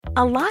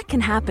A lot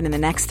can happen in the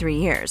next 3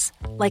 years.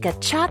 Like a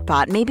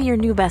chatbot may be your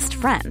new best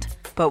friend.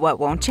 But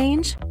what won't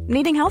change?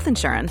 Needing health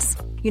insurance.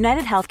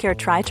 United Healthcare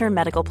Tri-Term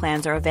Medical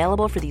Plans are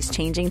available for these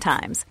changing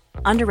times.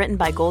 Underwritten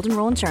by Golden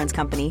Rule Insurance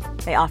Company,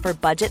 they offer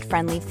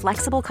budget-friendly,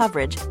 flexible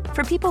coverage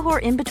for people who are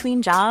in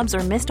between jobs or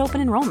missed open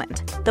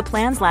enrollment. The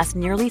plans last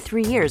nearly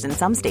 3 years in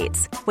some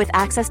states, with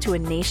access to a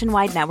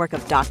nationwide network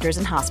of doctors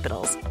and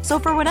hospitals. So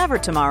for whatever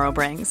tomorrow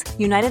brings,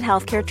 United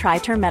Healthcare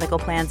Tri-Term Medical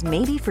Plans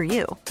may be for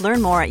you.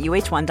 Learn more at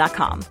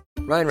uh1.com.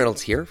 Ryan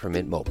Reynolds here from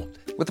Mint Mobile.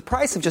 With the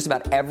price of just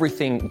about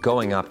everything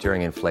going up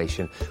during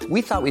inflation,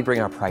 we thought we'd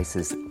bring our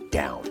prices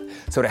down.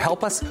 So to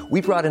help us,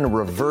 we brought in a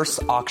reverse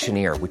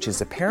auctioneer, which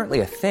is apparently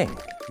a thing.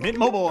 Mint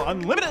Mobile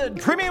Unlimited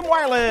Premium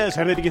Wireless.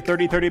 How to get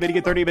 30, 30, bit to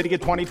get 30, bit to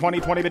get 20,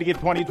 20, 20, bit to get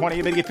 20,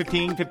 20, bit to get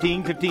 15,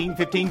 15, 15,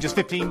 15, just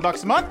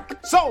 $15 a month?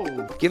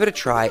 Sold! Give it a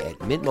try at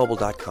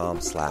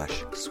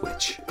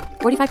mintmobile.com/switch.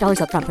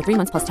 $45 up front for 3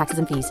 months plus taxes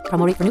and fees.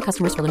 Promo rate for new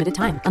customers for limited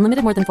time.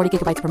 Unlimited more than 40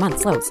 gigabytes per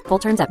month. Slows full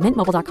terms at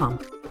mintmobile.com.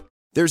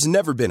 There's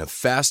never been a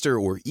faster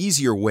or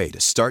easier way to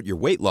start your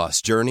weight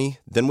loss journey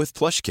than with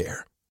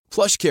PlushCare.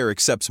 PlushCare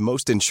accepts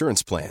most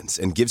insurance plans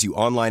and gives you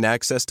online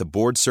access to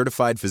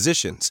board-certified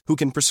physicians who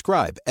can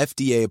prescribe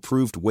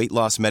FDA-approved weight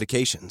loss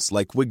medications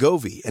like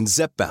Wegovy and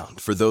Zepbound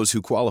for those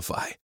who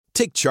qualify.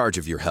 Take charge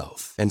of your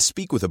health and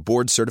speak with a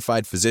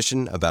board-certified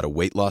physician about a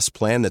weight loss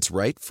plan that's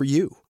right for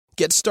you.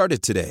 Get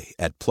started today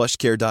at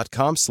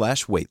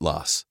plushcare.com/weight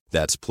loss.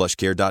 That's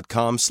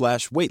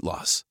plushcare.com/weight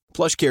loss.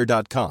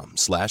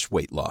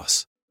 plushcare.com/weight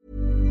loss.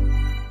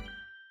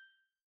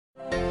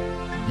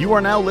 You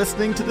are now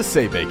listening to the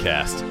Saga,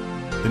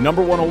 the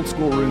number one old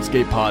school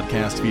RuneScape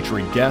podcast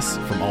featuring guests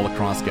from all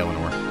across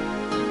Galanor.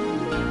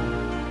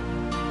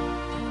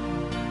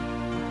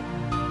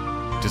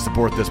 To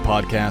support this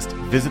podcast,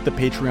 visit the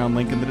Patreon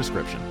link in the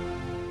description.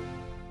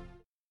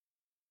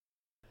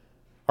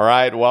 All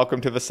right,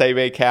 welcome to the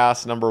Saga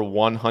number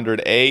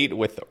 108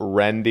 with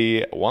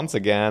Rendi once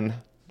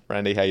again.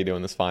 Rendi, how you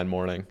doing this fine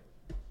morning?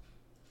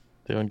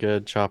 Doing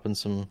good, chopping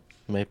some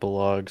maple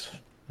logs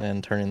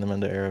and turning them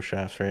into arrow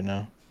shafts right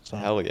now. So,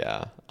 hell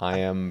yeah. I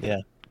am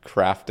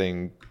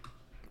crafting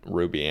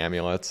ruby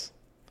amulets.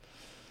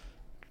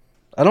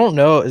 I don't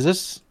know. Is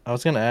this... I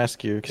was going to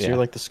ask you, because you're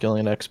like the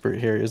skilling expert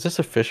here. Is this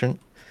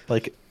efficient?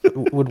 Like,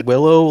 would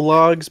willow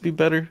logs be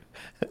better?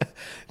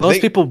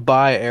 Most people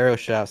buy arrow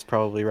shafts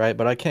probably, right?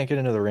 But I can't get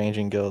into the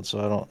ranging guild,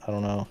 so I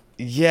don't know.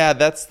 Yeah,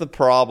 that's the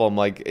problem.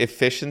 Like,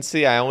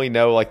 efficiency, I only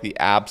know like the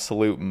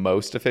absolute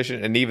most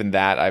efficient, and even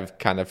that I've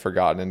kind of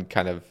forgotten and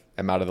kind of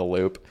am out of the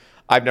loop.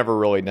 I've never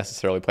really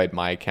necessarily played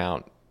my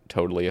account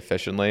totally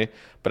efficiently,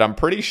 but I'm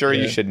pretty sure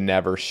you should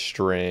never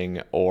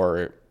string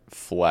or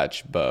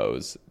fletch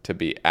bows to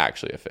be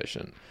actually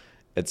efficient.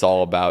 It's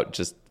all about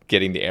just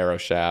getting the arrow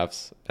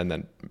shafts and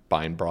then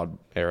buying broad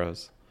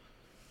arrows.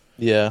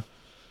 Yeah,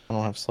 I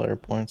don't have Slayer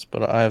points,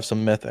 but I have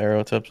some myth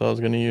arrow tips I was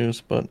going to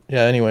use. But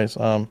yeah, anyways,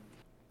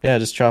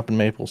 just chopping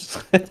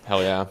maples.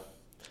 Hell yeah.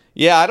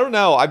 Yeah, I don't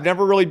know. I've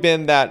never really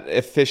been that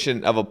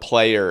efficient of a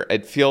player.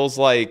 It feels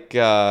like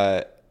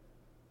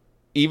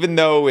even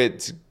though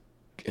it's...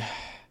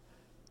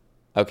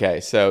 Okay,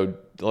 so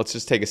let's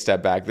just take a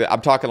step back.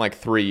 I'm talking like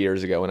 3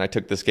 years ago when I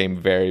took this game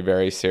very,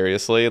 very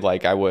seriously.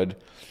 Like I wanted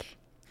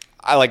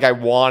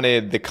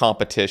the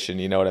competition,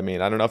 you know what I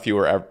mean? I don't know if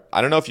you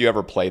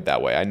ever played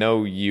that way. I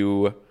know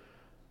you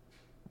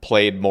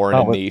played more in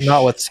a niche.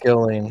 Not with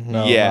skilling.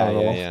 No,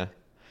 yeah.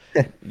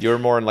 You were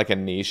more in like a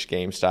niche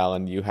game style,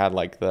 and you had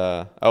like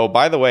the... Oh,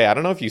 by the way, I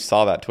don't know if you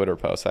saw that Twitter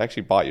post. I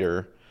actually bought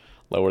your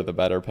Lower the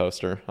Better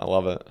poster. I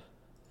love it.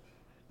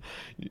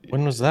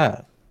 When was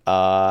that?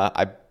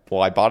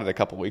 I bought it a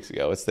couple weeks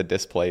ago. It's the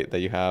display that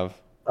you have.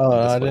 Oh,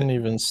 I didn't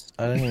even see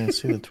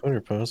the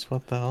Twitter post.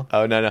 What the hell?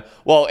 Oh, no.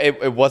 Well,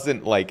 it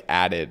wasn't like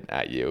added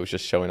at you. It was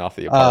just showing off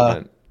the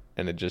apartment,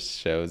 and it just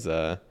shows.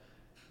 I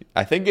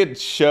think it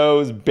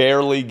shows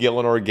barely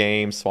Galanor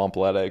Games,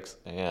 Swampletics,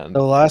 and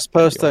the last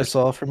post I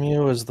saw from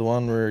you was the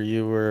one where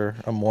you were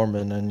a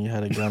Mormon and you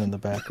had a gun in the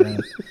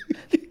background.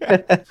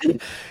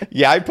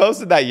 Yeah, I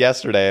posted that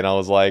yesterday, and I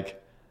was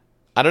like,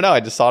 I don't know. I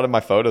just saw it in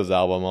my photos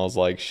album. I was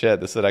like, shit,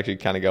 this would actually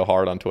kind of go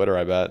hard on Twitter,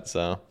 I bet.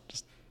 So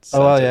just.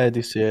 I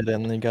do see it.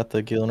 And you got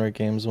the Galanor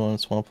Games one,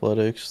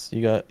 Swampletics.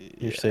 You got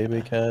your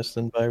Saga cast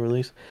and buy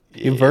release.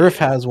 Your Verf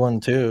has one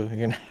too.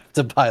 You're gonna have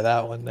to buy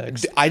that one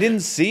next. I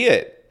didn't see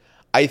it.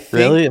 I think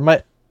really it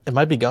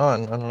might be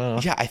gone. I don't know.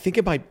 Yeah, I think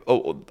it might.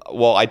 Oh,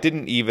 well, I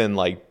didn't even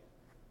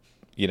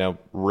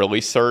really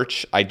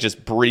search. I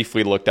just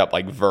briefly looked up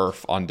like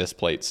Verf on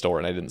Displate Store,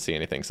 and I didn't see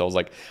anything. So I was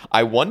like,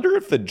 I wonder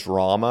if the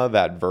drama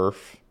that Verf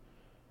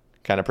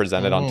kind of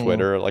presented on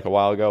Twitter like a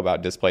while ago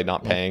about Displate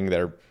not paying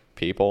their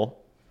people.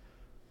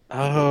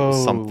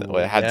 Something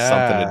it had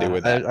something to do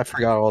with that. I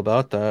forgot all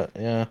about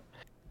that.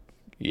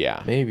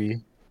 Yeah,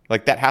 maybe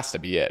like that has to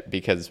be it,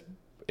 because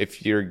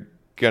if you're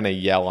gonna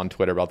yell on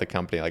Twitter about the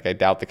company, like I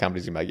doubt the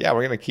company's gonna be like, yeah,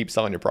 we're gonna keep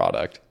selling your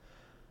product.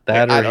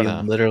 That like, or he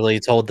literally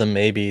told them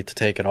maybe to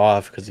take it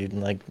off because he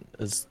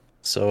is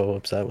so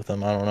upset with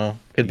them. I don't know.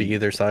 Could be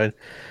either side.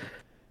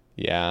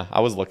 Yeah, I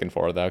was looking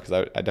for it though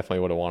because I definitely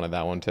would have wanted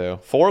that one too.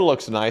 4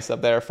 looks nice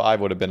up there. 5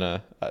 would have been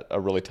a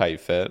really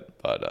tight fit,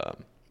 but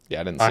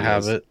yeah, I didn't see I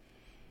have those.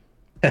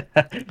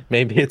 it.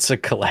 Maybe it's a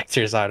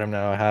collector's item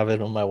now. I have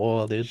it on my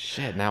wall, dude.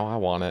 Shit, now I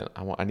want it.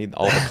 I need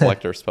all the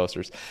collector's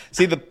posters.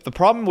 See, the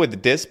problem with the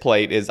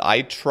Displate is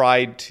I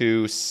tried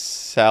to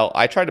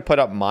put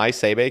up my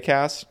Sebe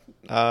cast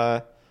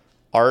art.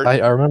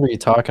 I remember you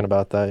talking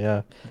about that,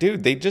 yeah.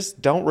 Dude, they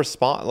just don't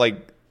respond.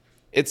 Like,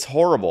 it's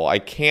horrible. I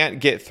can't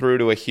get through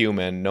to a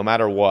human no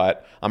matter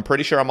what. I'm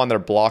pretty sure I'm on their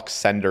block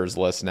senders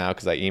list now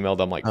because I emailed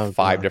them like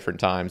 5 different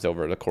times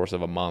over the course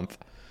of a month.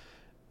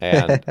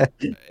 And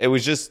it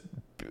was just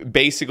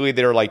basically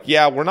they're like,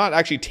 yeah, we're not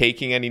actually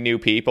taking any new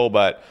people,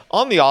 but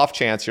on the off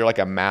chance you're like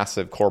a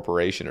massive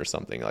corporation or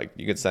something, like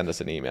you could send us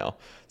an email.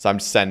 So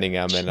I'm sending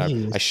them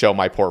and I show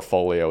my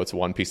portfolio. It's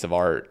one piece of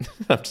art.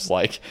 I'm just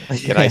like,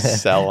 can I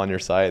sell on your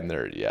site? And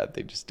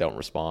they just don't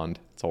respond.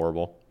 It's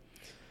horrible.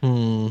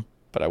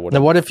 But I wouldn't.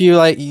 Now, what if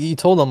you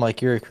told them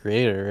like you're a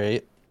creator,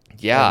 right?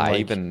 Yeah, And, I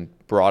even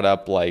brought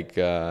up like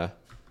that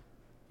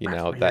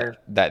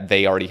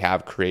they already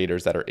have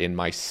creators that are in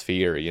my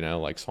sphere,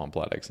 like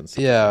Swampletics and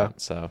stuff. Yeah. Like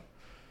that. So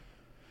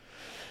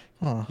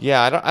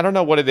yeah, I don't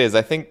know what it is.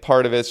 I think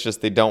part of it's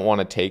just they don't want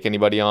to take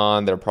anybody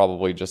on. They're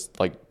probably just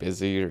like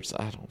busy or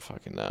I don't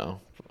fucking know.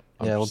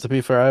 Well, to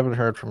be fair, I haven't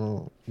heard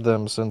from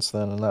them since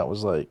then, and that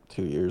was like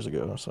 2 years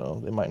ago.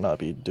 So they might not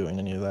be doing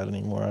any of that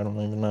anymore. I don't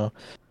even know.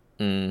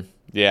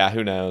 Yeah,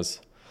 who knows?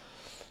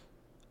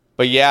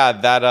 But yeah,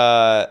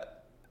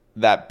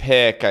 that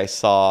pic I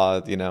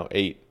saw,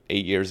 8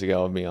 years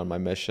ago of me on my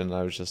mission.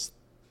 I was just,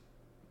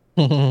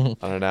 I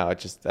don't know.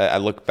 I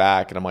look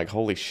back and I'm like,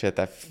 holy shit,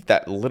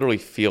 that literally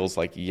feels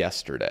like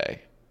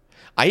yesterday.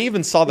 I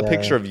even saw the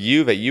picture of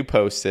you that you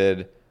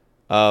posted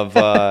of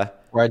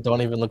where I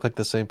don't even look like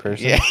the same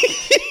person. Yeah.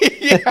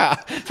 Yeah.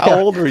 How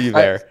old were you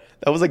there?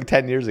 That was like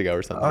 10 years ago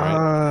or something,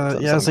 right?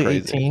 Yeah, I was like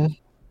 18.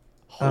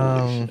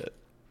 Holy shit.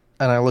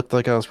 And I looked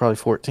like I was probably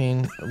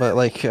 14. But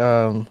like,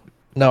 no,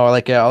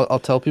 like, yeah, I'll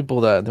tell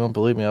people that they won't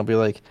believe me. I'll be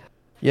like,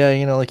 yeah,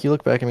 like you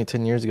look back at me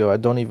 10 years ago, I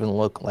don't even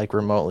look like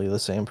remotely the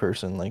same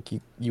person. Like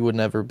you would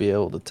never be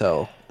able to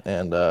tell.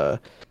 And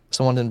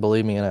someone didn't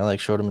believe me, and I like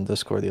showed them in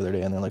Discord the other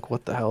day, and they're like,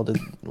 "What the hell?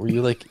 Were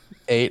you like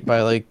ate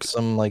by like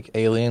some like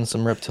alien,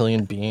 some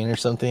reptilian being or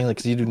something? Like,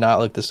 'cause you do not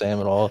look the same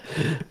at all."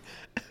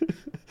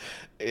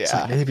 Yeah,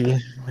 like,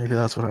 maybe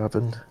that's what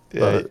happened. Yeah.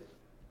 But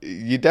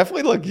you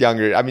definitely look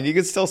younger. I mean, you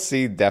can still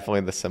see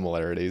definitely the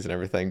similarities and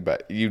everything,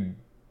 but you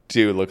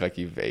do look like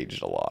you've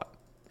aged a lot.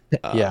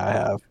 Yeah, I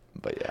have.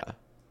 But yeah.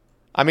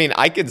 I mean,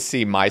 I could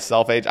see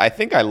myself age. I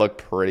think I look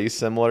pretty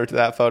similar to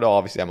that photo.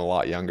 Obviously, I'm a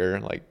lot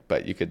younger,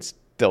 but you could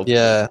still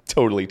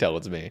totally tell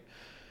it's me.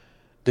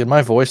 Dude,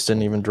 my voice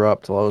didn't even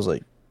drop till I was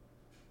like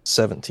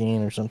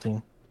 17 or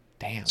something.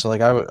 Damn. So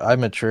like I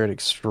matured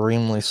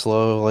extremely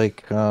slow.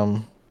 Like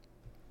I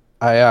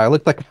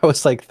looked like I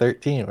was like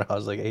 13 when I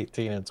was like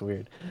 18. It's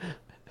weird.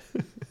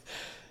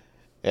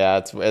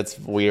 Yeah, it's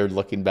weird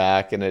looking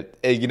back, and it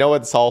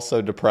what's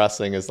also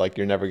depressing is like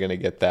you're never gonna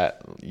get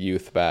that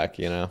youth back.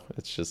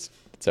 It's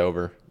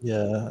over.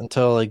 Yeah,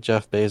 until like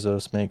Jeff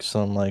Bezos makes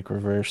some like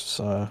reverse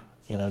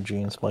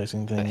gene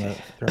splicing thing that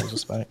turns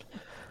us back.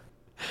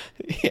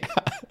 Yeah.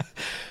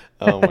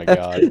 Oh my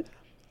god.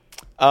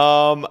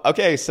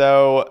 Okay,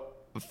 so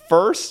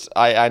first,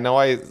 I know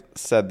I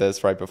said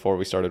this right before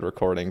we started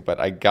recording, but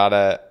I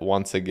gotta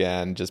once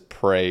again just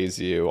praise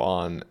you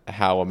on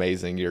how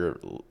amazing your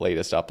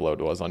latest upload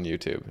was on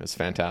YouTube. It was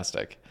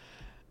fantastic.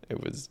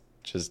 It was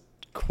just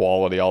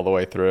quality all the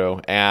way through.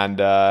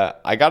 And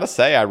I gotta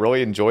say, I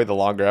really enjoy the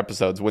longer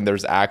episodes when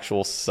there's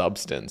actual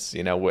substance.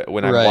 When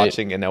I'm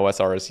watching an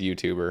OSRS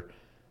YouTuber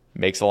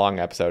makes a long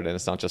episode and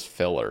it's not just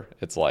filler.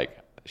 It's like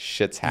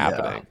shit's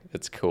happening. Yeah.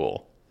 It's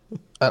cool.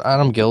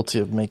 I'm guilty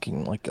of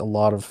making like a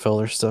lot of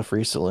filler stuff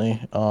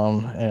recently,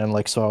 and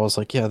like so I was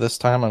like, yeah, this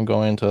time I'm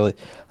going to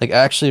like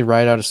actually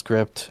write out a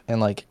script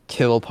and like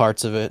kill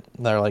parts of it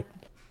that are like,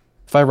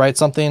 if I write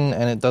something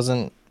and it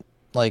doesn't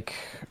like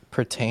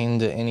pertain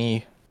to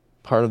any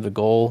part of the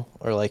goal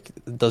or like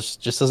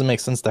just doesn't make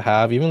sense to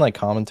have, even like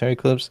commentary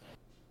clips,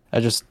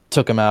 I just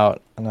took them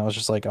out and I was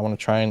just like, I want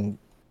to try and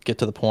get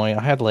to the point.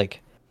 I had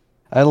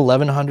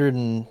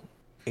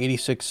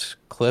 1,186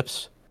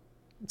 clips.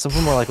 Some of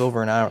them were like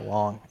over an hour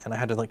long, and I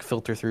had to like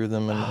filter through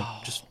them and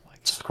like just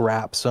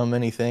scrap so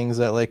many things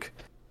that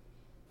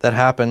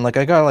happened. Like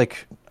I got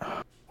like,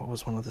 what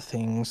was one of the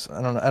things? I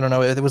don't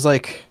know. It was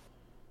like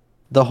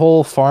the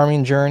whole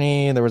farming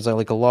journey. There was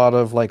like a lot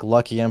of like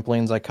lucky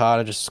emplings I caught.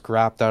 I just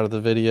scrapped out of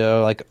the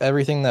video. Like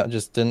everything that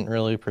just didn't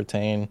really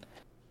pertain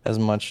as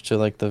much to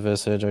like the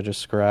visage, I just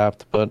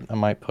scrapped. But I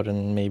might put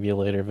in maybe a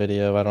later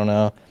video. I don't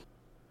know.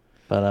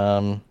 But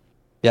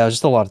yeah, it was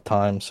just a lot of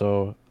time,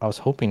 so I was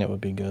hoping it would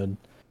be good.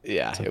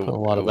 Yeah, so I put a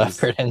lot of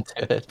effort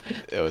into it.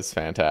 It was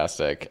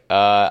fantastic.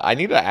 I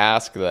need to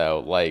ask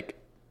though,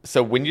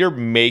 so when you're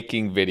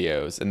making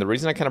videos, and the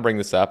reason I kind of bring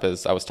this up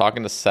is I was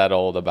talking to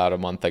Settled about a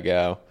month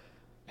ago,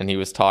 and he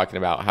was talking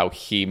about how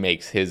he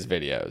makes his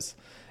videos.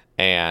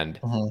 and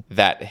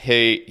that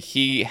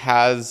he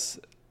has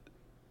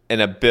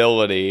an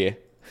ability,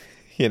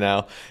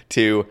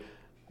 to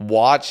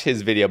watch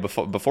his video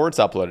before it's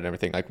uploaded and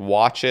everything, like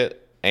watch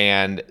it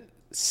and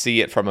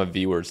see it from a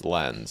viewer's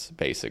lens,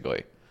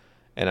 basically.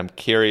 And I'm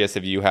curious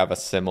if you have a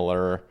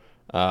similar,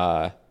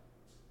 I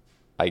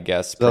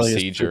guess,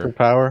 procedure. Like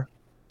superpower?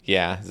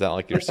 Yeah, is that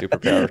like your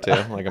superpower too?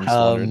 Like I'm just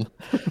wondering.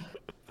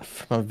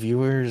 From a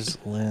viewer's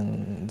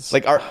lens.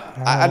 Like,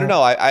 I don't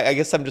know. I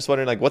guess I'm just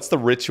wondering, like, what's the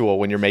ritual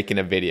when you're making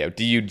a video?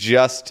 Do you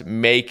just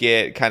make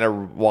it, kind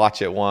of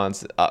watch it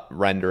once,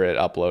 render it,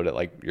 upload it,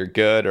 like you're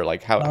good, or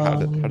like how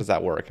does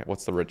that work?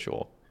 What's the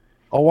ritual?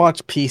 I'll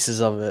watch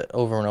pieces of it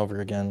over and over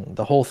again.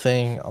 The whole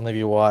thing I'll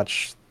maybe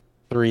watch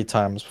 3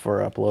 times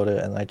before I upload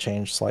it, and I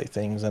change slight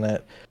things in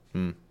it.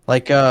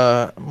 Like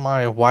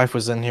my wife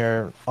was in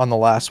here on the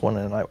last one,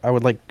 and I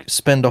would like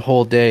spend a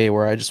whole day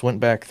where I just went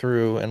back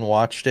through and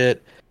watched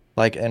it,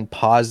 like, and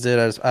paused it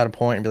at a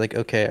point and be like,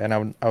 okay, and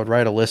I would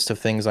write a list of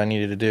things I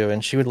needed to do,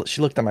 and she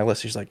looked at my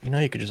list. She's like,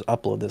 you could just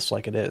upload this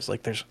like it is.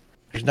 Like there's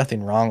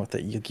nothing wrong with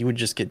it. You would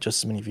just get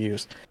just as many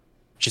views.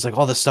 She's like,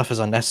 all this stuff is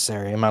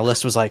unnecessary, and my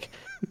list was like,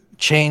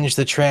 change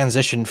the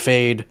transition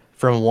fade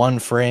from 1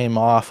 frame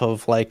off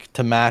of like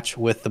to match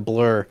with the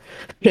blur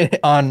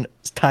on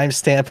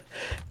timestamp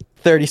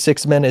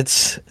 36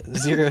 minutes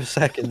 0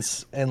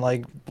 seconds and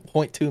like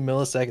 0.2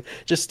 milliseconds,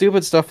 just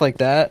stupid stuff like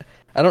that.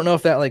 I don't know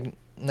if that like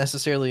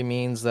necessarily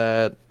means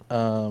that I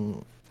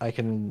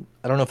don't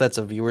know if that's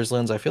a viewer's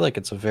lens. I feel like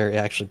it's a very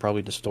actually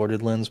probably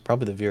distorted lens.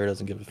 Probably the viewer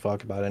doesn't give a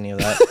fuck about any of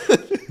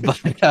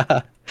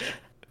that.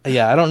 But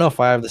yeah, I don't know if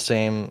I have the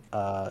same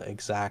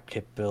exact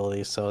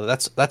capability. So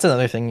that's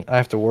another thing I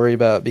have to worry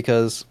about,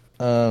 because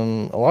a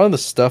lot of the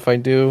stuff I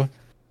do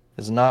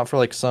is not for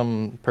like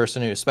some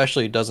person who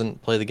especially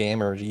doesn't play the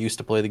game or used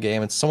to play the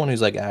game. It's someone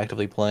who's like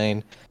actively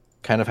playing,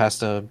 kind of has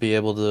to be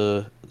able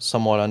to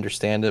somewhat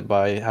understand it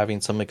by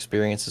having some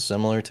experiences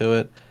similar to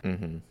it.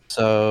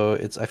 So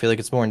I feel like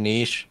it's more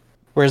niche.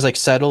 Whereas like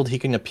Settled, he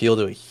can appeal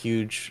to a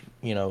huge,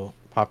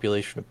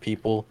 population of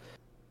people,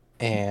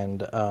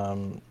 and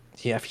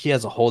he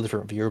has a whole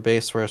different viewer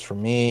base. Whereas for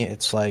me,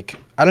 it's like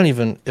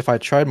if I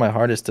tried my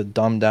hardest to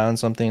dumb down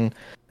something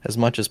as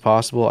much as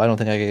possible, I don't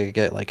think I could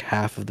get like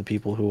half of the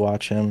people who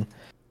watch him.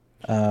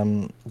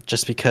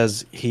 Just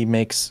because he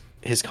makes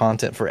his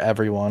content for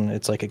everyone,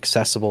 it's like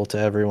accessible to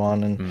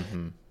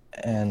everyone,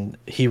 and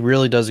he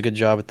really does a good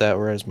job at that.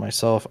 Whereas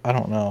myself, I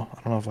don't know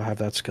if I have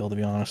that skill, to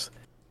be honest.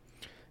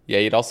 Yeah,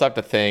 you'd also have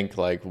to think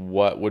like,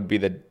 what would be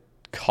the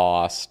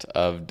cost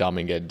of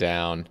dumbing it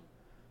down?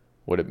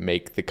 Would it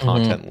make the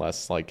content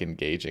less like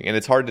engaging? And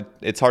it's hard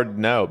to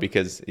know,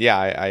 because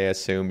I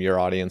assume your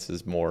audience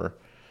is more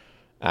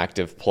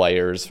active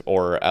players,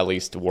 or at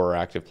least were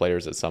active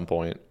players at some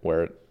point,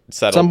 where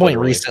Settled some point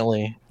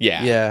recently.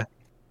 Yeah.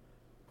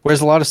 Whereas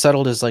a lot of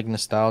Settled is like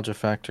nostalgia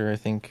factor, I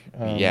think.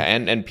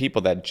 And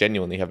people that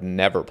genuinely have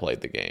never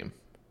played the game.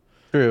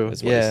 True.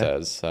 Is what he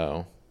says.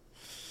 So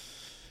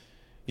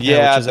which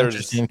is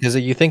interesting, because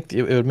you think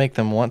it would make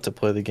them want to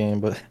play the game,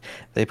 but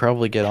they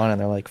probably get on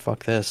and they're like,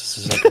 "Fuck this!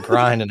 This is like a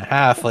grind and a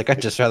half. Like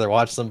I'd just rather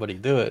watch somebody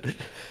do it."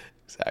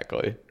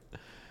 Exactly.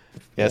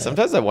 Yeah.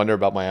 Sometimes I wonder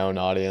about my own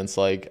audience.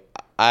 Like,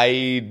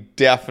 I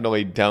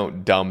definitely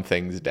don't dumb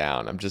things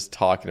down. I'm just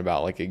talking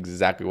about like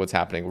exactly what's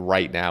happening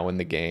right now in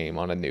the game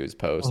on a news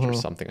post or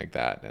something like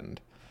that. And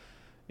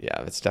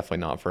yeah, it's definitely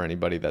not for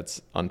anybody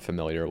that's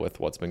unfamiliar with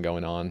what's been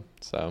going on.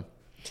 So,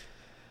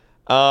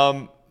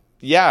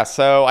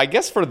 so I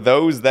guess for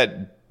those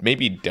that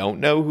maybe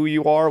don't know who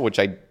you are, which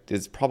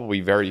is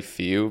probably very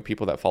few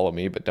people that follow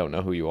me but don't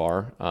know who you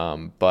are.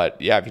 But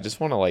yeah, if you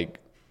just want to like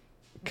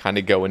kind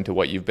of go into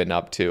what you've been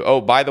up to. Oh,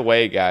 by the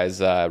way,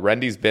 guys,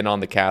 Rendi's been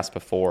on the cast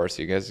before,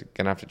 so you guys are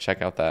going to have to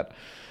check out that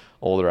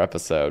older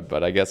episode.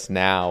 But I guess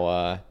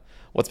now,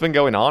 what's been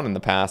going on in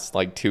the past,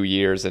 like, 2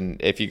 years? And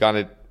if you kind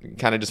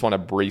of just want to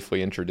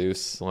briefly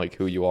introduce, like,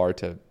 who you are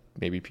to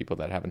maybe people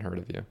that haven't heard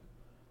of you.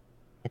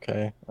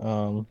 Okay.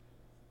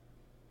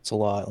 It's a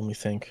lot. Let me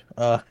think.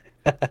 I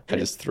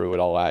just threw it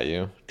all at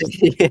you.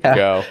 Yeah.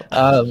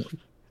 Go.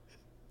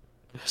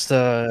 Just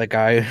a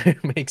guy who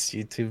makes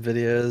YouTube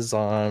videos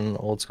on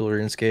old school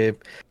RuneScape.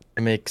 I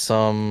make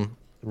some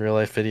real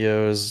life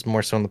videos,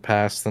 more so in the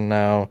past than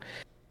now.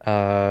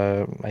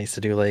 I used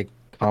to do like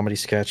comedy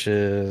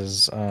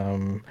sketches.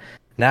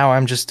 Now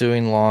I'm just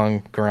doing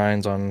long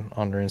grinds on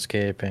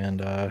RuneScape,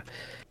 and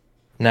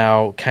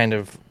now kind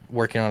of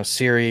working on a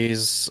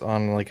series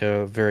on like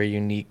a very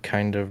unique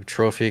kind of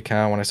trophy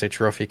account. When I say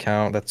trophy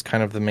account, that's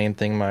kind of the main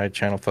thing my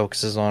channel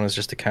focuses on, is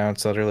just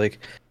accounts that are like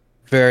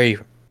very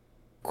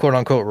quote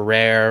unquote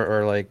rare,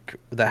 or like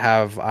that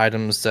have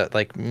items that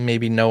like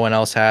maybe no one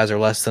else has, or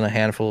less than a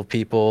handful of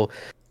people,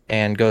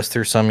 and goes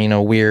through some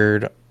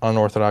weird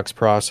unorthodox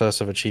process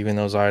of achieving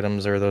those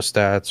items or those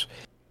stats.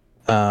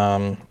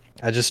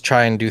 I just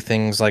try and do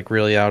things like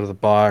really out of the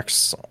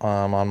box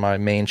on my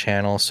main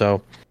channel.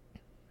 So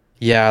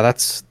yeah,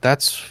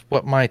 that's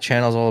what my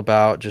channel's all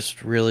about,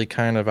 just really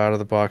kind of out of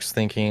the box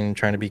thinking,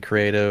 trying to be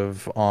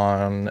creative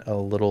on a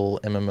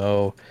little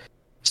MMO.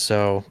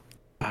 So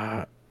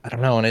I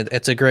don't know, and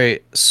it's a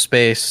great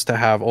space to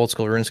have old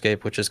school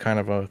RuneScape, which is kind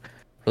of a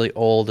really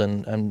old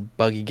and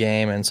buggy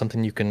game, and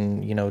something you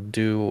can,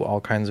 do all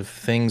kinds of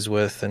things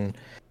with, and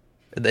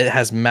it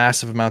has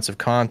massive amounts of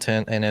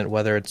content in it,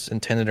 whether it's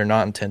intended or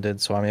not intended.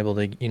 So I'm able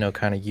to,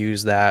 kind of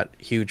use that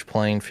huge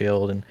playing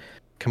field and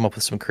come up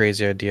with some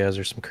crazy ideas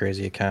or some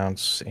crazy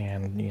accounts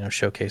and,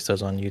 showcase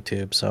those on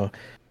YouTube. So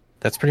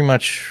that's pretty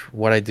much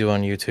what I do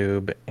on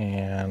YouTube,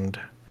 and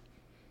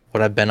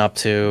what I've been up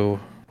to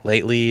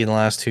lately in the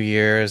last 2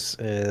 years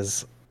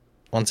is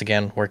once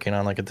again working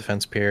on like a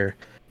Defense Peer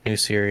new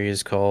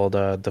series called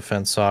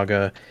Defense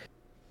Saga,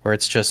 where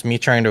it's just me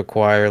trying to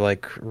acquire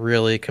like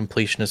really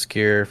completionist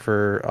gear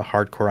for a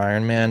hardcore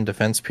Iron Man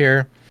Defense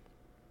Peer,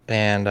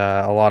 and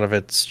a lot of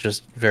it's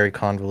just very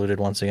convoluted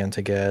once again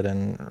to get,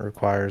 and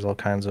requires all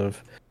kinds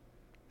of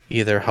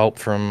either help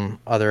from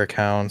other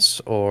accounts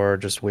or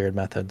just weird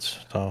methods.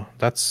 So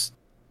that's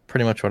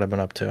pretty much what I've been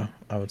up to,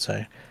 I would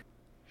say.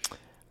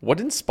 What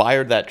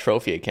inspired that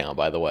trophy account,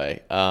 by the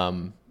way?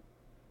 Yeah.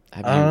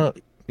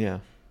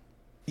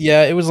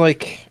 Yeah, it was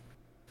like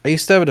I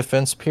used to have a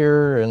Defense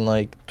Peer in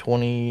like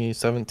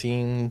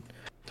 2017,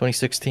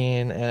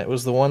 2016, and it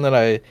was the one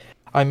that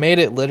I made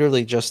it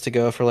literally just to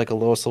go for like a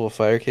lowest level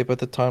fire cape at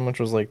the time, which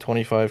was like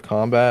 25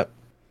 combat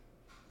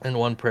and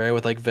 1 prayer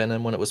with like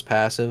venom when it was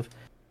passive.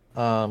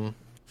 And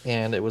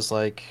it was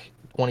like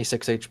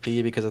 26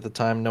 HP because at the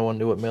time no one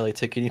knew what melee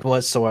ticketing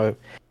was, so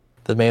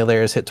the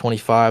meleeers hit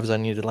 25s. I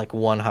needed like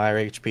 1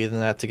 higher HP than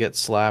that to get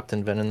slapped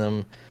and venom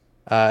them.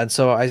 And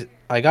so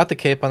I got the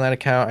cape on that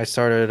account. I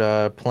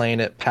started playing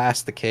it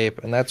past the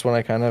cape, and that's when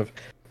I kind of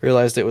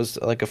realized it was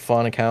like a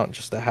fun account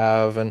just to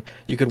have, and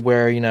you could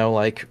wear,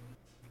 like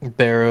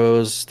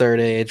Barrows, Third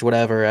Age,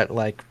 whatever, at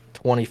like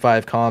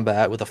 25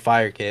 combat with a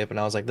fire cape, and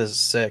I was like, this is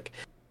sick.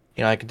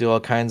 I could do all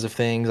kinds of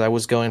things. I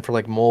was going for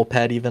like mole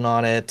pet even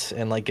on it,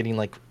 and like getting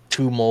like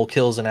 2 mole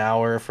kills an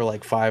hour for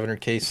like 500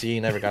 KC.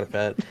 Never got a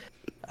pet.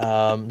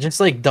 Just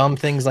like dumb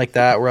things like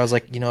that, where I was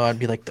like, I'd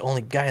be like the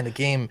only guy in the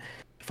game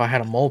if I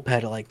had a mole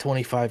pet at like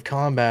 25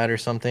 combat or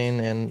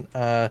something, and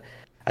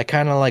I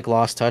kind of like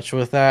lost touch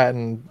with that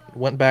and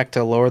went back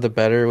to Lower the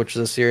Better, which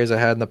is a series I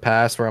had in the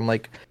past where I'm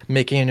like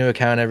making a new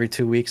account every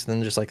 2 weeks and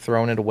then just like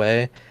throwing it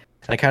away.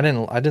 And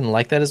I didn't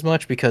like that as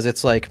much because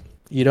it's like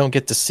you don't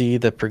get to see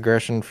the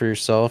progression for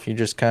yourself. You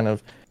just kind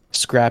of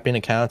scrapping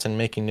accounts and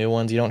making new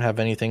ones. You don't have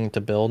anything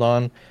to build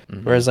on.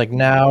 Mm-hmm. Whereas like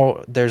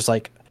now there's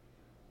like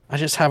I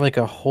just have like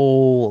a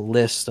whole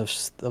list of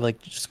like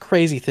just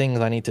crazy things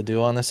I need to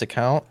do on this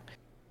account.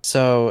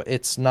 So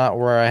it's not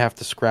where I have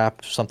to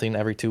scrap something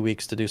every 2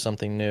 weeks to do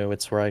something new.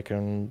 It's where I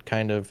can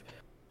kind of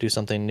do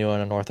something new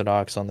and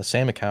unorthodox on the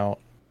same account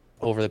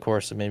over the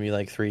course of maybe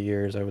like 3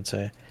 years, I would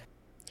say.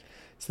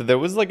 So there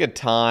was like a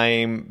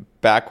time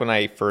back when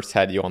I first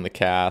had you on the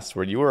cast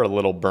where you were a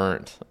little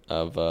burnt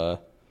of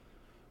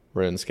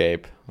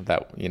RuneScape.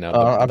 That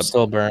I'm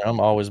still burnt. I'm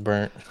always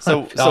burnt.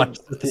 So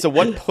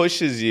what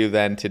pushes you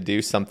then to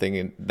do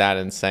something that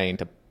insane,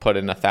 to put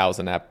in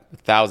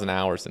 1,000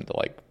 hours into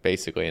like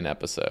basically an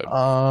episode?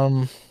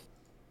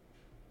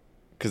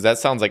 Because that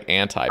sounds like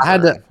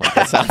anti-burn.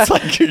 That sounds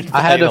like you're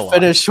I had to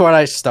finish what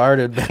I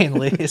started.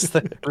 Mainly is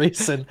the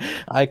reason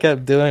I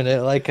kept doing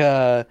it. Like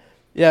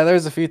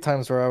there's a few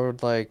times where I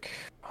would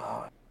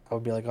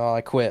be like, oh,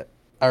 I quit.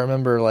 I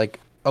remember like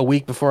a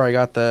week before I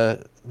got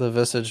the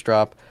Visage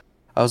drop,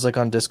 I was like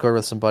on Discord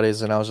with some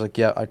buddies, and I was like,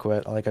 yeah, I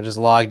quit. Like I just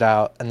logged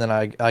out, and then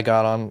I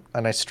got on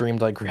and I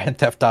streamed like Grand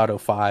Theft Auto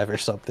 5 or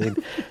something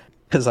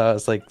because I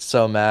was like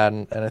so mad,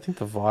 and I think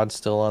the VOD's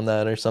still on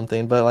that or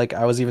something. But like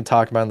I was even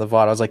talking about in the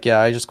VOD, I was like,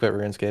 yeah, I just quit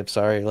RuneScape,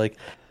 sorry. Like,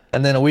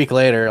 and then a week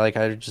later, like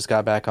I just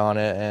got back on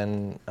it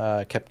and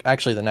kept.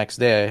 Actually, the next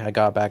day I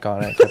got back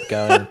on it, kept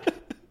going.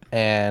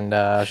 And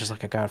I was just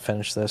like, I gotta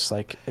finish this.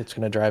 Like, it's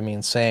gonna drive me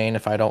insane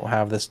if I don't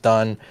have this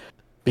done,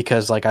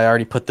 because like I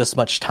already put this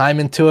much time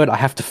into it. I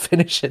have to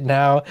finish it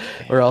now,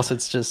 or else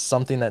it's just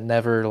something that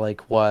never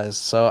like was.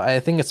 So I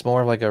think it's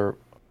more of like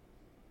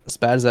as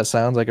bad as that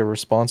sounds, like a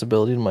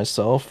responsibility to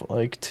myself,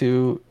 like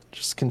to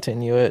just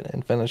continue it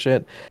and finish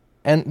it.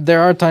 And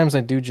there are times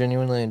I do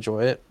genuinely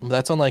enjoy it.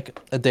 That's on like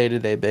a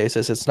day-to-day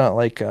basis. It's not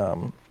like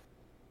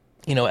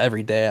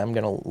every day I'm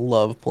gonna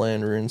love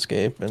playing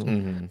RuneScape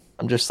and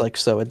I'm just like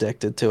so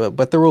addicted to it.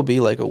 But there will be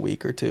like a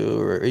week or two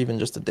or even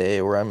just a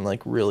day where I'm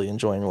like really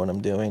enjoying what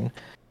I'm doing,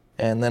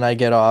 and then I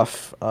get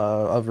off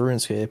of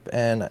RuneScape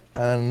and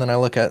then I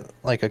look at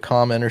like a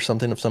comment or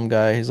something of some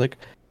guy. He's like,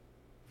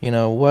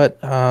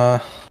 what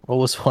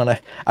was one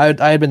I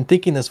had been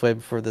thinking this way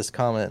before this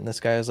comment, and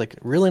this guy was like,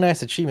 really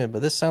nice achievement,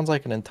 but this sounds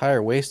like an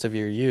entire waste of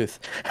your youth.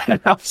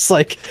 And I was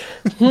like,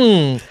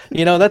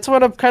 that's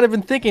what I've kind of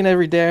been thinking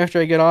every day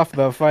after I get off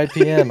about 5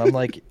 p.m. I'm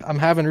like, I'm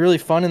having really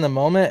fun in the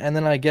moment, and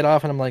then I get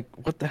off and I'm like,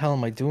 what the hell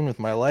am I doing with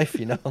my life?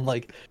 I'm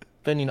like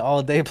spending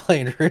all day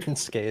playing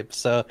RuneScape.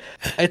 So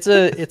it's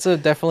a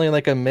definitely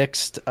like a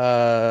mixed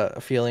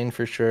feeling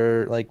for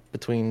sure, like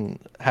between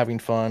having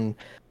fun,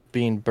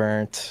 being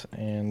burnt,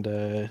 and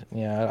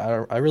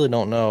I really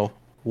don't know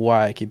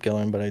why I keep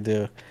going, but I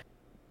do.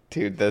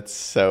 Dude, that's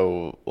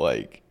so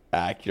like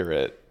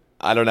accurate.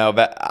 I don't know,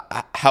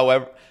 but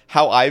however,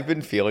 how I've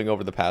been feeling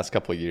over the past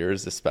couple of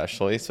years,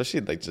 especially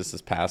like just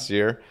this past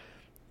year,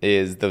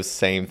 is those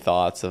same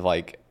thoughts of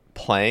like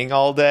playing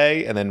all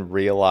day and then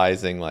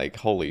realizing like,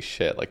 holy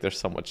shit, like there's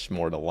so much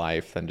more to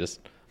life than just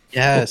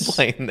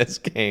playing this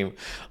game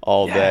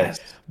all day.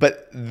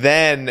 But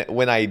then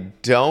when I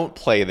don't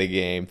play the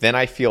game, then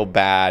I feel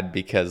bad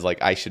because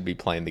like I should be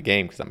playing the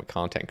game because I'm a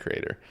content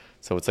creator.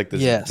 So it's like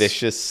this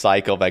vicious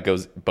cycle that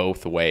goes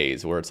both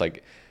ways, where it's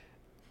like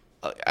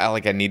I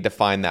need to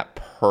find that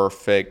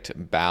perfect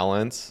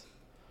balance.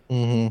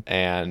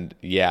 And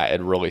yeah,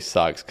 it really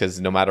sucks because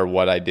no matter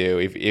what I do,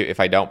 if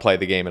I don't play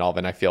the game at all,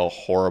 then I feel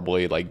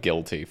horribly like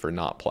guilty for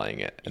not playing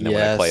it. And then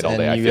when I play it all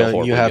day, I feel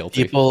horribly you have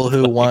guilty. People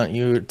who want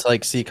you to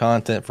like see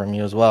content from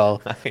you as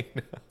well. I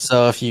know.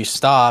 So if you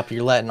stop,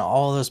 you're letting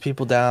all those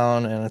people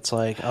down, and it's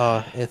like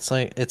it's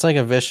like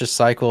a vicious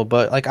cycle.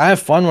 But like I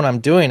have fun when I'm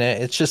doing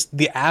it. It's just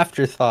the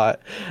afterthought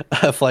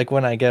of like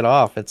when I get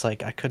off. It's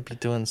like I could be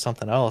doing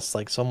something else,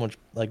 like so much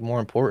like more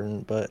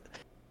important. But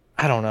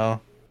I don't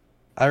know.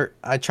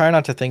 I try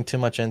not to think too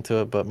much into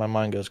it, but my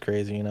mind goes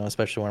crazy,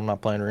 especially when I'm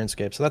not playing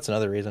RuneScape. So that's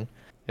another reason.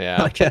 Yeah.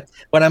 Like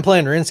when I'm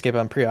playing RuneScape,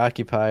 I'm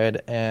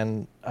preoccupied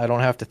and I don't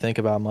have to think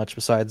about much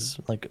besides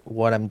like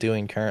what I'm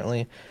doing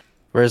currently.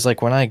 Whereas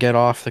like when I get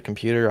off the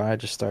computer, I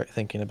just start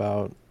thinking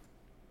about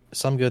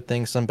some good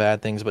things, some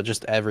bad things, but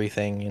just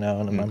everything,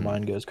 and my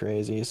mind goes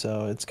crazy.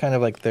 So it's kind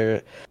of like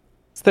it's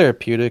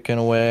therapeutic in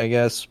a way, I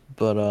guess.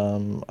 But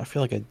I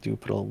feel like I do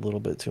put a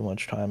little bit too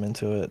much time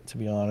into it, to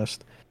be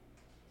honest.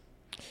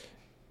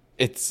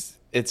 It's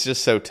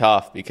just so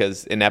tough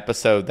because an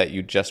episode that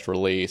you just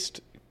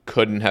released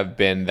couldn't have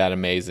been that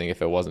amazing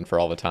if it wasn't for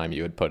all the time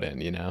you had put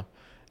in, And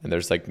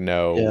there's like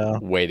no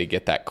way to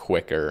get that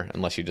quicker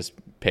unless you just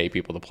pay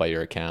people to play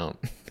your account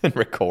and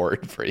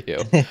record for you.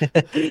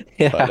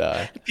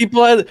 But,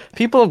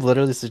 people have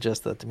literally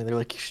suggested that to me. They're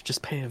like, you should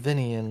just pay a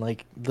Vinny and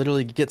like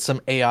literally get some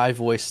AI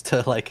voice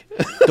to like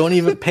don't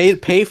even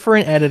pay for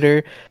an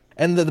editor.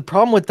 And the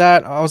problem with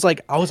that, I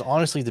was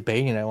honestly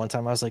debating it one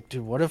time. I was like,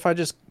 dude, what if I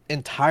just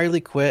entirely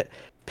quit,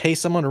 pay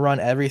someone to run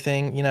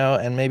everything,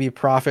 and maybe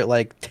profit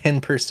like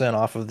 10%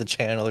 off of the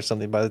channel or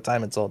something by the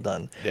time it's all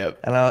done. Yep.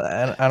 And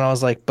I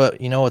was like,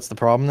 but what's the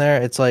problem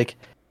there? It's like,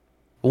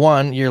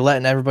 one, you're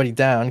letting everybody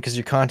down because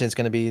your content's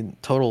going to be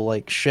total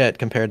like shit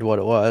compared to what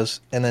it was.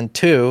 And then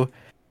two,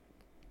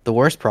 the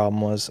worst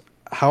problem was,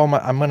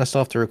 I'm going to still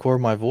have to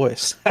record my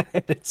voice.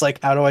 It's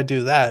like, how do I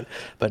do that?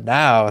 But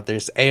now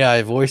there's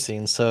AI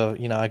voicing. So,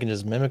 I can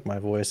just mimic my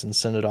voice and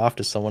send it off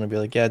to someone and be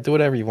like, yeah, do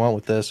whatever you want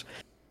with this.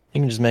 You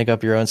can just make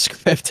up your own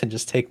script and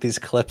just take these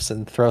clips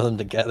and throw them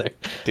together.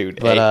 Dude,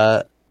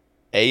 but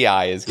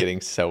AI is getting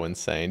so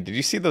insane. Did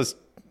you see those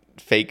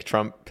fake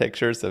Trump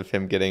pictures of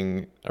him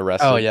getting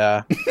arrested? Oh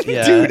yeah.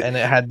 Dude. And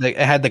it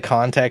had the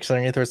context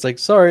underneath where it's like,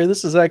 sorry,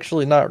 this is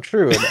actually not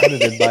true and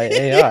edited by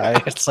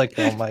AI. It's like,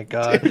 oh my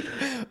god. Dude,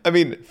 I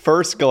mean,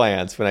 first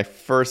glance, when I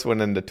first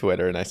went into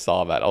Twitter and I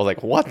saw that, I was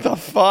like, what the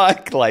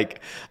fuck?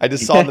 Like, I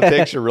just saw the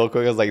picture real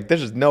quick. I was like,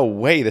 there's just no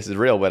way this is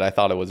real, but I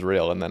thought it was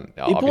real. And then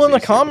people in the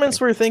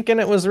comments were thinking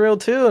it was real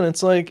too. And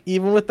it's like,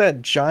 even with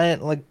that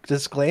giant like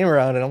disclaimer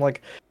on it, I'm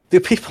like, do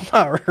people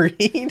not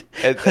read?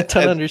 I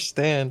don't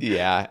understand.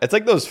 Yeah. It's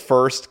like those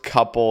first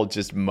couple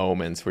just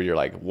moments where you're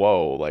like,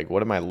 whoa, like,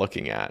 what am I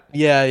looking at?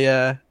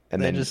 Yeah.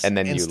 And then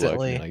instantly... you look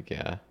and you're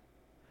like,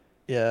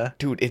 yeah.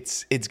 Dude,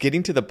 it's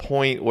getting to the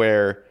point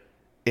where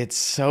it's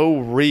so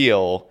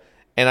real.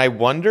 And I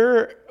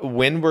wonder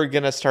when we're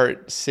going to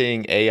start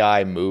seeing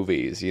AI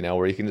movies,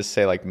 where you can just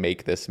say, like,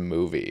 make this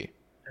movie.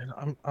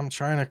 I'm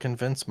trying to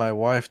convince my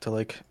wife to,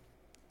 like,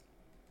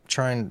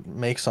 try and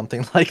make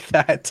something like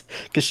that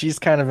because she's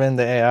kind of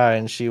into AI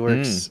and she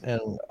works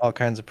in all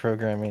kinds of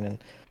programming,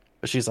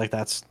 but she's like,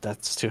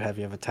 that's too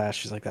heavy of a task.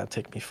 She's like, that'd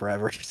take me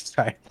forever to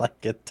try and like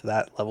get to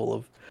that level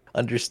of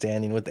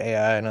understanding with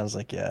AI. And I was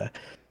like, yeah.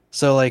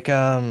 So like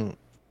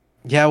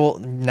well,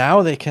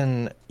 now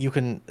you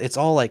can it's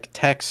all like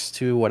text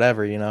to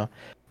whatever,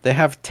 they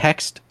have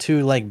text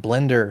to like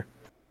Blender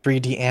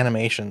 3D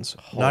animations.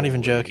 Not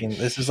even joking.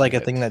 This is like a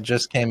thing that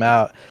just came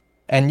out,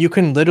 and you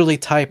can literally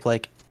type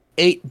like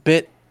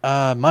 8-bit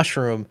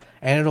mushroom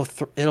and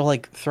it'll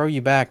like throw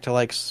you back to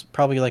like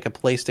probably like a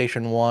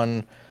PlayStation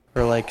 1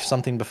 or like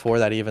something before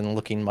that even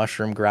looking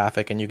mushroom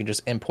graphic, and you can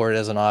just import it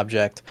as an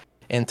object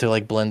into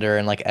like Blender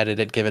and like edit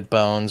it, give it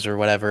bones or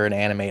whatever, and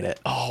animate it.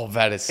 Oh,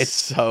 it's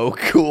so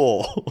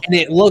cool. And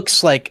it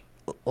looks like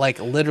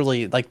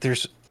literally like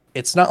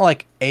it's not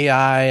like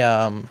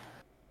AI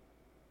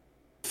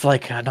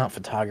like not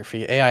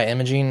photography, AI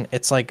imaging.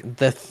 It's like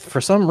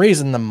for some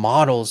reason the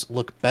models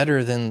look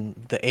better than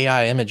the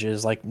AI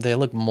images. Like they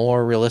look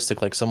more realistic,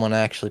 like someone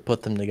actually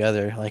put them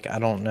together. Like I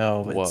don't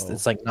know,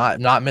 it's like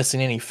not missing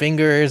any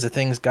fingers. The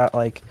thing's got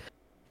like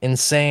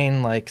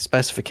insane like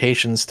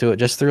specifications to it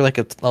just through like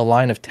a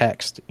line of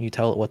text. You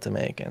tell it what to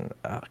make, and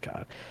oh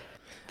god,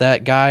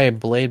 that guy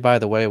Blade, by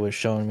the way, was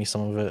showing me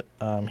some of it.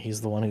 He's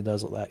the one who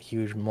does that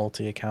huge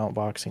multi-account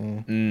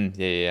boxing.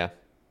 Yeah.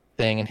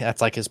 thing, and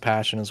that's like his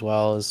passion as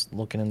well, is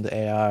looking into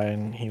AI,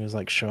 and he was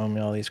like showing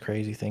me all these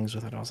crazy things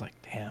with it. I was like,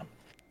 damn.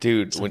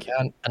 Dude, Like,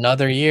 yeah,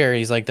 another year,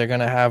 he's like, they're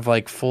gonna have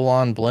like full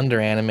on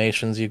Blender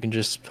animations you can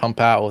just pump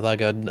out with like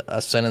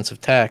a sentence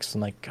of text.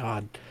 And like,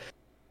 God.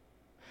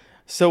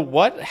 So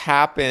what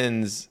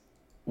happens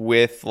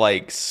with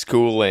like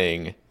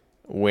schooling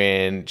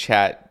when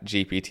Chat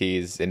GPT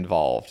is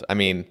involved? I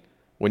mean,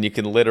 when you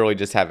can literally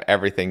just have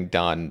everything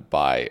done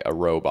by a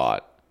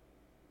robot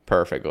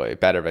perfectly,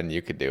 better than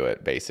you could do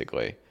it,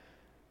 basically.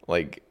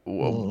 Like,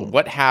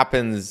 what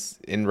happens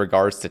in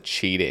regards to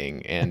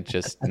cheating and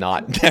just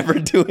never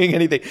doing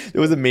anything? There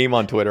was a meme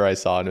on Twitter I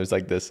saw, and it was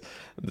like this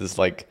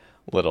like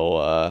little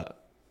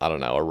I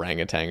don't know,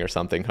 orangutan or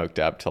something hooked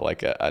up to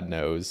like a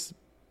nose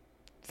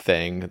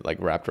thing, like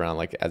wrapped around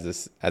like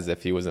as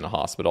if he was in a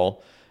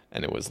hospital,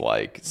 and it was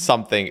like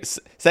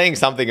saying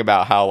something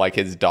about how like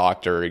his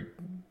doctor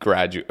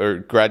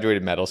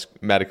graduated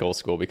medical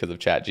school because of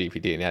Chat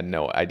GPT, and he had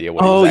no idea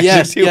what he was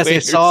actually doing. Yes, I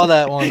saw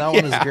that one. That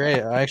one is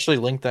great. I actually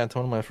linked that to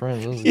one of my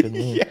friends. That was a good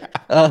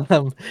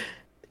meme.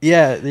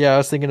 I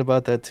was thinking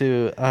about that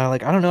too.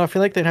 Like, I don't know. I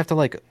feel like they'd have to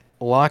like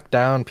lock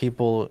down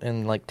people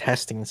in like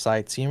testing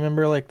sites. You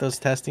remember like those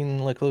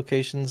testing like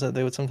locations that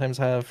they would sometimes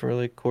have for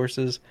like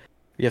courses?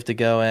 You have to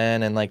go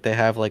in and like they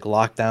have like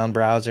lockdown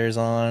browsers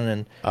on,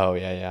 and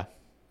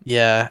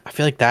yeah. I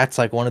feel like that's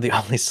like one of the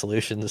only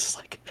solutions,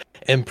 like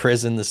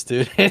imprison the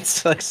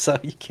students, like so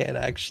you can't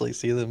actually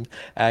see them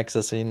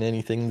accessing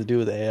anything to do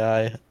with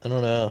AI. I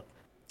don't know.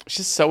 It's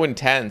just so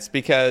intense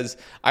because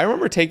I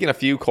remember taking a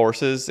few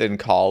courses in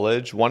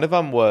college. One of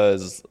them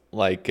was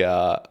like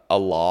a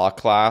law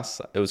class.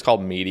 It was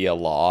called media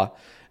law,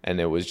 and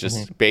it was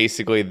just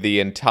basically the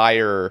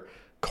entire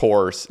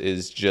course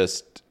is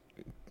just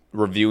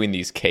reviewing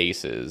these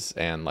cases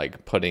and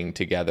like putting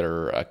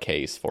together a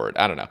case for it.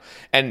 I don't know.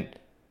 And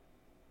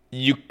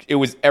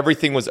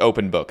everything was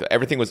open book.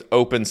 Everything was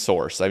open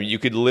source. I mean, you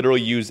could literally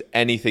use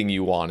anything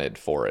you wanted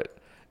for it.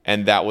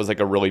 And that was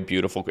like a really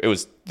beautiful, it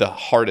was the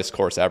hardest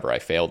course ever. I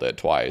failed it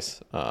twice.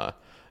 I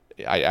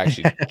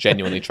actually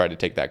genuinely tried to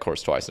take that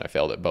course twice, and I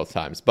failed it both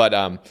times.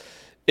 But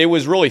it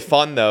was really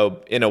fun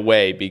though, in a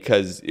way,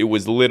 because it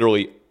was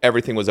literally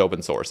everything was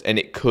open source, and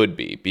it could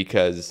be,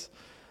 because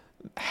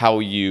how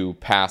you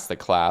pass the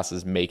class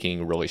is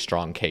making really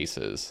strong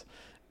cases,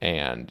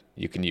 and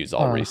you can use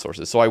all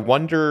resources. So I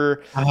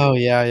wonder. Oh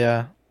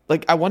yeah.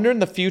 Like, I wonder in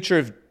the future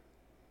if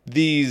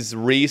these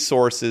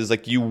resources,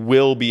 like, you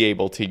will be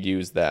able to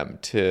use them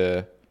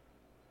to.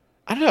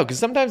 I don't know, because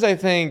sometimes I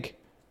think.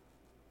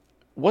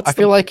 I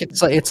feel like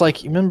it's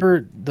like you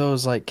remember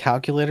those like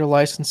calculator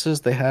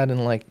licenses they had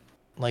in like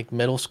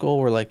middle school,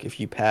 where like if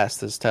you pass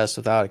this test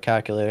without a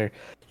calculator,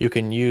 you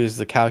can use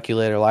the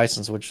calculator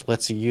license, which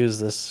lets you use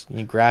this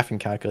graphing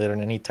calculator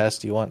in any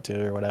test you want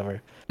to or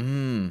whatever.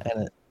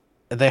 And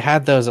they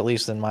had those at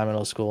least in my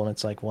middle school, and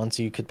it's like once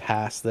you could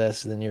pass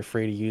this, then you're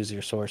free to use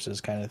your sources,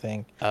 kind of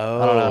thing.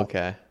 Oh, I don't know.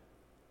 Okay.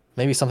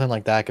 Maybe something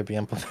like that could be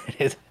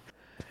implemented.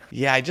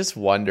 Yeah, I just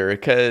wonder,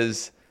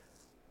 because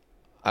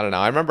I don't know.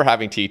 I remember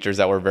having teachers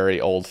that were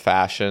very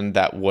old-fashioned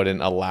that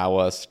wouldn't allow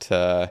us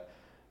to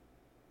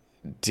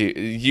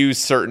use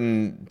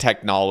certain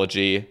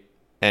technology,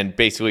 and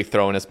basically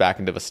throwing us back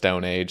into the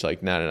Stone Age.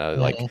 Like, no.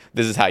 Like,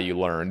 this is how you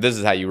learn. This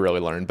is how you really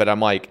learn. But I'm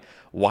like,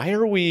 why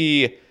are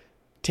we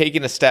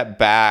taking a step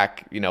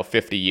back,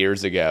 50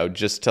 years ago,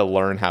 just to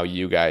learn how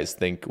you guys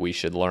think we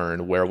should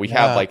learn, where we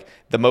have like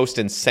the most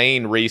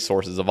insane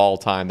resources of all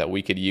time that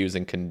we could use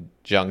in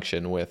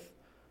conjunction with,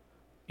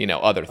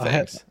 other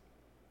things.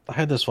 I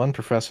had this one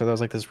professor that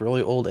was like this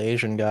really old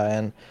Asian guy,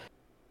 and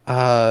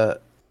I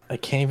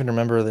can't even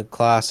remember the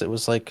class. It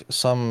was like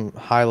some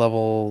high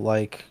level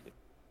like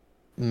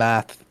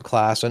math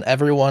class, and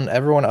every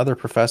other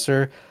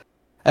professor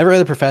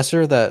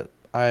that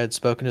I had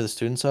spoken to the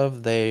students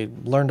of, they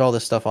learned all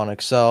this stuff on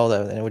Excel,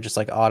 and it would just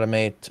like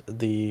automate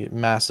the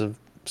massive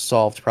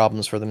solved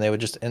problems for them. They would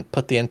just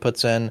put the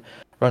inputs in,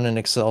 run an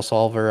Excel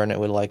solver, and it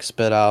would like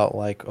spit out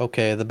like,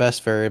 okay, the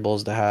best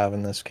variables to have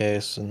in this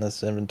case, and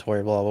this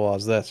inventory, blah, blah, blah,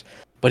 is this.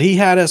 But he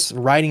had us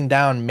writing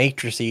down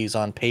matrices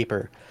on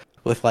paper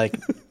with like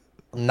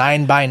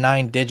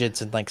 9x9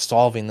 digits and like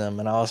solving them.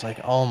 And I was like,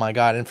 oh my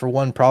God. And for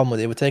one problem,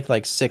 it would take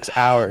like 6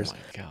 hours. Oh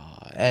my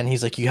God. And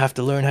he's like, you have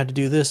to learn how to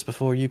do this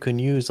before you can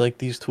use like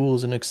these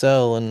tools in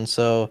Excel. And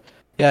so,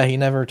 yeah, he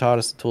never taught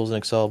us the tools in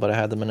Excel, but I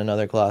had them in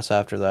another class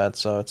after that.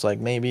 So it's like,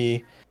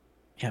 maybe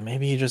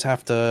you just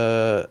have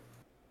to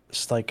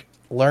just like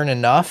learn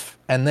enough,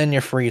 and then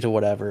you're free to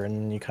whatever.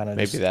 And you kind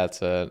of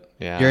that's it.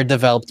 Yeah. You're a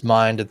developed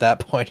mind at that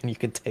point, and you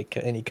can take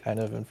any kind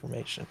of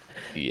information.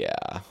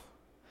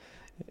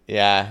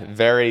 Yeah,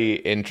 very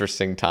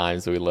interesting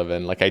times we live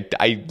in. Like,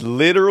 I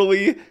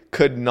literally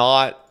could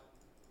not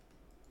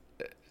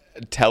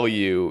tell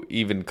you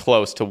even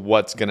close to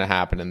what's going to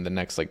happen in the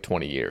next like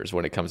 20 years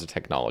when it comes to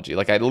technology.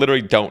 Like, I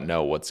literally don't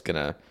know what's going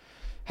to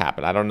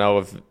happen. I don't know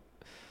if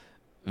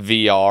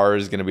VR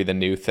is going to be the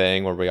new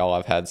thing where we all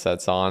have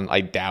headsets on. I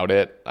doubt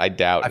it. I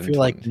feel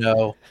like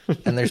no.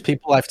 And there's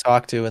people I've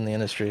talked to in the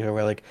industry who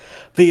are like,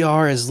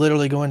 VR is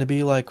literally going to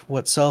be like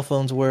what cell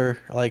phones were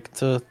like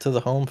to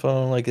the home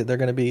phone. Like they're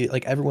going to be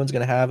like everyone's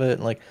going to have it.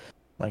 And like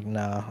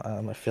no,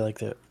 I feel like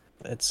that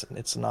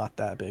it's not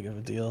that big of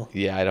a deal.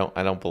 Yeah,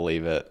 I don't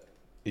believe it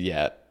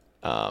yet.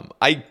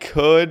 I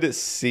could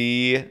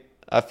see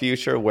a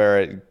future where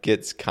it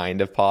gets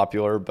kind of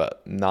popular,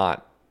 but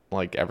not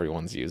like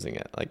everyone's using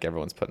it. Like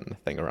everyone's putting the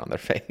thing around their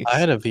face. I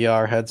had a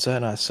VR headset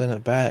and I sent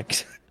it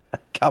back. I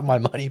got my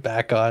money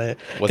back on it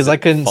because I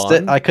couldn't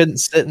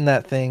sit in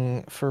that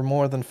thing for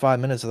more than 5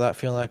 minutes without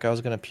feeling like I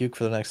was going to puke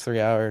for the next 3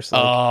 hours.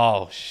 Like,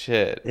 oh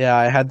shit. Yeah,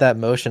 I had that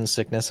motion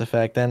sickness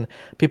effect. And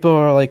people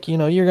are like,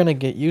 you're going to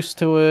get used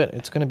to it.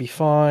 It's going to be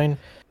fine.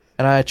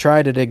 And I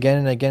tried it again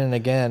and again and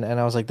again. And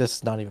I was like, this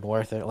is not even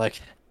worth it. Like,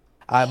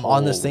 I'm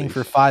on this thing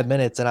for 5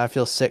 minutes and I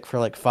feel sick for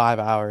like 5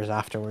 hours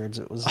afterwards.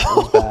 It was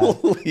bad.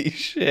 Holy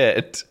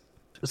shit.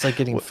 It's like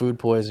getting food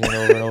poisoning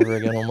over and over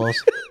again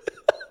almost.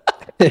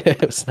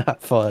 It was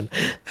not fun.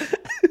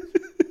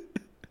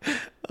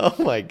 Oh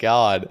my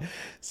god.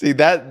 See,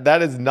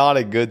 that is not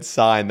a good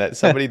sign that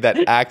somebody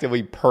that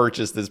actively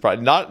purchased this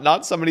product,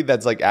 not somebody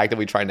that's like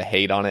actively trying to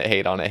hate on it,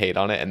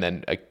 and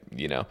then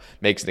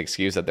makes an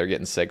excuse that they're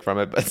getting sick from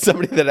it, but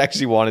somebody that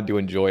actually wanted to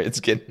enjoy it, it's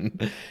getting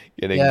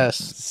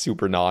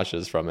super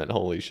nauseous from it.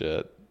 Holy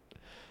shit.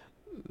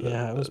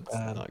 Yeah, it was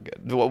bad. Not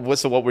good.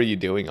 So what were you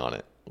doing on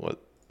it? Was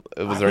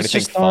there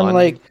anything just fun?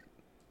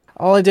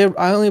 I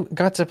only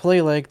got to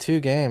play like 2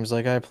 games.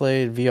 Like I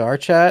played VR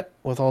chat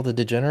with all the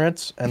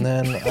degenerates, and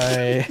then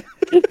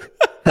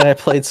I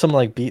played some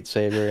like Beat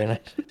Saber, and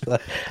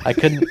I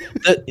couldn't.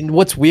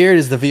 What's weird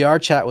is the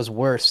VR chat was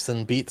worse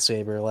than Beat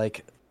Saber.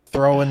 Like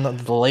throwing the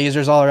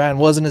lasers all around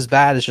wasn't as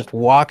bad as just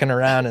walking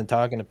around and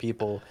talking to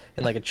people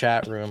in like a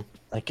chat room.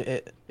 Like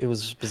it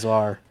was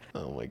bizarre.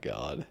 Oh my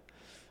god.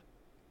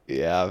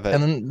 Yeah,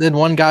 and then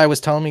one guy was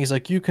telling me, he's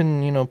like, you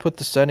can, put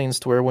the settings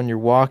to where when you're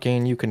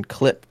walking, you can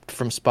clip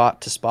from spot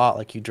to spot,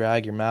 like you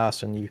drag your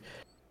mouse and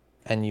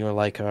you're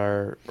like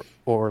or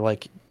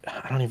like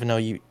I don't even know,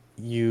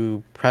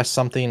 you press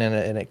something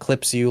and it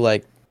clips you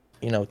like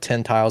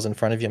 10 tiles in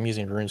front of you. I'm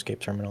using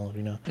RuneScape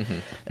terminology, Mm-hmm.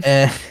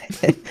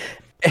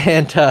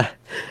 and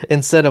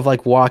instead of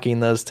like walking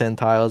those 10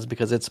 tiles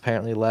because it's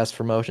apparently less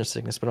for motion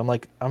sickness, but I'm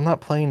like, I'm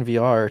not playing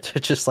VR to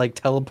just like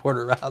teleport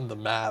around the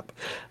map.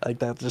 Like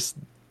that just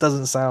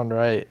doesn't sound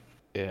right.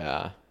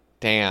 Yeah.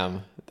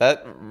 Damn.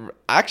 That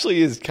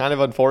actually is kind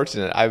of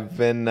unfortunate. I've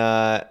been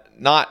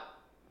not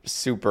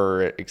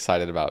super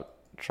excited about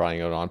trying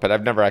it on, but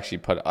I've never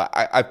actually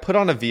I put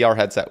on a VR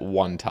headset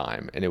one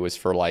time, and it was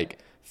for like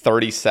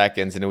 30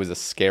 seconds, and it was a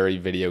scary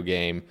video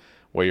game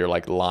where you're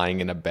like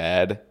lying in a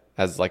bed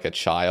as like a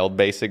child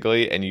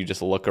basically, and you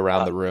just look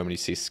around the room and you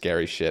see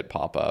scary shit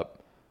pop up.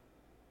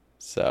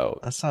 So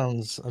that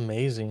sounds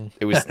amazing.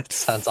 It was that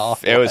sounds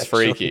awful. It was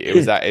actually. freaky.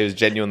 It was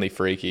genuinely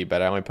freaky,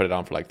 but I only put it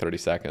on for like 30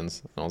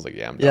 seconds. And I was like,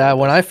 yeah, I'm done yeah.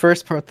 with When this. I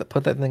first put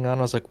that thing on,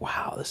 I was like,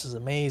 wow, this is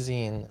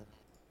amazing.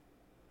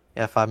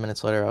 Yeah, 5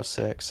 minutes later, I was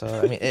sick. So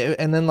I mean,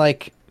 and then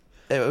like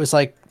it was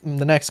like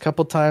the next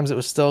couple times, it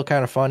was still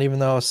kind of fun, even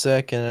though I was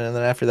sick. And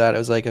then after that, it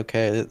was like,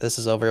 okay, this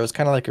is over. It was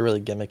kind of like a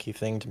really gimmicky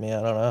thing to me.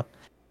 I don't know.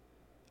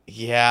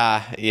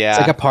 Yeah. It's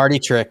like a party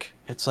trick.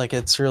 It's like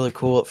it's really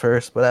cool at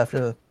first, but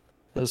after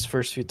those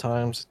first few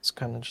times, it's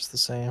kind of just the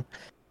same.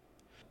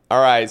 All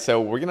right,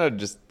 so we're going to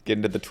just get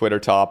into the Twitter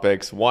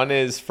topics. One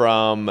is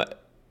from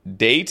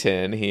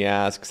Dayton. He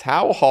asks,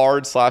 how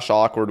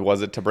hard/awkward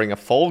was it to bring a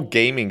full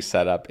gaming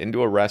setup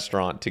into a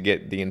restaurant to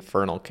get the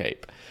Infernal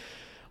Cape?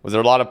 Was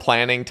there a lot of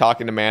planning,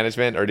 talking to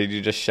management, or did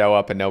you just show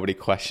up and nobody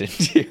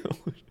questioned you?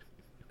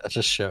 I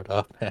just showed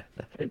up,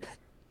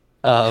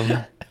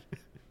 man.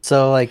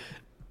 So like,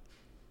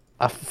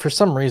 for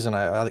some reason,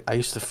 I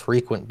used to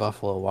frequent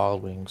Buffalo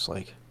Wild Wings.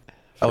 Like,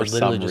 For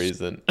some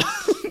reason.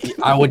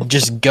 I would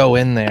just go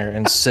in there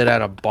and sit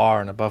at a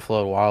bar in a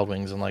Buffalo Wild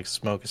Wings and like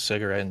smoke a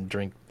cigarette and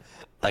drink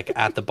like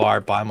at the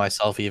bar by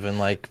myself, even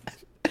like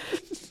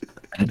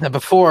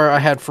before I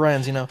had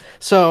friends,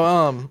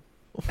 So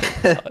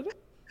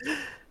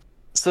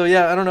so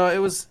yeah, I don't know. It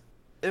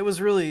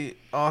was really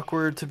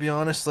awkward, to be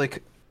honest.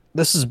 Like,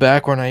 this is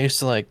back when I used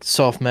to like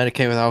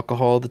self-medicate with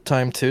alcohol all the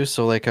time too.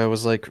 So like I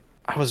was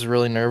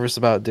really nervous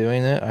about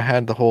doing it. I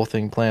had the whole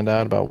thing planned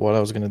out about what I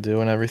was going to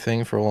do and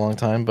everything for a long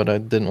time, but I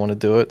didn't want to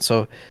do it.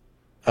 So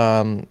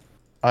I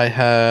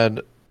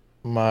had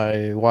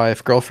my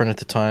girlfriend at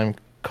the time,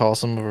 call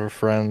some of her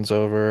friends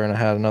over, and I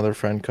had another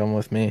friend come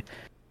with me.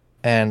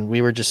 And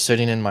we were just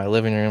sitting in my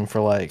living room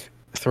for like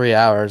 3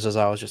 hours as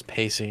I was just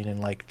pacing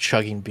and like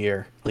chugging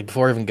beer, like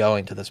before even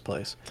going to this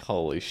place.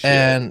 Holy shit.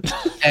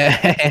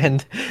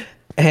 And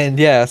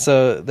yeah,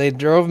 so they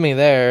drove me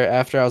there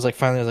after I was like,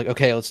 finally, I was like,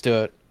 okay, let's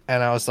do it.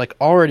 And I was like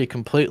already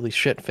completely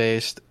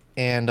shit-faced,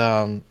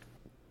 and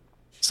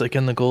it's like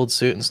in the gold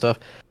suit and stuff.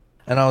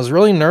 And I was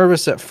really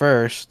nervous at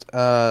first,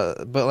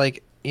 but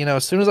like,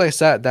 as soon as I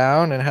sat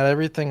down and had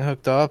everything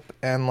hooked up,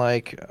 and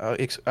like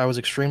I was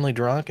extremely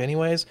drunk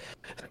anyways,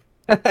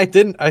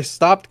 I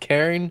stopped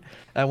caring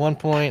at one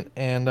point,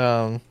 and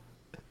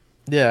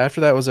yeah,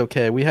 after that was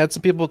okay. We had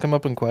some people come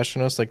up and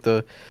question us,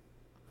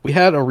 we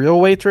had a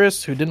real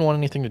waitress who didn't want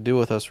anything to do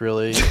with us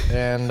really,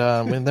 and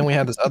then we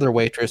had this other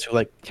waitress who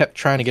like kept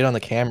trying to get on the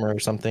camera or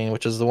something,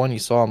 which is the one you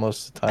saw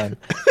most of the time.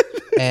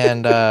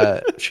 And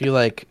she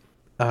like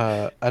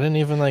I didn't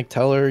even like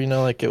tell her,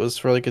 like it was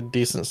for like a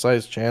decent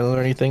sized channel or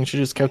anything. She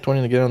just kept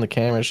wanting to get on the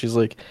camera. She's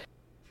like,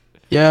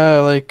 yeah,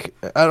 like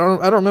I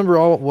don't remember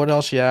what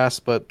else she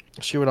asked, but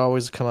she would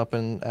always come up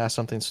and ask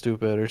something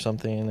stupid or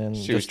something, and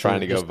she was trying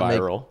to go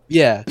viral.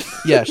 Yeah,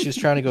 she was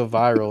trying to go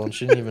viral, and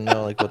she didn't even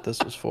know like what this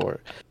was for.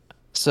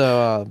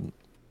 So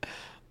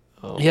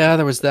yeah,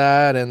 there was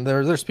that, and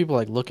there's people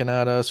like looking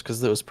at us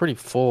because it was pretty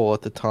full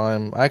at the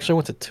time. I actually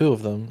went to 2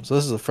 of them, so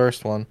this is the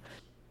first one,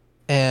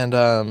 and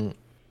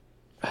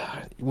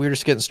we were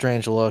just getting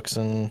strange looks,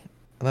 and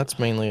that's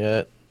mainly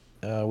it.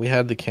 We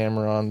had the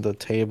camera on the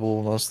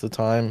table most of the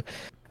time.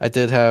 I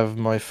did have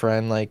my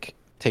friend like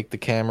take the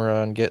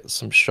camera and get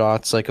some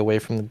shots like away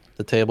from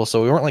the table,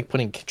 so we weren't like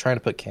trying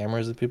to put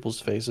cameras at people's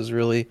faces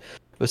really.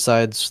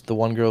 Besides, the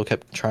one girl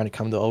kept trying to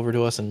come over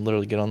to us and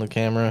literally get on the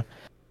camera.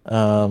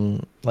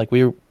 Like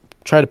we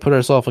tried to put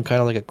ourselves in kind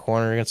of like a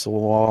corner against the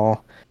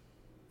wall,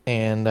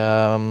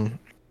 and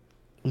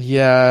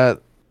yeah.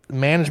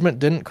 Management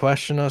didn't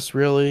question us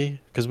really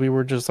because we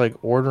were just like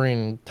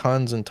ordering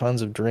tons and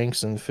tons of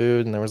drinks and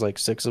food, and there was like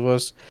 6 of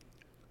us.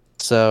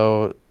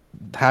 So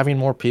having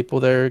more people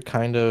there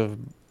kind of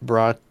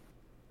brought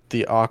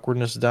the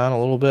awkwardness down a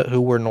little bit,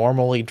 who were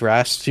normally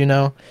dressed,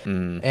 and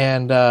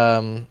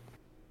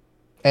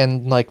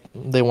like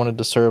they wanted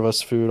to serve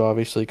us food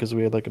obviously because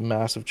we had like a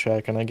massive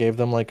check, and I gave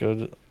them like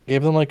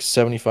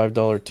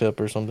 $75 tip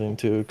or something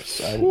too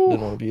because I didn't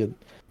want to be a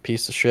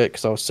piece of shit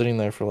because I was sitting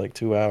there for like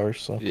 2 hours.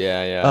 So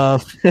yeah.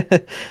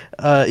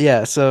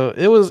 Yeah. So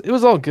it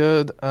was all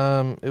good.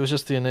 It was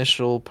just the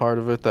initial part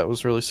of it that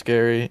was really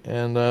scary,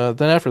 and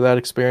then after that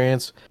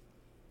experience,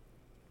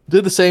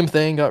 did the same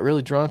thing. Got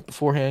really drunk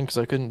beforehand because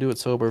I couldn't do it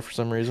sober for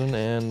some reason,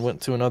 and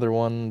went to another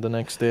one the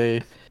next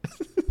day,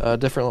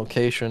 different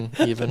location.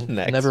 Even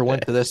never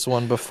went to this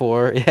one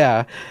before.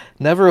 Yeah,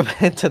 never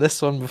went to this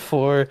one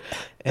before,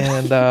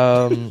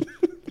 and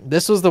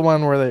this was the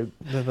one where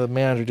the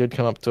manager did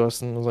come up to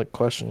us and was like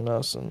questioning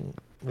us, and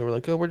we were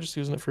like, "Oh, we're just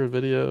using it for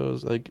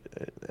videos, like,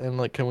 and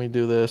like, can we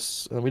do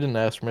this?" And we didn't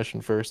ask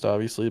permission first,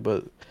 obviously,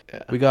 but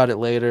we got it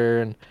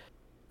later,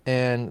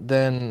 and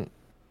then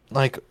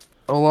like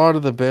a lot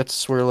of the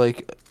bits were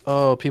like,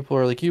 "Oh, people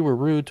are like, you were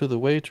rude to the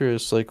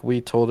waitress." Like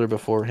we told her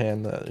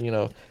beforehand that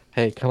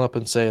hey, come up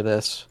and say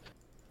this.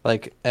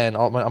 Like, and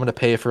I'm gonna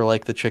pay for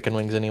like the chicken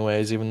wings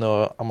anyways, even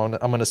though I'm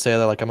gonna say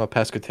that like I'm a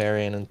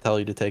pescatarian and tell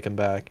you to take them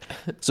back.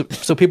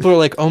 So people are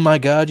like, "Oh my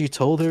god, you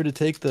told her to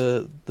take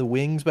the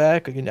wings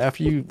back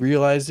after you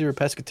realized you were a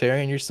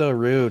pescatarian? You're so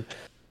rude."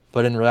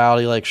 But in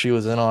reality, like she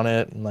was in on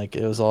it, and like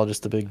it was all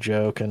just a big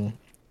joke, and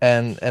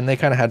they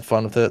kind of had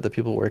fun with it, the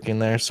people working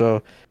there.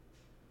 So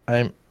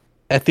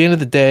at the end of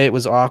the day, it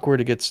was awkward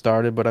to get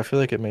started, but I feel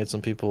like it made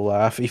some people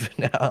laugh,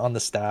 even on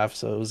the staff.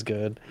 So it was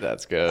good.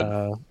 That's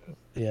good.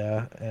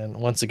 Yeah, and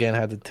once again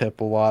had to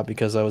tip a lot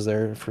because I was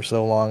there for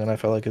so long and I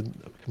felt like a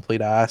complete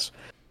ass.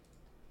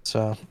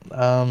 So,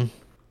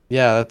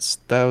 yeah,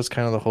 that was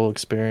kind of the whole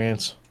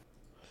experience.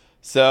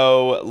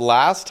 So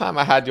last time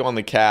I had you on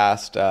the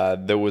cast,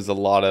 there was a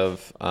lot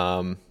of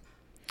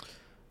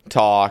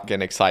talk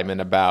and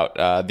excitement about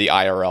the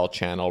IRL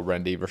channel,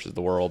 Rendi versus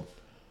the World.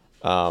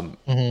 How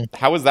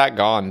has that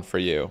gone for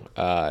you?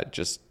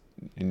 Just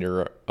in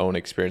your own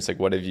experience, like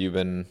what have you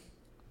been?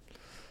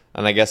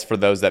 And I guess for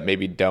those that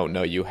maybe don't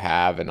know, you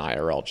have an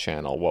IRL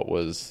channel. What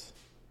was?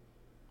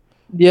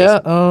 Yeah,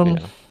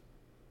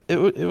 it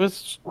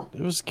was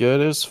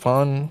good. It was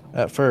fun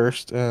at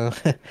first,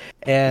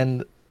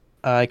 and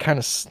I kind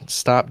of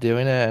stopped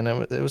doing it, and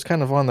it was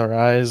kind of on the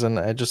rise, and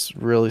I just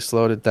really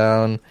slowed it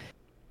down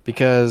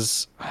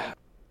because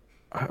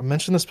I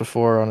mentioned this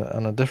before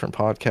on a different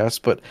podcast,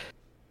 but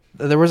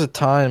there was a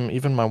time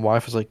even my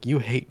wife was like, "You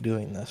hate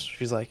doing this."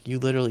 She's like, "You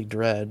literally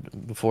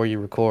dread before you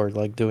record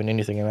like doing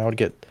anything," and I would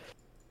get.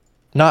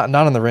 Not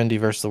on the Rendi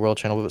versus the World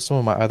channel, but some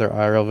of my other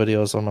IRL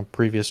videos on my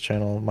previous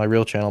channel, my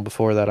real channel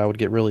before that, I would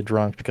get really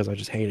drunk because I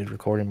just hated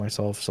recording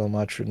myself so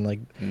much and like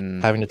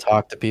having to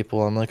talk to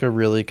people. I'm like a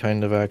really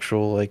kind of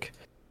actual like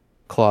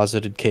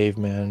closeted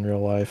caveman in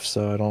real life,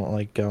 so I don't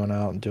like going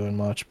out and doing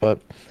much. But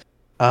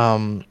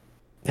yeah,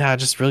 I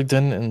just really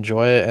didn't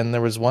enjoy it. And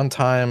there was one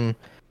time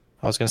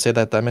I was gonna say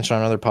that I mentioned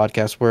on another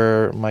podcast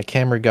where my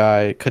camera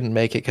guy couldn't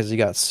make it because he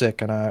got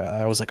sick, and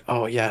I was like,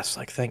 oh yes,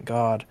 like thank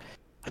God,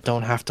 I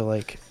don't have to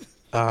like.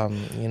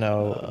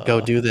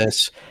 Go do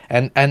this,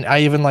 and I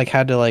even like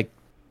had to like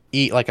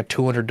eat like a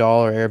 $200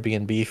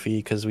 Airbnb fee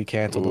because we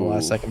canceled the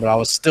last second, but I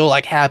was still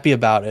like happy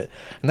about it,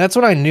 and that's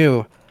when I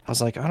knew I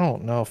was like, I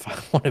don't know if I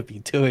want to be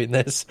doing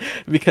this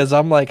because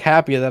I'm like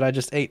happy that I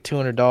just ate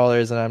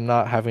 $200 and I'm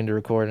not having to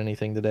record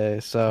anything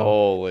today. So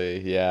holy,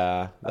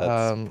 yeah,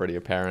 that's pretty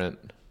apparent.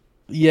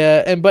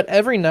 Yeah, but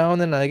every now and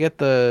then I get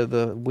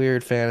the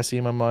weird fantasy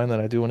in my mind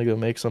that I do want to go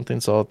make something,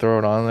 so I'll throw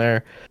it on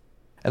there.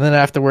 And then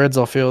afterwards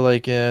I'll feel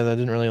like, yeah, I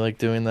didn't really like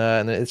doing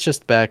that, and it's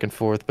just back and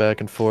forth, back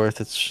and forth.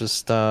 It's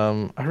just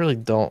I really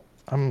don't.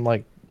 I'm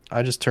like,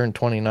 I just turned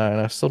 29.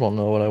 I still don't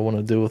know what I want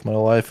to do with my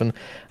life. And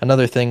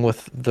another thing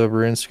with the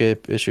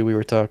RuneScape issue we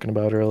were talking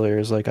about earlier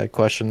is like I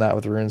question that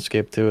with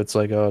RuneScape too. It's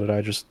like, oh, did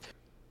I just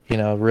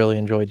really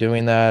enjoy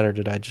doing that, or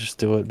did I just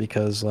do it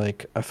because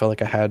like I felt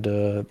like I had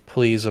to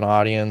please an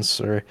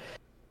audience, or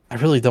I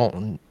really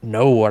don't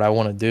know what I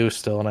want to do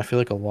still, and I feel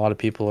like a lot of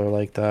people are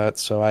like that.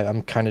 So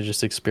I'm kind of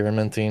just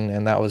experimenting,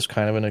 and that was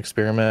kind of an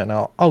experiment, and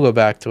I'll go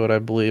back to it, I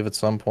believe, at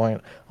some point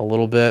a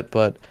little bit,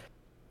 but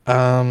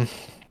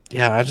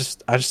yeah, I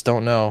just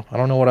don't know. I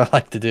don't know what I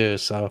like to do,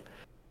 so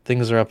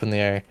things are up in the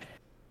air.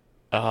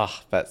 Ugh,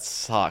 that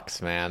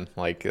sucks, man.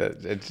 Like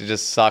it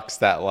just sucks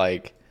that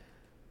like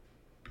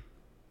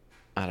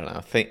I don't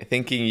know,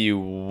 thinking you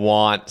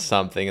want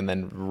something and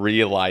then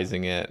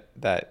realizing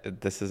that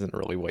this isn't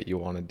really what you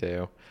want to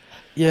do.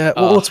 Yeah,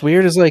 well, what's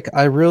weird is like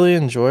I really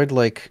enjoyed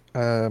like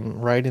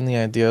writing the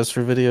ideas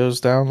for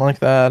videos down like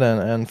that,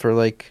 and for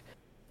like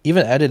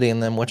even editing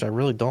them, which I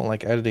really don't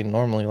like editing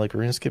normally, like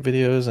RuneScape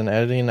videos and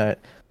editing.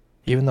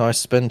 Even though I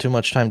spend too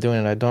much time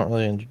doing it, I don't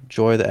really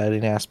enjoy the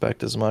editing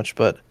aspect as much.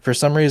 But for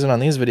some reason on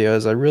these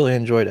videos, I really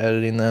enjoyed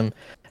editing them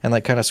and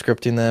like kind of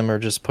scripting them or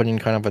just putting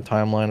kind of a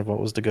timeline of what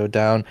was to go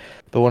down.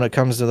 But when it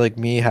comes to like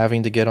me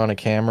having to get on a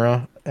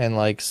camera and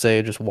like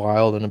say just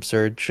wild and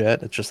absurd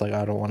shit, it's just like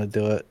I don't want to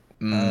do it.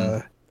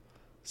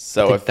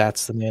 So I think if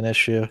that's the main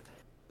issue.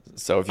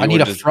 So if you I need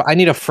just I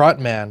need a front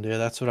man, dude.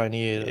 That's what I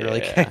need. Or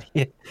like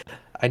yeah.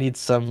 I need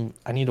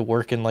to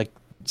work in like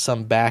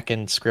some back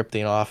end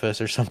scripting office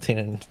or something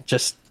and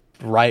just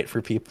write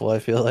for people, I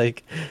feel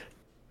like.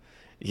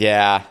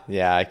 Yeah,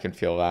 I can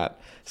feel that.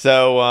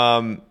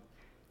 So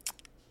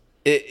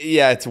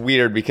it's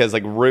weird because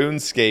like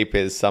RuneScape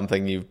is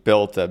something you've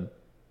built a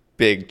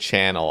big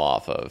channel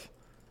off of.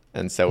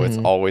 And so it's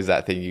always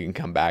that thing you can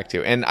come back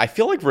to. And I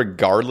feel like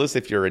regardless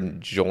if you're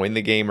enjoying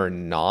the game or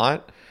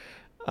not,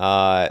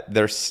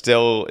 there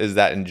still is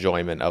that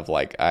enjoyment of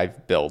like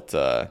I've built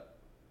a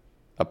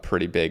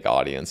pretty big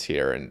audience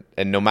here,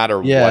 and no matter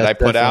what I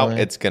put out,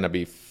 it's gonna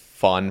be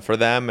fun for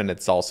them, and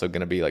it's also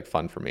gonna be like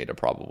fun for me to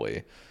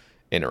probably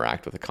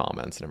interact with the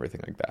comments and everything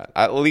like that.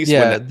 At least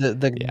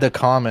the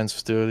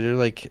comments, dude. You're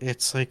like,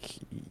 it's like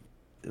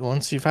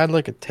once you've had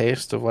like a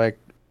taste of like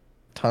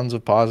tons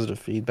of positive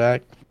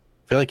feedback,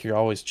 I feel like you're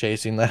always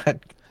chasing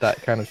that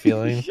kind of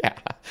feeling. Yeah.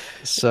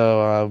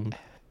 So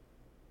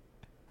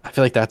I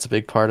feel like that's a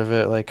big part of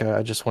it. Like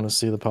I just want to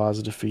see the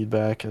positive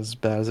feedback, as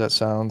bad as that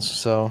sounds.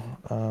 So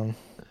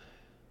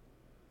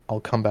I'll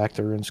come back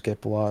to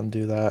RuneScape a lot and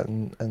do that,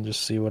 and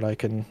just see what I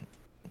can,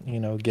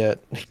 get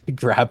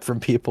grab from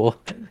people.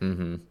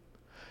 Mm-hmm.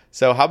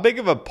 So how big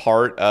of a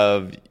part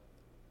of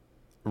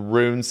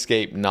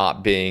RuneScape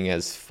not being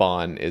as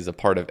fun is a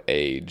part of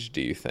age, do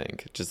you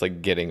think? Just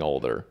like getting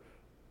older?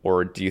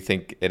 Or do you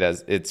think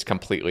it's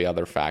completely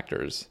other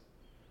factors?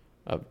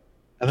 I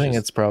think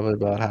it's probably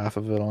about half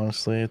of it,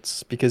 honestly.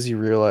 It's because you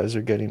realize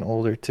you're getting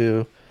older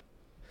too.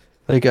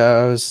 Like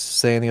I was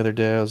saying the other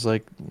day, I was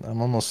like,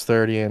 I'm almost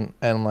 30,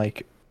 and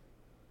like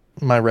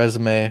my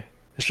resume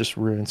is just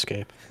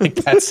RuneScape. Like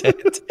that's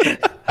it.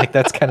 Like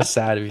that's kind of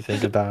sad if you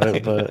think about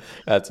it, but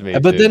that's me.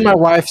 But too, then dude. my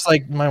wife's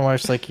like, the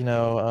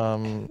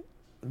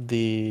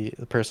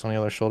person on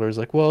the other shoulder is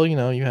like, well,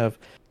 you have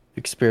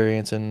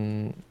experience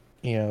in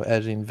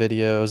editing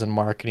videos and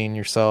marketing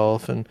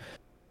yourself and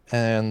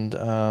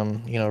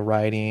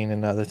writing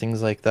and other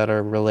things like that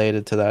are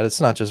related to that. It's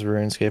not just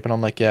RuneScape. And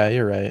I'm like, yeah,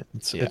 you're right.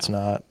 It's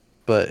not,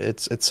 but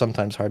it's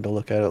sometimes hard to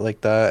look at it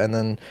like that. And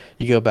then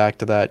you go back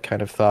to that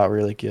kind of thought where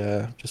you're like,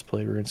 yeah, just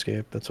play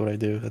RuneScape. That's what I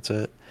do. That's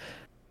it.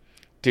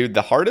 Dude,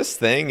 the hardest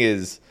thing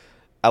is,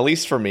 at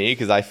least for me,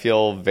 because I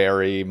feel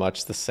very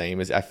much the same,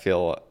 as I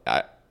feel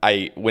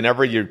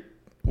whenever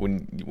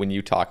when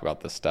you talk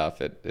about this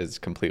stuff, it is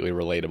completely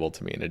relatable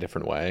to me in a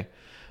different way.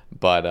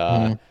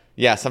 But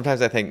yeah,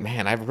 sometimes I think,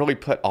 man, I've really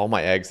put all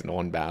my eggs in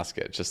one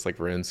basket, just like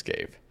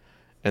RuneScape.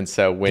 And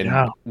so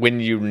when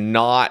you're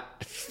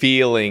not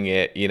feeling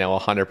it,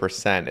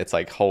 100%, it's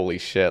like, holy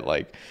shit,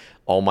 like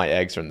all my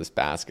eggs are in this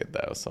basket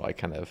though. So I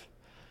kind of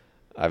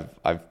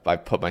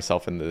I've put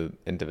myself into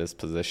this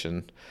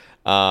position.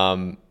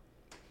 Yeah,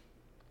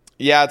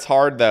 it's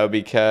hard though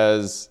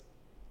because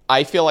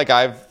I feel like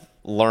I've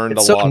learned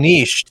a lot. It's so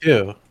niche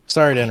too.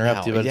 Sorry to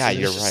interrupt you, but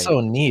you're right.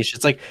 So niche.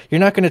 It's like you're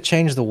not going to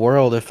change the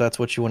world if that's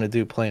what you want to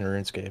do playing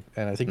RuneScape,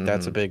 and I think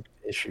that's a big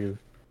issue.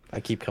 I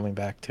keep coming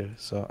back to.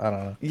 So I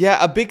don't know.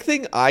 Yeah, a big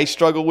thing I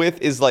struggle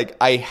with is like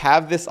I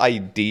have this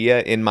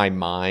idea in my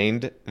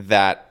mind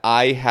that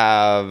I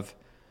have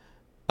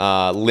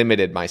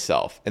limited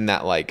myself, and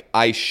that like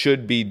I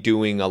should be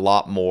doing a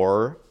lot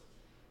more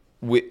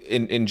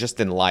in just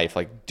in life,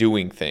 like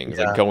doing things,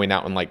 like going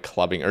out and like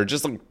clubbing, or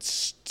just like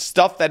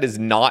stuff that is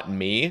not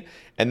me.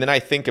 And then I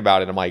think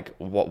about it, I'm like,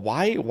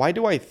 why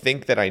do I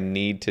think that I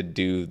need to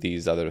do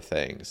these other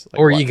things? Like,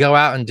 or you go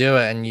out and do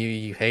it and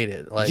you hate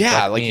it. Like,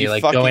 like me, you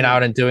like fucking, going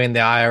out and doing the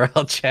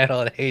IRL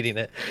channel and hating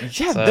it.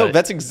 Yeah, so, no,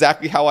 that's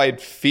exactly how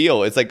I'd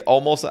feel. It's like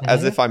almost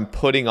as if I'm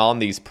putting on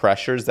these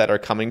pressures that are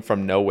coming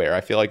from nowhere. I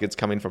feel like it's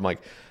coming from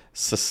like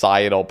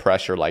societal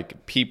pressure,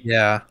 like people.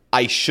 Yeah,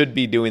 I should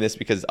be doing this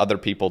because other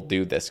people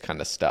do this kind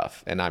of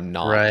stuff, and I'm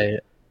not. Right.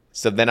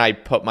 So then I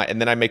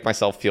make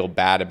myself feel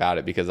bad about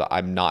it because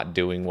I'm not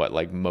doing what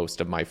like most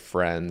of my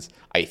friends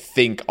I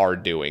think are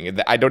doing.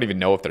 I don't even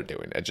know if they're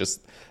doing it. It's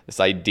just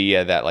this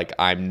idea that like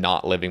I'm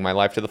not living my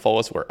life to the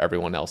fullest where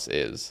everyone else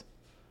is.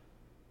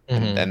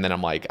 And then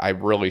I'm like, I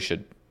really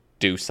should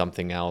do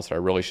something else, or I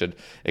really should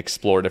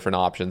explore different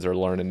options, or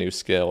learn a new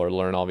skill, or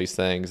learn all these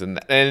things.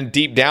 And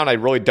deep down, I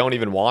really don't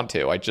even want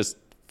to. I just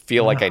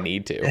feel like I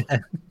need to.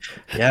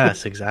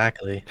 Yes,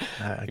 exactly.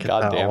 I get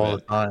that all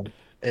the time.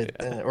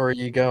 Or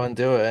you go and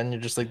do it, and you're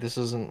just like, this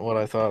isn't what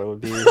I thought it would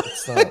be.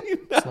 It's not.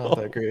 It's not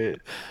that great.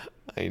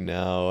 I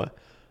know.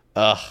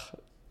 Ugh.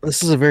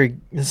 This is going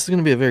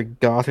to be a very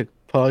gothic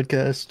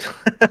podcast.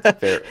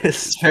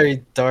 It's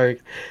very dark.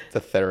 It's a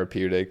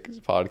therapeutic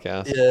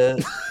podcast. Yeah.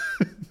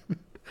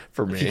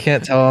 For me. If you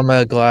can't tell, I'm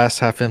a glass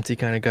half empty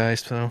kind of guy,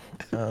 so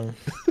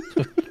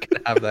we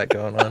can have that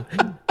going on.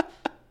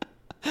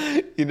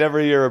 You never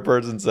hear a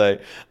person say,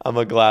 I'm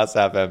a glass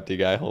half empty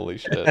guy. Holy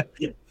shit.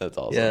 That's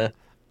awesome. Yeah.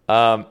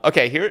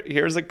 Okay,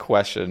 here's a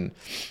question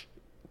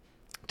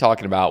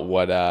talking about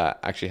what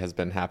actually has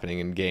been happening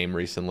in game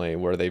recently,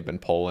 where they've been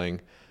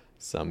polling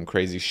some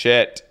crazy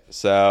shit.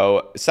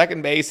 So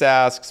Second Base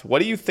asks,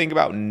 what do you think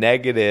about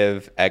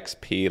negative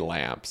XP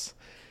lamps?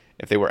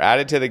 If they were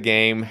added to the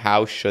game,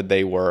 how should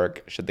they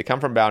work? Should they come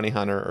from Bounty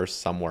Hunter or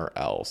somewhere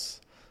else?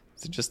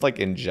 So just like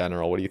in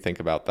general, what do you think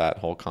about that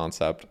whole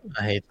concept?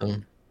 I hate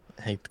them.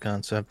 I hate the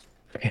concept.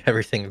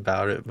 Everything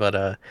about it,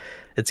 but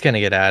it's gonna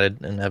get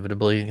added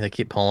inevitably. They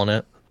keep pulling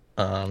it,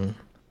 or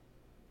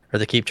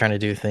they keep trying to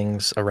do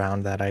things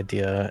around that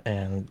idea,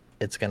 and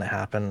it's gonna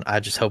happen. I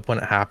just hope when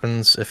it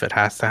happens, if it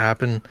has to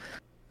happen,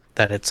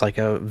 that it's like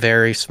a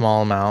very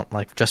small amount,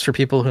 like just for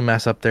people who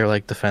mess up their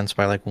like defense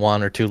by like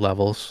 1 or 2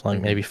 levels,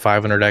 like maybe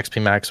 500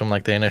 XP maximum,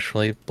 like they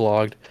initially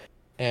blogged.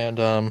 And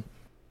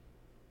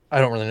I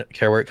don't really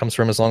care where it comes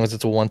from as long as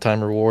it's a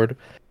one-time reward.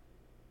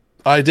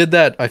 I did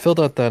that. I filled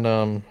out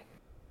that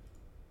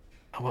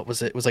what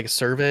was it? It was like a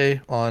survey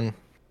on, and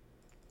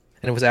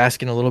it was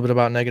asking a little bit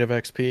about negative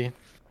XP.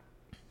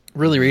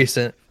 Really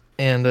recent.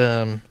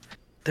 And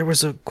there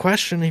was a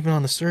question even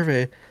on the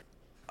survey.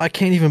 I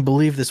can't even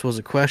believe this was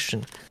a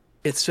question.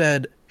 It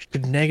said,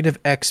 should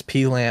negative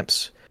XP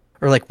lamps,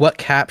 or like what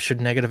cap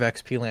should negative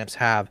XP lamps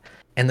have?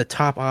 And the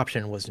top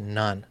option was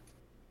none.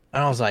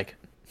 And I was like,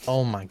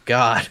 oh my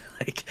God.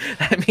 Like,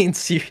 that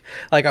means you,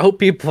 like, I hope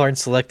people aren't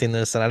selecting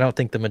this, and I don't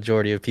think the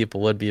majority of people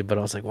would be, but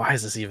I was like, why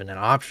is this even an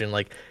option?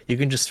 Like, you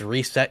can just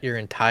reset your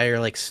entire,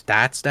 like,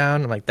 stats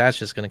down. I'm like, that's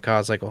just going to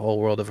cause, like, a whole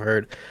world of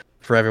hurt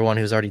for everyone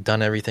who's already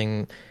done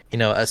everything, you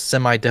know, a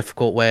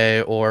semi-difficult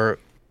way, or,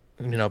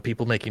 you know,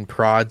 people making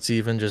prods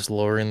even, just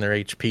lowering their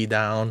HP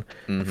down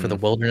for the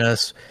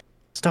wilderness.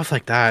 Stuff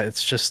like that.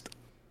 It's just,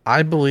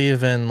 I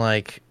believe in,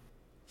 like,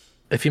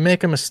 if you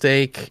make a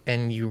mistake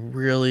and you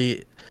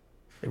really,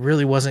 it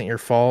really wasn't your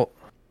fault,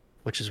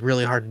 which is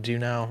really hard to do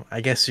now, I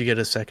guess you get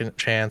a second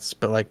chance,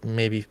 but like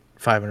maybe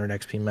 500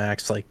 XP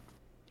max, like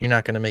you're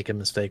not going to make a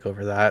mistake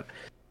over that.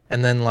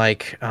 And then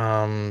like,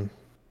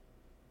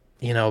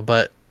 you know,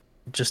 but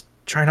just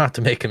try not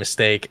to make a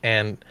mistake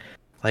and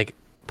like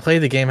play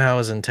the game how it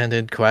was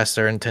intended. Quests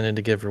are intended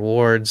to give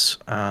rewards.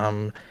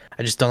 I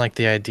just don't like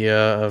the idea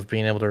of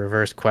being able to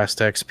reverse quest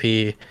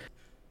XP.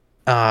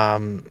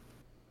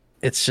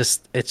 It's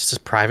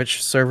just private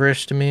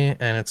serverish to me,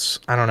 and it's,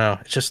 I don't know,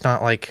 it's just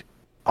not like,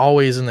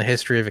 always in the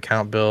history of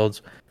account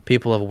builds,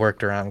 people have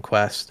worked around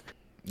quest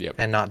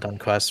and not done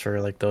quests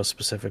for like those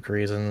specific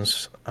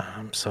reasons.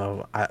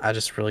 So I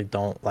just really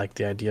don't like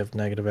the idea of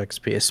negative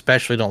XP,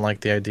 especially don't like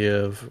the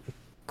idea of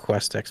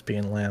quest XP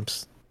and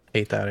lamps.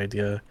 Hate that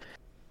idea.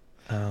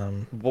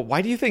 Well,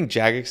 why do you think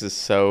Jagex is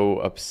so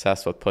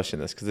obsessed with pushing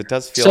this? Because it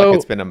does feel like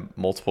it's been a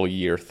multiple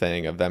year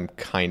thing of them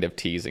kind of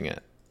teasing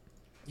it.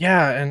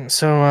 Yeah, and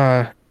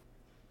so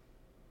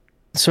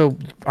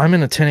I'm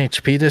in a 10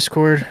 HP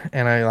Discord,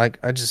 and I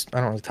don't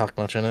really talk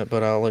much in it,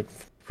 but I'll like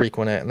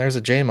frequent it. And there's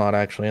a JMod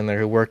actually in there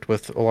who worked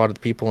with a lot of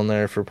the people in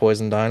there for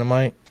Poison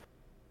Dynamite,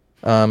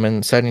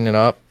 and setting it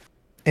up.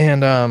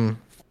 And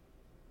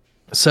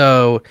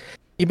so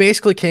he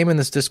basically came in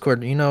this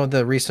Discord, you know,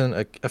 the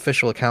recent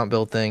official account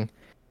build thing.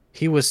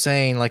 He was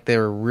saying like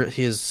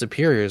his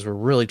superiors were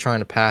really trying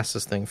to pass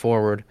this thing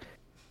forward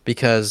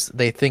because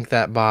they think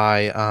that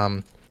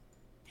by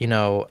you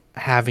know,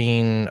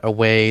 having a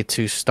way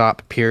to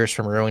stop peers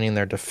from ruining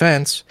their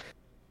defense,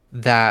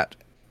 that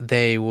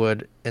they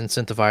would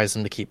incentivize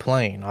them to keep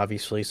playing,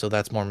 obviously, so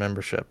that's more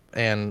membership.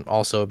 And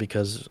also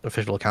because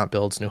official account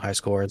builds, new high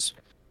scores,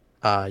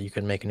 you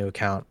can make a new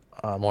account,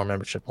 more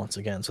membership once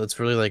again. So it's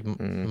really like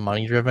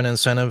money driven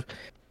incentive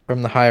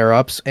from the higher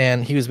ups.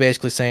 And he was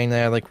basically saying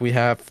that like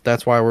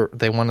that's why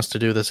they want us to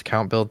do this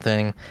account build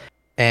thing.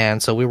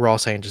 And so we were all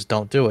saying just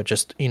don't do it.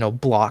 Just,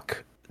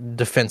 block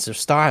defensive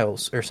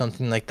styles or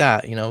something like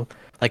that,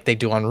 like they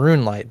do on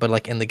RuneLight, but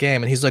like in the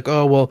game. And he's like,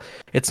 oh, well,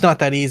 it's not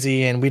that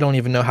easy and we don't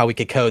even know how we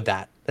could code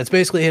that. That's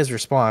basically his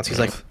response. He's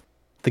like,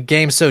 the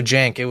game's so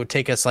jank, it would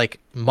take us like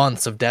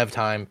months of dev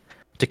time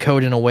to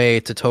code in a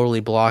way to totally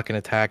block an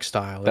attack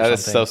style. That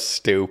is so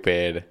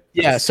stupid.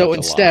 Yeah, so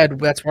instead,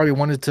 that's why we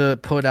wanted to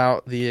put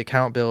out the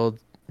account build,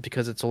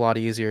 because it's a lot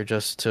easier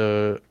just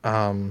to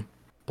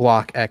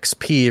block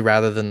XP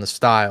rather than the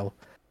style.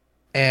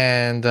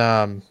 And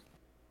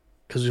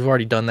because we've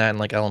already done that in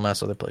like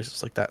LMS, other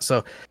places like that.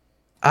 So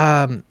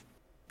I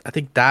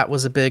think that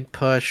was a big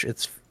push.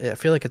 I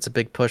feel like it's a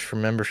big push for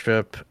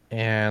membership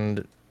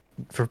and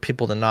for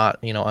people to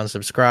not,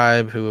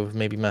 unsubscribe who have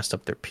maybe messed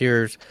up their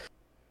peers.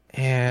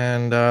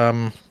 And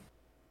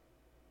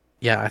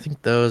yeah, I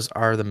think those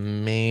are the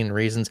main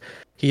reasons.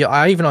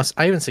 I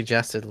even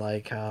suggested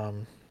like,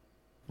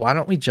 why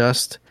don't we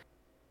just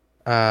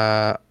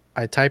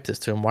I typed this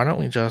to him. Why don't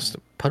we just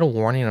put a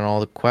warning on all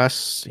the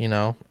quests,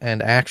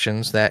 and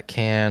actions that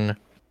can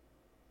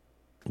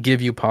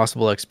give you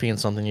possible XP and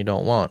something you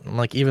don't want.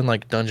 Like even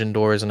like dungeon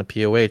doors in a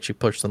POH, you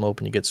push them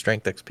open, you get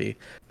strength XP.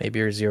 Maybe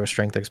you're 0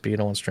 strength XP, you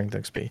don't want strength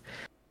XP.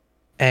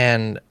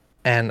 And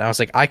I was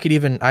like, I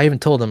even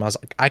told him, I was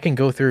like, I can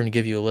go through and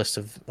give you a list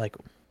of like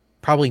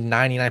probably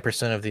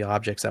 99% of the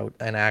objects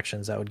and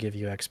actions that would give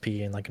you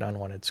XP and like an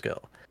unwanted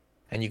skill.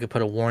 And you could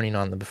put a warning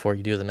on them before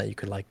you do them that you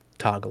could like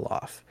toggle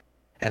off.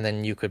 And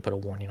then you could put a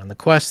warning on the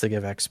quest to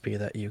give XP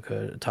that you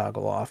could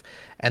toggle off.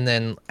 And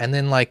then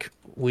like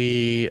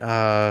we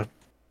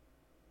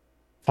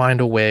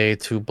find a way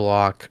to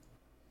block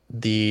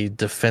the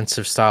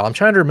defensive style. I'm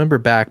trying to remember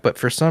back, but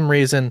for some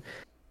reason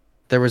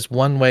there was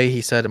one way he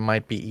said it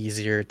might be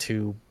easier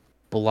to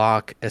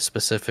block a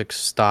specific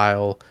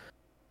style.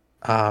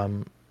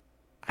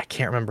 I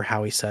can't remember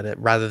how he said it,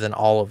 rather than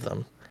all of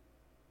them.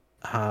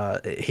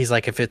 He's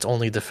like, if it's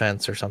only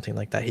defense or something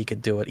like that, he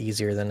could do it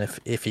easier than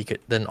if he could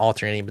then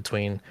alternating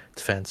between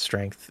defense,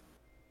 strength,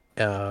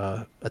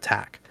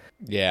 attack.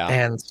 Yeah.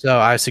 And so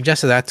I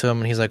suggested that to him,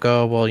 and he's like,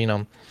 oh,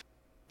 well,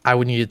 I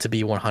would need it to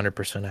be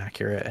 100%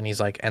 accurate. And he's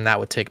like, and that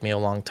would take me a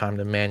long time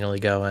to manually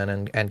go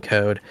in and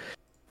code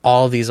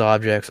all of these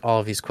objects, all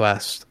of these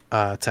quests,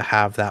 to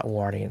have that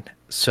warning.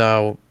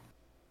 So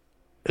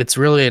it's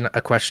really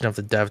a question of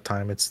the dev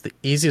time. It's the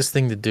easiest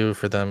thing to do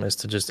for them is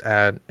to just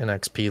add an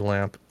XP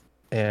lamp,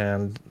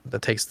 and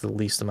that takes the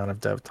least amount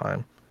of dev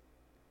time.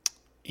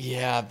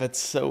 Yeah, that's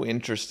so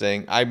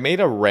interesting. I made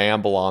a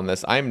ramble on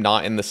this. I'm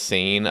not in the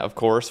scene, of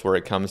course, where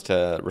it comes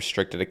to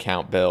restricted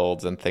account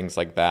builds and things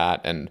like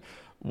that, and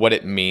what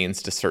it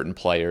means to certain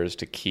players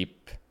to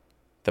keep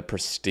the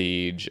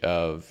prestige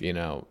of,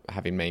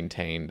 having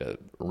maintained a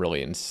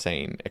really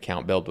insane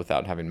account build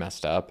without having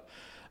messed up.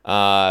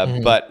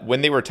 But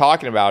when they were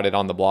talking about it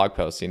on the blog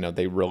post,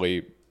 they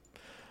really,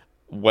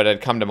 what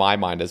had come to my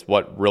mind is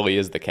what really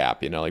is the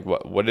cap, like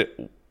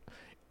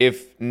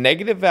if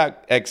negative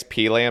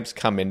XP lamps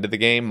come into the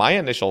game, my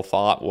initial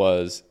thought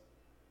was,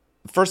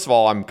 first of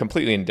all, I'm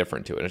completely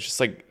indifferent to it. It's just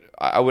like,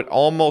 I would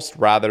almost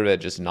rather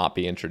it just not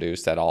be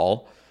introduced at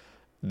all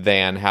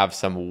than have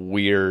some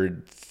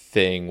weird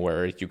thing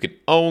where you could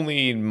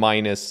only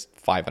minus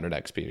 500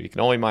 XP, or you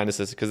can only minus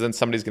this, because then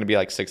somebody's going to be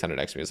like 600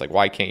 XP. It's like,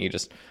 why can't you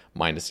just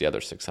minus the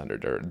other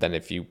 600? Or then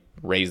if you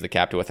raise the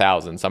cap to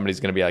 1,000, somebody's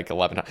going to be like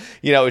 1,100.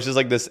 It's just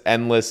like this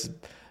endless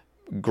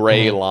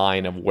gray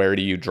line of where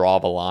do you draw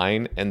the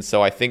line. And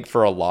so I think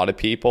for a lot of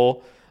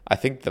people, I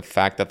think the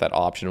fact that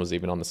option was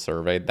even on the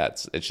survey,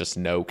 it's just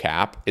no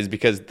cap, is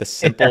because the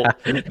simple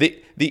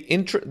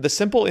the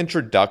simple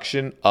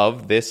introduction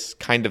of this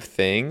kind of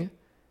thing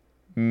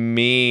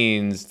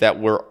means that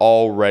we're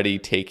already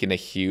taking a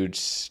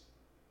huge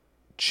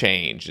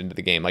change into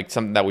the game, like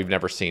something that we've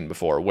never seen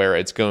before, where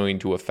it's going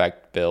to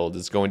affect builds,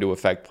 it's going to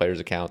affect players'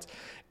 accounts.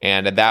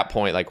 And at that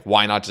point, like,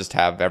 why not just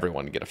have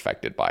everyone get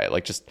affected by it?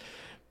 Like, just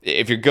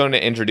if you're going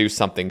to introduce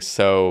something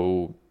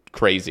so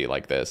crazy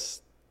like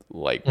this,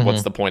 like,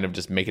 what's the point of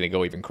just making it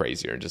go even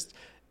crazier? Just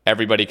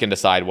everybody can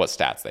decide what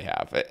stats they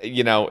have.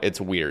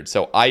 It's weird.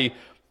 So I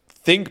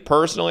think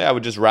personally, I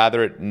would just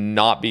rather it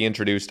not be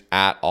introduced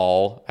at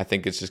all. I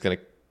think it's just going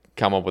to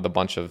come up with a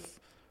bunch of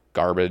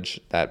garbage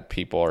that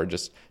people are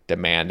just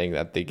demanding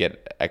that they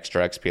get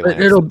extra XP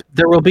lamps.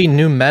 There will be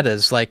new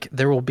metas. Like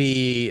there will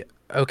be,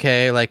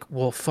 okay, like,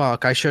 well,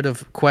 fuck, I should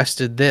have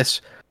quested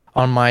this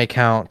on my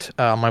account,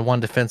 my one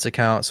defense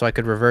account, so I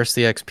could reverse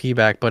the XP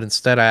back, but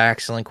instead I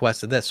accidentally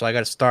quested this, so I got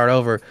to start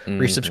over,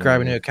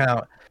 resubscribe a new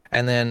account,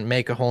 and then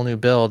make a whole new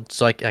build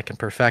so I can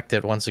perfect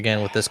it once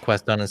again with this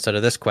quest done instead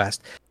of this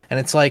quest.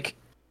 And it's like,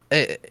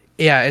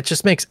 it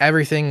just makes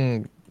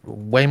everything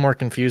way more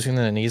confusing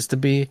than it needs to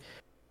be.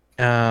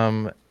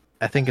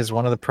 I think is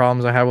one of the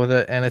problems I have with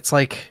it. And it's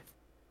like,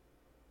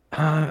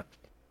 what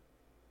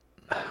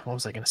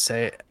was I going to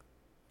say?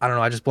 I don't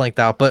know. I just blanked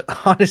out. But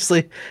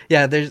honestly,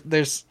 yeah,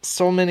 there's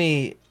so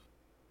many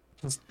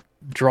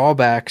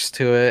drawbacks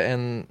to it,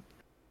 and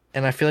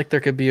I feel like there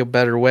could be a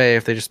better way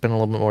if they just spend a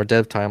little bit more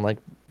dev time, like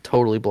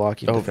totally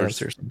blocking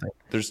defense or something.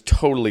 There's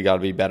totally got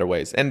to be better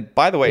ways. And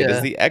by the way,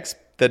 does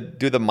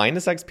do the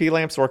minus XP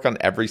lamps work on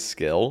every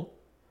skill,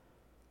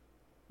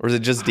 or is it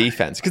just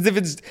defense? Because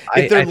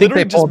if they're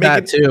literally just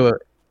making too.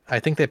 I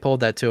think they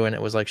pulled that too, and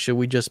it was like, should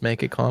we just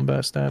make it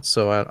combat stats?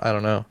 So I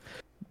don't know.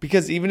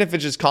 Because even if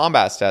it's just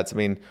combat stats, I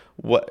mean,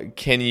 what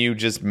can you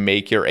just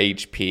make your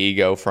HP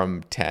go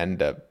from 10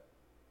 to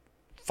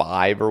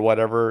 5 or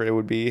whatever it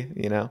would be?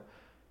 You know?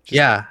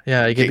 Yeah,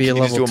 it could be a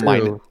level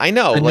 2. I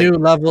know, a new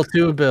level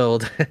 2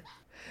 build.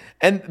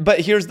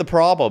 But here's the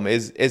problem: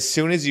 is as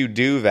soon as you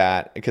do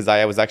that, because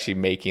I was actually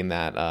making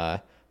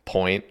that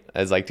point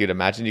as like, dude,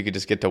 imagine you could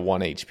just get to 1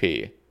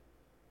 HP.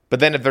 But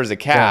then if there's a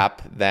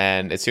cap,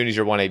 then as soon as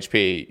you're 1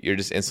 HP, you're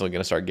just instantly going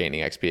to start gaining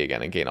XP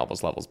again and gain all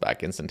those levels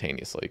back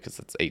instantaneously because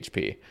it's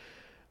HP.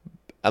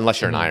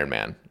 Unless you're an Iron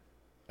Man,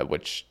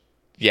 which,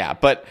 yeah.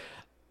 But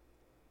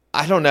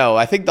I don't know.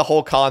 I think the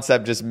whole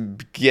concept just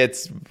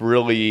gets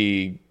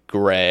really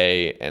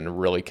gray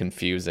and really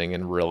confusing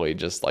and really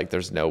just like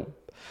there's no,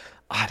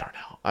 I don't know.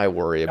 I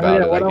worry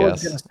about it, what I I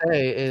guess. was gonna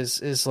say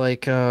is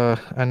like I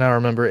now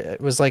remember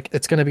it was like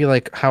it's gonna be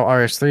like how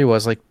RS3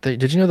 was like.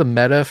 Did you know the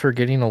meta for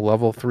getting a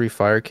level 3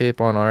 fire cape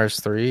on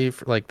RS3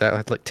 for like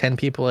that like 10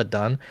 people had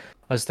done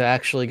was to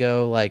actually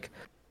go like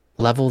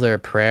level their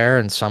prayer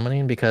and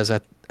summoning, because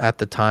at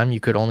the time you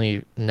could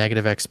only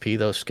negative XP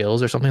those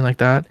skills or something like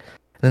that.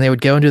 And then they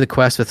would go and do the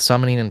quest with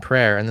summoning and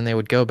prayer, and then they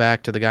would go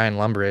back to the guy in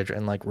Lumbridge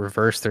and like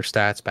reverse their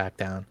stats back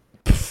down.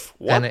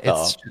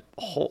 That's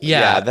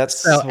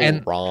so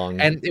wrong.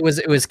 And it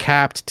was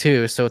capped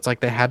too, so it's like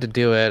they had to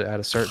do it at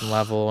a certain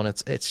level, and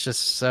it's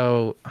just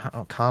so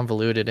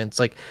convoluted. And it's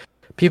like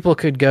people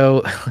could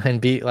go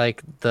and beat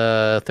like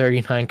the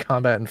 39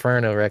 Combat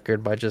Inferno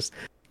record by just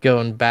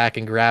going back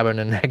and grabbing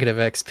a negative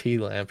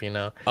XP lamp, you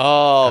know.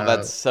 Oh,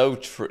 that's so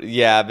true.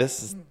 Yeah,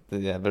 there's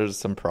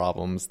some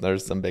problems.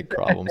 There's some big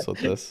problems with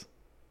this.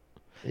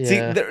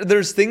 Yeah. See,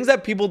 there's things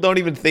that people don't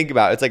even think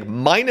about. It's like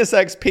minus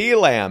XP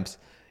lamps.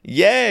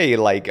 Yay,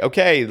 like,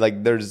 okay,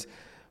 like there's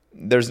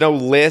no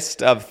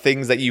list of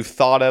things that you've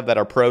thought of that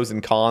are pros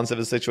and cons of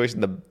a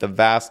situation, the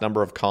vast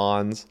number of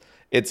cons.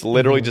 It's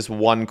literally just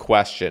one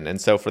question.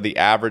 And so for the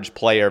average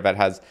player that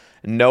has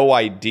no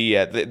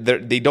idea,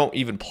 they don't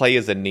even play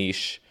as a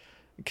niche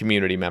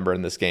community member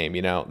in this game,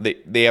 you know?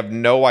 They have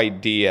no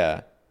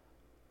idea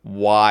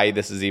why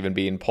this is even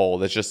being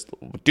pulled. It's just,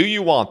 do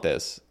you want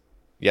this?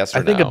 Yes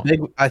or no?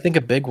 I think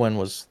a big one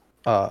was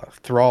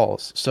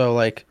thralls. So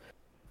like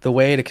the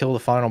way to kill the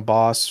final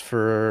boss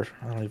for,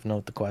 I don't even know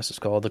what the quest is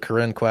called, the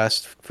Corinne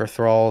quest for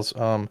thralls,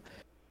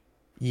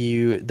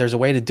 there's a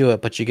way to do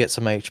it, but you get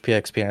some HP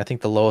XP, and I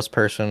think the lowest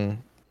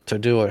person to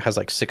do it has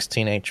like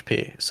 16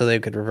 HP, so they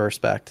could reverse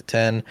back to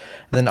 10. And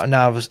then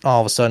now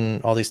all of a sudden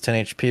all these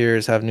 10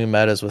 HPers have new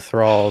metas with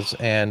thralls,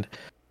 and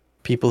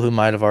people who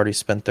might have already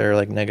spent their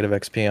like negative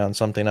XP on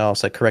something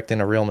else, like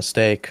correcting a real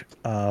mistake,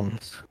 might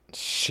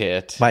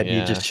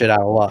be just shit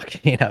out of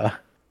luck, you know.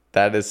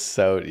 That is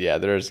so, yeah,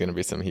 there's going to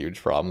be some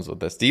huge problems with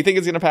this. Do you think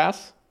it's going to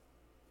pass?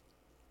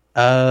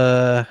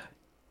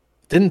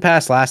 Didn't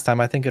pass last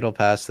time. I think it'll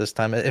pass this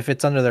time. If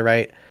it's under the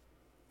right,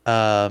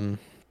 like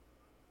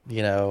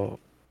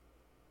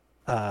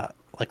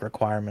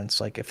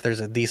requirements. Like if there's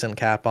a decent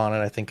cap on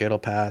it, I think it'll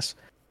pass.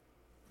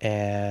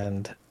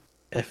 And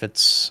if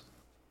it's,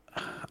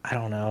 I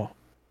don't know.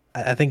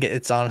 I think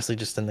it's honestly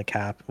just in the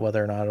cap,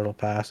 whether or not it'll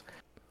pass.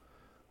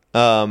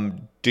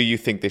 Do you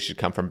think they should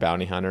come from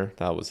Bounty Hunter?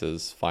 That was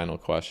his final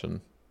question.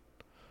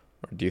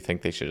 Or do you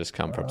think they should just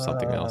come from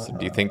something else?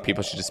 Do you think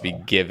people should just be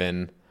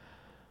given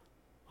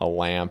a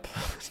lamp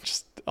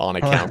just on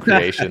account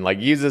creation? Like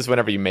use this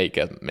whenever you make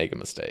a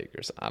mistake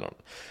or something.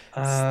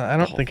 I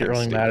don't think it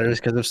really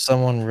matters, because if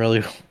someone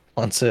really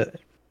wants it,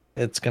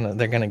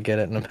 they're gonna get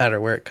it no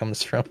matter where it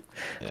comes from.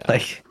 Yeah.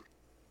 Like,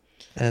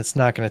 and it's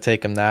not going to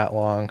take them that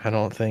long, I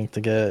don't think,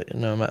 to get, I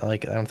don't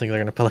think they're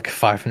going to put like a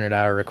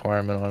 500-hour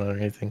requirement on it or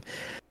anything.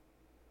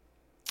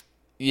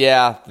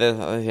 Yeah,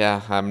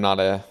 I'm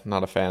not a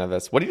fan of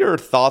this. What are your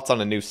thoughts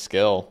on a new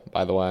skill,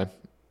 by the way?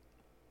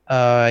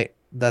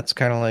 That's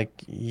kind of like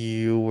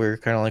you were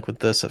kind of like with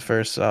this at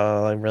first.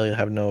 I really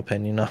have no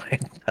opinion on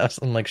it.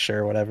 I'm like,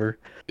 sure, whatever.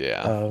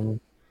 Yeah.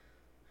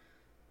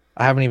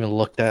 I haven't even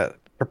looked at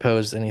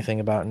proposed anything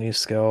about new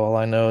skill. All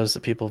I know is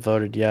that people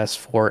voted yes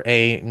for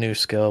a new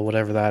skill,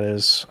 whatever that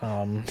is,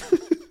 and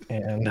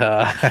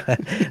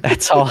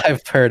that's all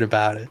I've heard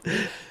about it.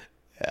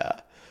 Yeah,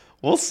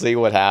 we'll see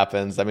what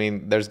happens. I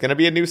mean, there's going to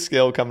be a new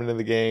skill coming into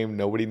the game.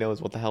 Nobody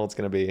knows what the hell it's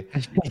going to be.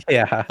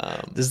 Yeah.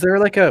 Is there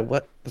like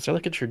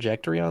a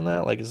trajectory on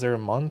that? Like, is there a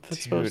month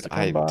it's supposed to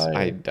come by?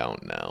 I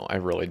don't know. I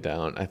really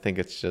don't. I think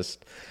it's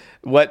just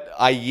what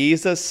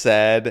Aiza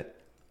said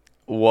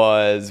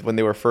was when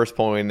they were first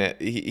pulling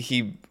it,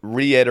 he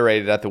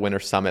reiterated at the Winter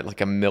Summit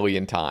like a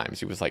million times.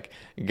 He was like,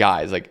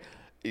 guys, like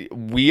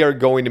we are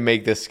going to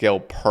make this skill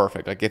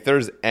perfect. Like, if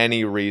there's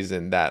any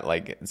reason that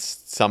like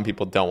some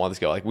people don't want the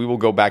skill, like we will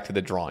go back to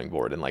the drawing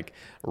board and like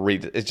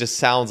read. It just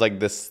sounds like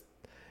this.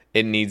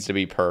 It needs to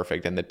be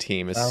perfect, and the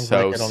team is Sounds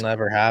so. like it'll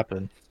never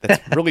happen.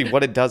 That's really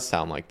what it does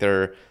sound like.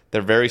 They're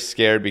very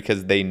scared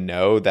because they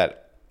know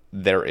that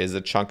there is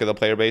a chunk of the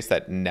player base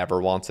that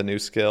never wants a new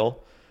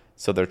skill.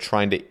 So they're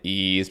trying to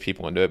ease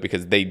people into it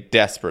because they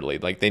desperately,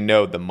 like, they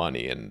know the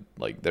money, and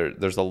like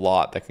there's a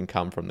lot that can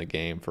come from the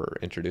game for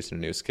introducing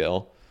a new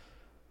skill.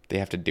 They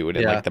have to do it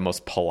in like the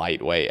most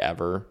polite way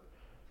ever,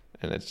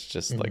 and it's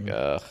just like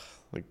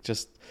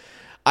just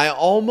I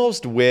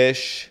almost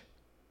wish.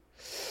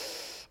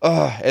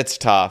 It's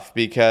tough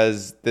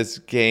because this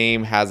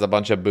game has a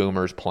bunch of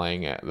boomers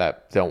playing it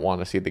that don't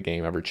want to see the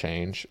game ever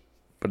change.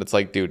 But it's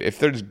like, dude, if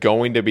there's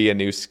going to be a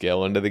new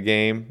skill into the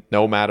game,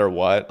 no matter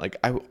what, like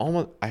I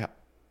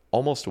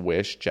almost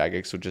wish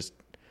Jagex would just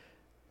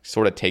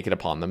sort of take it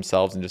upon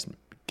themselves and just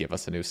give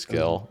us a new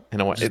skill.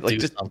 And I want it, like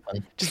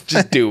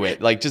just do it.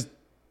 Like just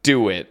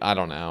do it. I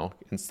don't know.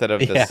 Instead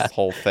of this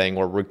whole thing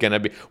where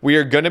we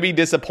are gonna be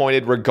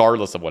disappointed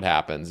regardless of what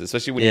happens,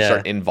 especially when you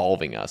start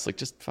involving us. Like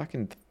just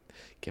fucking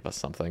give us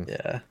something.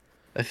 Yeah.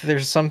 I think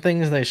there's some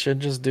things they should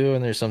just do,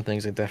 and there's some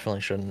things they definitely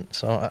shouldn't.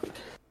 So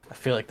I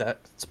feel like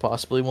that's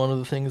possibly one of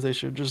the things they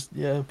should just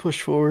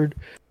push forward.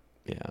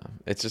 Yeah,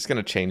 it's just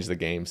gonna change the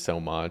game so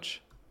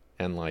much,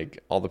 and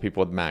like all the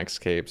people with max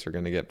capes are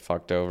gonna get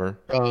fucked over.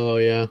 Oh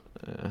yeah.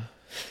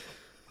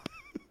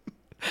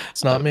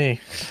 It's not me.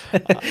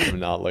 I'm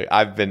not like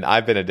I've been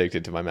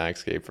addicted to my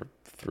max cape for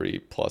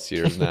 3+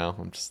 years now.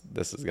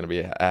 This is gonna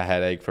be a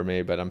headache for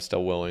me, but I'm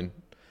still willing.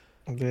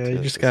 Yeah, you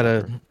just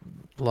gotta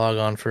log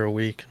on for a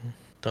week,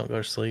 don't go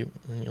to sleep,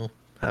 and you'll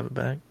have it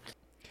back.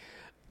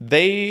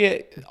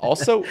 They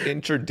also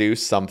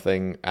introduced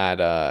something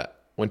at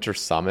Winter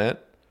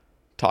Summit,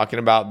 talking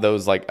about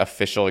those like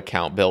official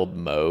account build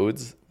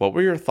modes. What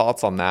were your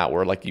thoughts on that?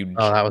 Where like you?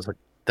 Oh, that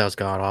was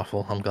god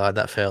awful. I'm glad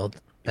that failed,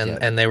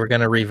 and they were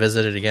gonna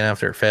revisit it again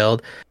after it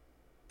failed,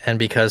 and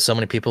because so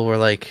many people were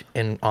like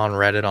on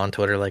Reddit, on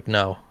Twitter, like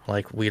no,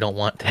 like we don't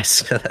want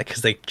this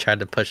because they tried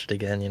to push it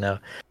again. You know,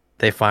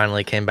 they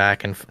finally came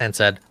back and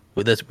said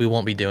we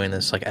won't be doing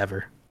this like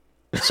ever.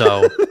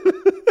 So.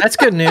 That's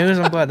good news.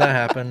 I'm glad that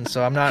happened.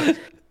 So I'm not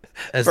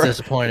as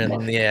disappointed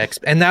in the XP.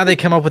 And now they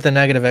come up with the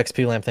negative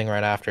XP lamp thing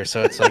right after.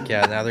 So it's like,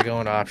 now they're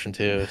going to option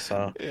 2.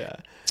 So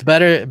it's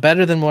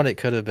better than what it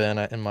could have been,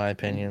 in my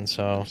opinion.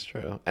 So that's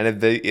true.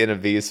 And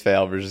if these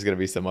fail, there's just gonna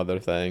be some other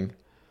thing.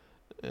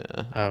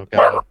 Yeah. Oh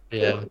god.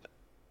 Yeah.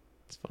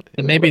 It's funny.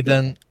 And maybe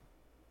then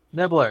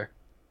Nibbler.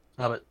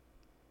 Stop it.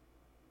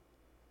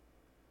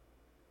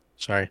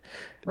 Sorry.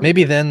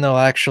 Maybe then they'll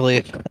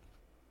actually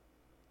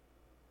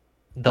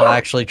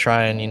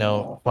try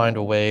and find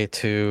a way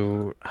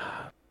to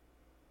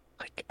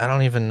like I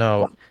don't even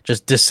know,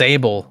 just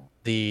disable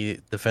the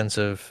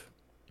defensive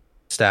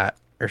stat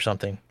or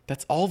something.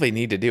 That's all they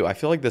need to do. I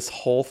feel like this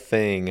whole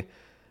thing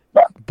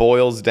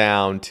boils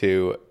down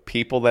to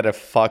people that have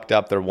fucked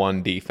up their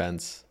one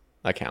defense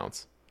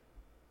accounts.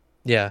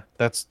 Yeah,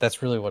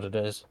 that's really what it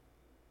is.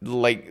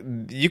 Like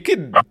you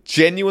could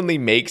genuinely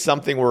make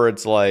something where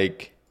it's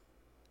like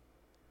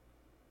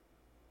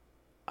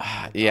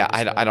I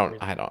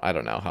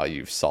don't know how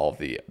you've solved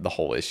the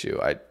whole issue.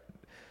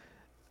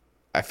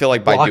 I feel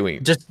like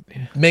just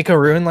make a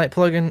Ruin Light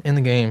plugin in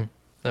the game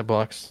that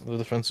blocks the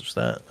defensive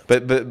stat.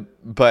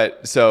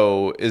 But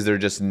so is there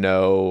just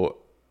no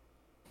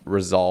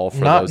resolve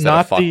for those that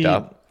have fucked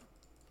up?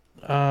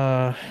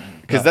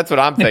 Because that's what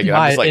I'm thinking.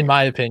 I'm just like, in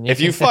my opinion, if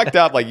you fucked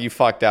up, like you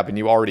fucked up, and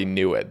you already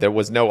knew it. There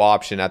was no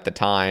option at the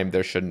time.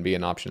 There shouldn't be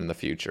an option in the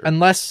future,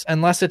 unless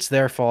it's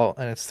their fault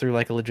and it's through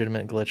like a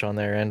legitimate glitch on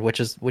their end, which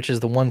is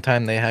the one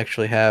time they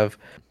actually have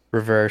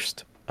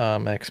reversed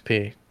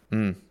XP.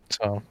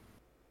 So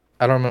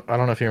I don't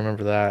know if you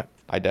remember that.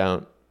 I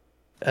don't.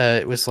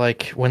 It was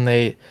like when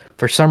they,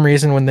 for some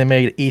reason, when they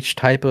made each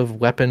type of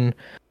weapon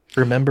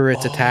remember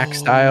its attack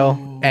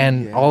style,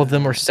 and all of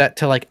them were set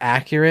to like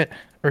accurate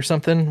or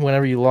something.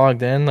 Whenever you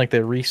logged in, like they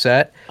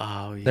reset.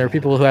 Oh yeah. There were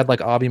people who had like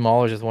obby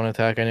maulers with one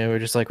attack. I knew were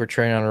just like we're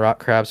training on rock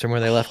crabs from where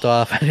they left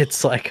off, and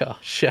it's like, oh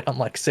shit, I'm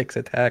like 6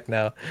 attack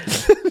now.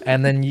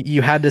 And then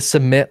you had to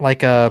submit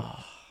like a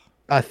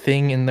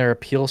thing in their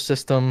appeal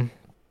system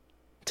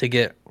to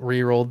get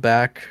re-rolled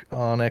back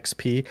on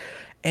XP,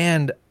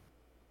 and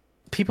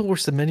people were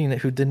submitting it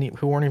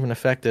who weren't even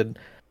affected.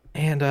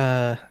 And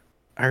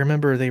I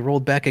remember they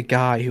rolled back a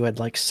guy who had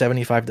like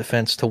 75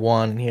 defense to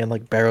 1, and he had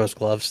like Barrow's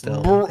gloves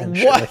still and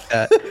shit like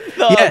that.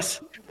 Yes.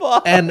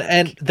 Fuck?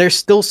 And there's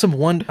still some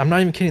I'm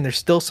not even kidding, there's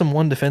still some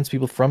 1 defense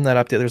people from that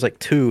update. There's like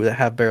 2 that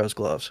have Barrow's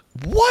gloves.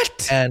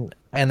 What? And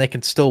they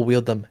can still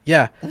wield them.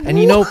 Yeah. And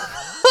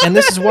and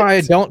this is why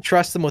I don't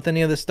trust them with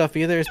any of this stuff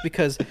either, is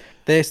because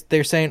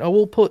they're saying, oh,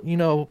 we'll put,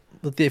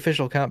 with the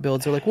official account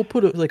builds, they're like, we'll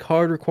put like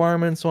hard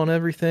requirements on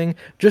everything,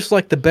 just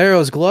like the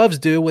Barrow's gloves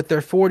do with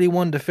their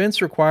 41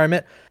 defense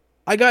requirement.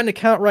 I got an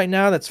account right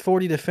now that's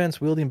 40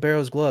 defense wielding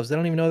Barrow's gloves. They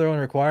don't even know their own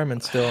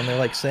requirements still, and they're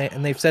like saying,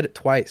 and they've said it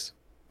twice.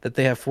 that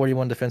they have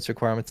 41 defense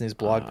requirements in these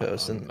blog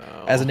posts, and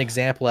as an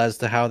example as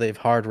to how they've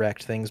hard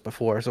wrecked things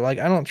before. So like,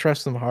 I don't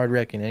trust them hard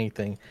wrecking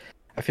anything.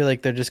 I feel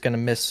like they're just gonna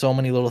miss so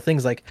many little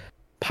things. Like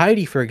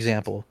Piety, for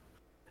example.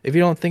 If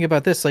you don't think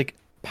about this, like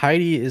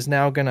Piety is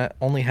now gonna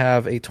only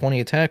have a 20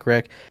 attack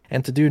rec,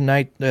 and to do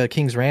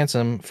King's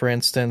Ransom, for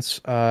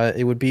instance,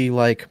 it would be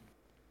like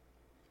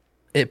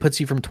it puts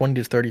you from 20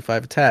 to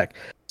 35 attack.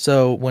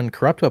 So when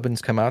corrupt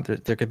weapons come out,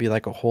 there could be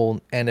like a whole,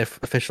 and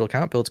if official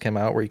account builds came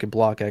out where you could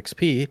block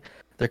XP,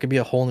 there could be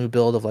a whole new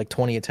build of like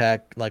 20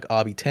 attack, like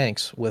Obby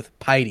tanks with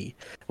Piety,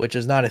 which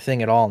is not a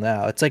thing at all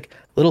now. It's like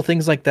little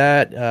things like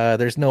that.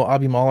 There's no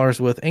Obby Maulers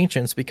with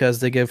Ancients because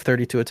they give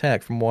 32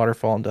 attack from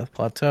Waterfall and Death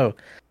Plateau.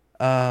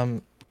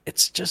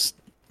 It's just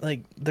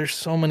like there's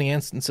so many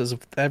instances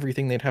of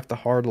everything they'd have to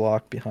hard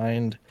lock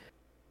behind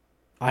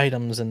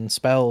items and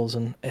spells,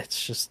 and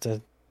it's just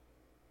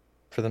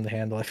for them to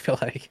handle, I feel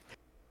like.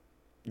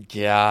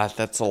 Yeah,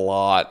 that's a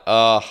lot.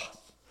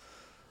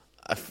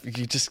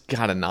 You just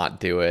gotta not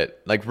do it.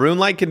 Like,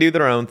 RuneLight can do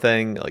their own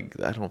thing. Like,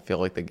 I don't feel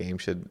like the game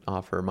should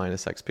offer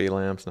minus XP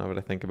lamps, now that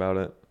I think about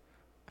it.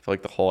 I feel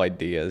like the whole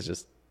idea is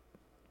just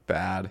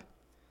bad.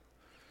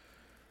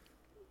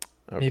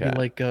 Okay. Maybe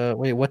like,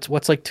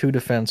 what's like 2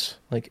 defense?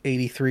 Like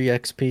 83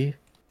 XP?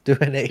 Do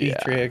an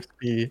 83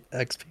 XP,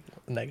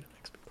 negative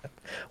XP.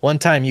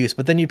 One-time use,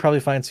 but then you'd probably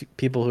find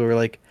people who are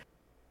like,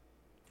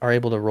 are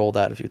able to roll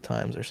that a few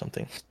times or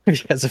something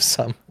because of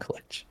some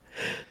glitch.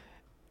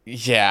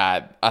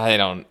 Yeah, I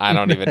don't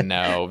even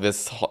know.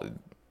 It's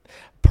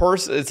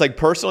like,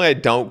 personally I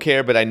don't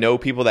care, but I know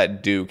people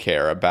that do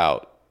care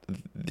about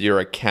your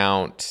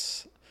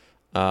account,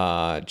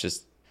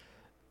 just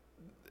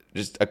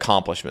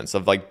accomplishments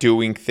of like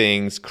doing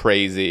things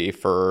crazy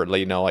for,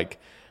 you know, like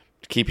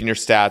keeping your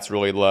stats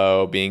really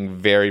low, being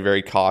very,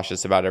 very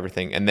cautious about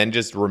everything, and then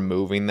just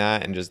removing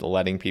that and just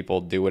letting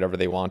people do whatever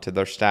they want to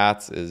their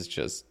stats is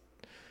just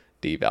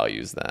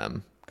devalues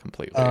them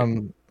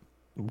completely.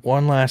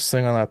 One last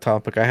thing on that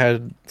topic. I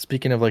had,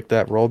 speaking of like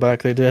that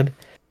rollback they did,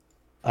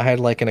 I had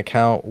like an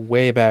account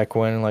way back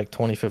when, like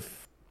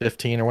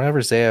 2015 or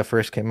whenever Zaya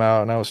first came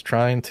out, and I was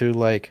trying to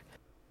like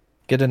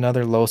get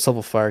another lowest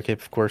level fire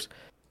cape, of course,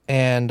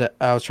 and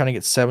I was trying to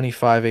get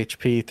 75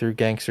 HP through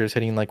gangsters,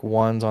 hitting like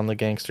ones on the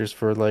gangsters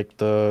for like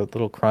the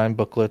little crime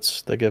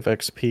booklets that give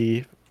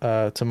XP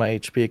to my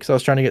HP, because I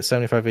was trying to get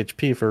 75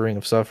 HP for Ring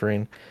of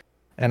Suffering.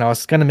 And I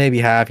was going to maybe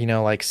have, you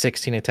know, like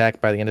 16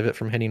 attack by the end of it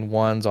from hitting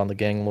ones on the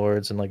gang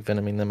lords and like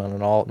venoming them on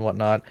an alt and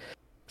whatnot.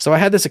 So I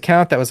had this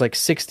account that was like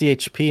 60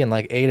 HP and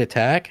like 8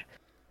 attack,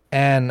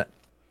 and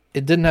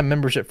it didn't have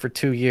membership for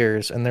 2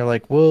 years. And they're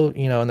like, well,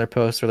 you know, in their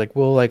posts, they're like,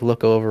 we'll like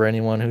look over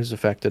anyone who's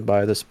affected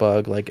by this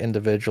bug, like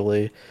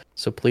individually.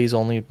 So please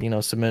only, you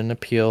know, submit an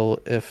appeal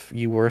if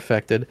you were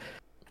affected.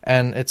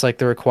 And it's like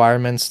the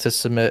requirements to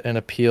submit an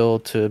appeal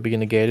to be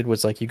negated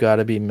was like you got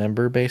to be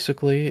member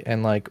basically,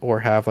 and like or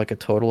have like a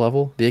total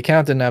level. The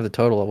account didn't have the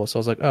total level, so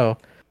I was like, oh,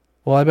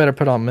 well, I better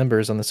put on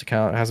members on this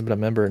account. It hasn't been a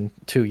member in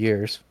 2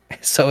 years,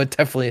 so it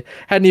definitely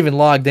hadn't even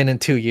logged in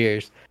 2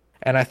 years.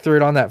 And I threw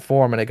it on that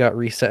form, and it got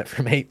reset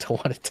from 8 to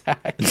 1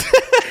 attack.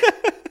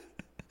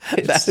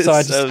 So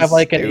I just have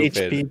like stupid.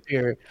 An HP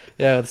tier,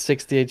 yeah, with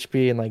 60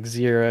 HP and like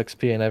 0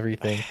 XP and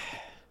everything.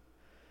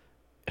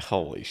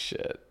 Holy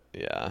shit.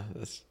 Yeah.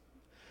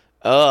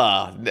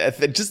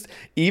 Just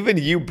even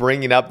you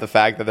bringing up the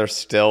fact that there's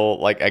still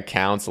like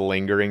accounts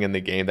lingering in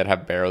the game that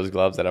have Barrows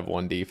gloves that have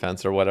 1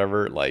 defense or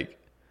whatever, like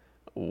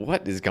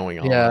what is going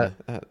on?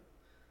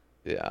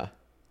 Yeah.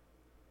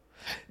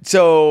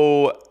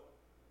 So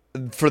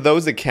for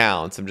those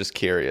accounts, I'm just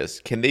curious,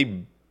 can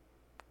they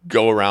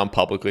go around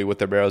publicly with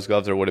their Barrows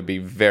gloves, or would it be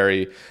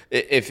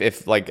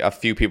if like a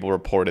few people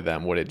reported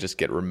them, would it just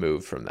get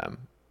removed from them,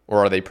 or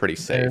are they pretty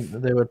safe?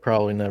 They would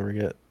probably never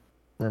get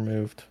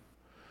removed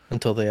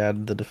until they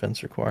added the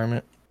defense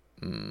requirement.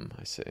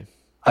 I see.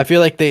 I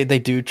feel like they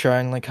do try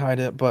and like hide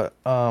it, but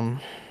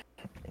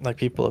like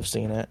people have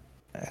seen it,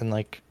 and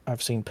like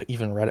I've seen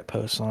even Reddit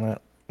posts on it,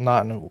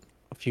 not in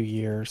a few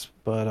years,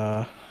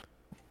 but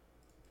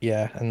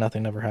yeah, and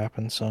nothing ever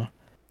happened. So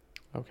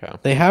okay,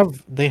 they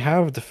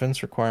have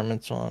defense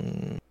requirements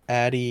on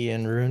Addy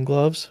and Rune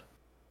gloves,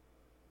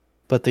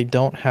 but they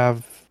don't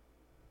have.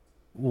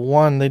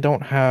 They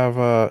don't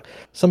have.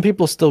 Some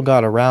people still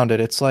got around it.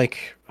 It's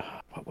like,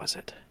 what was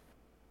it?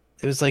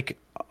 It was like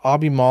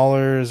Obby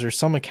Maulers or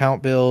some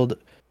account build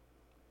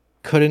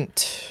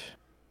couldn't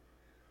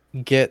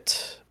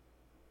get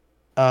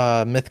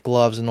myth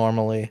gloves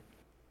normally.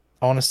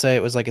 I want to say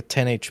it was like a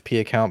 10 HP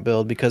account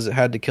build because it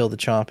had to kill the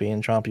Chompy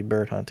in Chompy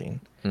bird hunting.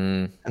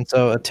 And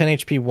so a 10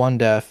 HP 1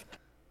 def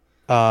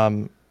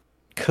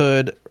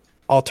could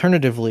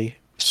alternatively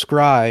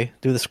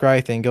do the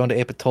scry thing, go into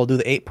Ape Atoll, do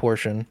the 8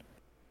 portion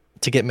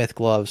to get myth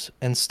gloves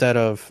instead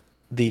of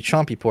the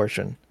Chompy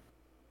portion.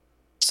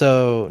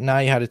 So now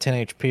you had a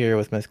 10 HP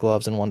with myth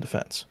gloves and 1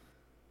 defense.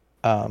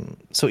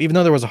 So even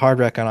though there was a hard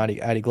wreck on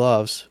Addy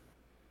gloves,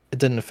 it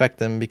didn't affect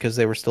them because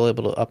they were still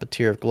able to up a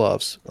tier of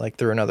gloves, like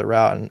through another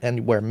route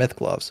and wear myth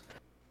gloves.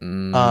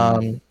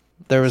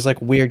 There was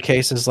like weird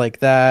cases like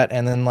that,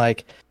 and then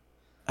like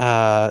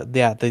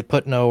Yeah, they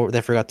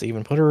forgot to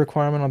even put a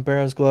requirement on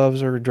Barrow's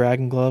gloves or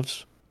dragon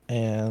gloves,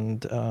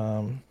 and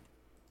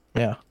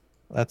yeah,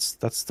 that's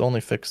the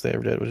only fix they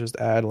ever did, was just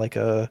add like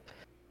a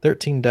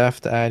 13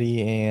 def to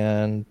Addy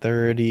and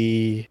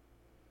 30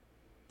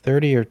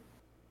 or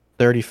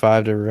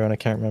 35 to Ruin. I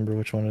can't remember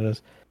which one it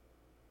is.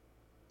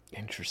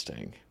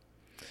 Interesting.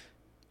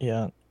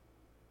 Yeah.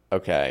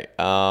 Okay.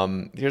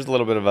 Here's a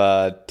little bit of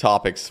a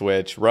topic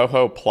switch.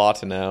 Rojo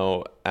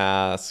Platino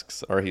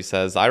asks, or he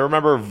says, I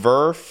remember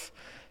Verf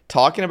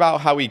talking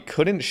about how he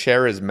couldn't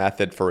share his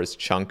method for his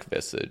chunk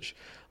visage.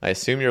 I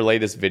assume your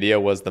latest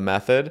video was the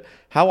method.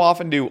 How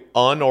often do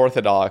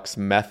unorthodox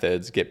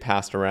methods get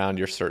passed around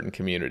your certain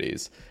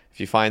communities? If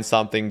you find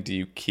something, do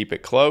you keep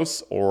it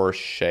close or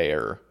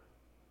share?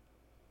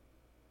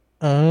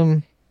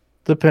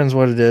 Depends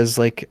what it is.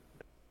 Like,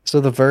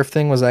 so the Verf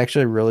thing was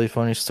actually a really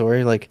funny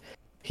story. Like,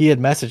 he had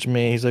messaged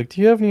me. He's like, "Do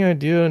you have any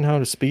idea on how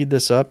to speed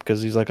this up?"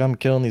 Because he's like, "I'm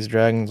killing these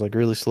dragons like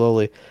really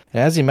slowly."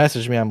 And as he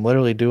messaged me, I'm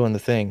literally doing the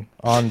thing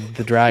on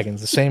the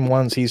dragons, the same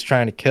ones he's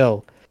trying to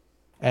kill.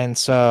 And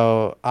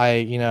so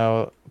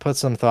I, put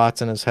some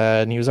thoughts in his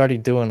head, and he was already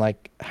doing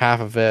like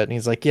half of it. And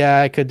he's like,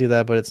 "Yeah, I could do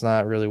that, but it's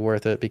not really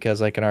worth it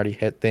because I can already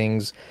hit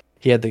things."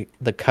 He had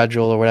the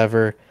cudgel or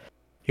whatever.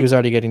 He was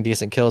already getting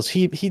decent kills.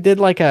 He did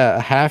like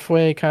a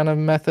halfway kind of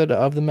method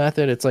of the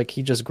method. It's like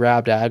he just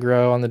grabbed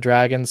aggro on the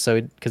dragons,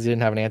 so because he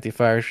didn't have an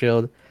anti-fire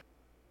shield,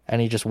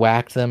 and he just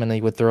whacked them, and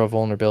he would throw a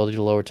vulnerability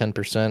to lower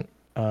 10%,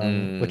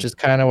 which is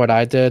kind of what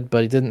I did.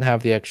 But he didn't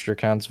have the extra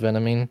counts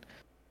venoming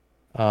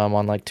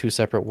on like 2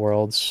 separate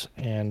worlds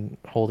and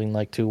holding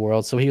like 2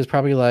 worlds. So he was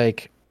probably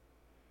like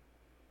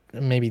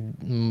maybe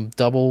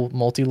double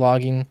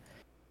multi-logging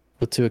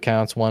with 2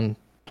 accounts, one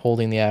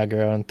holding the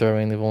aggro and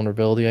throwing the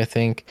vulnerability, I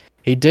think.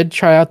 He did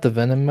try out the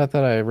venom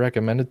method I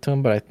recommended to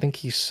him, but I think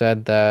he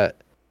said that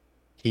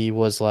he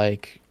was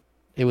like,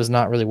 it was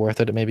not really worth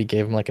it. It maybe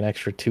gave him like an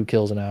extra 2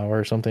 kills an hour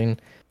or something,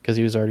 because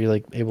he was already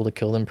like able to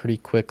kill them pretty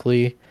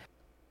quickly.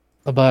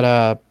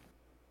 But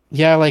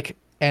yeah, like,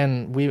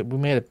 and we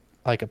made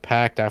a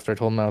pact after I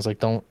told him. I was like,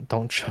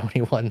 don't show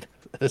anyone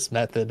this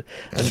method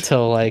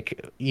until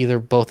like either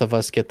both of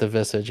us get the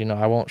visage.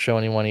 I won't show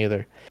anyone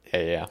either.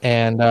 Yeah.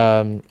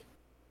 And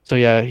so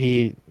yeah,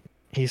 he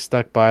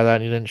stuck by that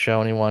and he didn't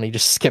show anyone. He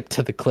just skipped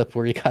to the clip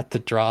where he got the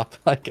drop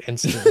like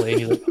instantly. And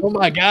he's like, "Oh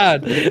my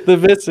god, the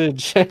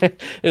visage!" It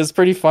was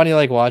pretty funny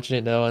like watching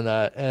it, knowing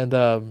that. And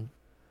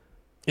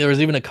there was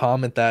even a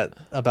comment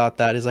about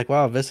that. He's like,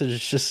 "Wow, visage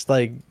is just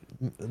like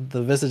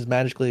the visage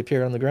magically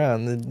appeared on the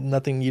ground.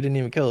 Nothing, you didn't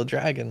even kill a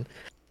dragon."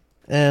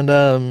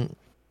 And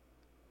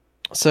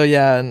so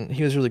yeah, and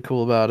he was really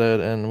cool about it,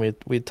 and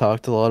we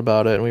talked a lot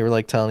about it, and we were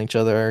like telling each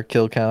other our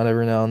kill count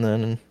every now and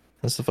then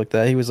and stuff like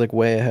that. He was like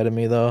way ahead of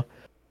me though.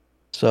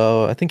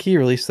 So I think he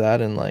released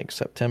that in like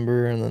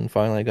September, and then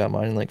finally got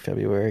mine in like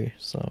February.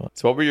 So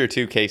what were your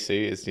 2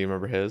 KCs? Do you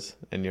remember his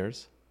and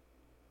yours?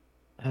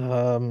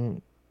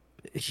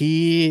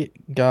 He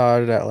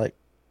got it at like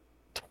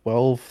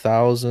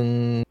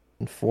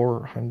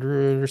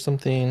 12,400 or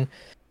something.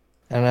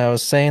 And I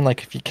was saying,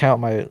 like, if you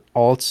count my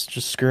alts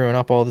just screwing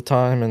up all the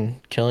time and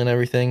killing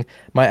everything,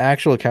 my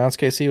actual accounts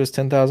KC was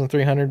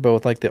 10,300, but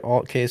with like the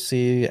alt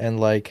KC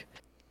and like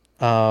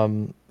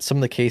some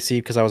of the KC,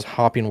 because I was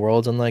hopping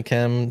worlds unlike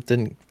him,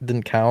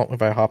 didn't count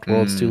if I hopped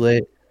worlds too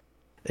late.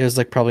 It was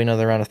like probably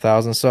another around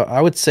 1,000. So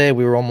I would say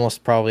we were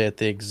almost probably at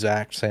the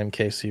exact same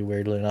KC,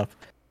 weirdly enough.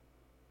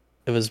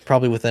 It was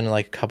probably within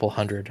like a couple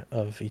hundred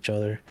of each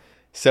other.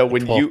 So like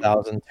when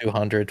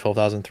 12,200,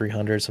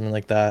 12,300, something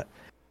like that.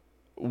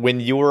 When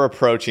you were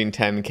approaching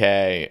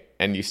 10K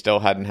and you still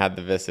hadn't had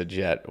the visage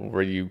yet,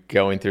 were you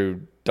going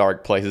through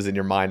dark places in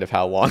your mind of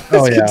how long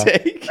this could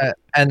take?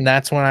 And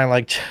that's when I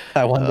one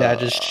day I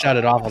just shut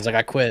it off. I was like,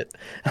 I quit.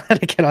 I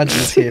had to get on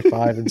GTA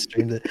 5 and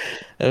streamed it.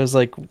 It was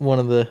like one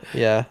of the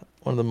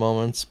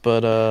moments.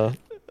 But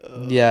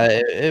yeah,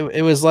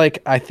 it was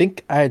like, I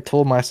think I had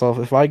told myself,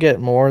 if I get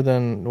more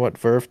than what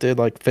Verf did,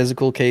 like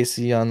physical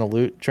KC on the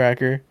loot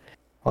tracker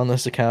on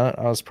this account,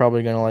 I was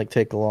probably gonna like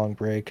take a long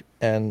break.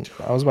 And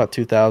I was about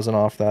 2,000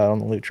 off that on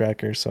the loot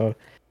tracker, so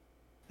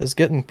it's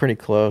getting pretty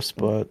close.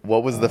 But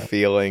what was the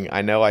feeling?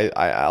 I know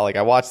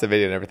I watched the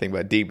video and everything,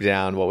 but deep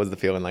down, what was the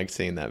feeling like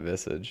seeing that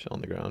visage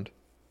on the ground?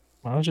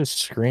 I was just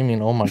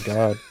screaming, "Oh my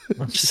god!"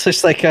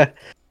 just like I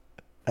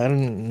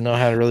didn't know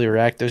how to really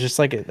react. It was just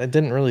like I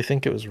didn't really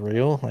think it was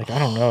real. Like, I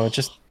don't know. It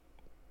just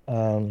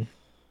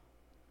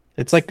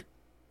it's like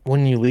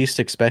when you least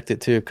expect it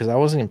too. Because I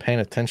wasn't even paying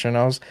attention.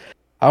 I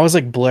was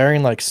like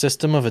blaring like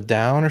System of a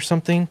Down or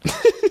something,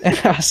 and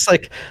I was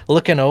like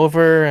looking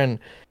over and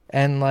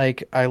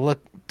like I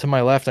look to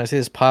my left and I see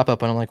this pop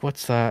up and I'm like,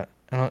 "What's that?"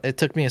 And it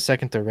took me a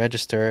second to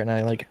register, and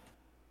I like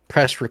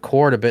pressed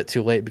record a bit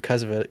too late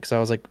because of it, because I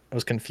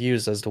was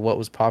confused as to what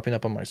was popping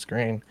up on my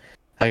screen.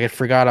 Like, I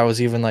forgot I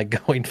was even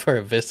like going for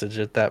a visage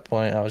at that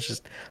point. I was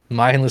just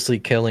mindlessly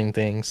killing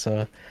things.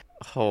 So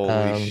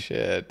holy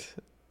shit.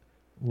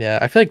 Yeah,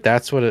 I feel like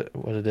that's what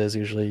it is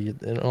usually.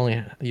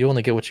 You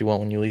only get what you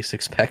want when you least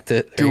expect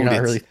it. Or Dude, you're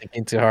not really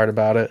thinking too hard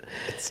about it.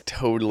 It's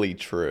totally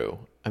true.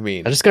 I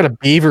mean, I just got a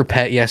beaver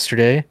pet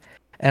yesterday,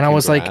 and I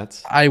was like,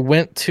 congrats. I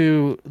went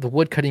to the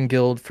woodcutting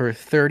guild for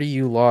 30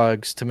 yew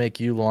logs to make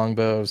yew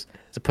longbows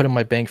to put in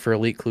my bank for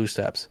elite clue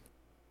steps.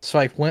 So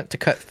I went to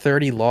cut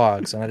 30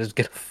 logs, and I just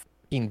get a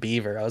fucking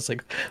beaver. I was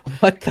like,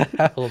 what the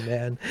hell,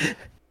 man?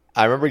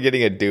 I remember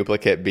getting a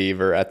duplicate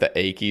beaver at the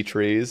Aki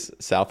trees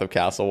south of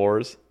Castle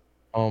Wars.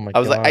 Oh my I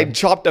was God. like, I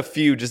chopped a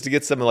few just to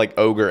get some like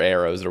ogre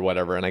arrows or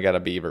whatever, and I got a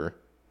beaver.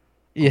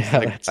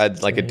 Yeah, I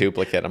had like a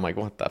duplicate. I'm like,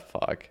 what the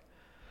fuck?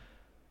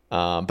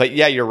 But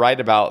yeah, you're right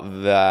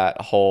about that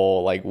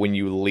whole like when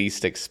you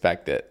least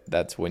expect it,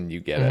 that's when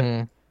you get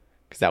it.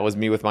 Because that was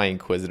me with my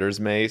Inquisitor's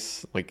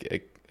mace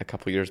like a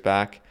couple years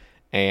back,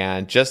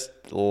 and just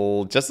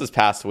this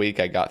past week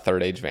I got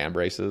third age van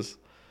braces,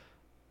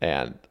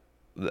 and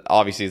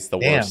obviously it's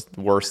the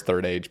worst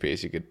third age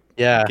piece you could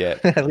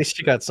get. At least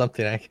you got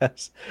something, I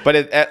guess. But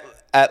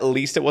at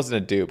least it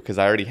wasn't a dupe because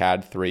I already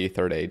had 3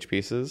 third age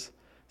pieces.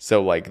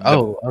 So like,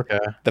 okay.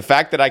 The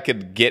fact that I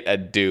could get a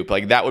dupe,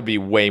 like that would be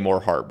way more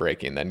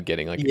heartbreaking than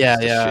getting like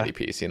just a shitty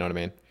piece. You know what I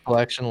mean?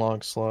 Collection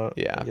log slot.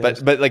 Yeah,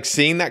 but like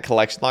seeing that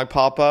collection log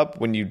pop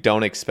up when you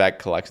don't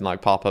expect collection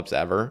log pop ups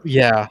ever.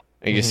 Yeah.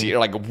 And you see, you're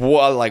like,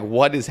 what? Like,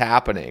 what is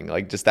happening?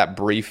 Like, just that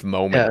brief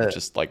moment of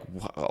just like,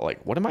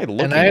 what am I looking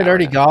at? And I had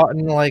already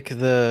gotten like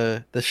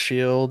the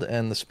shield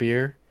and the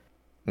spear.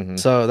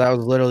 So that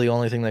was literally the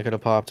only thing that could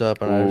have popped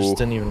up, and I just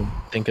didn't even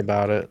think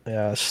about it.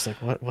 Yeah, it's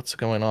just like, what's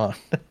going on?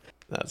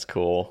 That's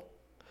cool.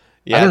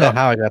 Yeah, I don't know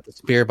how I got the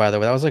spear, by the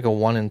way. That was like a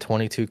 1 in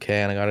 22k,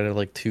 and I got it at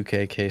like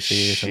 2k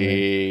KC or something.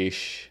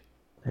 Sheesh.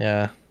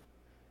 Yeah.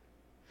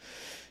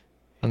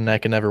 And I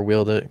can never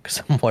wield it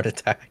because I'm one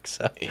attack.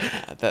 So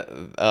yeah,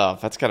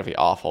 that's got to be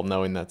awful,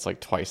 knowing that's like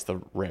twice the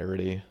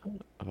rarity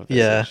of a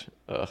visage.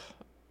 Yeah. Ugh.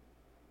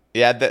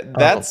 Yeah,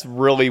 that's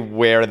really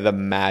where the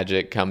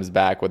magic comes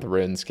back with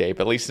RuneScape,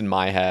 at least in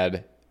my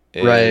head.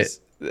 Right.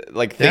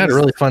 Like I had a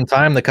really fun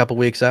time the couple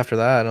weeks after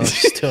that. I was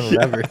just doing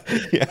whatever.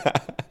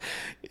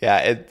 Yeah.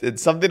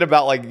 It's something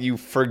about like you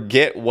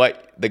forget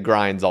what the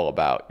grind's all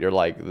about. You're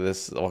like,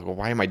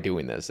 why am I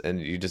doing this?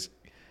 And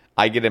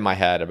I get in my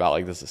head about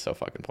like, this is so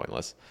fucking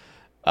pointless.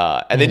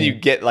 And then you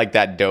get like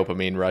that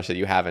dopamine rush that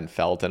you haven't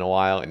felt in a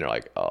while, and you're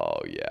like, oh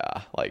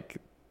yeah, like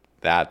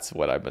that's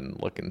what I've been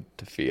looking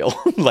to feel.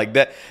 Like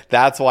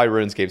that's why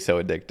RuneScape's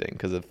so addicting,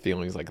 because of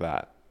feelings like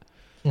that.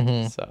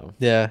 So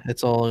yeah,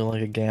 it's all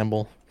like a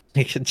gamble.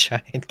 Like a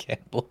giant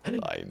gamble. I know.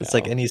 It's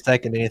like any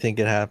second anything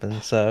could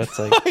happen. So it's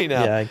like, I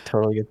know. Yeah, I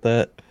totally get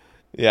that.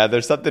 Yeah,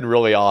 there's something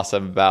really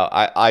awesome about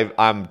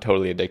I'm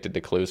totally addicted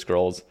to clue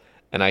scrolls,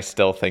 and I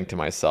still think to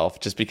myself,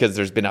 just because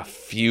there's been a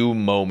few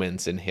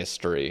moments in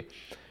history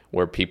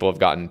where people have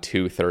gotten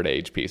 2 third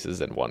age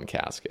pieces in one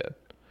casket.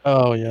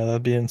 Oh yeah,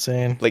 that'd be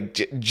insane.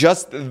 Like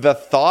just the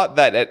thought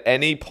that at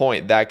any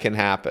point that can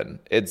happen.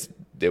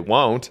 It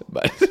won't,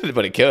 but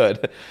but it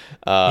could.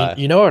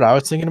 You know what I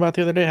was thinking about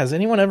the other day? Has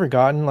anyone ever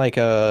gotten like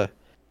a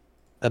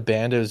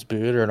Bando's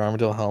boot or an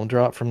Armadillo helm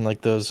drop from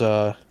like those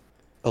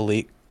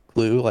elite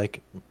glue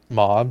like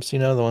mobs? You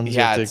know, the ones.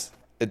 Yeah,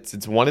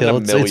 it's 1 in a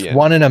million. It's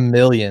 1 in a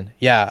million.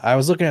 Yeah, I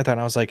was looking at that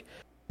and I was like,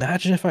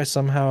 imagine if I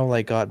somehow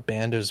like got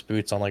Bando's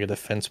boots on like a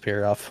defense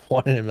pier off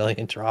 1 in a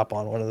million drop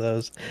on one of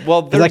those.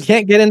 Well, because I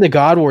can't get into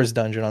God Wars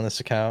dungeon on this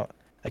account.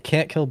 I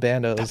can't kill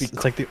Bandos.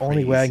 It's like the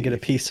only way I can get a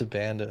piece of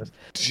Bandos.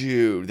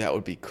 Dude, that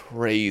would be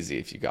crazy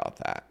if you got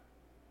that.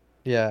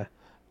 Yeah.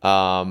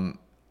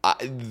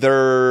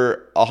 There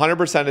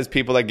 100% is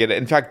people that get it.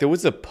 In fact, there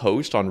was a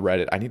post on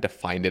Reddit. I need to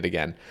find it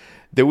again.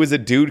 There was a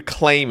dude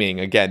claiming,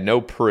 again,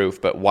 no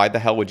proof, but why the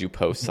hell would you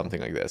post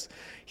something like this?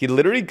 He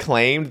literally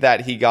claimed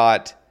that he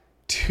got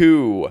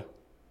 2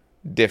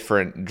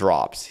 different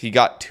drops. He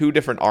got 2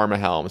 different armor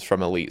helms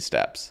from Elite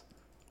Steps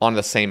on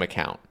the same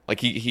account. Like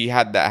he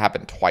had that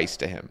happen twice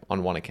to him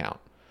on one account.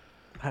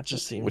 That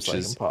just seems like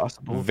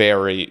impossible.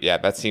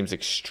 That seems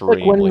extremely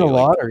like winning the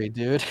lottery,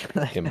 dude.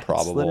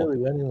 Improbable. It's literally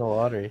winning the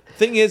lottery.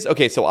 Thing is,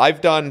 okay, so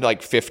I've done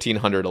like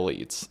 1,500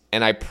 elites,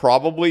 and I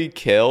probably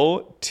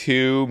kill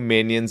 2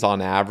 minions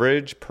on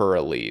average per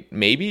elite,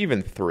 maybe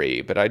even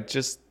 3. But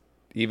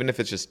even if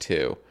it's just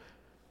 2,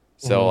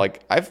 so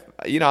like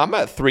I'm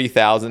at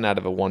 3,000 out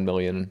of a 1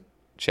 million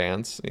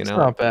chance. You know, it's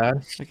not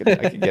bad.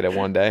 I could get it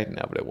one day.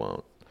 No, but it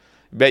won't.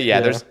 But yeah,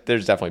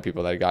 there's definitely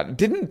people that got.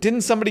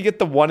 Didn't somebody get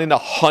the 1 in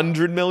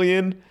 100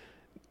 million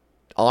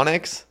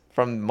Onyx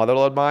from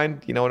Motherlode Mine?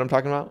 You know what I'm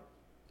talking about?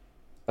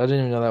 I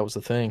didn't even know that was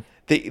a thing.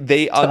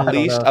 They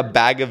unleashed a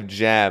bag of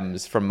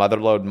gems from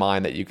Motherlode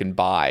Mine that you can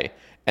buy,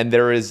 and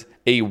there is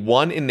a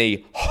 1 in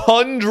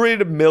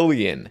 100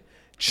 million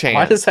chance.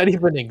 Why does that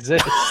even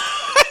exist?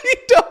 I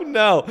don't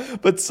know,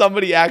 but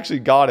somebody actually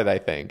got it. I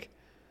think.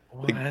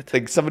 What?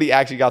 Like somebody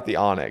actually got the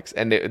Onyx,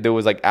 and there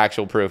was like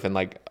actual proof, and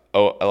like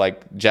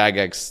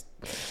Jagex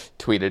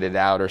tweeted it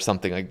out or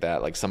something like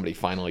that. Like somebody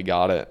finally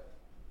got it.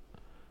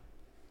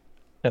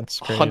 That's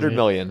crazy. 100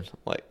 million.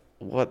 Like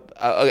what?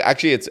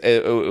 Actually,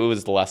 it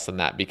was less than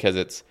that because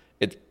it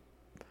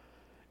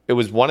it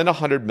was 1 in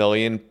 100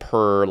 million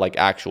per like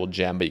actual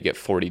gem, but you get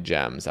 40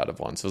 gems out of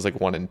one. So it was like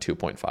 1 in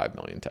 2.5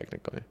 million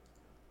technically.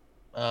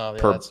 Oh,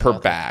 yeah, per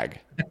bag.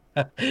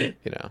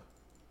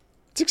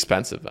 It's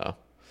expensive though.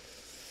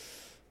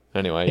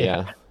 Anyway,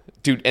 yeah.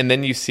 Dude, and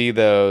then you see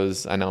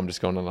those, I know I'm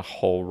just going on a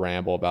whole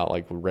ramble about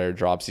like rare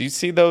drops. You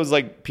see those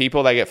like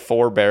people that get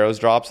 4 Barrows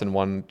drops in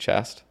one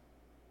chest?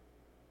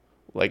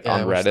 Like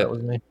on Reddit. That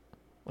was me.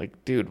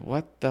 Like, dude,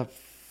 what the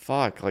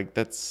fuck? Like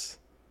that's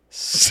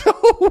so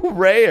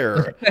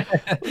rare.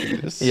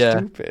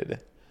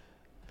 Stupid.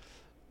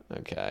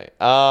 Okay.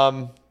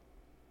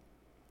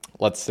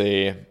 Let's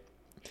see.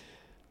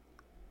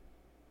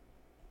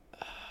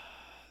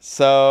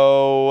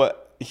 So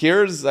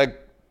here's a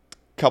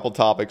couple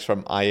topics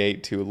from I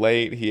Ate Too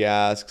Late. He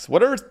asks,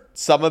 what are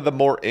some of the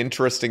more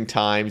interesting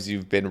times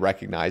you've been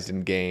recognized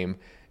in game?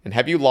 And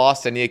have you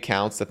lost any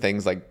accounts to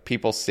things like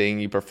people seeing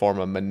you perform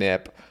a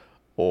manip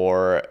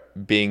or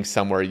being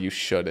somewhere you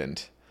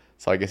shouldn't?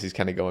 So I guess he's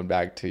kind of going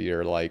back to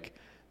your like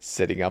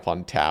sitting up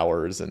on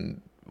towers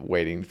and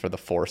waiting for the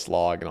force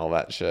log and all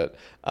that shit.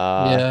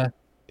 Yeah.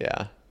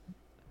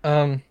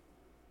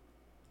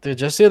 Dude,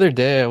 just the other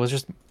day I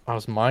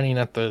was mining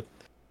at the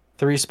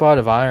 3 spot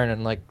of iron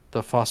in like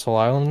the Fossil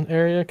Island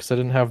area because I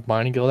didn't have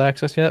mining guild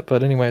access yet.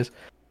 But anyways,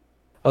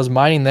 I was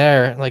mining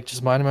there, like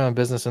just minding my own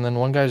business, and then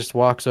one guy just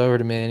walks over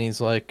to me and he's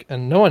like,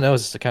 and no one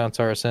knows this account's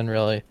RSN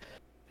really. And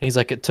he's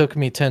like, it took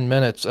me 10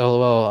 minutes,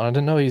 lol, and I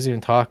didn't know he was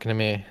even talking to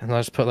me. And I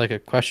just put like a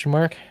question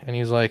mark, and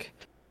he's like,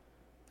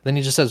 then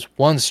he just says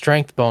 1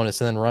 strength bonus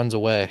and then runs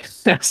away.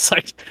 It's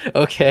like,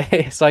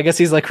 okay. So I guess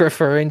he's like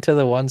referring to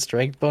the 1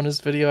 strength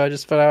bonus video I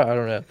just put out. I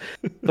don't know.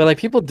 But like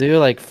people do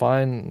like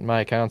find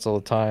my accounts all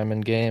the time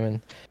in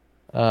game,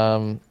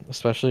 and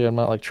especially I'm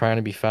not like trying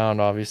to be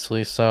found,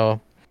 obviously. So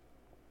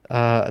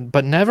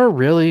but never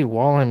really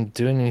while I'm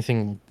doing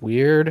anything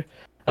weird.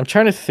 I'm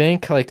trying to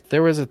think, like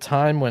there was a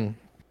time when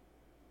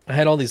I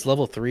had all these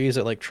level 3s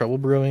at like Trouble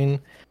Brewing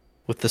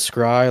with the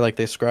scry, like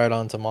they scried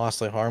onto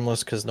Mossly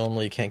Harmless because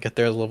normally you can't get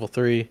there as level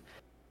 3.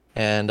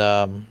 And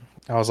I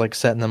was like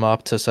setting them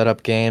up to set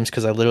up games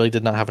because I literally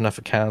did not have enough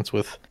accounts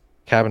with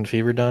Cabin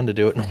Fever done to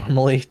do it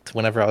normally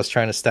whenever I was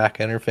trying to stack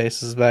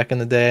interfaces back in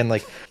the day. And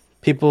like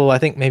people, I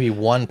think maybe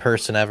one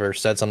person ever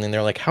said something,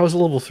 they're like, how's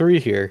level 3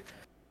 here?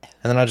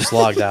 And then I just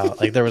logged out.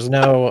 Like there was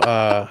no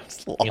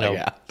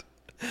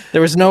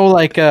there was no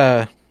like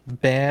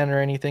ban or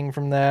anything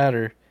from that,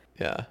 or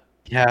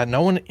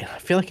no one. I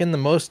feel like in the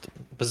most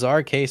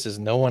bizarre cases,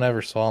 no one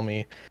ever saw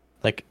me,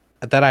 like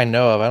that I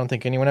know of. I don't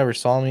think anyone ever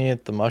saw me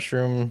at the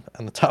mushroom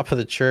on the top of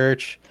the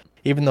church,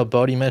 even though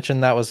Bodhi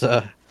mentioned that was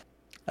a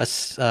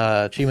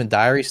achievement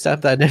diary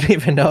step that I didn't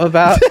even know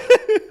about.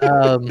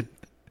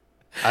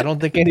 I don't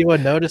think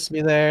anyone noticed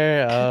me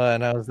there,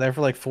 and I was there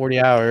for like 40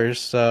 hours.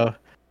 So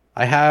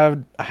I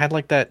had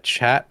like that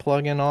chat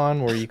plugin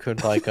on where you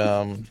could like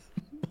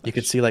you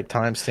could see like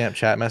timestamp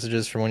chat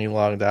messages from when you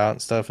logged out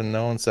and stuff, and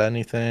no one said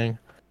anything.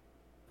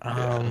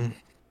 And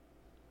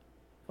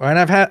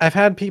I've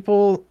had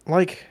people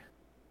like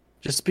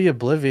just be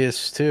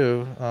oblivious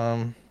too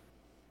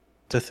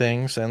to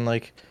things, and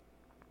like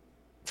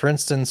for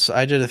instance,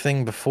 I did a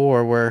thing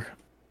before where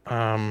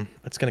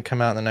it's gonna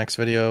come out in the next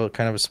video,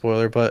 kind of a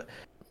spoiler, but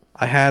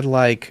I had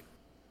like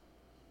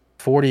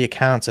 40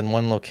 accounts in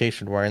one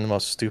location wearing the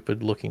most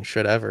stupid looking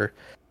shit ever,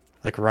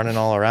 like running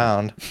all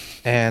around,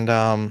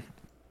 and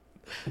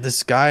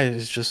this guy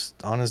is just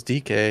on his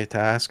DK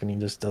task and he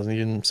just doesn't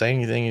even say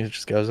anything. He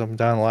just goes up and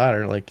down the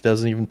ladder, like he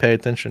doesn't even pay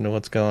attention to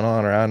what's going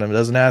on around him.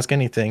 Doesn't ask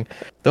anything.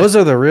 Those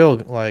are the real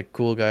like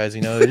cool guys,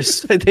 you know. They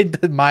just they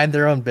mind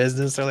their own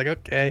business. They're like,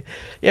 okay,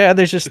 yeah,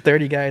 there's just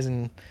 30 guys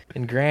in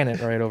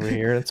granite right over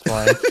here. That's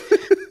fine.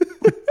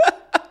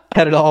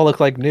 Had it all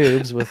look like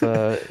noobs with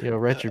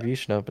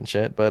retribution up and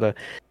shit, but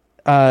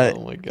oh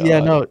my god, yeah,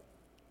 no.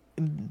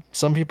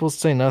 Some people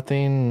say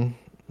nothing.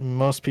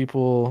 Most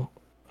people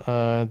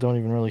don't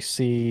even really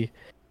see.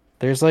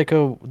 There's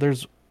a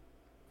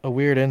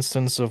weird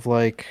instance of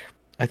like,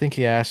 I think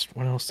he asked,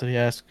 what else did he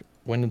ask?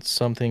 When did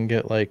something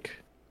get like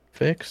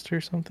fixed or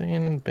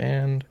something?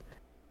 Banned?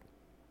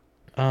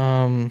 I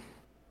don't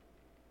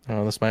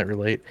know, this might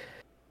relate.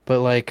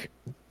 But like,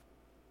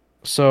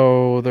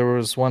 so there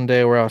was one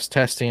day where I was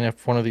testing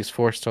if one of these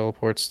force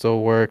teleports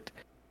still worked.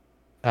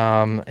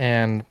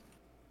 And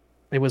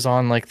it was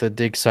on like the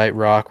dig site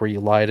rock where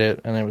you light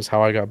it, and it was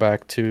how I got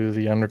back to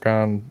the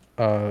underground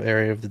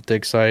area of the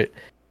dig site.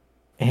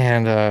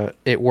 And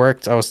it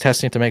worked. I was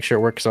testing it to make sure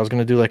it worked because I was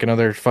going to do like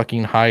another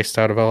fucking heist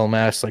out of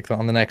LMS like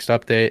on the next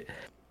update.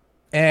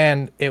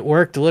 And it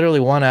worked literally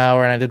 1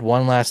 hour, and I did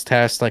one last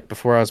test like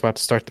before I was about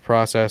to start the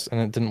process, and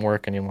it didn't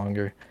work any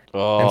longer.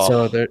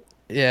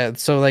 And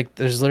so like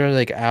there's literally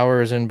like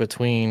hours in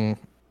between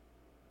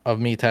of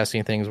me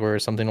testing things where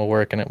something will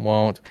work and it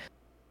won't.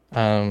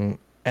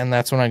 And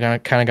that's when I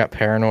kind of got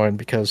paranoid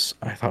because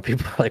I thought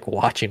people were like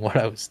watching what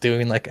I was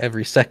doing like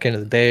every second of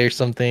the day or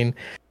something.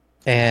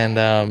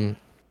 And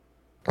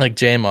like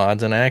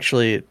JMods, and I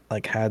actually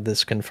like had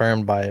this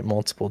confirmed by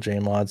multiple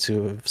JMods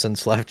who have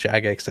since left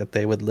Jagex that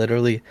they would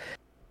literally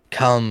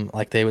come,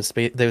 like they would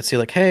see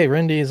like, hey,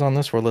 Rendi is on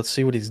this world, let's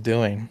see what he's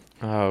doing.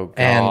 Oh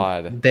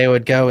God. And they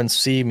would go and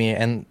see me,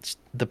 and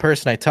the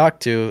person I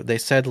talked to, they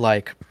said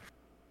like,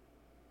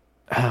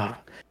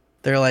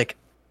 they're like,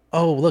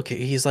 oh look,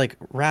 he's like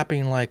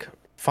wrapping like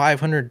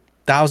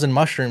 500,000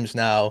 mushrooms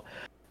now.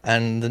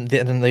 And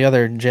then the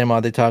other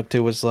J-mod they talked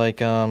to was like,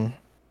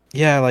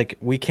 yeah, like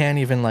we can't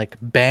even like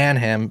ban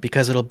him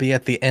because it'll be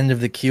at the end of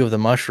the queue of the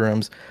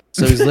mushrooms.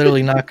 So he's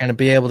literally not going to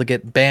be able to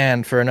get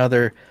banned for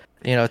another,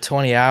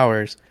 20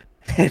 hours.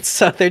 And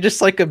so they're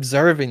just like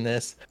observing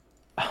this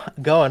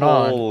going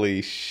on.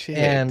 Holy shit.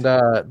 And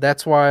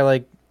that's why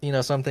like,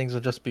 some things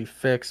will just be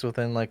fixed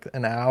within like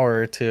an hour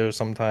or two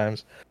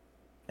sometimes.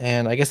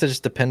 And I guess it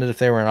just depended if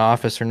they were in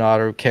office or not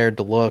or cared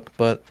to look,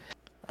 but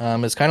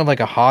it's kind of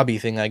like a hobby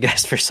thing, I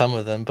guess, for some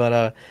of them.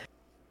 But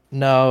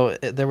no,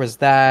 there was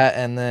that,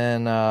 and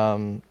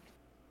then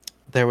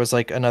there was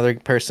like another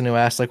person who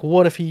asked, like,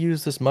 what if he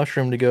used this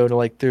mushroom to go to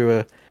like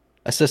through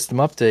a system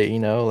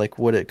update? Like,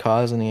 would it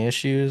cause any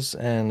issues?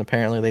 And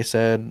apparently, they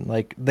said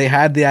like they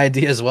had the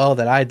idea as well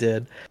that I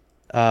did,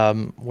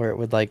 where it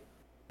would like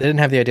they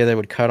didn't have the idea they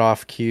would cut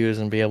off queues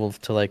and be able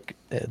to like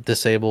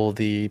disable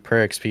the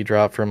prayer XP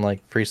drop from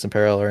like Priest and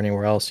Peril or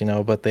anywhere else,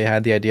 but they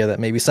had the idea that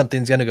maybe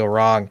something's gonna go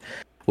wrong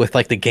with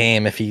like the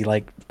game if he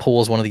like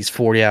pulls one of these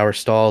 40-hour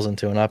stalls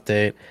into an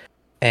update.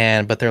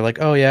 But they're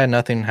like, oh yeah,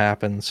 nothing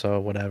happened, so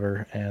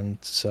whatever. And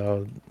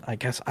so I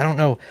guess I don't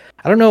know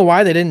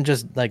why they didn't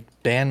just like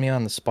ban me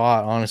on the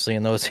spot, honestly,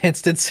 in those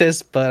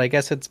instances, but I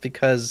guess it's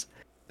because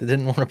they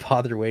didn't want to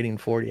bother waiting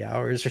 40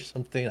 hours or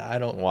something. I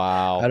don't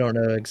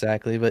know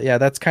exactly, but yeah,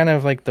 that's kind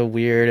of like the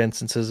weird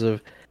instances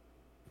of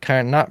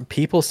kind of not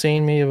people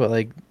seeing me, but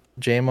like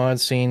J-mod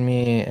seeing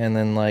me, and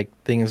then like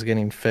things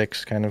getting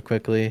fixed kind of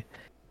quickly.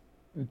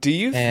 Do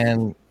you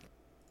and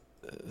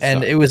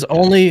it was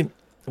only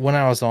when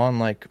I was on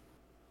like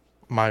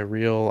my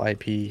real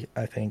IP,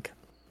 I think.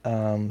 Like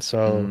I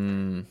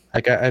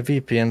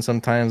VPN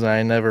sometimes.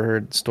 I never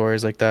heard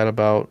stories like that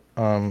about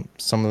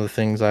some of the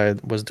things I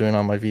was doing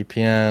on my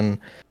VPN,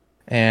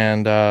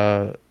 and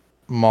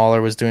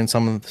Mahler was doing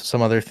some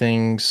other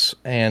things,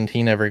 and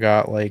he never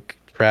got like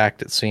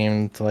tracked, it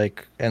seemed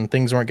like, and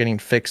things weren't getting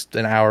fixed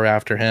an hour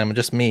after him,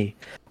 just me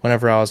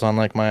whenever I was on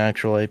like my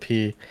actual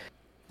IP.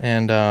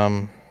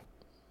 And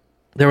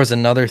there was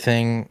another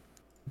thing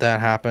that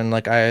happened,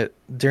 like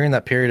during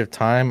that period of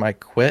time I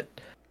quit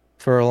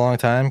for a long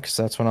time because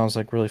that's when I was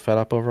like really fed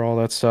up over all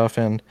that stuff.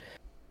 And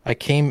I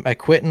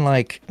quit in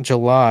like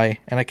July,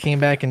 and I came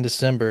back in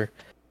December,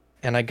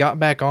 and I got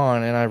back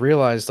on, and I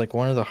realized like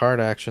one of the hard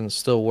actions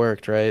still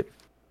worked, right?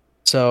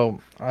 So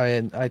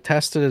I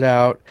tested it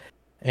out,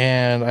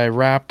 and I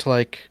wrapped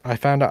like I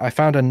found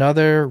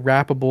another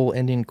wrappable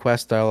ending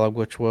quest dialogue,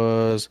 which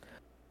was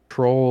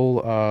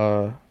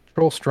Troll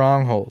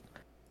Stronghold.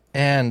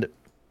 And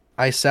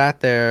I sat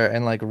there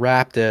and like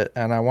wrapped it,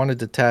 and I wanted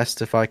to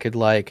test if I could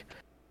like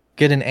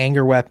get an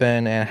anger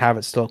weapon and have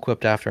it still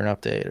equipped after an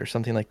update or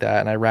something like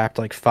that. And I wrapped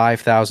like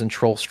 5,000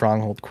 Troll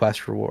Stronghold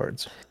quest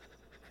rewards,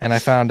 and I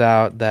found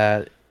out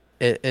that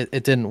it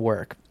didn't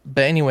work.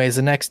 But anyways,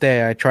 the next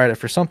day I tried it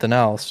for something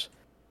else,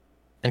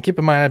 and keep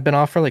in mind I've been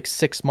off for like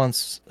 6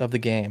 months of the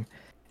game,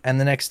 and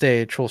the next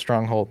day Troll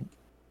Stronghold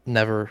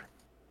never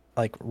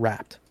like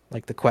wrapped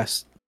like the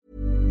quest.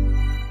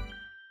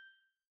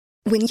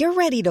 When you're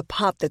ready to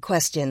pop the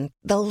question,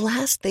 the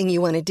last thing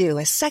you want to do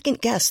is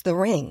second-guess the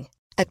ring.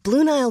 At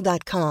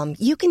BlueNile.com,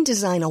 you can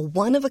design a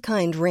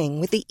one-of-a-kind ring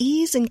with the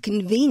ease and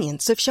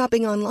convenience of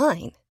shopping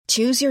online.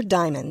 Choose your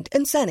diamond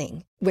and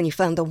setting. When you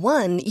find the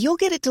one, you'll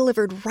get it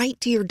delivered right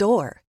to your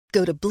door.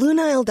 Go to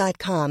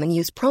BlueNile.com and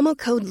use promo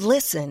code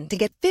LISTEN to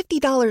get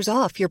 $50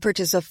 off your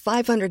purchase of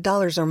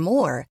 $500 or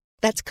more.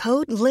 That's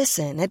code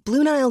LISTEN at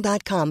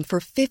BlueNile.com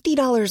for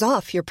 $50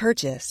 off your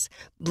purchase.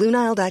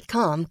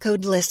 BlueNile.com,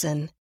 code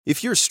LISTEN.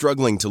 If you're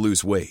struggling to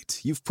lose weight,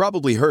 you've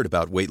probably heard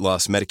about weight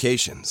loss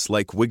medications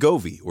like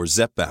Wegovy or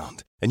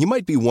Zepbound, and you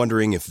might be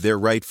wondering if they're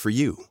right for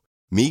you.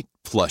 Meet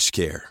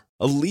PlushCare,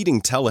 a leading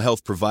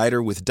telehealth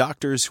provider with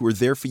doctors who are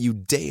there for you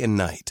day and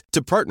night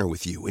to partner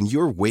with you in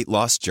your weight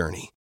loss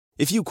journey.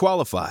 If you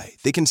qualify,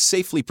 they can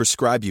safely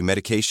prescribe you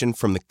medication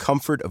from the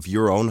comfort of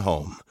your own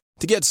home.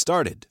 To get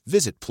started,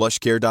 visit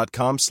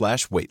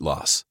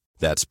plushcare.com/weightloss.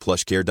 That's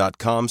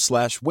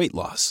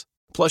plushcare.com/weightloss.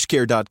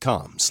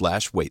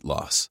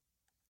 plushcare.com/weightloss.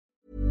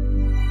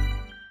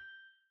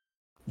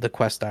 The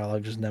quest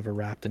dialogue just never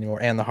wrapped anymore,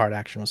 and the hard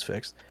action was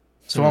fixed.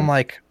 So I'm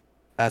like,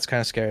 that's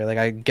kind of scary. Like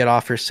I get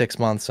off for 6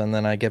 months, and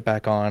then I get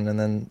back on, and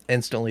then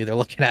instantly they're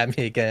looking at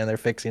me again, and they're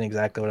fixing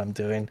exactly what I'm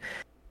doing.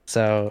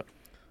 So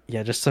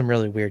yeah, just some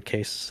really weird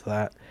cases of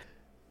that.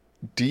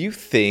 Do you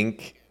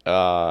think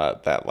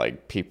that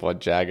like people at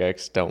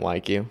Jagex don't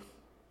like you?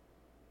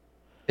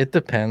 It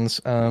depends.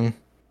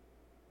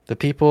 The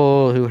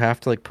people who have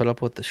to like put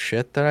up with the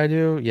shit that I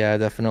do, yeah,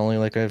 definitely.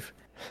 Like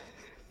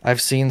I've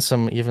seen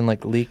some even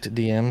like leaked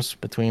DMs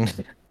between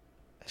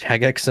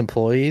Jagex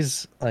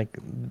employees. Like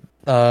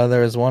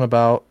there was one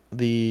about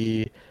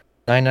the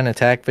 99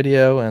 attack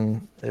video,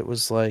 and it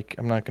was like,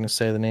 I'm not going to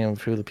say the name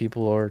of who the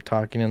people are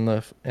talking in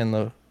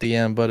the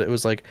DM, but it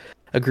was like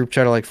a group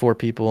chat of like 4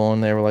 people,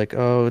 and they were like,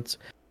 oh, it's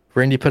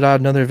Rendi put out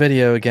another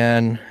video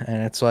again,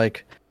 and it's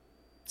like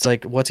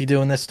what's he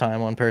doing this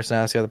time? One person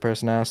asked, the other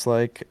person asked,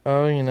 like,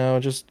 oh,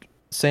 just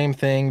same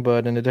thing,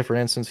 but in a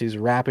different instance, he's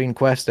wrapping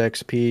quest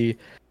XP,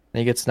 and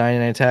he gets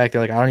 99 attack.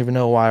 They're like, I don't even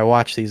know why I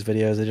watch these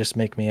videos, they just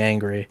make me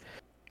angry.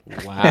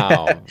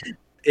 Wow.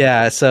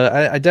 Yeah, so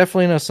I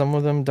definitely know some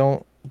of them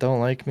don't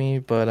like me,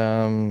 but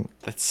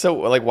that's so,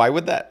 like, why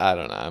would that? I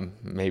don't know.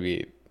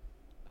 Maybe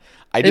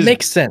it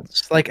makes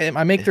sense. Like,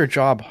 I make their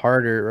job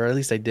harder, or at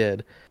least I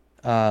did.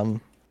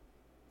 And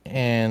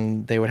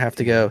they would have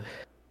to go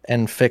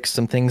and fix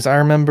some things. I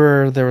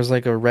remember there was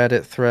like a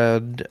Reddit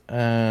thread.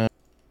 Can't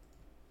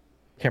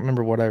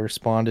remember what I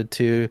responded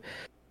to.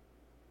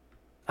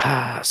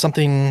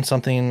 Something,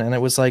 and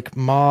it was like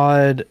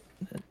mod.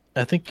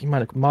 I think you might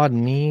have mod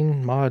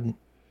Nin,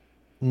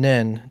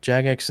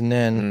 Jagex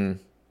Nin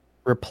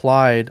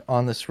replied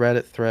on this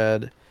Reddit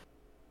thread.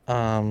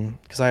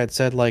 Because I had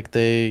said like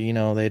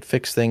they'd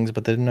fix things,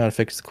 but they didn't know how to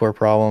fix the core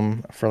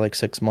problem for like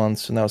 6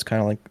 months, and that was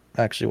kind of like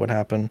actually what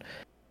happened.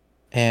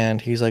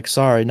 And he's like,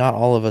 sorry, not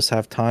all of us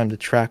have time to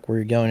track where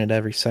you're going at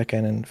every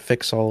second and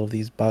fix all of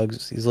these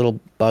bugs, these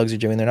little bugs you're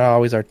doing. They're not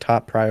always our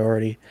top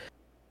priority.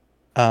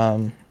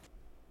 And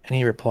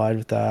he replied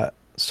with that.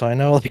 So I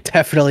know like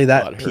definitely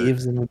that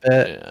peeves him a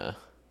bit. Yeah.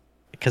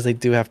 Because they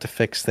do have to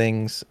fix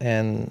things.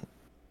 And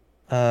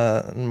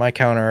my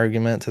counter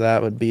argument to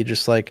that would be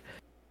just like,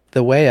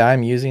 the way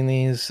I'm using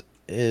these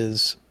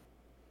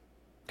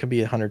could be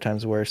 100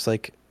 times worse.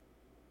 Like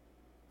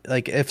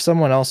if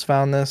someone else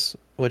found this,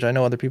 which I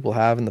know other people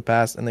have in the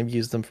past, and they've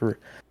used them for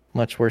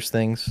much worse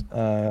things,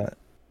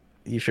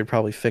 you should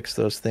probably fix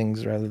those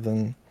things rather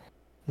than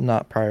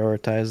not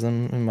prioritize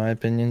them, in my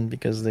opinion,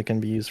 because they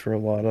can be used for a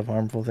lot of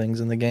harmful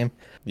things in the game.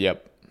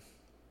 Yep.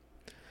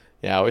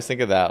 Yeah, I always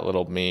think of that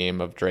little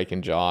meme of Drake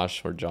and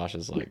Josh, where Josh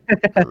is like,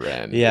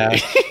 Rendi. Yeah.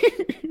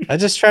 I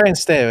just try and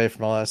stay away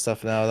from all that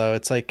stuff now, though.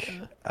 It's like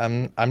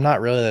I'm not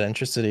really that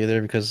interested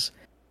either, because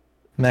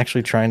I'm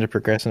actually trying to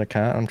progress an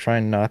account. I'm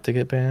trying not to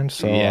get banned.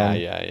 So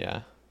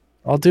yeah.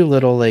 I'll do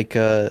little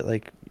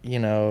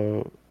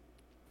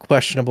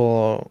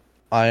questionable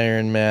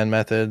Iron Man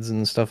methods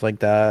and stuff like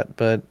that,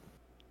 but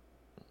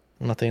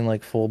nothing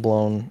like full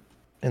blown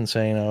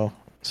insano.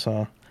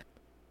 So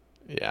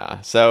yeah.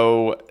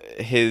 So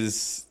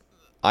his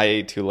I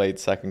ate too late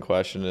second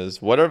question is,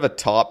 what are the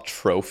top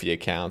trophy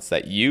accounts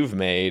that you've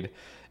made,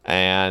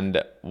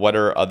 and what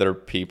are other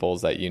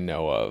people's that you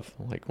know of,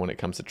 like when it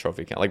comes to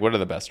trophy account? Like, what are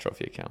the best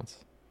trophy accounts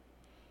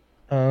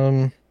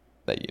that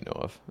you know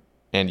of,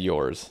 and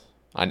yours?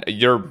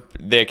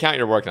 The account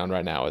you're working on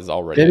right now is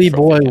already Diddy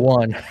Boy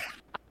 1.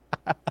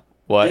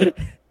 What?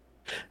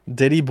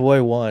 Diddy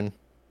Boy 1.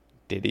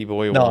 Diddy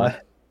Boy 1? No,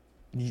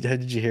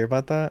 did you hear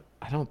about that?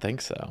 I don't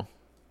think so.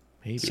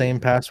 Maybe. Same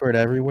password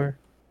everywhere.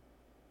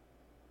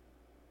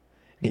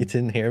 You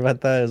didn't hear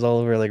about that? It was all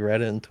over like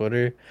Reddit and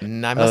Twitter. I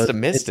must have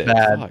missed it.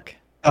 Bad. Fuck.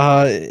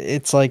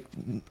 It's like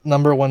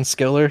number 1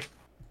 skiller.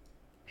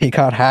 He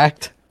got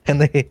hacked,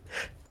 and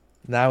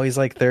now he's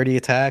like 30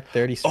 attack,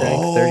 30 strength,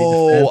 30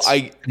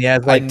 defense. He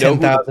has like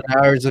 10,000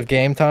 hours of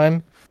game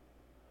time.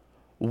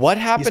 What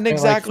happened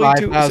exactly? Like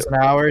 5,000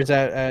 hours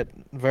at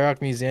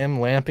Varrock Museum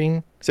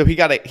lamping. So he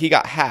got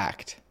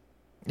hacked.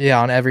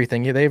 Yeah, on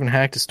everything. Yeah, they even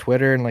hacked his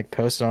Twitter and like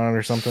posted on it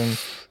or something.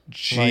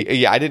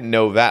 Yeah, I didn't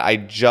know that. I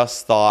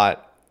just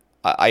thought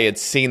I had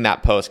seen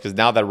that post, because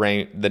now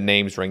the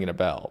name's ringing a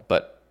bell.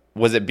 But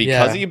was it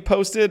because he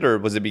posted, or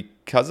was it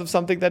because of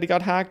something that he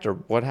got hacked, or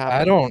what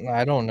happened?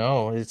 I don't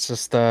know. It's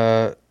just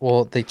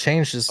they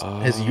changed his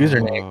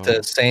username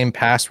to same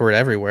password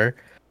everywhere.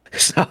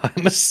 So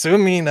I'm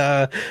assuming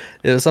it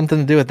was something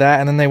to do with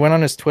that. And then they went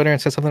on his Twitter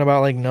and said something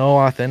about like no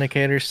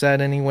authenticator set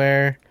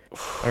anywhere,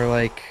 or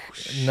like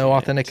no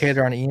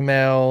authenticator on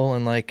email,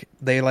 and like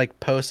they like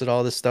posted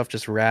all this stuff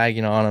just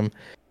ragging on him.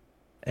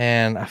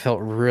 And I felt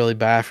really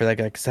bad for that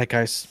guy, because that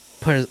guy's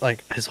put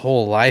like his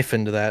whole life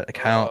into that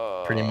account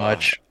pretty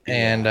much.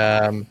 And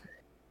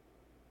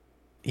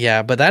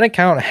but that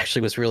account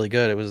actually was really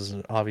good. It was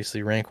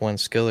obviously rank 1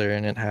 skiller,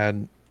 and it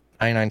had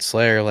 99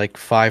 Slayer, like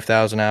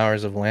 5,000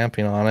 hours of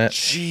lamping on it.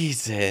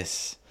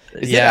 Jesus.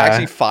 Is it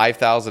actually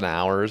 5,000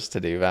 hours to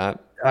do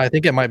that? I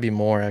think it might be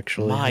more,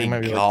 actually. My it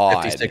might be God.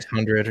 like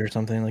 5,600 or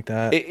something like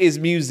that. Is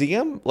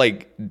Museum,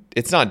 like,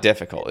 it's not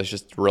difficult. It's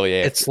just really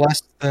AFK. It's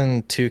less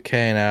than 2K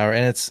an hour,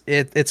 and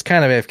it's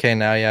kind of AFK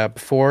now, yeah.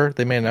 Before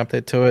they made an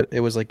update to it, it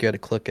was like you had to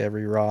click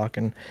every rock,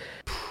 and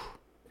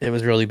it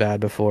was really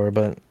bad before,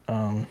 but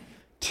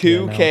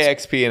 2K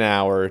XP an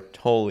hour.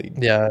 Holy.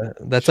 Yeah,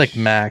 that's like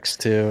max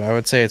too. I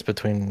would say it's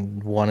between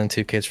 1 and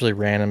 2K. It's really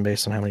random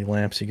based on how many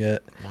lamps you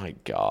get. My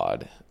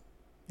God.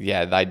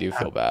 Yeah, I do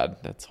feel bad.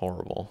 That's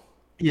horrible.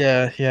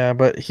 Yeah,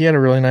 but he had a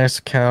really nice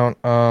account.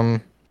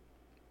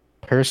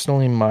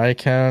 Personally, my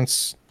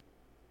accounts,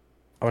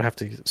 I would have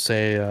to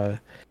say, I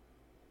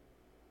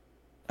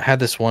had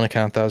this one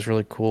account that was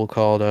really cool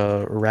called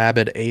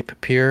Rabid Ape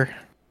Pier.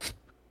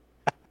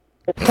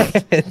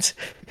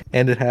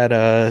 and it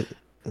had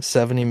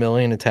 70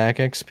 million attack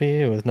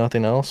XP with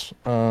nothing else.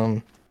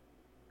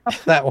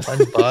 That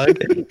one bug.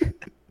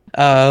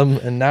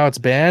 And now it's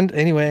banned.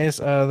 Anyways,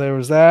 there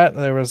was that.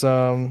 There was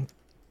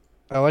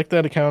I like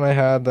that account I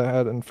had that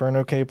had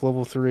Inferno Cape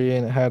level 3,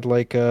 and it had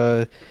like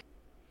a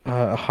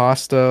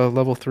Hosta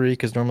level 3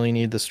 because normally you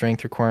need the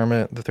strength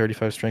requirement, the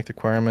 35 strength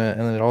requirement,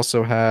 and then it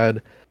also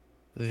had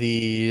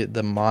the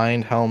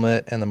Mind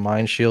Helmet and the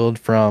Mind Shield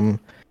from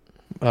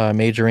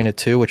Mage Arena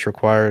 2, which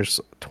requires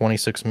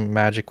 26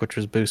 magic, which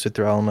was boosted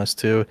through LMS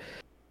 2.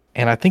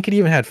 And I think it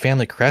even had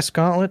Family Crest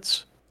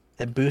gauntlets.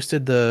 It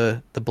boosted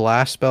the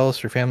blast spells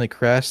for Family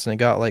Crest, and it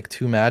got like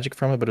 2 magic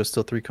from it, but it was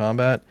still 3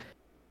 combat.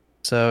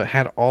 So it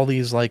had all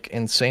these like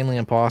insanely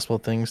impossible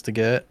things to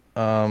get.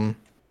 And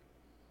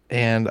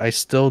I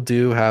still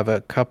do have a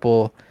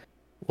couple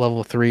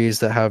level 3s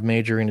that have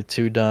Mage Arena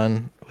 2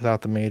 done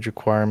without the mage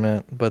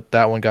requirement, but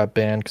that one got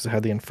banned because it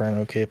had the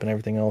Inferno Cape and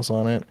everything else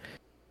on it.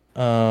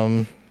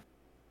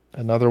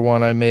 Another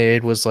one I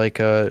made was like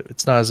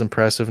it's not as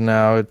impressive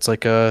now. It's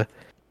like a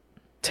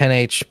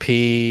 10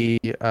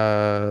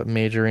 HP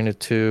Mage Arena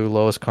 2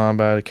 lowest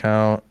combat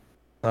account.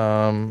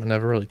 I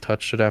never really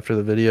touched it after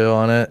the video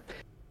on it.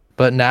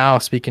 But now,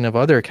 speaking of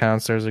other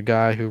accounts, there's a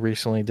guy who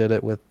recently did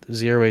it with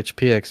 0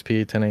 HP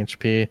XP, 10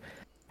 HP,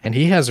 and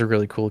he has a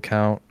really cool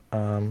account.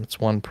 It's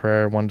 1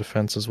 prayer, 1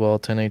 defense as well,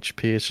 10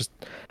 HP. It's just,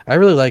 I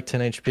really like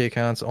 10 HP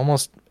accounts.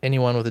 Almost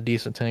anyone with a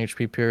decent 10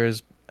 HP peer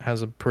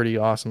has a pretty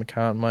awesome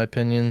account, in my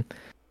opinion.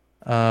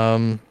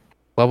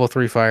 Level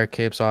 3 fire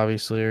capes,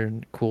 obviously, are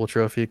cool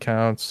trophy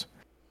accounts.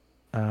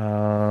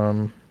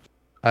 I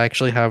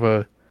actually have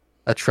a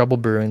Trouble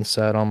Brewing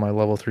set on my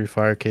level 3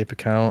 fire cape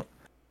account,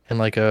 and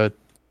like a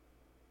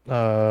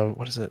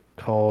what is it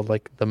called?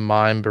 Like the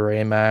Mime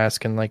Beret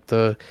mask, and like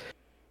the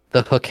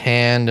hook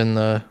hand, and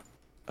the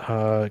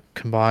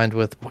combined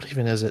with, what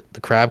even is it?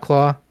 The Crab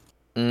Claw.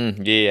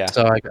 Yeah.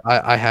 So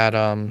I had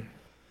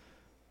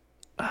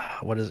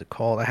what is it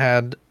called? I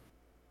had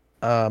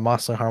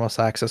Mossly Harmless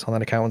Access on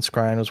that account when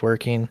Scrying was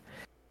working.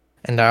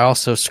 And I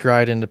also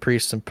scryed into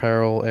Priest and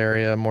Peril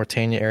area,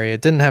 Mortania area.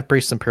 Didn't have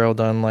Priest and Peril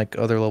done like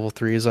other level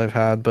 3s I've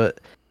had, but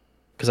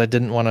because I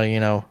didn't want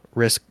to,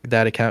 risk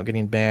that account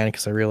getting banned,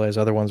 because I realized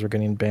other ones were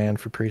getting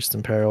banned for Priest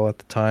and Peril at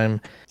the time.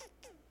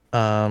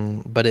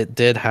 But it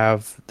did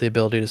have the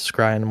ability to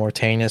scry into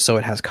Mortania, so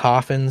it has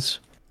Coffins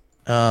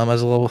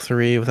as a level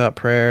 3 without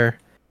prayer.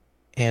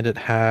 And it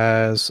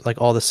has like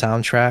all the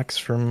soundtracks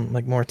from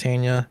like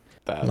Mortania.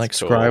 That's and, like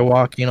cool. Scry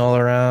walking all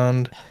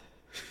around.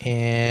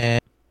 And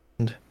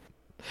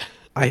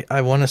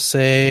I want to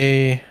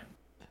say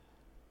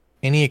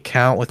any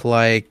account with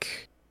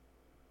like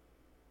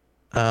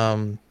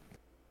Temple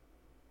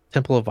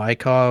of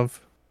Ikov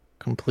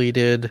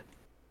completed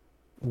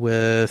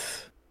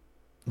with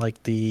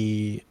like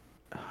the,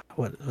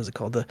 what was it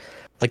called,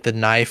 the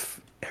knife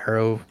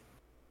arrow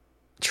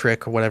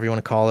trick or whatever you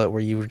want to call it,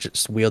 where you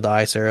just wield the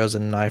ice arrows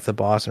and knife the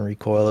boss and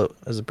recoil it,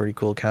 is a pretty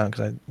cool account,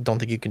 because I don't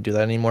think you can do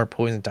that anymore.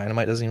 Poison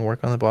Dynamite doesn't even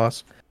work on the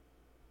boss.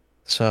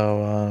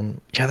 So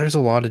yeah, there's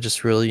a lot of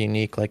just really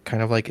unique, like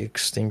kind of like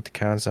extinct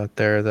accounts out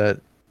there that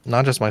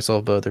not just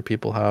myself but other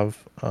people have,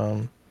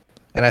 and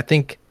I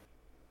think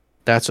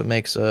that's what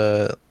makes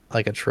a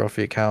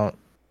trophy account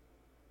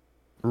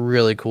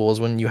really cool, is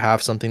when you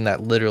have something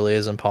that literally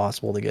is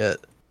impossible to get.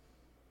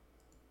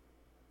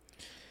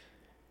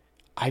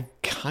 I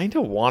kind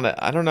of want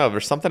to, I don't know,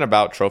 there's something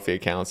about trophy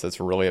accounts that's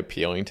really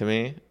appealing to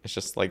me. It's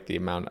just like the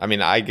amount, I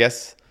mean, I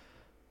guess,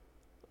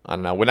 I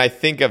don't know, when I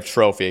think of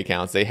trophy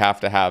accounts, they have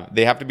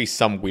to be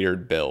some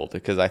weird build,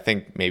 because I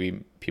think maybe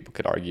people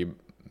could argue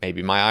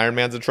maybe my Iron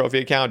Man's a trophy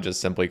account just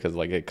simply because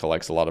like it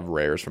collects a lot of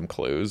rares from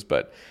clues,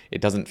 but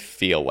it doesn't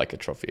feel like a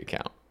trophy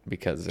account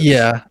because it's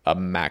a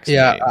max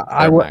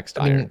maxed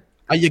iron.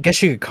 I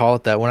guess you could call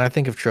it that. When I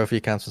think of trophy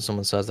accounts, when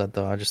someone says that,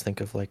 though, I just think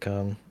of like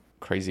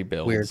crazy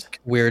builds,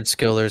 weird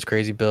skillers,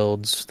 crazy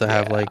builds that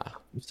have like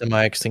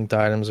semi-extinct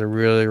items, or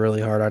really,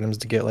 really hard items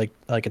to get, like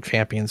a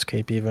champion's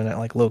cape even at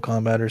like low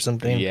combat or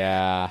something.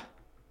 Yeah,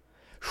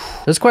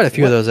 there's quite a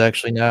few of those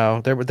actually now.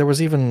 There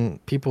was even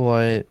people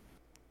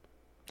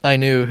I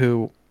knew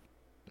who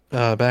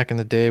back in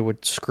the day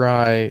would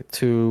scry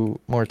to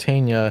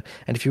Mortania,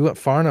 and if you went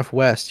far enough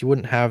west, you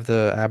wouldn't have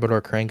the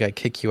Abador Crane guy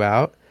kick you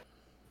out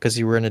because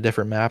you were in a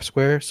different map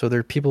square. So there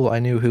are people I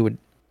knew who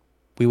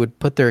we would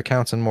put their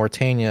accounts in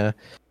Mortania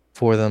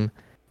for them,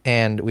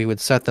 and we would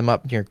set them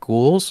up near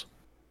ghouls,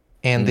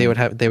 and they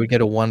would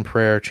get a 1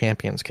 prayer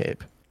champion's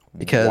cape,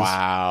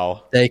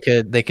 because they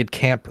could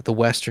camp the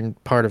western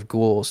part of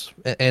ghouls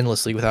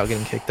endlessly without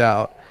getting kicked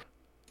out,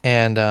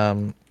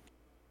 and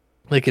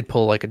they could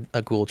pull like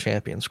a ghoul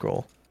champion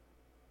scroll.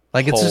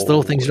 Like, it's just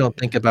little things you don't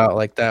think about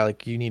like that.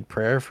 Like, you need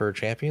prayer for a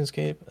champion's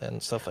cape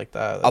and stuff like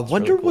that. I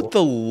wonder really cool. What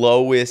the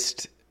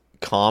lowest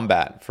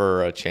combat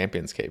for a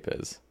champion's cape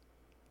is.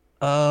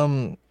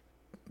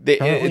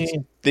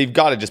 They've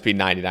got to just be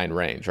 99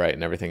 range, right?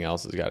 And everything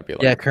else has got to be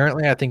like... Yeah,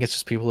 currently I think it's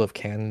just people who have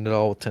cannoned it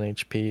all with 10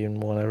 HP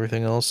and won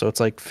everything else. So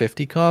it's like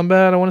 50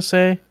 combat, I want to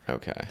say.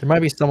 Okay. There might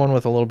be someone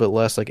with a little bit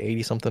less, like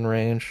 80 something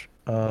range.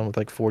 with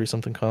like 40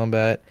 something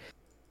combat.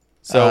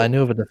 So I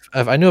knew of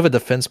a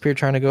defense peer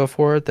trying to go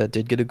for it that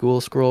did get a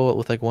ghoul scroll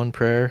with like one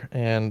prayer,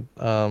 and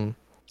I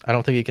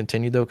don't think he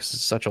continued though because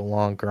it's such a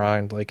long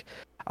grind. Like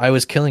I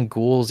was killing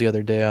ghouls the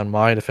other day on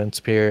my defense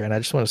peer, and I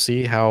just want to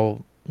see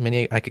how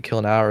many I could kill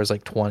an hour. Is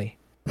like 20.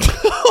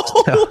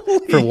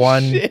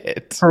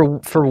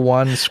 for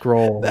one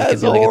scroll.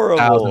 That's like horrible.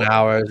 1,000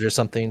 hours or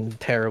something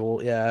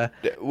terrible. Yeah.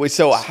 Wait,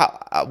 so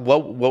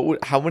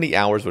how many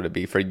hours would it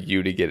be for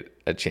you to get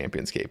a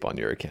Champions Cape on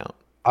your account?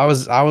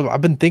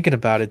 I've been thinking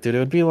about it, dude. It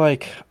would be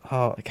like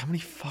how many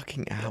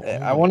fucking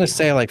hours? I want to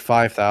say like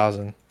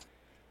 5,000.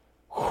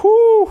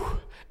 Whew.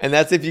 And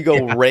that's if you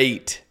go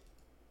rate.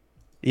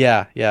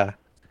 Yeah.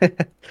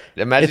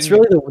 Imagine it's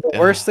really the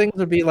worst things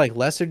would be like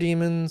lesser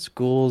demons,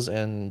 ghouls,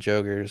 and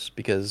jokers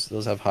because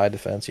those have high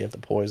defense. You have to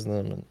poison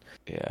them and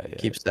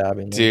keep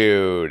stabbing them.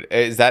 Dude,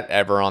 is that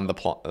ever on the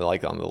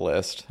on the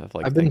list of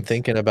like? I've been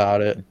thinking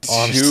about it.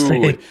 Honestly.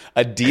 Dude,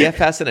 a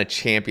DFS and a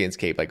Champions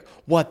Cape, like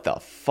what the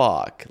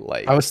fuck?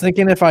 Like I was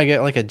thinking if I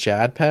get like a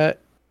Jad pet,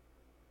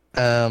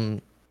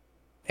 and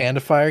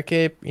a fire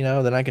cape,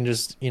 then I can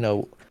just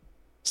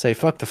say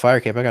fuck the fire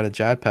cape. I got a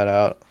Jad pet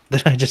out.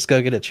 Then I just go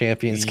get a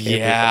Champions Cape.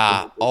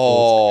 Yeah.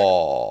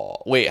 Oh.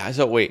 Wait.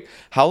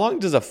 How long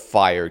does a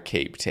fire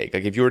cape take?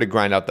 Like if you were to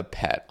grind out the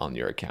pet on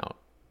your account,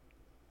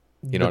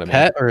 you know what I mean?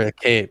 Pet or a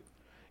cape?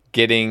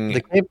 Getting the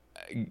cape.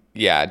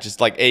 Yeah,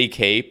 just like a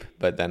cape,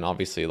 but then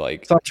obviously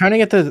like. So I'm trying to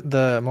get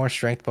the more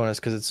strength bonus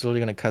because it's really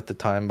going to cut the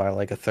time by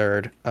like a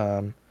third.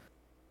 And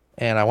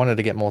I wanted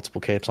to get multiple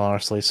capes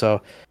honestly.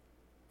 So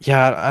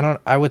yeah,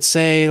 I would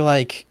say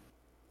like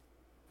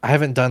I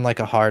haven't done like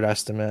a hard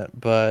estimate,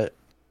 but.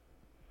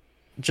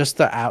 Just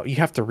you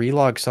have to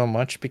relog so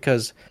much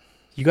because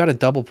you got to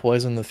double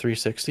poison the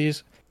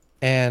 360s,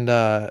 and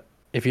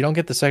if you don't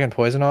get the second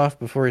poison off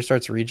before he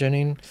starts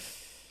regenning,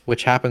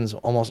 which happens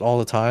almost all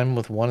the time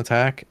with one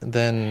attack,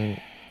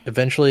 then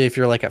eventually if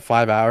you're like at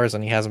 5 hours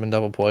and he hasn't been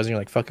double poisoned, you're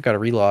like fuck, I got to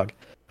relog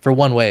for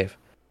one wave.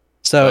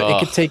 So it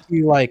could take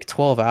you like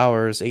 12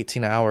 hours,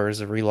 18 hours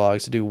of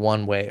relogs to do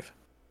one wave.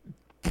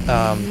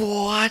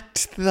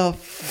 What the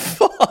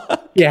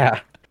fuck? Yeah.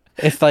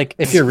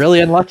 If you're really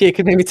unlucky, it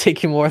could maybe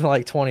take you more than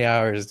like 20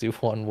 hours to do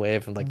one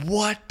wave and like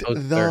what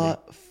the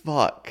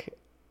fuck.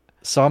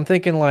 So I'm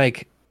thinking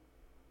like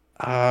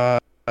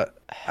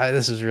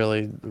this is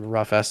really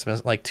rough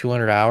estimate, like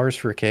 200 hours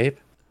for a cape.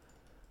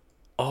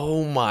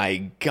 Oh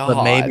my god.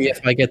 But maybe if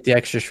I get the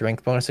extra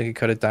strength bonus, I could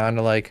cut it down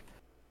to like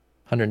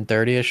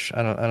 130ish.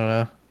 I don't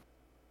know.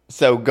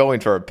 So going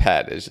for a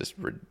pet is just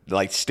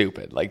like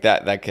stupid. Like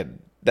that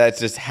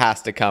just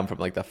has to come from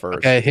like the first.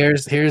 Okay,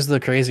 here's the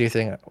crazy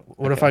thing.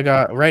 What if I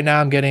got right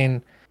now?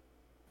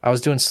 I was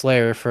doing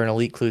Slayer for an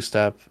elite clue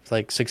step,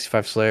 like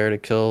 65 Slayer to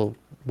kill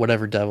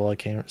whatever devil I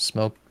came,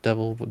 smoke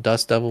devil,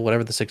 dust devil,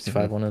 whatever the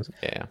 65 one is.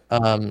 Yeah.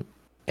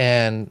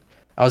 And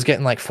I was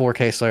getting like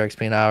 4K Slayer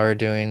XP an hour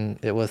doing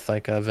it with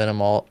like a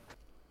Venom alt,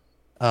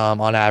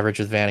 on average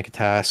with Vanica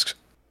tasks,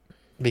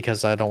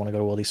 because I don't want to go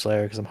to Wildy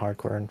Slayer because I'm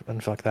hardcore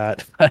and fuck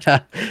that.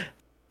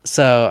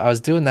 So I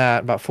was doing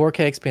that, about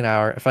 4K XP an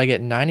hour. If I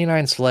get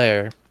 99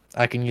 Slayer,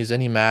 I can use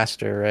any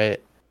master, right?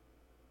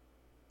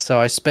 So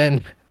I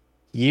spend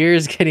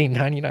years getting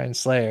 99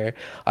 Slayer.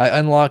 I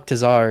unlocked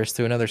Tazars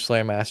through another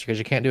Slayer master because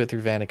you can't do it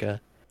through Vanica.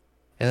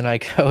 And then I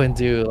go and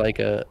do like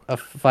a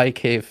fight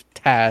cave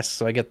task,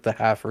 so I get the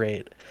half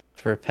rate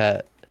for a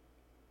pet.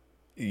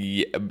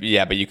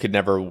 Yeah, but you could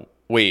never.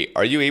 Wait,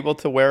 are you able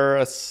to wear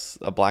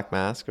a black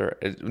mask or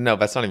no?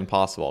 That's not even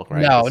possible,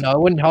 right? No, it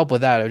wouldn't help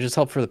with that. It would just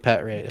help for the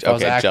pet rate. If I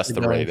was actually just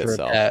the rate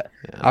itself. Yeah.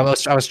 I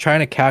was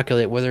trying to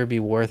calculate whether it'd be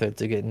worth it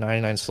to get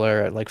 99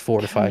 Slayer at like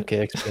 4 to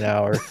 5K XP an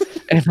hour,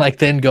 and like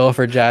then go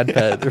for Jad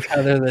pet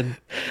rather than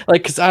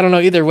like, because I don't know.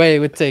 Either way, it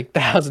would take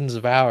thousands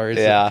of hours.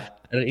 Yeah.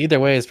 And either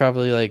way, it's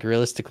probably like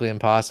realistically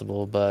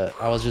impossible. But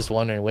I was just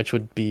wondering which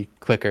would be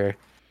quicker.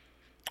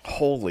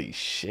 Holy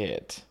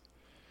shit.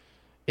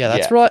 Yeah,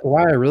 that's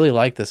why I really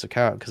like this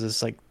account, because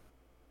it's like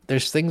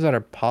there's things that are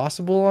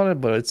possible on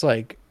it, but it's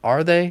like,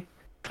 are they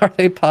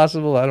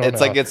possible? I don't know. It's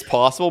like it's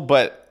possible,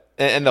 but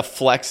and the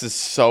flex is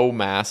so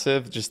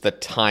massive, just the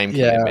time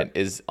commitment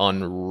is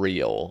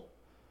unreal.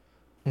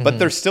 Mm-hmm. But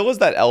there still is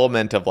that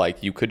element of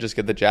like you could just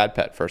get the Jad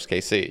pet first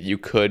KC. You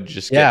could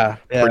just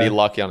get pretty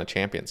lucky on a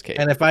Champions Cape.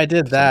 And if I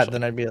did that,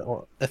 then I'd be,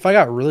 if I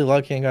got really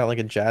lucky and got like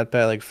a Jad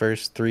pet like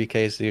first 3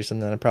 KC or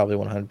something, then I'd probably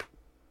 100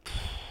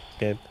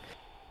 Cape.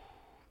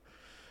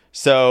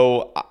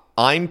 So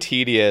I'm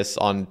Tedious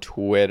on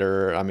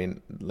Twitter. I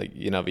mean, like,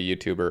 the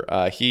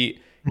YouTuber. He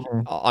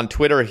on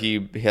Twitter,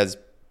 he has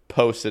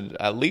posted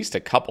at least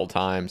a couple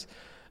times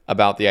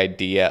about the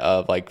idea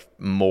of like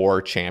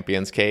more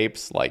Champions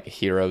Capes, like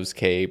Heroes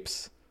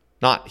Capes,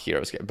 not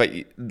Heroes Capes, but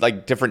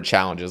like different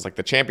challenges, like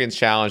the Champions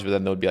Challenge, but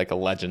then there would be like a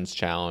Legends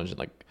Challenge and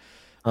like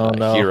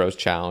Heroes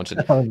Challenge,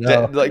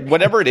 and like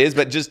whatever it is,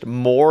 but just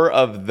more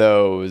of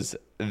those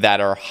that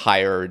are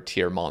higher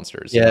tier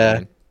monsters. Yeah. You know what I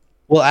mean?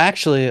 Well,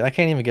 actually, I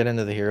can't even get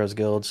into the Heroes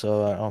Guild,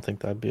 so I don't think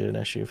that'd be an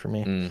issue for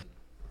me.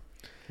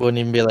 Wouldn't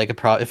even be like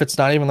if it's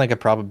not even like a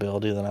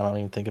probability, then I don't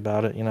even think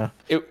about it.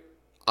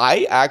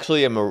 I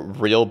actually am a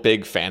real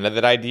big fan of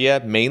that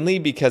idea, mainly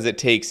because it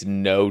takes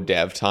no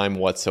dev time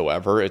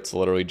whatsoever. It's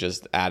literally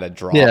just add a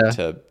drop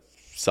to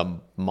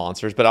some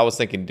monsters. But I was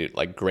thinking, dude,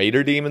 like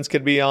greater demons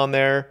could be on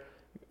there.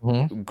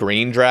 Mm-hmm.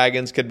 Green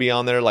dragons could be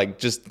on there. Like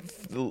just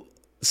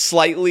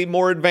slightly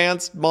more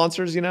advanced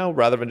monsters,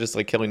 rather than just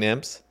like killing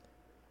imps.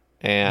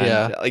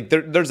 And like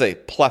there's a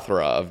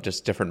plethora of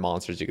just different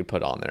monsters you could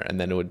put on there. And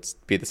then it would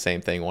be the same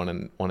thing,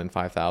 one in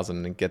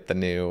 5,000, and get the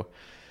new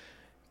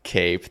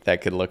cape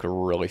that could look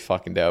really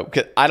fucking dope.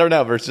 'Cause I don't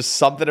know, there's just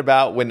something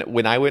about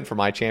when I went for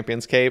my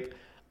champion's cape,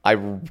 I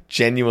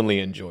genuinely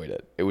enjoyed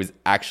it. It was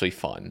actually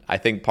fun. I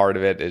think part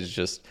of it is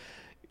just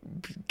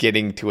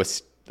getting to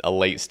a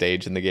late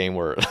stage in the game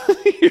where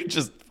you're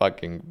just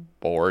fucking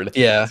bored.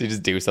 Yeah, so you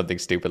just do something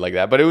stupid like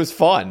that. But it was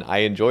fun. I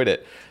enjoyed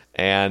it.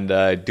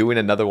 And doing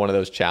another one of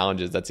those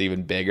challenges that's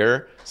even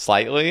bigger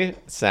slightly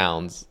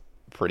sounds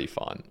pretty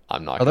fun.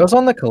 Are those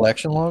on the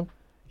collection log?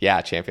 Yeah,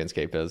 Champion's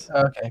Cape is.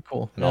 Okay,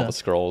 cool. And all the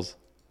scrolls.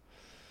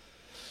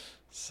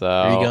 So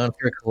are you going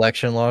for a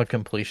collection log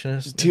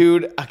completionist?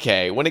 Dude,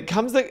 okay. When it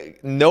comes to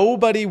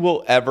nobody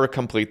will ever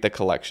complete the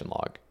collection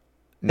log.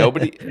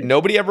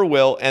 Nobody ever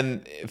will.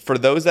 And for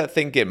those that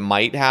think it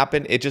might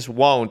happen, it just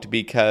won't,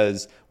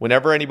 because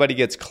whenever anybody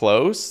gets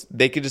close,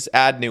 they could just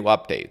add new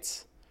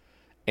updates.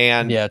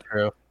 And yeah,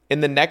 true.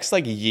 In the next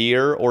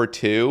year or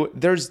two,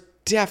 there's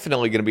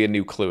definitely going to be a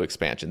new Clue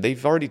expansion.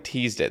 They've already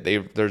teased it.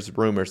 There's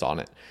rumors on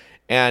it.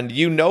 And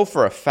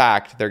for a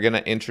fact they're going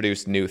to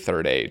introduce new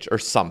Third Age or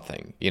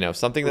something,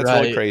 something that's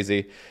really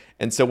crazy.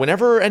 And so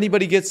whenever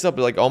anybody gets up,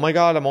 like, oh my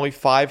God, I'm only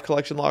 5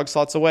 collection log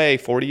slots away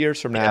 40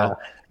 years from now.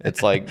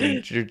 It's like,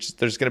 there's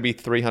going to be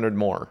 300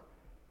 more.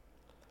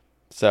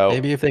 So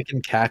maybe if they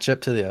can catch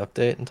up to the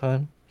update in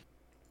time.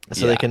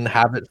 So they can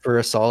have it for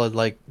a solid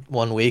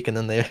 1 week, and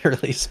then they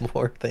release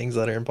more things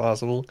that are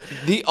impossible.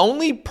 The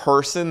only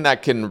person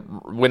that can,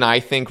 when I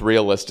think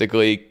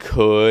realistically,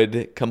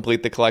 could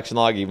complete the collection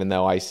log, even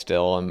though I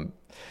still am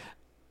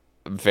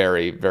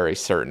very, very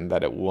certain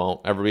that it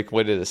won't ever be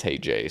completed, is Hey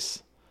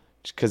Jace.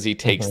 Because he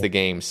takes the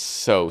game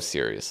so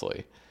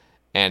seriously.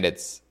 And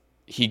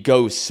he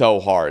goes so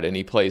hard, and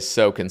he plays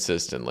so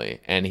consistently.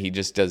 And he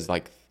just does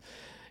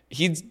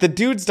the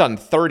dude's done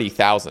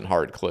 30,000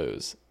 hard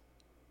clues.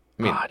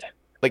 I mean, God.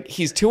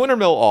 He's 200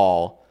 mil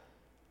all.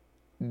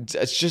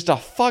 It's just a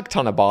fuck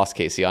ton of boss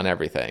Casey on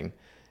everything.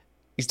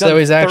 He's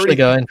actually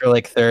going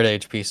for Third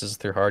Age pieces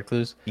through hard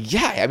clues.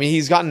 Yeah, I mean,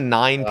 he's gotten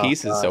 9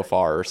 pieces so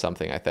far or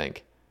something, I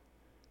think.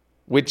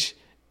 Which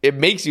it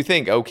makes you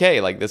think, okay,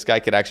 this guy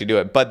could actually do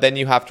it. But then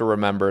you have to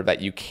remember that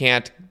you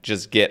can't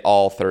just get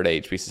all Third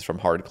Age pieces from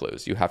hard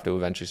clues. You have to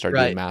eventually start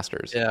doing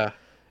masters. Yeah.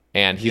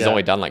 And he's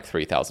only done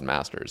 3,000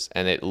 masters.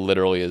 And it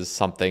literally is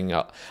something,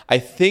 I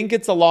think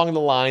it's along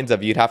the lines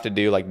of you'd have to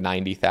do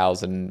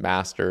 90,000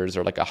 masters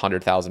or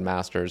 100,000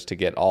 masters to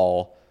get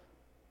all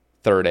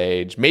Third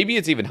Age. Maybe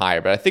it's even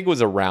higher, but I think it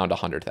was around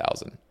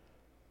 100,000.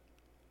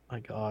 My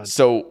God.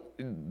 So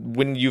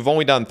when you've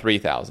only done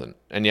 3,000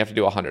 and you have to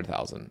do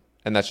 100,000,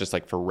 and that's just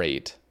for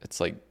rate,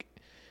 it's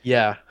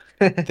yeah,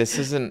 this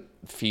isn't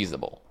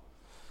feasible.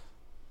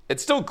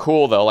 It's still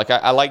cool though.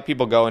 I like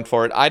people going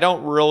for it.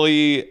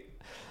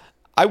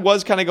 I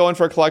was kind of going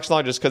for a collection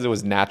log just because it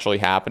was naturally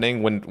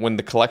happening. When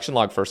the collection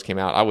log first came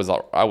out, I was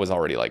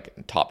already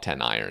top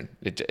 10 iron.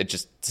 It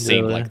just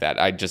seemed like that.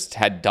 I just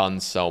had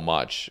done so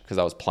much because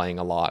I was playing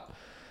a lot.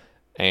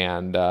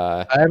 And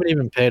I haven't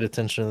even paid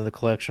attention to the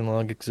collection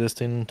log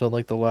existing until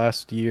the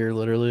last year,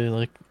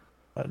 literally.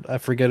 I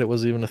forget it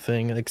was even a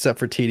thing, except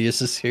for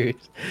Tedious' series.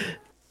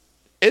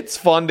 It's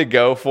fun to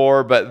go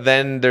for, but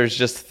then there's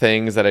just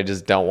things that I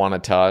just don't want to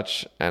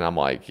touch. And I'm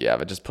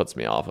it just puts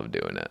me off of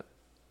doing it.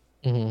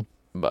 Mm-hmm.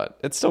 But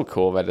it's still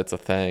cool that it's a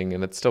thing,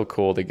 and it's still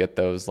cool to get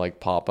those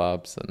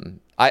pop-ups. And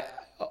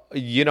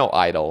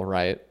Idol,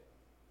 right?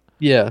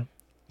 Yeah.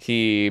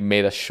 He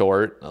made a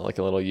short, a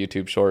little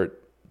YouTube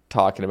short,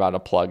 talking about a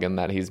plugin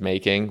that he's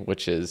making,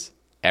 which is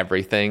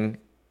everything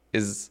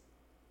is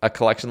a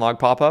collection log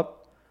pop-up.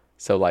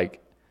 So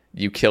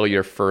you kill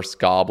your first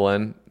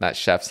goblin, that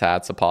chef's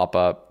hat's a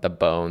pop-up, the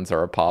bones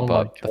are a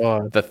pop-up,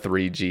 the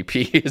 3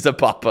 GP is a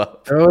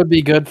pop-up. That would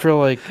be good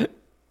for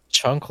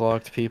chunk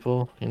locked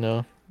people,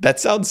 That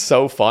sounds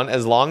so fun,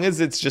 as long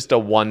as it's just a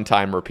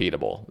one-time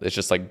repeatable. It's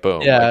just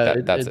boom. Yeah,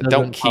 that's it.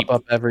 Don't keep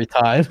pop up every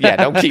time. Yeah,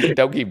 don't keep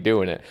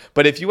doing it.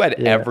 But if you had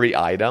every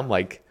item,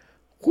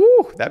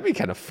 whoo, that'd be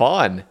kind of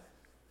fun.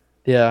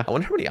 Yeah. I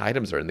wonder how many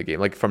items are in the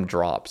game, from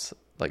drops.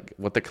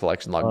 What the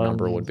collection log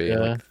number would be,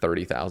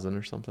 30,000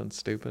 or something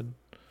stupid.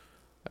 I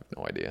have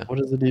no idea. What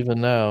is it even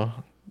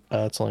now?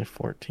 It's only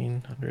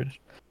 1,400.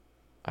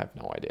 I have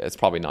no idea. It's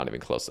probably not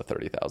even close to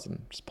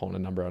 30,000. Just pulling a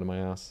number out of my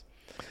ass.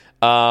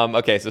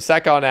 Okay, so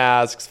Sekon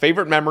asks,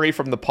 favorite memory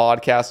from the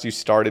podcast you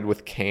started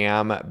with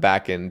Cam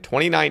back in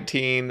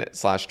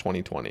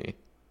 2019/2020?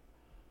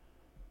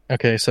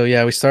 Okay, so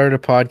we started a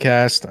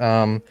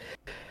podcast.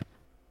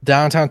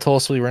 downtown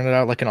Tulsa, we rented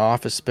out like an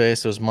office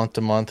space. It was month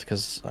to month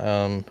because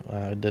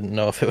I didn't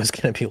know if it was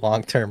going to be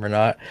long term or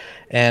not.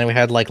 And we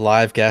had like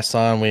live guests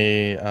on.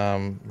 We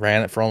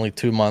ran it for only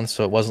 2 months,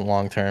 so it wasn't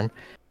long term.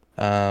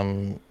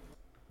 Kind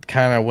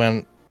of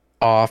went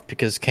off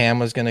because Cam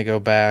was going to go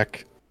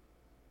back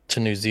to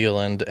New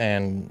Zealand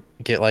and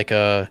get like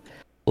a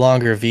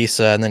longer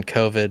visa, and then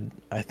COVID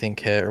I think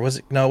hit, or was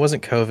it? No, it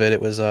wasn't COVID.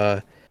 It was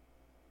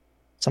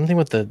something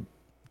with the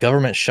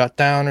government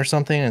shutdown or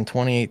something in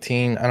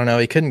 2018. I don't know.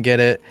 He couldn't get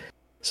it.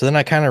 So then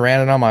I kind of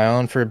ran it on my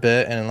own for a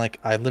bit, and like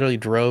I literally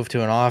drove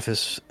to an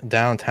office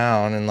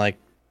downtown and like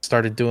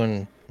started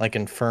doing like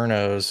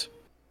infernos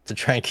to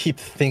try and keep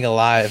the thing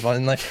alive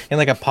in like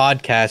a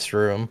podcast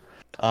room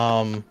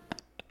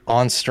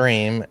on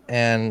stream,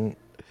 and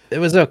it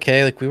was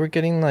okay. Like we were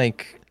getting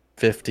like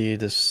 50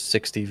 to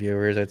 60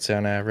 viewers, I'd say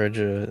on average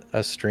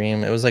a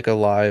stream. It was like a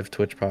live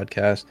Twitch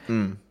podcast.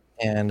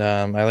 And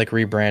I like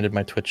rebranded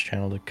my Twitch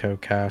channel to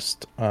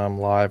CoCast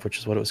Live, which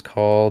is what it was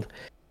called.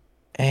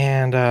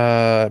 And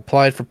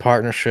applied for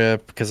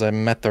partnership because I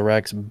met the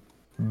regs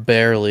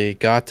barely,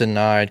 got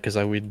denied because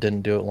we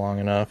didn't do it long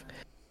enough.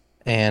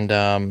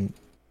 And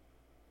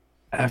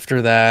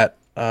after that,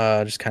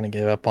 just kind of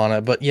gave up on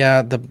it. But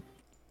yeah, the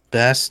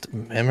best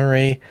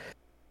memory,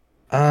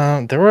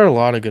 there were a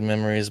lot of good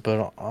memories,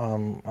 but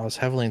I was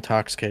heavily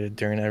intoxicated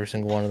during every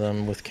single one of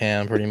them with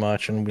Cam pretty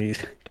much. And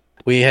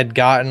we had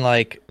gotten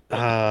like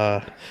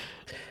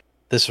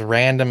this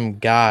random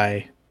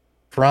guy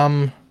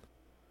from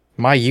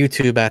my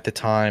YouTube at the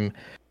time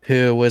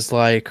who was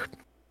like,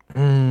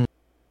 I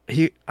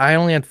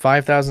only had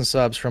 5,000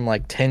 subs from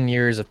like 10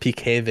 years of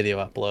PK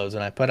video uploads,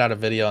 and I put out a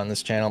video on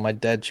this channel, my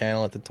dead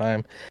channel at the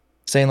time,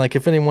 saying like,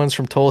 if anyone's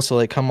from Tulsa,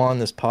 like come on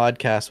this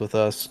podcast with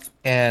us.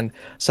 And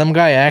some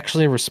guy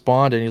actually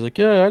responded. He's like,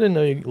 yeah, I didn't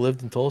know you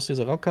lived in Tulsa. He's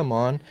like, oh, come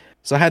on.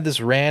 So I had this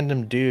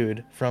random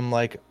dude from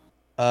like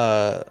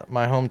my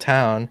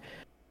hometown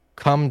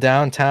come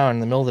downtown in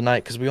the middle of the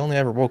night, because we only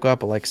ever woke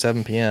up at like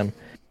 7 p.m.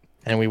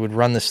 and we would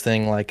run this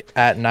thing like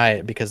at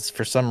night because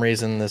for some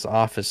reason this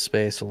office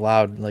space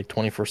allowed like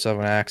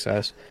 24/7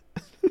 access.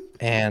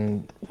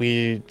 And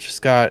we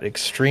just got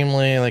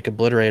extremely like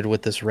obliterated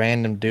with this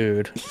random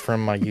dude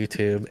from my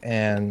YouTube,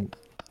 and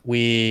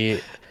we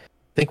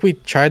think we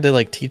tried to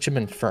like teach him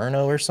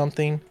Inferno or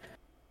something,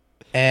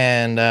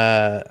 and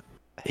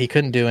he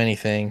couldn't do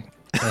anything.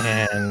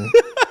 And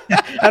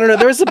I don't know,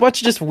 there was a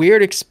bunch of just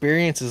weird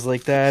experiences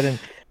like that,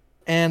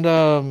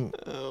 and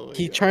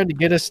he tried to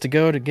get us to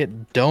go to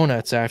get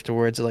donuts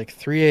afterwards at like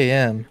 3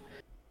 a.m.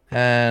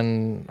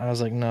 And I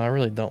was like, no, I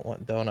really don't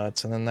want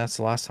donuts. And then that's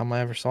the last time I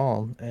ever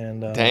saw him.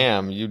 And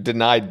damn, you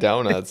denied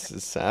donuts.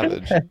 Is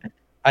savage.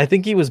 I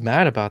think he was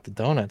mad about the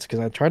donuts because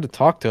I tried to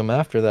talk to him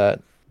after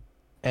that.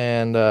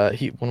 And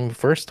when we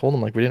first told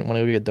him like we didn't want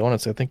to go get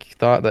donuts, I think he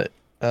thought that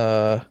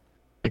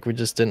like we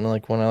just didn't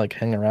like want to like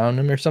hang around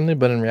him or something.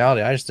 But in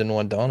reality, I just didn't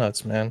want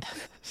donuts, man.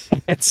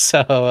 And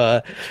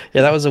so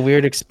yeah, that was a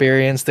weird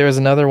experience. There was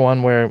another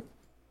one where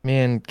me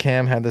and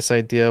Cam had this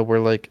idea where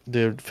like,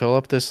 dude, fill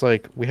up this,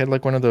 like, we had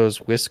like one of those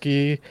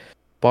whiskey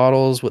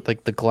bottles with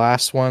like the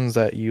glass ones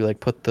that you like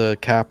put the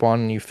cap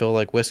on and you fill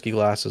like whiskey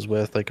glasses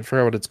with, like I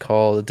forgot what it's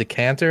called, a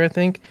decanter I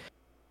think.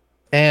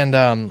 And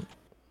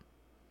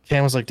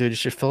Cam was like, dude, you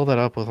should fill that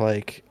up with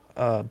like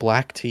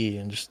black tea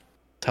and just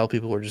tell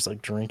people we're just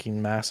like drinking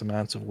mass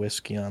amounts of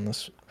whiskey on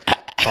this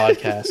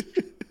podcast.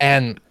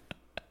 And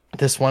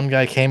this one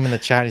guy came in the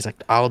chat, he's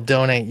like, I'll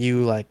donate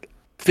you like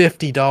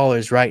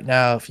 $50 right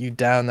now if you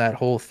down that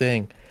whole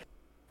thing.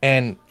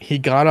 And he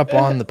got up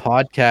on the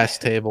podcast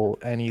table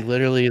and he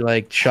literally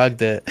like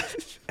chugged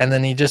it. And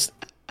then he just,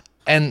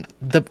 and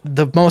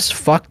the most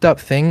fucked up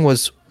thing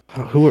was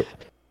I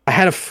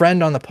had a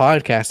friend on the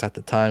podcast at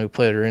the time who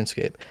played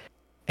RuneScape,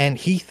 and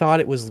he thought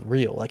it was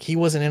real. Like he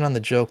wasn't in on the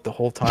joke the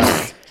whole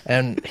time.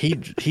 And he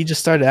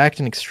just started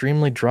acting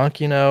extremely drunk,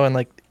 you know, and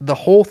like the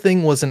whole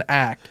thing was an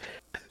act.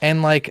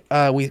 And like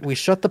we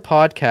shut the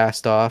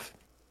podcast off.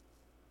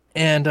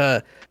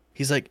 And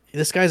he's like,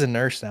 this guy's a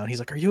nurse now. And he's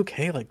like, are you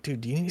okay? Like,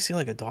 dude, do you need to see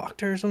like a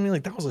doctor or something?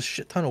 Like, that was a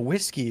shit ton of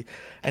whiskey.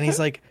 And he's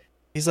like,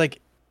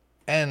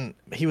 and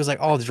he was like,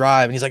 I'll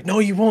drive. And he's like, no,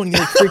 you won't. And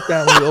he like freaked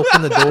out when we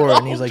opened the door.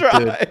 And he's like,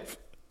 dude.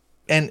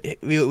 And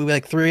we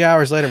like 3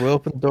 hours later, we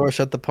opened the door,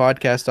 shut the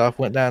podcast off,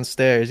 went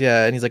downstairs.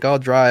 Yeah. And he's like, I'll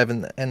drive.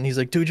 And he's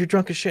like, dude, you're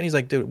drunk as shit. And he's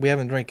like, dude, we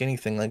haven't drank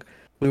anything. Like,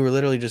 we were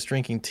literally just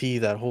drinking tea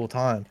that whole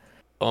time.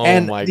 Oh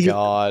and my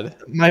God.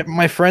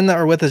 My friend that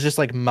were with us just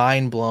like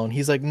mind blown.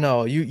 He's like,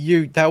 no,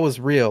 you that was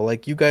real.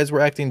 Like you guys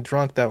were acting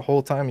drunk that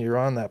whole time you were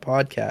on that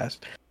podcast.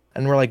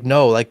 And we're like,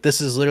 no, like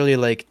this is literally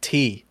like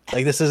tea.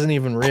 Like this isn't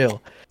even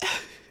real.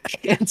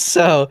 And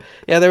so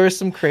yeah, there were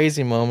some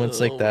crazy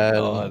moments like that.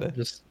 And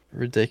just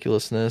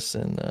ridiculousness,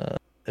 and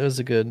it was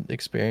a good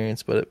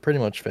experience, but it pretty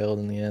much failed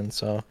in the end.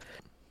 So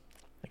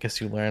I guess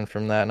you learn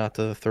from that not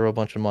to throw a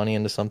bunch of money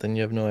into something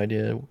you have no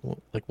idea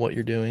like what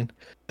you're doing.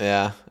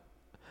 Yeah.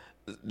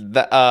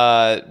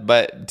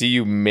 But do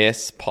you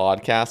miss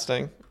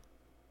podcasting?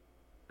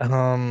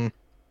 Or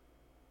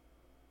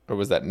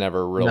was that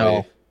never really?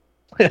 No.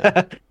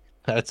 Yeah.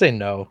 I'd say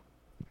no.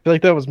 feel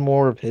like that was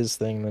more of his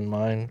thing than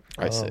mine.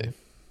 I see.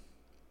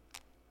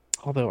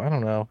 Although I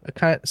don't know,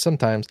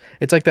 sometimes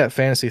it's like that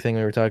fantasy thing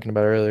we were talking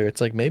about earlier.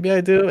 It's like maybe I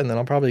do, and then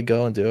I'll probably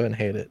go and do it and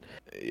hate it.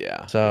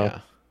 Yeah. So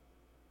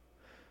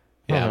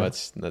yeah,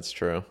 that's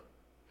true.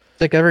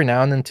 It's like every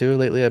now and then too.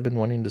 Lately, I've been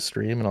wanting to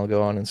stream, and I'll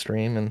go on and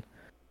stream, and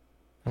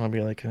I'll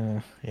be like,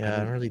 I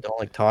really don't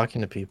like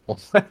talking to people.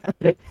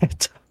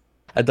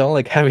 I don't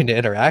like having to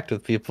interact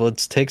with people.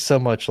 It takes so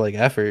much like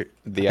effort.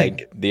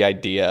 The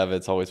idea of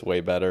it's always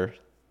way better.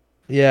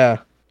 Yeah.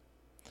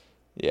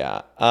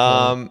 Yeah.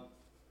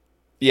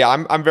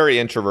 Yeah, I'm very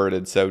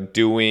introverted, so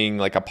doing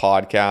like a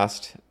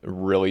podcast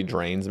really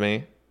drains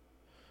me.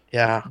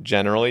 Yeah.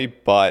 Generally,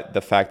 but the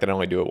fact that I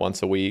only do it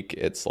once a week,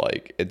 it's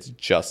like it's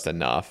just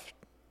enough.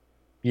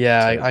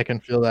 Yeah, I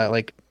can feel that.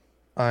 Like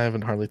I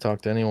haven't hardly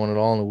talked to anyone at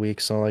all in a week,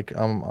 so like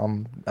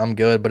I'm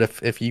good. But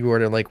if you were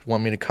to like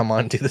want me to come on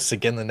and do this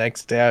again the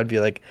next day, I'd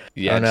be like,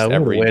 yeah, oh, no, just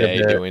every day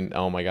doing.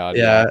 Oh my god,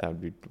 yeah, that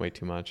would be way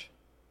too much.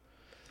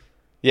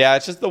 Yeah,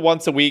 it's just the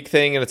once a week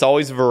thing, and it's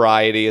always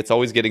variety. It's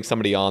always getting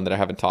somebody on that I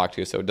haven't talked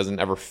to, so it doesn't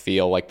ever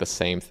feel like the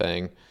same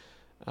thing.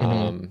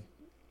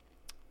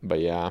 But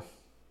yeah,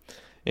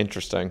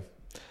 interesting.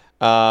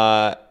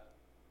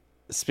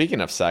 Speaking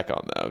of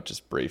Secon, though,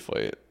 just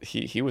briefly,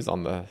 he was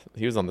on the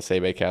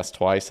Sabe cast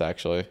twice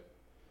actually,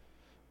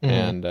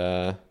 and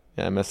yeah,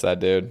 I miss that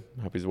dude.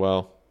 Hope he's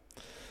well.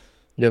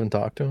 You haven't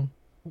talked to him?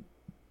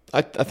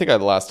 I think I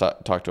last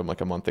talked to him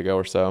like a month ago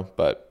or so,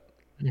 but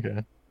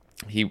okay.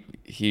 He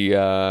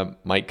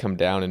might come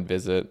down and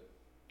visit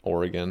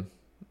Oregon.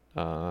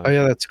 Oh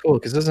yeah, that's cool.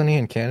 Because isn't he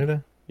in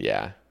Canada?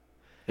 Yeah,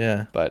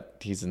 but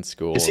he's in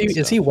school.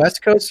 Is he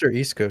West Coast or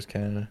East Coast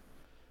Canada?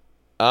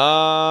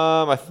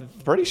 I'm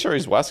pretty sure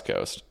he's West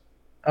Coast.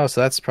 Oh,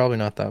 so that's probably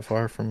not that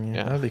far from you.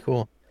 Yeah. That'd be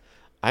cool.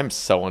 I'm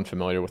so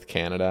unfamiliar with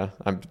Canada.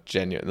 I'm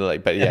genuinely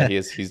like, but yeah,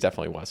 he's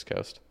definitely West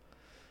Coast.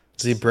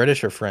 Is he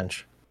British or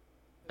French?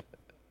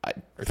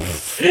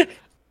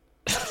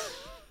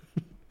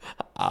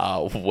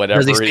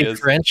 Whatever Does he he speak is.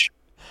 French?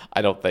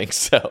 I don't think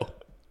so.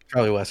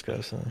 Probably West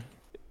Coast. Huh?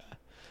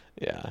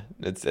 Yeah,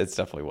 it's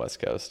definitely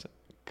West Coast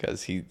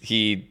because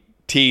he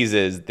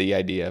teases the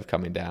idea of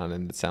coming down,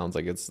 and it sounds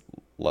like it's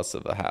less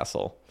of a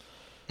hassle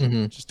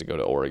just to go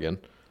to Oregon.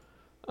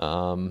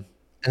 And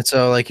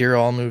so, like, you're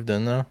all moved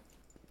in though?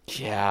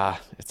 Yeah,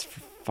 it's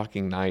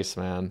fucking nice,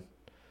 man.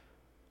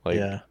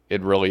 Like,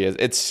 it really is.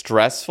 It's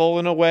stressful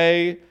in a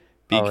way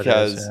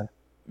because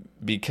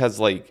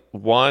like,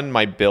 one,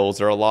 my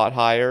bills are a lot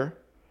higher,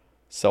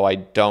 so I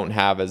don't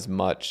have as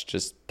much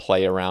just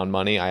play around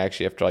money. I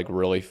actually have to like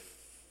really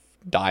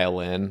dial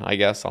in, I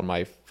guess, on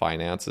my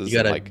finances. You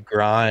gotta like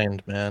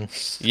grind, man.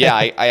 Yeah,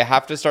 I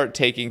have to start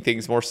taking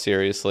things more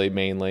seriously.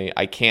 Mainly,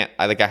 I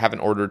haven't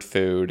ordered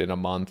food in a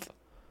month.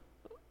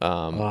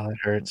 That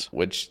hurts.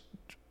 Which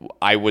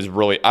I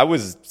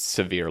was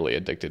severely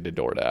addicted to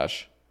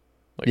DoorDash.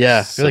 Like, yeah,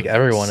 I feel like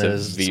everyone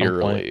is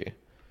severely.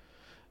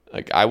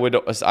 Like I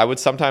would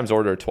sometimes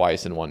order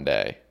twice in one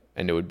day,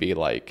 and it would be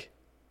like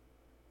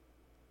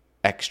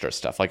extra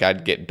stuff. Like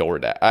I'd get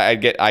DoorDash,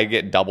 I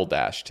get Double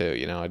Dash too.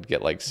 You know, I'd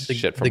get like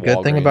shit from. The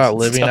good thing Walgreens about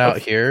living stuff. out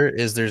here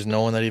is there's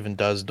no one that even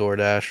does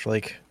DoorDash.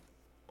 Like,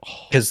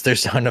 because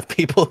there's not enough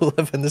people who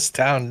live in this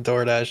town to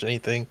DoorDash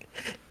anything.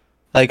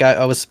 Like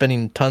I was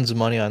spending tons of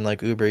money on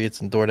like Uber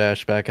Eats and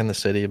DoorDash back in the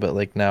city, but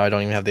like now I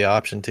don't even have the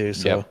option to.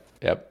 So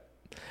Yep.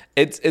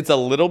 It's a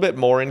little bit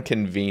more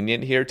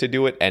inconvenient here to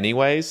do it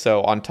anyway.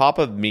 So on top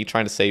of me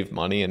trying to save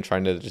money and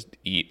trying to just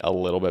eat a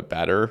little bit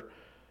better,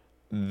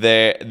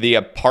 the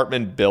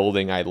apartment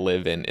building I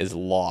live in is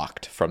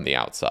locked from the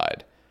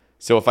outside.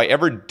 So if I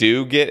ever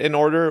do get an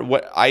order,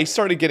 what I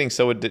started getting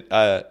so addicted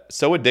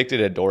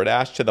to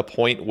DoorDash to the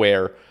point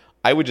where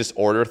I would just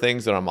order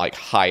things and I'm like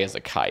high as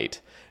a kite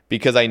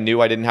because I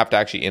knew I didn't have to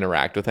actually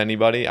interact with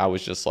anybody. I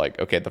was just like,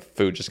 okay, the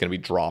food's just gonna be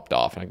dropped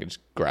off and I can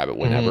just grab it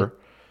whenever.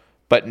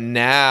 But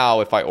now,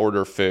 if I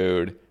order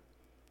food,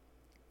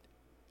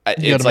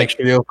 you gotta make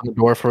sure you open the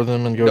door for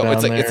them and go down there.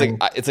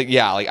 It's like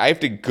I have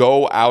to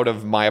go out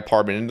of my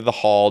apartment into the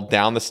hall,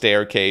 down the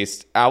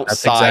staircase, outside.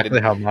 That's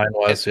exactly how mine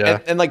was.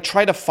 And like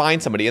try to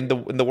find somebody. And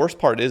the worst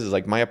part is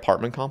like my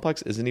apartment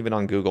complex isn't even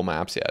on Google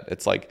Maps yet.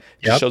 It's like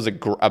it just shows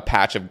a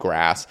patch of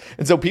grass,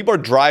 and so people are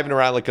driving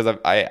around like because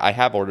I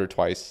have ordered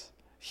twice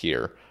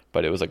here.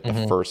 But it was like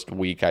the first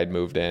week I'd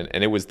moved in,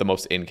 and it was the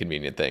most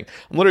inconvenient thing.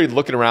 I'm literally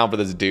looking around for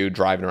this dude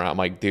driving around. I'm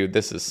like, dude,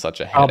 this is such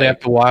a headache. Probably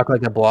have to walk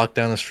like a block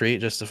down the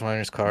street just to find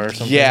his car or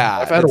something. Yeah.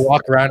 I've had to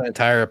walk around an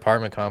entire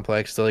apartment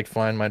complex to like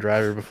find my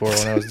driver before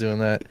when I was doing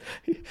that.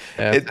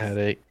 Yeah, it's a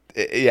headache.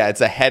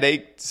 It's a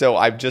headache. So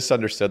I've just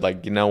understood,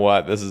 like, you know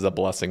what? This is a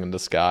blessing in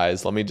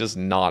disguise. Let me just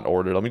not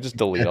order. Let me just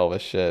delete all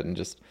this shit and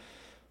just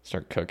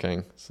start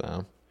cooking.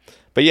 So,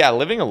 but yeah,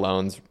 living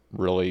alone's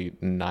really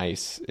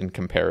nice in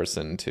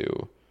comparison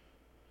to.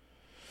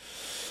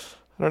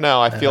 I don't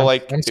know. I feel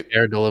like I'm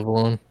scared to live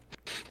alone.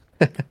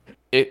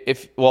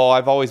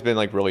 I've always been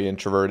like really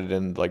introverted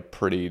and like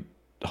pretty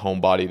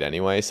homebodied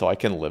anyway, so I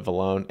can live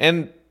alone.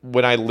 And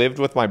when I lived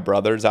with my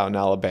brothers out in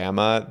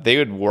Alabama, they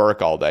would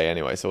work all day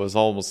anyway, so it was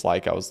almost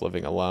like I was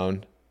living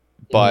alone.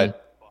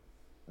 but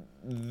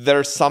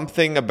there's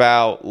something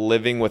about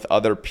living with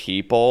other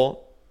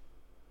people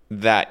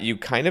that you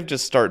kind of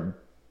just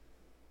start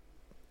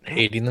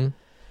hating them.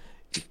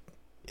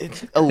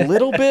 It's a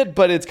little bit,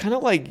 but it's kind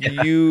of like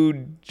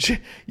you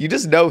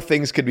just know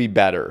things could be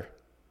better.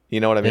 You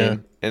know what I mean? Yeah.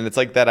 And it's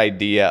like that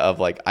idea of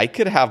like, I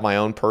could have my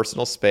own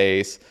personal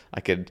space. I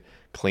could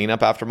clean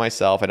up after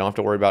myself. I don't have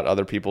to worry about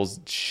other people's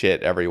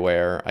shit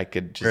everywhere. I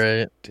could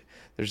just,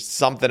 there's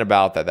something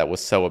about that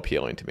was so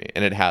appealing to me.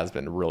 And it has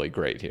been really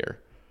great here,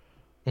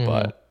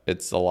 but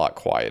it's a lot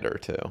quieter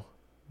too.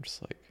 I'm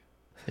just like,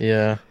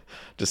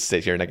 just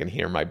sit here and I can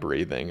hear my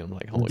breathing. I'm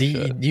like, holy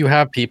shit. Do you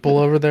have people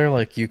over there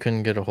like you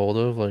can get a hold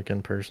of like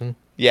in person?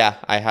 Yeah,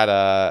 I had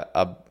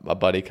a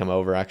buddy come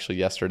over actually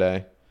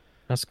yesterday.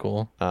 That's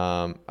cool.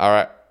 All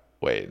right.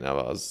 Wait, no,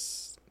 that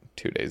was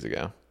 2 days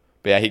ago.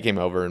 But yeah, he came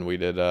over and we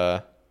did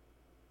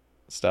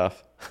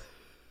stuff.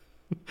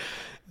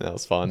 That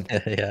was fun.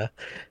 Yeah.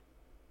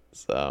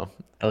 So.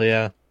 Hell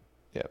yeah.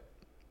 Yep.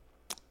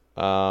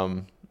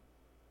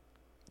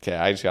 Okay,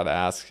 I just gotta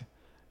ask.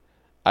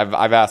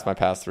 I've asked my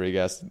past 3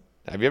 guests.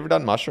 Have you ever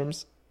done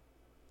mushrooms?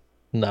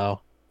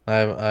 No,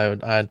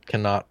 I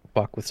cannot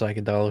fuck with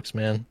psychedelics,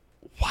 man.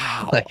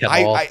 Wow. Like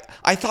at all.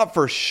 I thought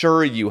for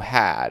sure you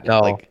had. No,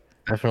 like,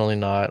 definitely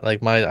not.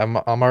 Like I'm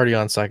already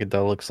on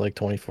psychedelics like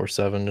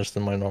 24/7 just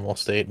in my normal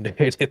state, dude.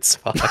 It's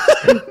fine.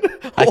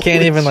 I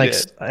can't even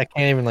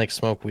like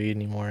smoke weed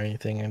anymore or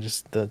anything. I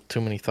just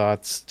too many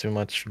thoughts, too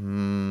much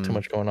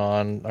going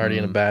on. Already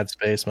in a bad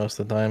space most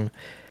of the time.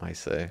 I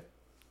see.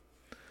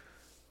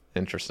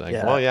 Interesting.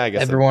 Yeah. Well, yeah, I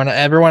guess everyone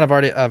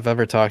I've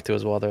ever talked to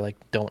as well, they're like,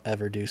 don't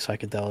ever do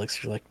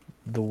psychedelics. You're like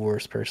the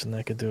worst person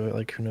that could do it.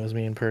 Like, who knows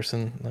me in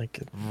person?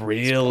 Like,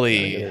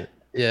 really?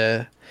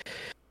 Yeah.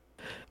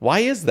 Why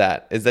is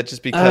that? Is that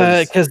just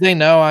because they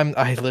know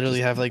I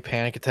literally have like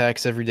panic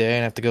attacks every day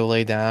and have to go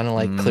lay down and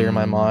like clear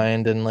my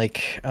mind and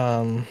like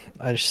I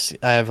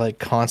have like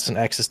constant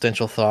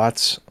existential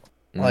thoughts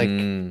like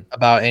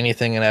about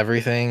anything and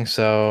everything.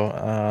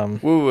 So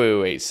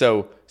wait.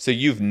 So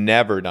you've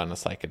never done a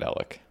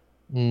psychedelic?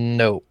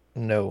 No.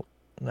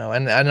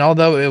 And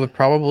although it would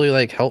probably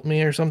like help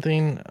me or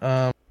something,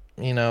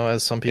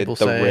 as some people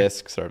say, the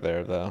risks are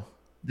there though.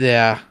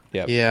 Yeah.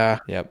 Yep. Yeah.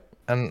 Yep.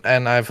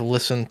 And I've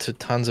listened to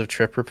tons of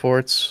trip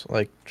reports,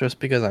 like just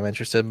because I'm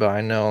interested, but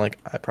I know like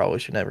I probably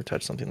should never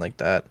touch something like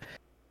that.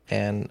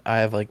 And I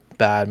have like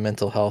bad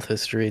mental health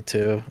history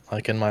too,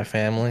 like in my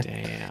family.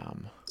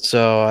 Damn.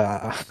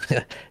 So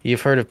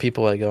you've heard of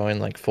people like going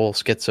like full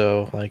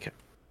schizo, like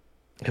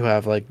who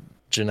have like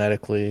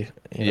genetically,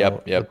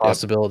 the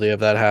possibility of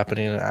that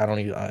happening. I don't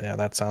even.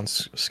 That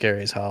sounds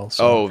scary as hell.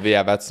 So. Oh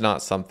yeah, that's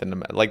not something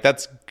to like.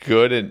 That's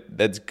good, and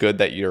that's good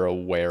that you're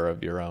aware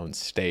of your own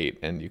state,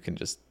 and you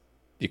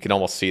can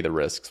almost see the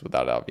risks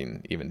without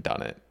having even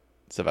done it.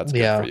 So that's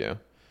good for you.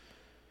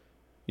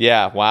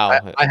 Yeah.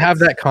 Wow. I have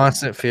that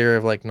constant fear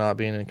of like not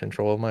being in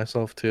control of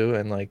myself too,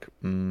 and like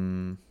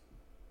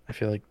I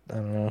feel like I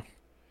don't know.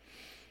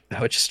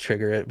 That would just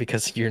trigger it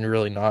because you're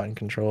really not in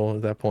control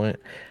at that point.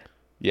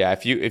 Yeah,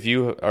 if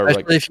you are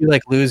especially if you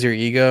like lose your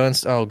ego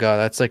and oh god,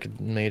 that's like a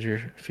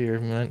major fear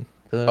of mine.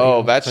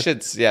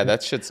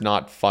 That shit's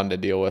not fun to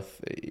deal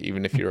with,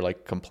 even if you're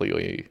like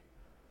completely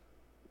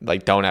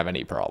like don't have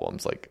any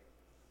problems. Like,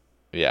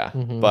 yeah,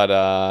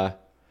 but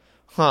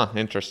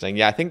interesting.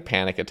 Yeah, I think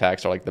panic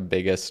attacks are like the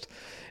biggest.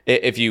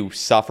 If you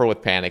suffer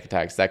with panic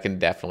attacks, that can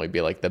definitely be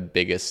like the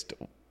biggest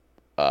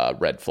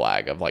red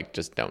flag of like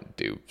just don't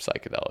do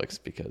psychedelics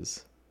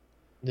because.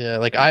 Yeah,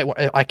 like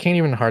I can't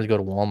even hardly go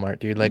to Walmart,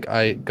 dude. Like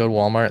I go to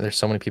Walmart, there's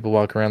so many people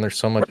walking around, there's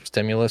so much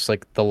stimulus,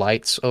 like the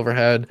lights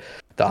overhead,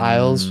 the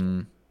aisles,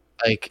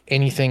 like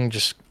anything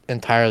just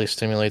entirely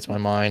stimulates my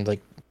mind,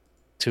 like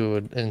to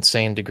an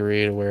insane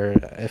degree to where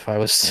if I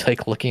was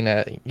like looking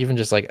at even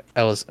just like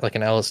an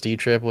LSD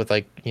trip with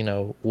like,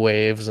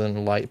 waves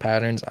and light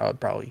patterns, I would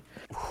probably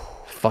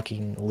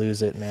fucking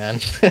lose it, man.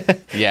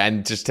 Yeah,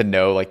 and just to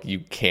know like you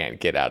can't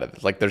get out of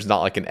it. Like there's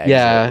not like an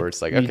exit where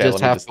it's like okay, you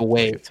just have to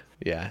wait.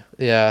 Yeah.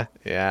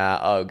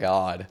 Oh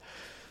god.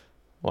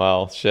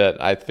 Well, shit.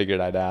 I figured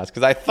I'd ask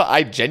because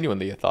I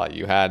genuinely thought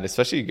you had,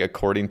 especially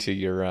according to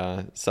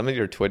your some of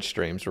your Twitch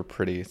streams were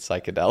pretty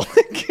psychedelic.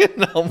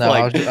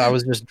 I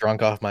was just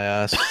drunk off my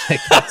ass.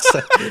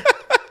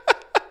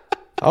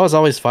 I was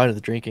always fine with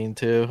drinking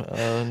too.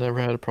 Never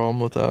had a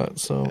problem with that.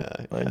 So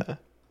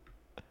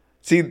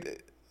see,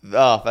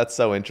 that's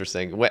so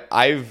interesting.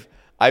 I've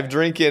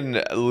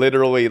drinking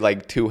literally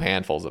like 2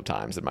 handfuls of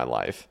times in my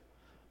life.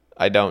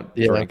 I don't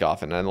drink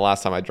often, and the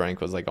last time I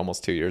drank was like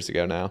almost 2 years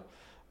ago now.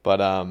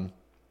 But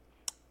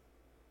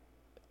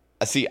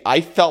see,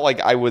 I felt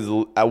like I was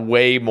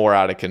way more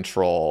out of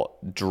control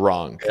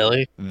drunk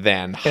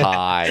than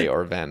high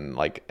or than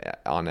like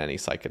on any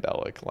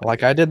psychedelic.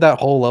 Like I did that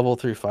whole level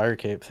 3 fire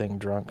cape thing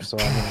drunk. So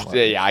I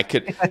mean, yeah, I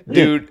could,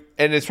 dude.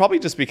 And it's probably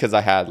just because I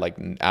had like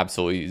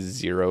absolutely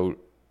zero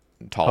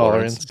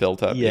tolerance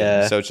built up.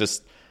 Yeah. So it's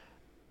just.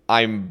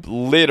 I'm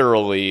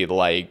literally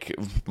like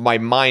my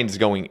mind's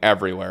going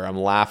everywhere. I'm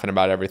laughing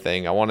about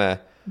everything. I want to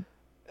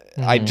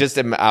I just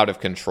am out of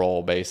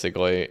control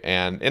basically,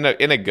 and in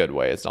a good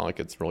way. It's not like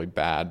it's really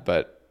bad,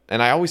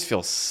 and I always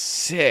feel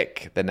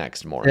sick the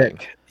next morning.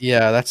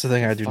 Yeah, that's the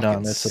thing I do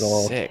not miss at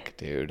all. Sick,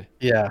 dude.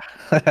 Yeah,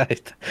 I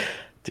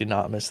do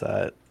not miss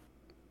that.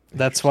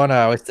 That's when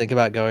I always think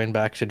about going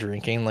back to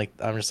drinking. Like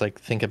I'm just like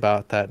think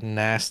about that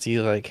nasty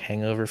like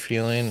hangover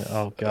feeling.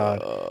 Oh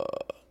God.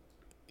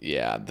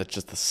 Yeah, that's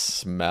just the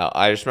smell.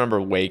 I just remember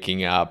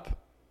waking up.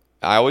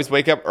 I always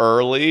wake up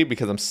early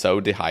because I'm so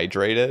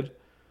dehydrated.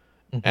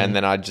 And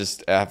then I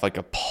have like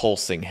a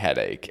pulsing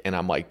headache. And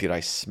I'm like, dude,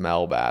 I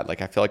smell bad.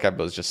 Like, I feel like I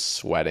was just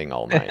sweating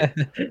all night.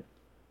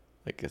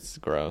 Like, it's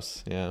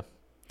gross. Yeah.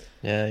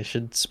 Yeah, you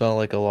should smell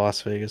like a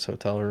Las Vegas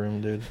hotel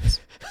room, dude.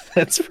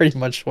 That's pretty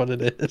much what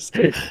it is.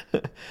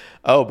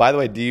 Oh, by the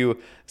way, do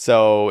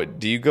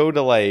you go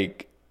to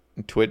like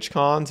Twitch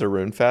cons or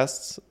Rune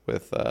Fests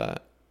with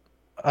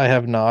I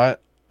have not.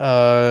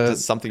 Is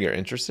this something you're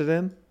interested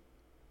in?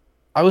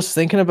 I was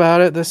thinking about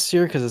it this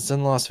year because it's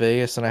in Las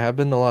Vegas, and I have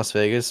been to Las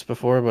Vegas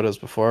before, but it was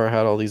before I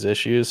had all these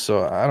issues.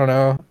 So I don't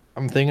know.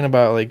 I'm thinking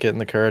about like getting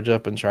the courage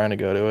up and trying to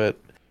go to it.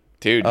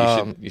 Dude,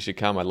 you should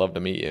come. I'd love to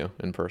meet you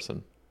in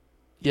person.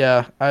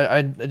 Yeah,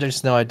 I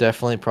just know I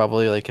definitely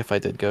probably like if I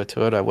did go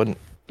to it, I wouldn't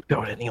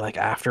go to any like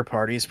after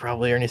parties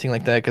probably or anything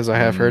like that because I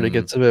have heard it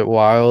gets a bit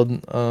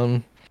wild.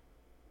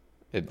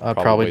 I'd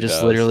probably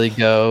just literally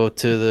go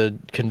to the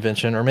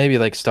convention or maybe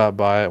like stop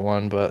by at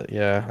one, but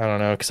yeah, I don't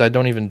know because I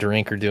don't even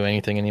drink or do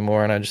anything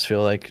anymore, and I just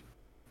feel like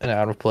an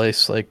out of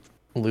place like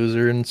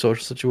loser in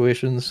social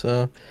situations.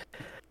 So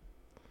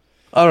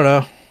I don't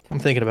know. I'm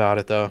thinking about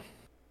it though.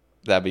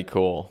 That'd be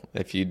cool.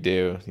 If you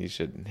do, you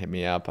should hit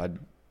me up.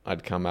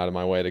 I'd come out of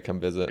my way to come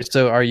visit.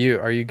 So are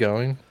you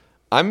going?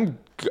 I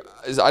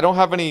don't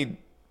have any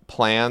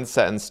plans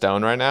set in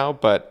stone right now,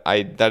 but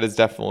that is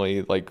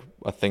definitely like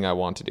a thing I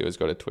want to do is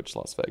go to TwitchCon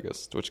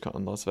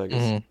Las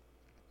Vegas. Mm-hmm.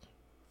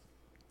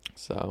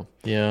 So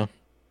yeah,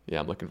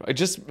 I'm looking for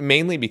just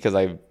mainly because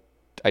I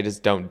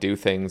just don't do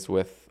things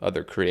with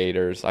other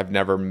creators. I've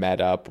never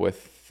met up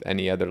with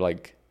any other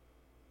like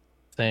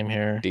same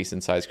here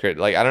decent sized creator.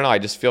 Like I don't know, I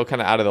just feel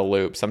kind of out of the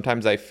loop.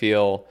 Sometimes I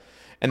feel,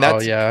 and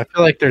that's I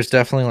feel like there's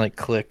definitely like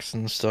cliques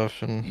and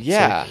stuff, and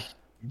yeah, like,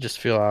 you just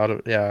feel out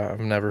of I've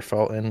never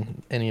felt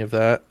in any of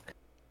that.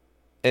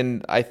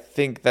 And I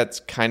think that's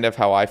kind of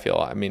how I feel.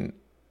 I mean,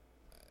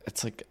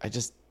 it's like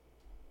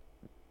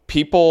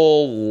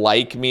people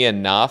like me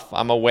enough.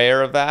 I'm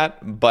aware of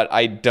that, but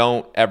I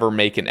don't ever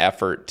make an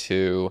effort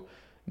to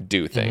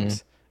do things.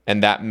 Mm-hmm.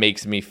 And that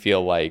makes me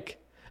feel like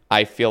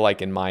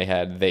in my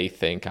head, they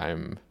think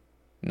I'm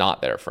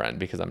not their friend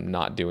because I'm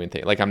not doing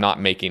things. Like I'm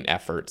not making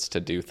efforts to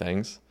do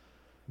things.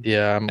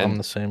 Yeah, I'm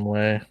the same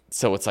way.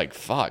 So it's like,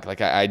 fuck, like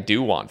I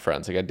do want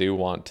friends. Like I do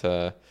want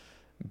to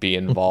be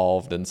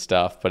involved and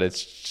stuff, but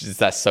it's just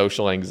that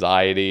social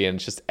anxiety and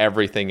just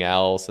everything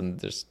else, and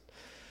just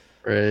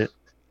right.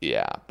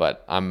 Yeah,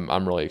 but I'm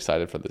really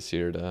excited for this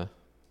year to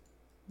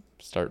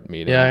start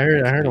meeting. Yeah,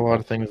 I heard a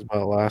lot of things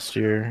about last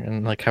year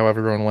and like how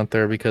everyone went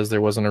there because there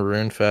wasn't a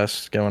Rune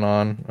Fest going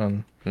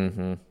on,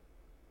 and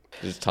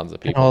there's tons of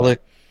people.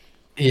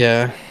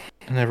 And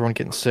everyone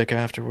getting sick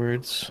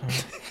afterwards.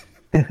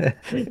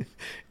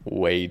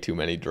 Way too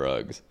many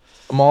drugs.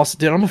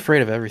 I'm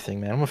afraid of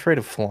everything, man. I'm afraid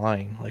of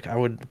flying. Like I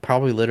would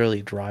probably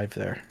literally drive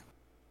there.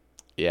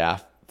 Yeah,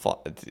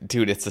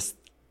 dude,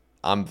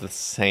 I'm the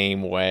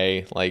same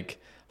way.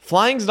 Like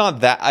flying's not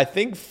that. I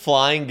think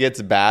flying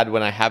gets bad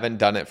when I haven't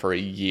done it for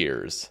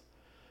years.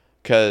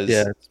 Cause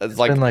it's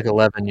been like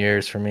 11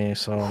 years for me.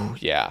 So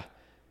yeah,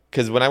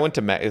 because when I went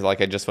to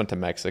I just went to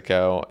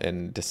Mexico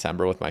in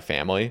December with my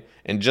family,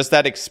 and just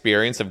that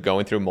experience of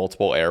going through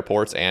multiple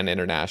airports and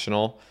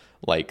international.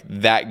 Like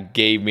that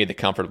gave me the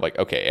comfort of like,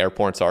 okay,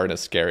 airports aren't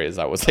as scary as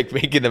I was like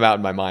making them out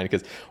in my mind.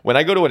 Because when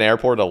I go to an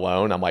airport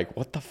alone, I'm like,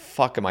 what the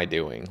fuck am I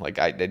doing? Like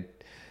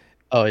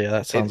oh yeah,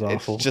 that sounds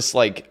awful. It's just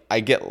like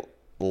I get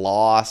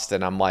lost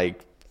and I'm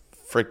like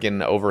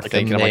freaking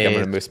overthinking. I'm like, I'm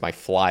gonna miss my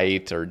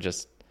flight or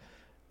just.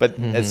 But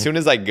as soon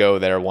as I go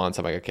there once,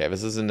 I'm like, okay,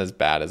 this isn't as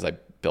bad as I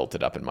built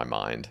it up in my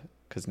mind.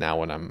 Because now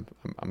when I'm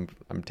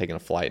taking a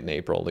flight in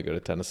April to go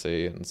to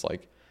Tennessee, and it's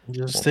like.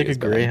 Just take a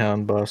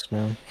Greyhound bus,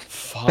 man.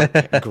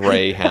 Fuck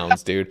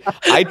Greyhounds, dude.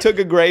 I took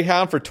a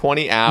Greyhound for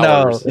 20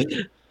 hours. No.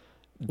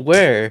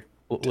 Where?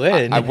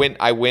 When?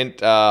 I went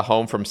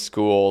home from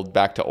school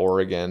back to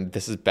Oregon.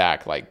 This is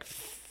back like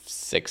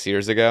 6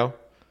 years ago.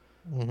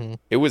 Mm-hmm.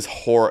 It was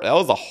That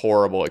was a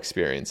horrible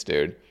experience,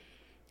 dude.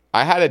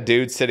 I had a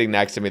dude sitting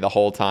next to me the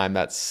whole time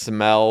that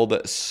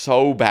smelled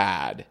so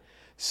bad.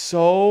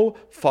 So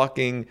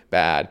fucking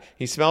bad.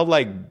 He smelled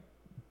like...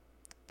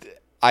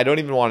 I don't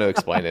even want to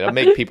explain it. It'll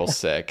make people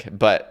sick.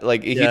 But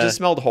like he just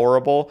smelled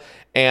horrible.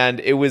 And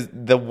it was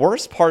the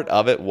worst part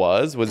of it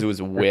was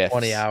whiffs.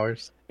 20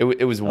 hours.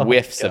 It was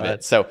whiffs of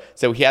it. So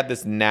he had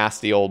this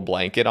nasty old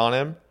blanket on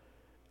him.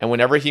 And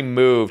whenever he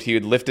moved, he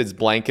would lift his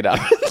blanket up.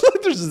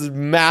 There's this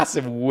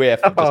massive whiff.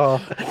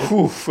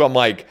 I'm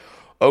like,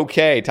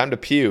 okay, time to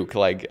puke.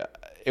 Like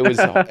it was.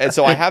 And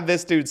so I have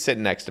this dude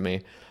sitting next to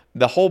me.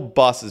 The whole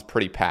bus is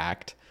pretty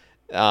packed.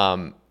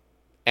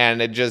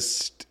 and it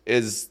just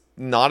is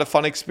not a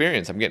fun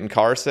experience. I'm getting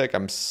car sick.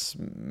 I'm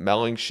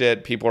smelling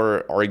shit. People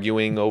are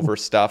arguing over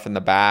stuff in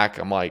the back.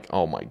 I'm like,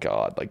 oh my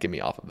God, like, get me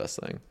off of this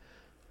thing.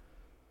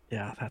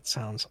 Yeah, that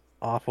sounds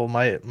awful.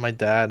 My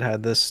dad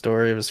had this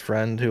story of his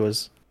friend who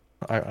was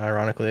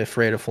ironically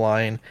afraid of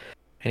flying,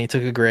 and he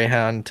took a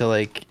Greyhound to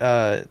like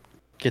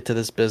get to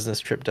this business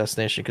trip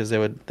destination because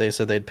they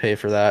said they'd pay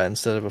for that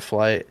instead of a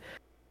flight.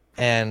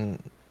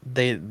 And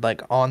they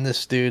like on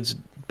this dude's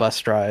bus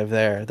drive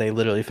there, they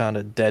literally found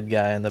a dead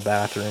guy in the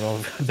bathroom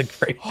of the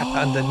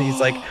Greyhound, and he's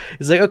like,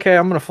 okay,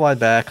 I'm gonna fly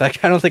back.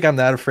 Like, I don't think I'm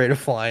that afraid of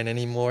flying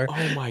anymore.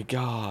 Oh my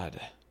God.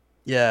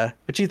 Yeah,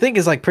 which you think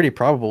is like pretty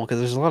probable because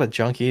there's a lot of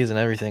junkies and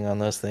everything on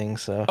those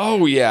things. So.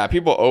 Oh yeah,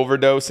 people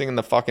overdosing in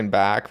the fucking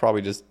back,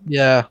 probably just.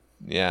 Yeah.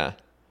 Yeah.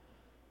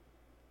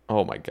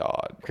 Oh my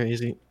God.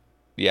 Crazy.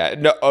 Yeah.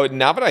 No. Oh,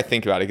 now that I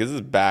think about it, because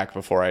this is back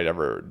before I'd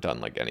ever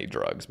done like any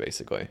drugs,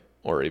 basically,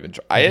 or even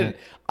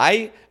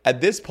I at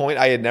this point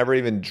I had never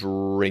even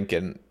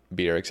drinking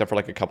beer except for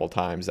like a couple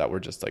times that were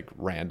just like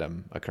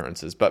random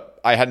occurrences, but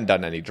I hadn't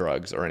done any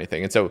drugs or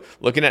anything. And so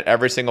looking at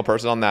every single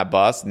person on that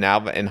bus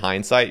now in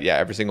hindsight, yeah,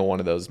 every single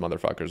one of those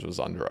motherfuckers was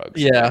on drugs.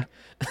 Yeah.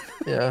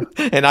 Yeah.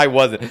 And I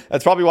wasn't.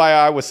 That's probably why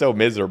I was so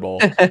miserable.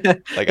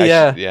 Like,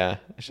 yeah.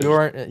 You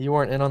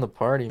weren't in on the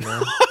party,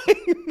 man.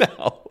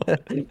 No.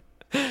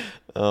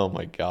 Oh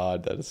my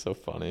God, that is so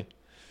funny.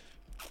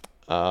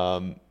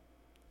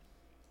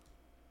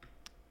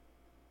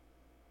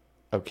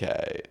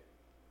 Okay.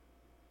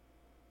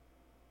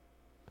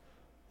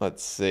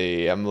 Let's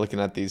see. I'm looking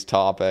at these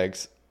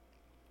topics.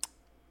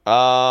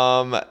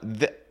 I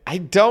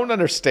don't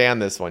understand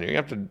this one. You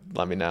have to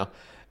let me know.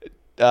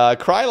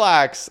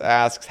 Krylax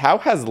asks, how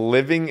has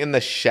living in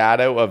the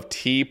shadow of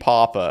T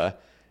Papa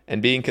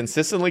and being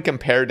consistently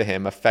compared to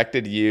him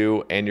affected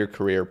you and your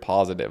career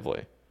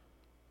positively?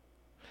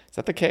 Is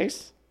that the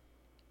case?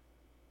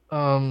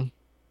 I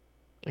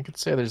could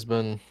say there's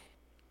been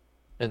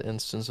an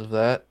instance of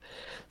that.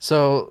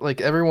 So,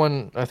 like,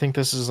 everyone, I think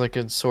this is like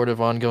a sort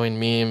of ongoing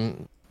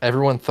meme.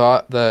 Everyone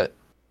thought that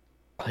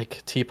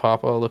like T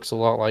Papa looks a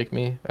lot like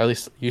me, at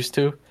least used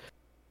to.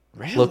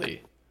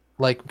 Really?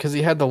 Like, because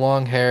he had the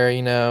long hair,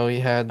 he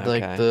had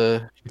like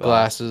the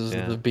glasses,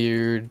 the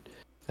beard.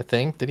 I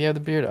think, did he have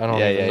the beard? I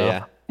don't even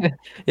know. Yeah.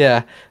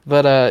 Yeah,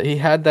 but he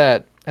had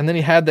that, and then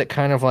he had that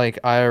kind of like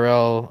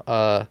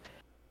IRL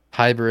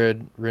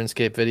hybrid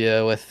RuneScape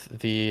video with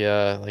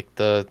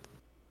the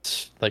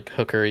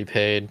hooker he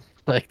paid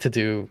like to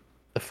do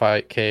the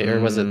 5K, or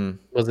was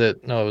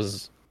it? No, it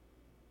was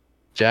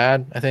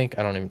Jad, I think.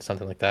 I don't even,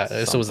 something like that.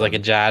 This was like a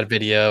Jad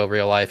video,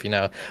 real life,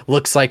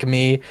 looks like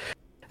me.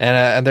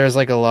 And there's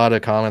like a lot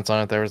of comments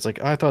on it. There was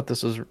like, I thought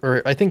this was,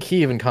 or I think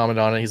he even commented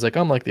on it. He's like,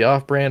 I'm like the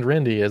off-brand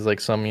Rendi, as like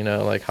some,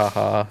 like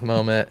haha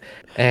moment.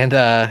 And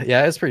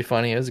yeah, it's pretty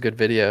funny. It was a good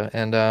video.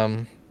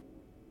 And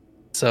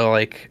so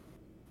like,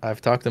 I've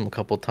talked to him a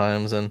couple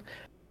times, and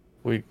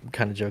we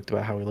kind of joked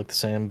about how we look the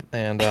same.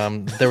 And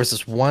there was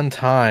this one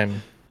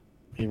time,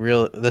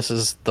 this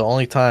is the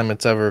only time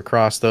it's ever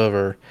crossed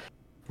over,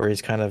 where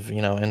he's kind of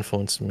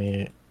influenced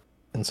me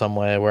in some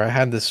way, where I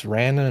had this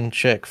random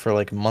chick for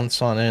like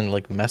months on end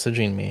like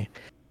messaging me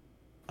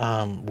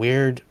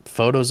weird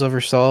photos of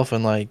herself,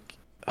 and like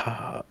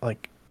I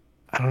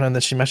don't know, and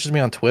then she messaged me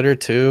on Twitter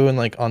too, and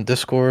like on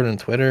Discord and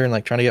Twitter, and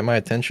like trying to get my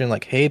attention,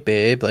 like, hey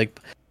babe, like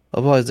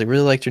blah blah, I like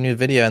really liked your new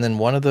video. And then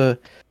one of the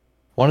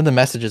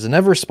messages, I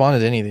never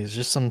responded to any of these,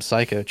 just some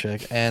psycho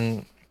chick,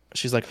 and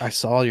she's like, I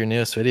saw your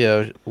newest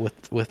video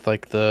with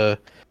like the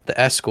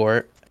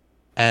escort,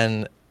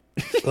 and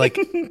like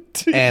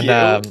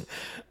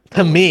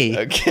to me.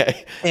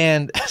 Okay.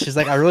 And she's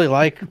like, I really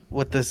like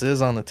what this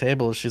is on the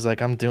table. She's like,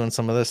 I'm doing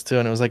some of this too.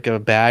 And it was like a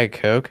bag of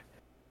Coke.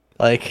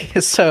 Like,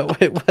 so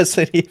it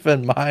wasn't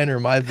even mine or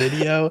my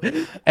video.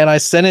 And I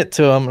sent it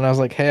to him, and I was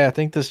like, hey, I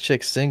think this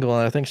chick's single,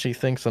 and I think she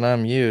thinks that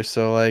I'm you.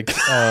 So like,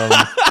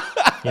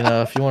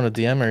 if you want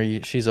to DM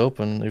her, she's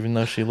open, even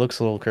though she looks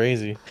a little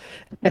crazy.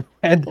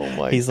 And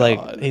he's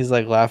God.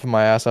 like laughing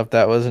my ass off.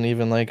 That wasn't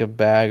even like a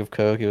bag of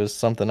Coke. It was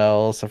something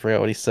else. I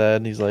forgot what he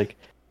said. He's like,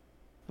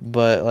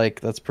 but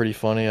like, that's pretty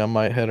funny. I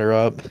might hit her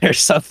up or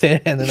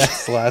something. And then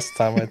that's the last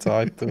time I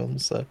talked to him.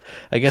 So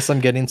I guess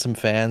I'm getting some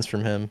fans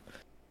from him.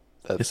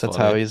 That's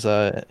how he's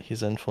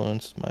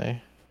influenced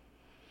my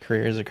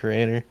career as a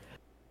creator.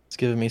 He's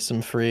giving me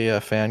some free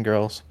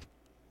fangirls.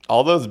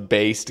 All those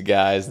based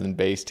guys and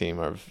base team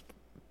are.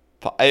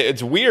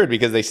 It's weird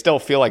because they still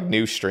feel like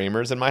new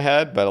streamers in my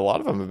head, but a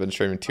lot of them have been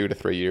streaming 2 to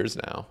 3 years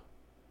now.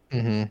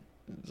 Mm-hmm.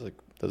 It's like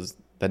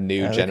the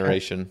new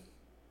generation.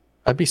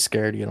 I'd be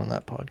scared to get on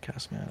that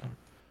podcast, man.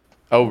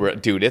 Oh,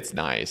 dude, it's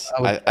nice.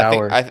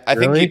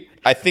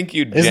 I think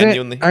you'd Isn't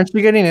genuinely. Aren't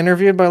you getting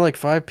interviewed by like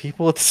 5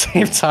 people at the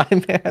same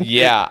time, man?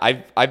 Yeah,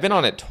 I've been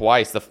on it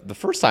twice. The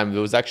first time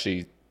there was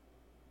actually,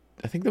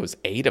 I think there was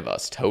 8 of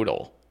us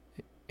total,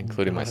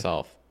 including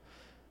myself.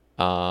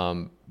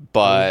 But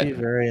I'd be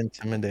very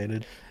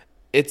intimidated.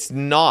 It's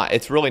not.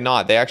 It's really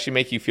not. They actually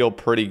make you feel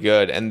pretty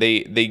good, and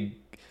they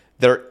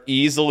they're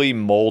easily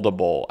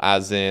moldable,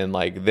 as in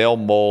like they'll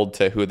mold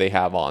to who they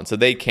have on. So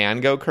they can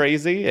go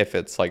crazy if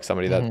it's like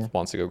somebody that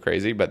wants to go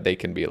crazy, but they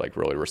can be like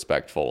really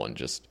respectful and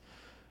just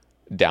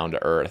down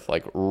to earth,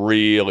 like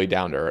really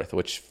down to earth,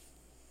 which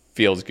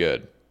feels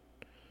good.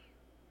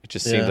 It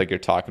just seems like you're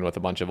talking with a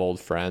bunch of old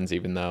friends,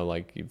 even though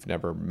like you've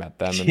never met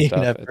them and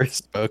stuff. Never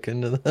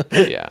spoken to them.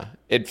 Yeah,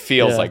 it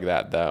feels like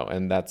that though,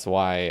 and that's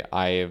why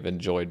I have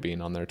enjoyed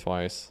being on there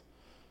twice.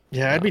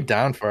 Yeah, I'd be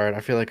down for it.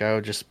 I feel like I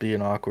would just be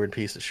an awkward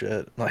piece of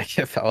shit, like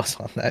if I was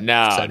on that.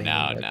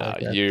 No.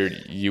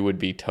 You would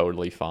be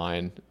totally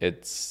fine.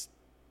 It's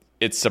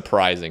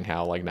surprising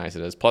how like nice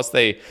it is.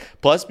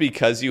 Plus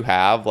because you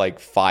have like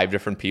 5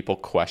 different people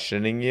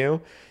questioning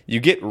you, you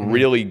get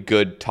really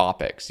good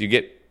topics. You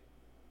get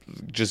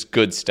just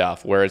good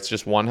stuff, where it's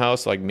just one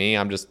host like me.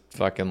 I'm just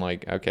fucking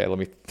like, okay, let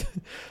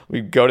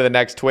me go to the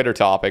next Twitter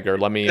topic, or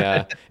let me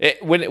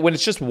when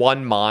it's just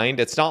one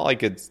mind, it's not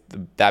like it's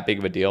that big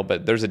of a deal,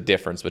 but there's a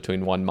difference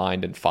between one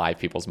mind and 5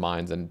 people's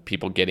minds, and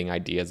people getting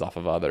ideas off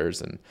of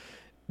others, and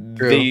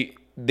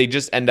they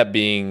just end up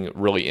being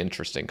really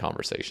interesting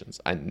conversations,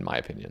 in my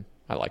opinion.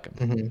 I like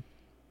them.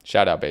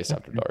 Shout out Base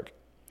After Dark.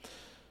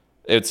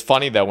 It's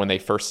funny though, when they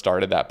first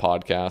started that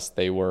podcast,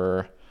 they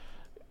were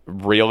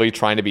really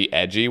trying to be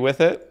edgy with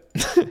it.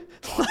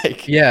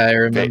 Like, yeah, I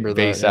remember that.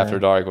 Base After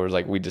Dark was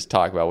like, we just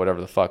talk about whatever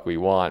the fuck we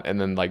want,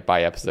 and then like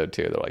by episode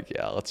 2 they're like,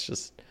 yeah, let's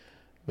just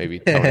maybe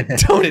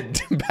tone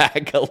it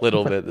back a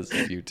little bit. This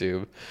is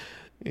YouTube,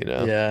 you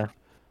know. Yeah,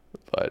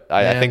 but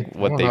I think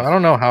I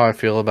don't know how I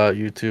feel about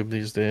YouTube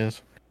these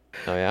days.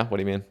 Oh yeah, what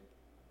do you mean?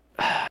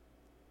 I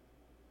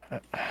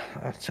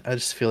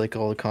just feel like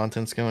all the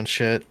content's going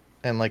shit,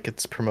 and like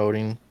it's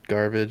promoting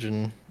garbage,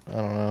 and I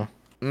don't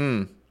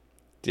know.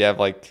 Do you have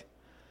like,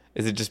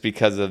 is it just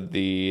because of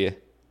the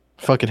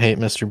fucking hate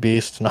Mr.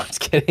 Beast? No, I'm just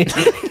kidding.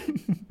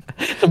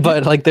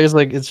 But like there's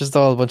like, it's just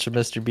all a bunch of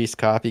Mr. Beast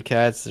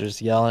copycats. They're just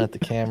yelling at the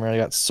camera. They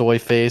got soy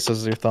face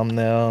as their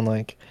thumbnail, and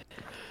like,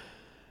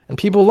 and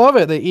people love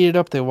it. They eat it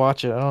up, they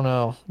watch it. I don't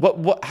know.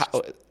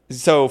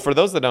 So for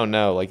those that don't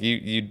know, like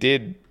you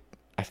did,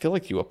 I feel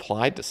like you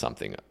applied to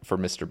something for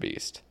Mr.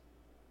 Beast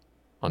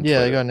on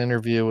Twitter. I got an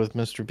interview with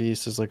Mr.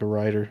 Beast as like a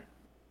writer.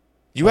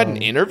 You had an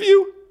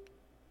interview?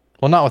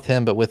 Well, not with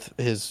him, but with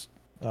his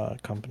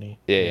company.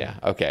 Yeah.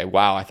 Okay.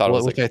 Wow. I thought it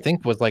was which I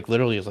think was like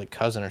literally his like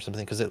cousin or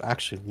something, because it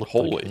actually looked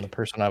like the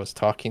person I was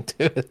talking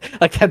to.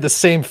 Like had the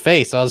same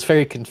face. I was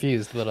very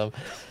confused. But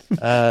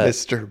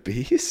Mr.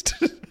 Beast.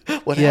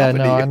 What happened?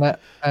 Yeah. No.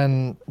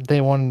 And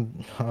they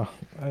won.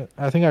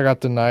 I think I got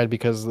denied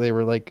because they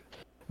were like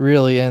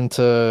really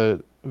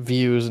into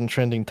views and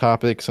trending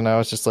topics, and I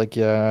was just like,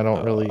 yeah, I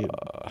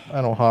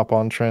don't hop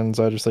on trends.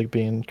 I just like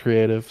being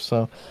creative.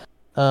 So.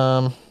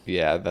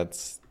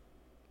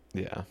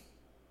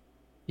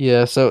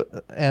 Yeah, so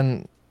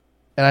and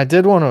I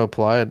did want to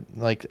apply,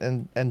 like,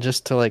 and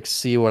just to like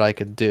see what I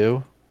could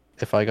do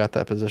if I got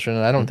that position.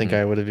 And I don't think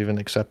I would have even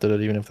accepted it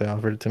even if they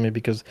offered it to me,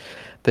 because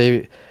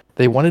they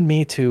wanted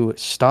me to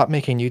stop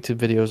making YouTube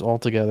videos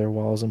altogether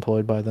while I was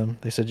employed by them.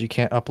 They said you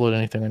can't upload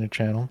anything on your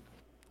channel.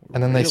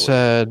 And then they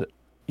said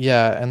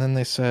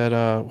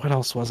what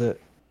else was it?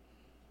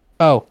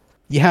 Oh,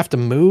 you have to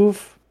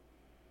move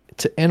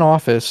in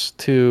office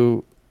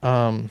to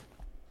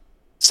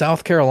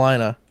South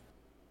Carolina.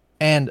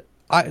 And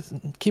I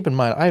keep in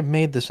mind, I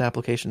made this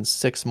application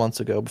 6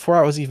 months ago, before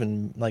I was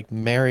even like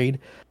married,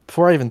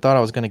 before I even thought I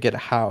was going to get a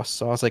house.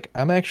 So I was like,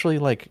 I'm actually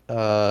like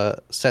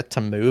set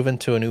to move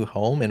into a new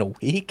home in a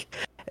week.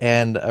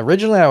 And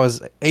originally I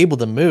was able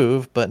to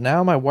move, but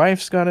now my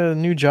wife's got a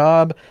new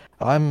job.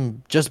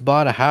 I'm just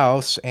bought a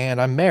house and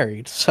I'm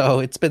married. So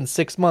it's been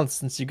 6 months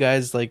since you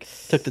guys like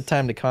took the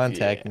time to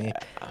contact me.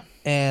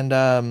 And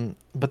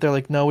but they're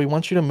like, no, we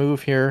want you to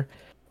move here,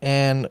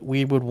 and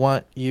we would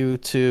want you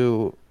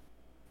to.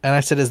 And I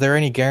said, is there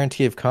any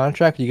guarantee of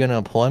contract? Are you going to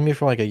employ me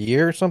for like a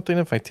year or something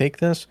if I take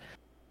this?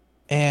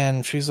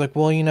 And she's like,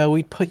 well,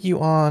 we'd put you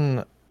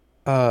on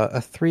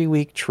a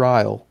 3-week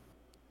trial.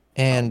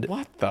 And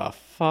what the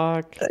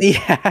fuck?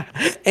 Yeah.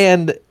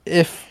 And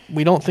if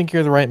we don't think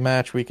you're the right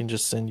match, we can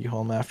just send you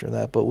home after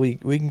that. But we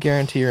can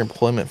guarantee your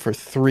employment for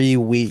 3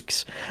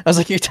 weeks. I was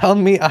like, you're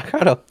telling me I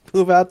gotta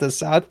move out to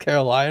South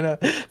Carolina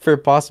for a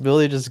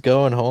possibility of just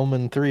going home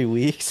in 3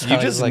 weeks? You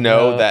just like,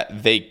 know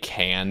that they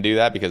can do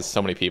that because so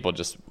many people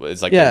just,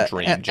 it's like their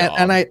dream job.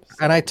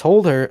 And I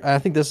told her, I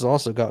think this has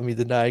also got me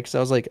denied,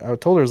 because I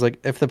told her, I was like,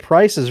 if the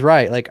price is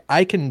right, like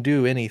I can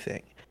do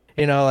anything.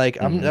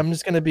 I'm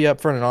just going to be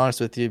upfront and honest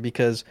with you,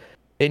 because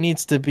it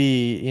needs to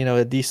be,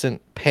 a decent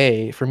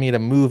pay for me to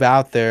move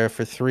out there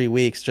for 3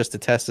 weeks just to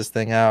test this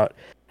thing out.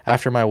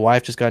 After my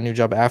wife just got a new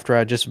job, after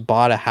I just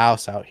bought a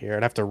house out here,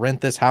 I'd have to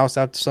rent this house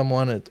out to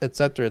someone, et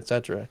cetera, et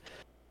cetera.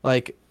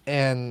 Like,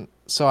 and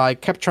so I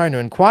kept trying to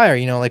inquire,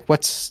 like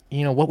what's,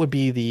 what would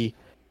be the,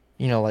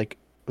 like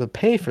the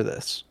pay for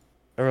this,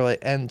 or like,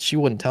 and she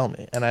wouldn't tell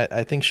me. And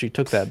I think she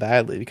took that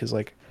badly, because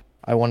like,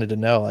 I wanted to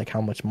know like how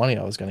much money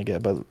I was going to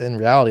get, but in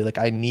reality, like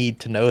I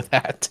need to know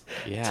that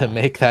to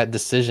make that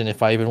decision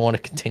if I even want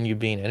to continue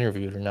being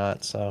interviewed or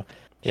not. So,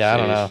 yeah, I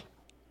don't know.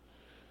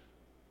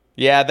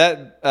 Yeah,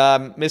 that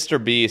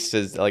Mr. Beast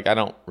is like, I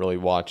don't really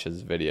watch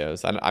his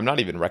videos. I'm not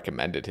even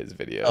recommended his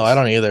videos. Oh, I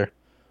don't either.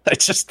 I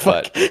just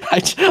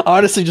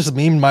honestly just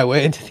memed my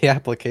way into the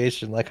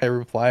application. Like I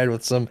replied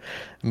with some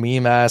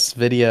meme ass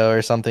video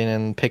or something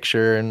and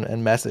picture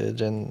and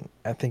message, and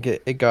I think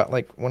it got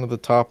like one of the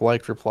top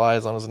liked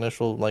replies on his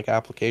initial like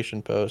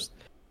application post.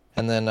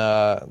 And then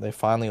they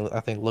finally, I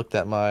think, looked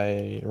at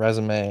my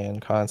resume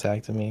and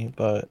contacted me.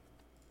 But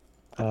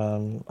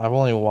I've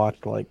only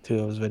watched like 2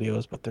 of his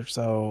videos, but they're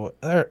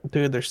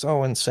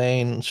so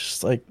insane. It's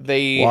just like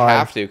they why?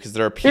 have to, because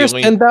they're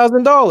appealing. Here's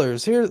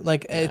 $10,000. Here,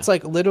 like it's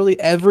like literally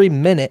every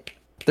minute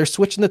they're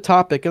switching the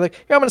topic. They're like,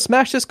 "Here, I'm gonna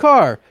smash this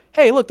car.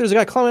 Hey, look, there's a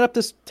guy climbing up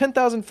this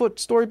 10,000-foot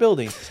story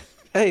building.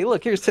 Hey,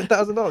 look, here's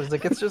 $10,000."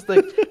 Like it's just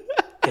like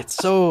it's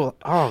so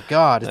oh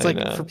god. It's like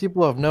for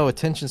people who have no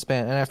attention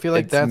span, and I feel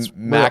like that's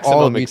where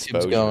all of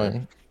YouTube's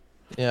going.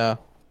 Yeah.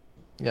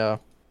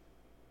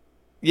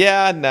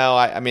 Yeah, no,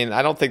 I mean,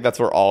 I don't think that's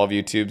where all of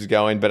YouTube's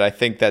going, but I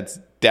think that's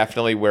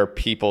definitely where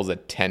people's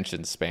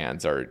attention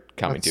spans are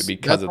coming to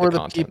because of the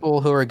content. The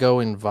people who are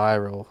going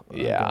viral.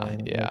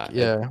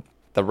 Yeah.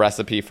 The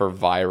recipe for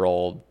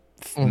viral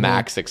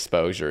max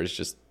exposure is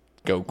just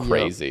go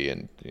crazy,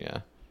 and yeah.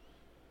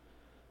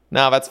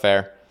 No, that's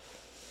fair.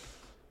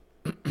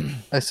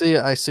 I see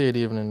it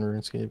even in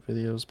RuneScape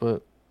videos,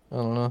 but I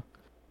don't know.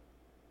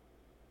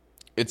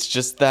 It's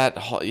just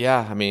that,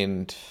 yeah, I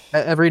mean...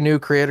 Every new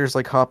creator's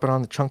like hopping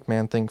on the Chunk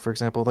Man thing, for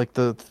example. Like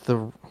the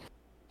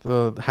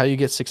how you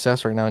get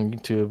success right now on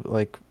YouTube,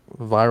 like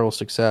viral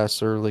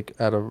success or like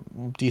at a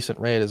decent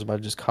rate, is by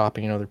just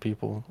copying other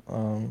people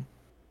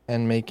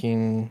and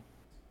making...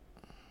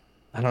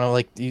 I don't know,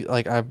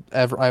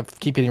 I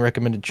keep getting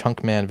recommended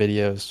Chunk Man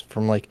videos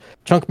from like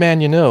Chunk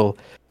Man,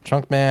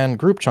 Chunk Man,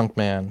 Group Chunk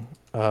Man,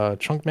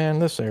 Chunk Man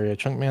this area,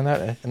 Chunk Man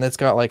that, and it's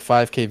got like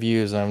 5K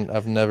views.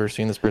 I've never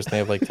seen this person. They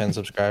have like 10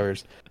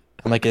 subscribers.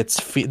 I'm like,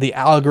 the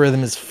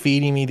algorithm is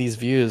feeding me these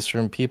views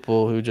from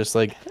people who just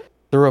like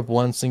threw up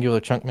one singular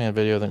Chunk Man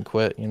video then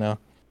quit.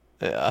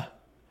 Yeah.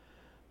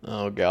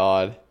 Oh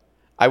God.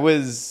 I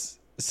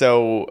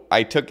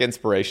took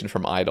inspiration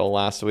from Idol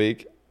last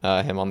week,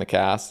 him on the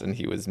cast, and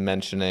he was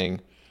mentioning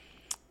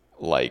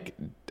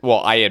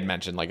I had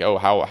mentioned like, oh,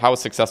 how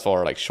successful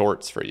are like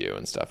shorts for you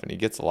and stuff, and he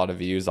gets a lot of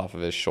views off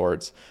of his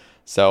shorts.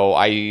 So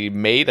I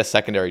made a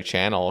secondary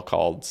channel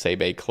called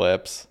Saga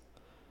Clips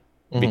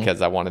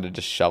because I wanted to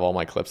just shove all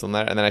my clips on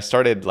there, and then I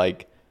started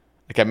like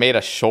I made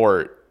a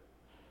short,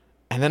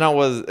 and then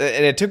and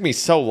it took me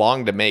so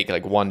long to make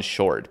like one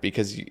short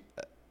because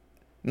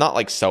not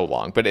like so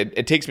long, but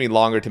it takes me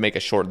longer to make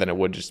a short than it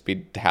would just be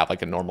to have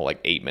like a normal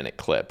like 8-minute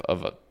clip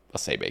of a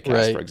Saga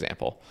cast, for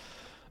example.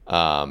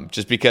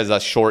 Just because a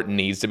short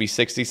needs to be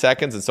 60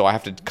 seconds, and so I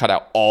have to cut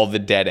out all the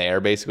dead air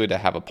basically to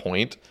have a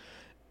point.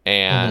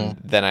 And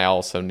then I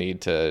also need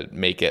to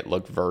make it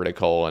look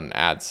vertical and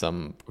add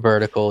some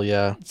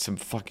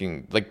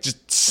fucking like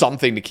just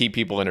something to keep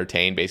people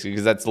entertained basically,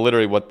 because that's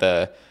literally what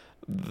the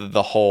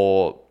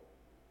whole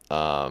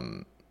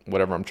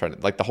whatever I'm trying to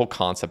like the whole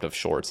concept of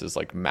shorts is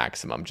like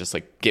maximum, just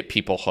like get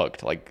people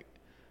hooked, like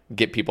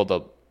get people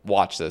to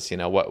watch this,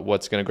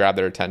 what's going to grab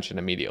their attention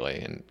immediately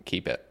and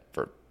keep it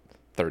for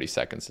 30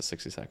 seconds to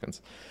 60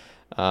 seconds.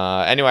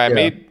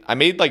 Anyway, I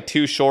made like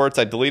 2 shorts.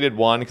 I deleted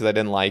one because I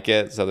didn't like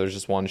it, so there's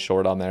just one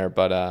short on there.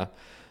 But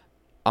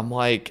I'm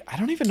like, I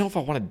don't even know if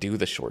I want to do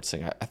the shorts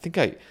thing. I think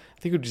it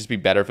would just be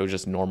better if it was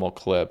just normal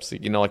clips,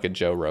 like a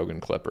Joe Rogan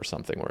clip or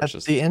something. Where it's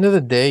just at the end of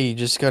the day, you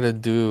just got to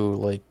do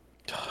like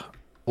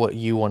what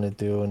you want to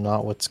do and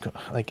not what's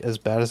like. As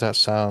bad as that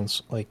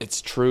sounds, like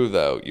it's true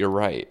though. You're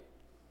right.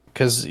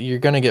 Because you're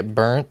going to get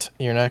burnt.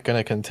 You're not going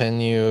to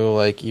continue.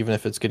 Like, even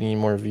if it's getting you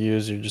more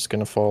views, you're just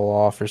going to fall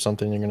off or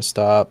something. You're going to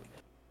stop.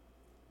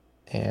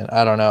 And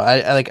I don't know.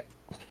 I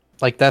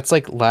like that's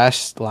like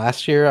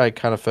last year, I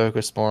kind of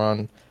focused more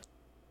on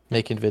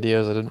making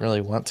videos I didn't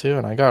really want to.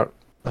 And I got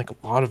like a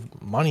lot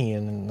of money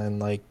and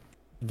like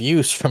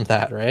views from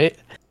that, right?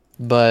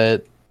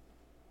 But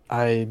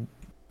I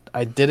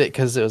did it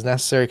because it was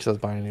necessary, because I was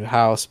buying a new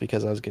house,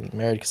 because I was getting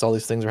married, because all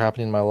these things were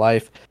happening in my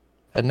life.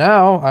 And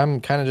now I'm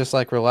kind of just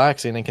like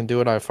relaxing and can do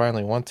what I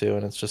finally want to,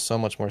 and it's just so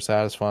much more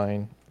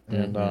satisfying.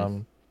 And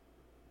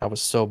I was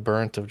so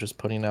burnt of just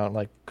putting out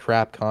like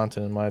crap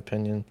content, in my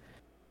opinion,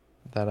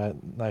 that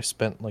I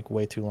spent like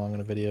way too long in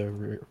a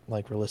video,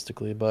 like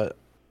realistically. But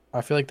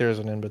I feel like there's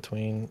an in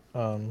between,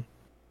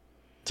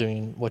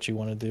 doing what you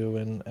want to do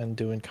and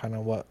doing kind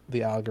of what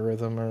the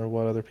algorithm or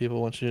what other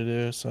people want you to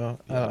do. So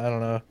I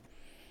don't know.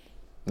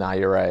 Nah,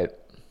 you're right.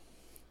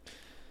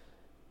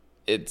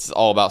 It's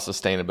all about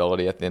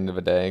sustainability at the end of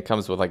the day. It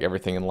comes with like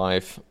everything in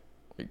life.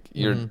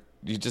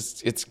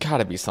 It's got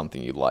to be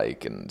something you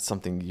like and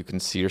something you can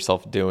see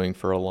yourself doing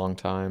for a long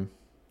time.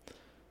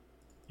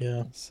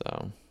 Yeah.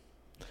 So,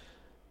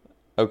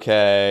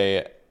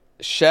 okay.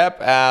 Shep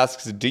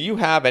asks, do you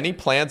have any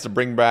plans to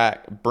bring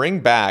back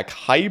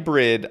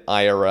hybrid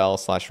IRL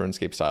 /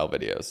 RuneScape style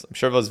videos? I'm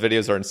sure those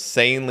videos are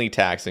insanely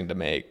taxing to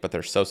make, but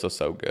they're so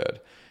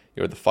good.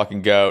 You're the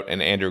fucking GOAT,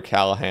 and Andrew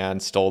Callahan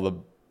stole the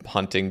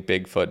hunting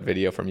Bigfoot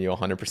video from you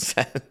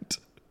 100%.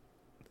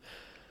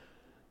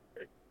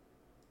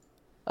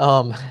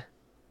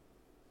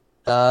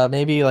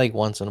 Maybe like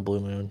once in a blue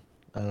moon.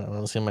 I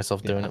don't see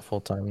myself doing it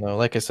full time though.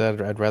 Like I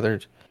said, I'd rather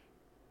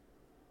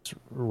just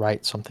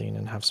write something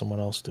and have someone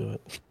else do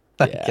it.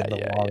 Like in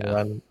the long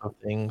run of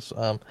things.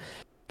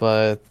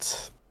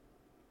 But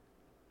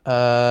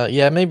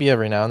yeah, maybe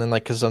every now and then,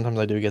 like, because sometimes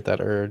I do get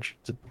that urge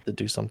to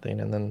do something,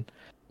 and then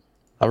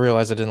I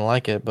realize I didn't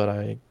like it, but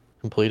I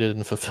completed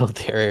and fulfilled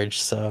the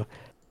urge. So,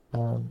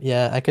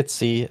 yeah, I could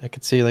see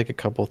like a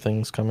couple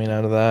things coming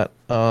out of that.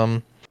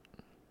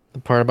 The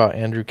part about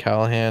Andrew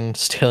Callahan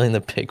stealing the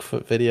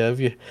Bigfoot video.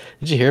 Did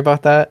you hear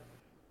about that?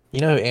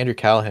 You know who Andrew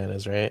Callahan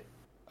is, right?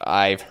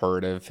 I've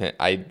heard of him.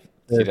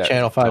 The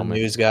Channel 5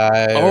 news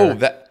guy. Oh,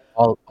 that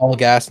all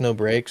gas, no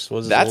brakes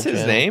was that's his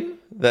channel. Name?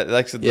 That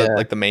like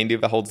the main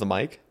dude that holds the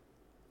mic?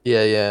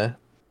 Yeah.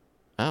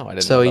 Oh, I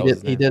didn't so know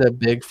he did a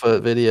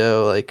Bigfoot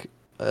video like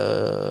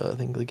I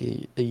think like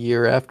a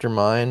year after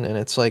mine, and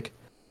it's like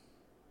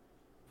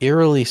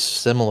eerily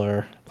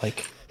similar.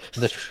 Like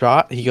the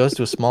shot, he goes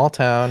to a small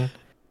town,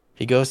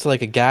 he goes to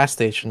like a gas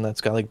station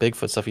that's got like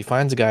Bigfoot stuff. He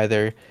finds a guy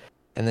there,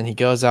 and then he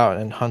goes out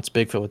and hunts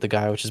Bigfoot with the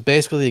guy, which is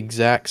basically the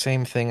exact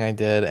same thing I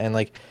did. And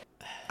like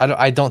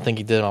I don't think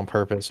he did it on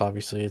purpose.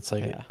 Obviously, it's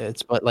like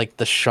but like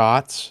the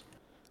shots.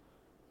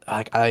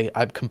 Like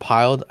I've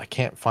compiled, I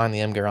can't find the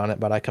MGer on it,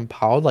 but I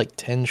compiled like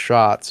 10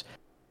 shots,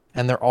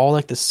 and they're all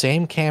like the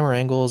same camera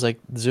angles, like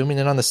zooming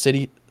in on the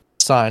city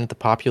sign, the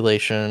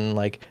population,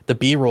 like the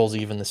B-roll's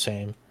even the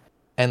same,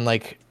 and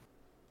like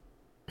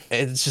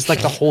it's just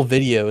like the whole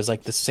video is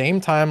like the same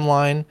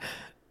timeline,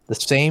 the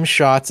same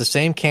shots, the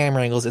same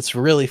camera angles. It's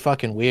really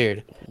fucking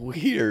weird.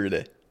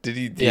 Weird. Do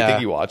you think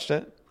he watched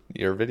it?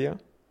 Your video?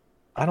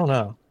 I don't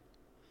know.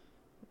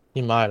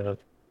 He might have.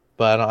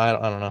 But I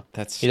don't know.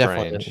 That's strange. He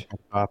definitely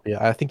didn't copy it.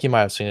 I think you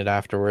might have seen it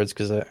afterwards,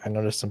 because I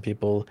noticed some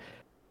people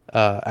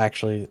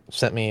actually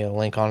sent me a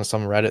link on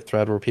some Reddit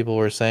thread where people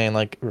were saying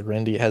like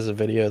Rendi has a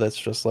video that's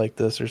just like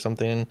this or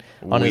something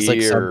on his like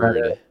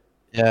subreddit.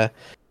 Yeah,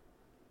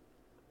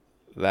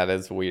 that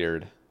is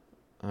weird.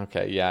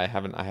 Okay, yeah, I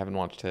haven't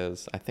watched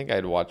his. I think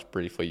I'd watched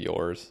briefly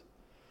yours.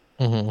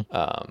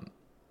 Mm-hmm.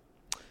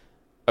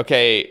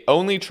 Okay,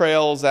 Only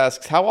Trails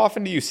asks, how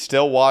often do you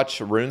still watch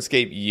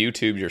RuneScape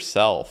YouTube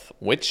yourself?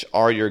 Which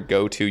are your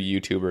go-to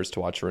YouTubers to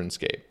watch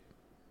RuneScape?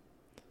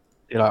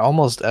 Dude, I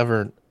almost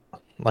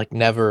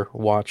never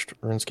watched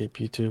RuneScape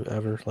YouTube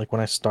ever. Like when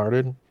I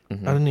started, I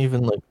didn't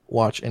even like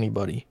watch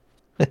anybody,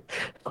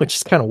 which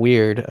is kind of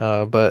weird.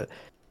 But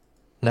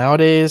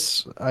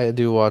nowadays, I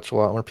do watch a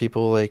lot more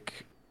people,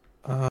 like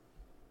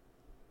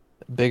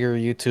bigger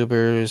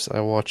YouTubers.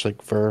 I watch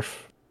like Verf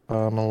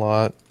a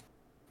lot.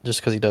 Just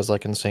because he does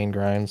like insane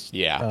grinds.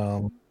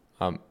 Yeah.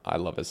 I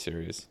love his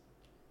series.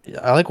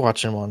 Yeah, I like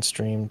watching him on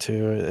stream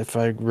too. If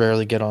I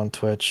rarely get on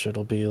Twitch,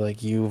 it'll be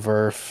like you,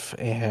 Verf,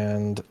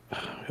 and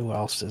who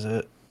else is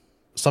it?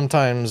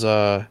 Sometimes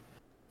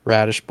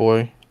Radish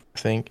Boy, I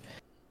think.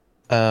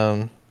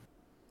 And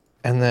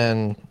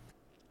then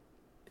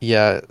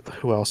yeah,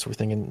 who else are we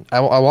thinking? I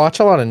watch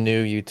a lot of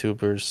new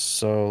YouTubers,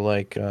 so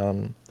like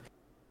I've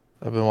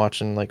been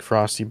watching like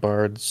Frosty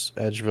Bard's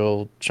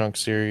Edgeville Chunk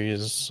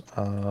series.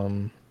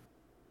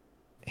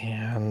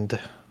 And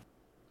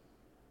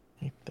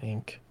I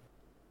think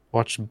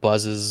watch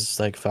Buzz's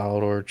like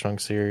Falador Chunk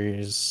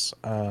series.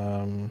 I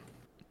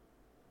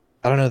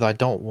don't know though. I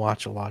don't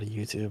watch a lot of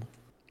YouTube.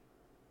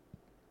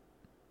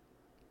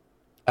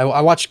 I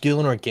watch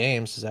Gillenor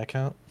Games. Does that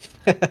count?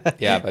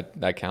 Yeah, but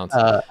that counts.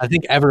 I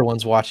think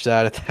everyone's watched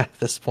that at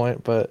this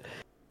point. But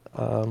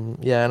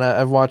yeah, and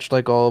I've watched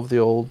like all of the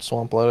old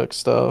Swamplatic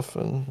stuff,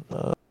 and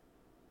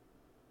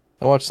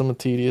I watched some of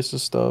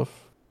Tedious's stuff.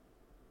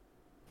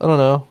 I don't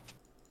know.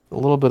 A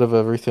little bit of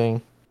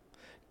everything.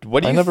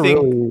 What do you never think?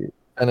 really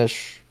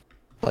finish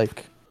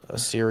like a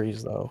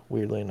series though,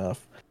 weirdly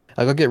enough.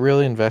 Like I'll get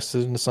really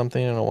invested into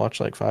something and I'll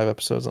watch like 5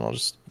 episodes and I'll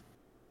just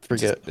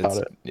forget about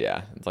it.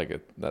 Yeah, it's like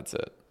that's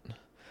it.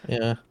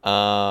 Yeah.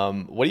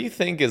 What do you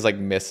think is like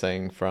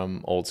missing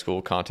from old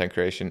school content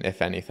creation,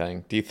 if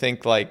anything? Do you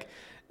think like,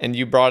 and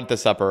you brought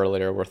this up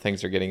earlier, where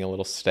things are getting a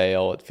little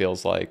stale, it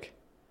feels like,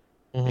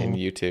 in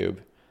YouTube,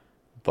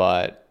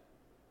 but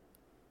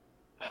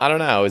I don't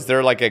know. Is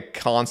there like a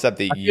concept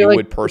that you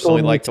would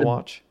personally like to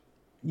watch?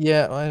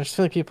 Yeah, I just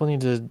feel like people need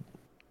to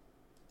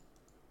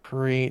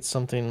create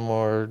something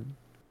more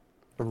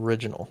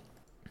original.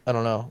 I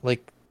don't know.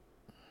 Like,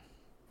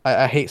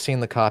 I hate seeing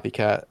the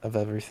copycat of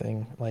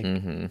everything. Like,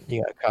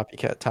 you got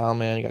copycat Tile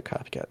Man, you got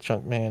copycat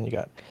Chunk Man, you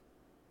got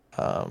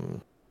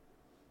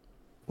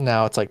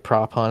now it's like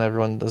Prop Hunt.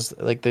 Everyone does,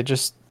 like,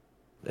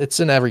 it's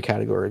in every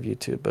category of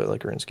YouTube, but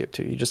like RuneScape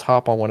too. You just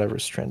hop on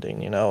whatever's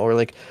trending, or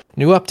like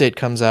new update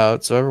comes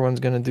out, so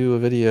everyone's gonna do a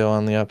video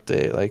on the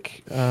update.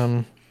 Like,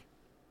 I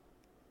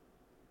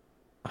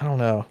don't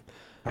know.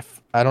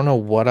 I don't know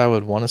what I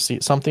would want to see.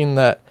 Something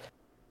that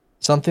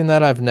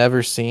I've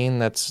never seen.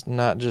 That's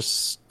not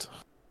just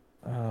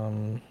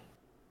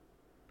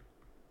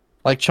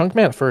like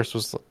Chunkman at first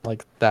was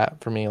like that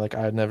for me. Like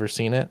I had never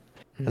seen it,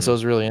 And so it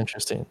was really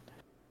interesting.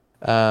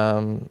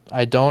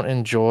 I don't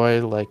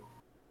enjoy like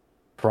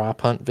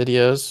prop hunt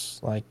videos,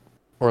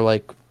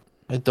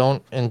 I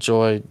don't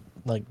enjoy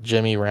like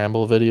Jimmy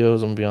Ramble videos,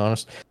 I'm gonna be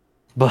honest.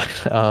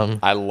 But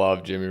I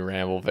love Jimmy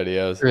Ramble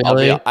videos.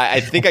 Really? I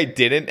think I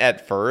didn't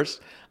at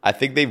first. I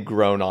think they've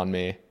grown on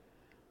me.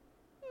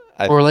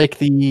 Or like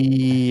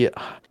I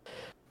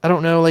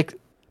don't know, like.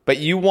 But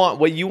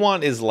what you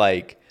want is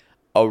like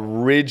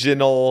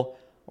original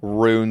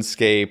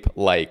RuneScape,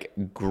 like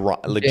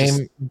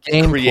just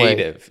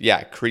creative,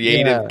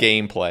 creative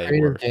gameplay.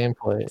 Creative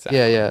gameplay, exactly.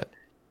 Yeah.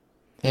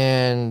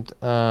 And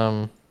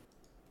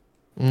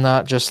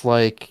not just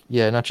like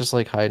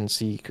hide and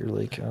seek or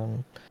like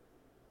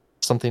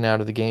something out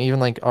of the game. Even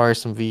like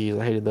RSMVs,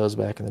 I hated those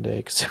back in the day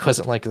because it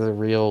wasn't like the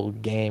real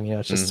game.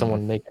 It's just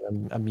someone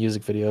making a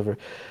music video over.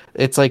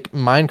 It's like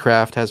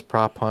Minecraft has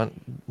prop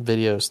hunt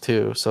videos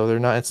too, so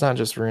it's not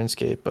just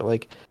RuneScape, but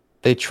like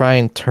they try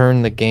and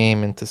turn the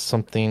game into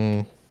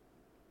something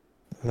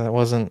that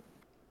wasn't.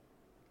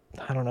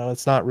 I don't know.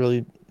 It's not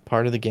really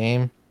part of the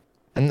game,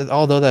 and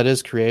although that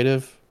is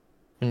creative,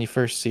 when you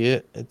first see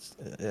it,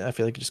 I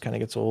feel like it just kind of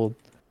gets old.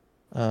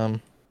 So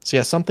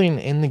yeah, something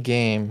in the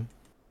game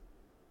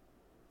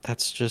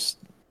that's just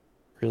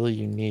really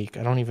unique.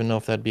 I don't even know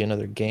if that'd be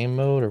another game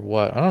mode or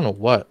what. I don't know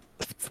what.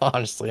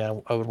 Honestly, I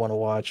would want to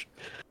watch.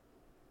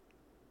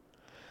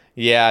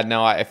 Yeah,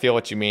 no, I feel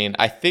what you mean.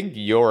 I think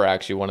you're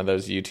actually one of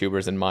those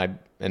YouTubers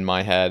in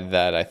my head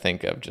that I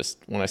think of just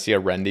when I see a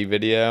Rendi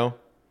video.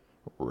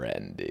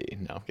 Rendi,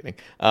 no, I'm kidding.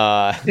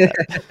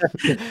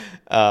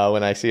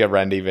 When I see a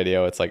Rendi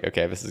video, it's like,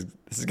 okay, this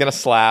is gonna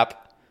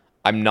slap.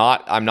 I'm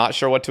not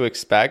sure what to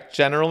expect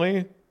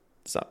generally.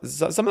 So,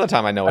 some of the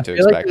time I know what to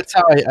expect. Like that's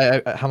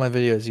how my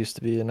videos used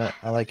to be, and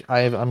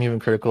I'm even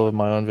critical of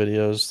my own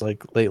videos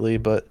like lately,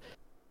 but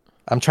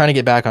I'm trying to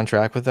get back on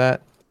track with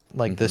that.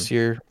 Like this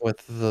year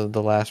with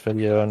the last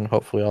video and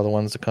hopefully all the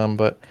ones to come.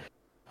 But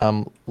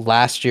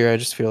last year I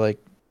just feel like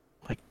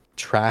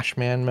trash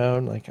man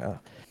mode. Like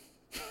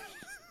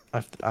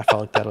I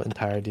felt like that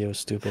entire idea was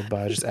stupid, but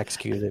I just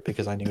executed it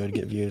because I knew it would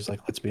get views. Like,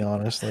 let's be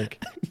honest,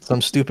 like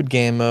some stupid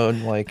game mode,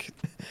 like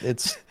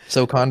it's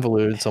so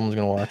convoluted, someone's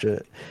gonna watch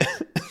it.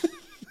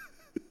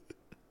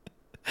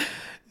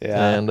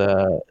 Yeah. And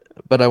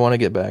but I want to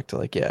get back to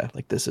like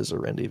this is a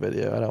Rendi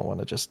video. I don't want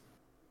to just.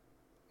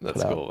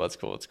 That's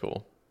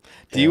cool.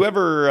 Do you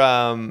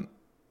ever?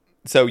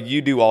 So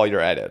you do all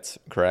your edits,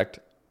 correct?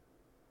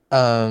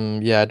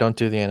 Yeah, I don't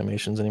do the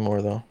animations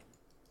anymore though.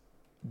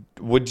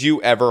 Would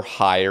you ever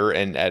hire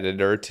an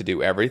editor to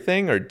do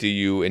everything, or do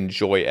you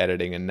enjoy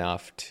editing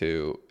enough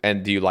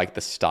and do you like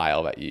the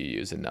style that you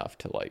use enough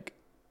to like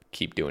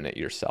keep doing it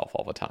yourself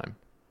all the time?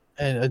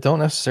 And I don't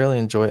necessarily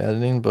enjoy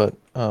editing, but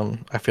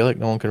I feel like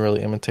no one can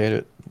really imitate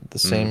it in the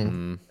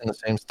same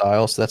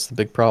style. So that's the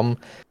big problem.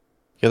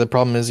 The other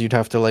problem is you'd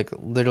have to like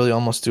literally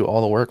almost do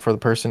all the work for the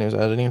person who's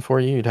editing for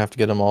you. You'd have to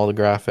get them all the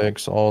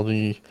graphics, all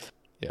the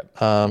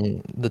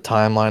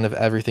timeline of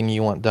everything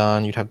you want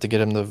done. You'd have to get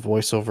them the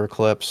voiceover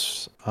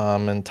clips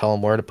and tell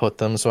them where to put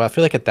them. So I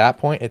feel like at that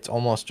point, it's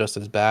almost just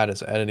as bad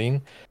as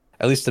editing,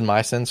 at least in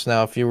my sense.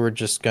 Now, if you were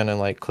just gonna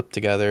like clip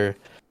together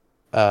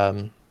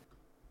some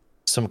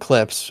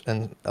clips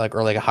and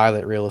or a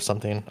highlight reel or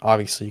something,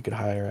 obviously you could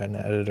hire an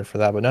editor for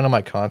that. But none of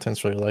my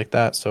content's really like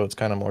that, so it's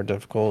kind of more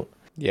difficult.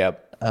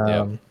 Yep.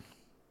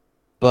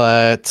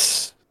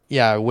 But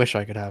yeah, I wish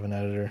I could have an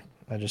editor.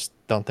 I just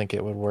don't think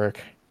it would work.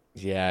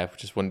 Yeah, it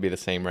just wouldn't be the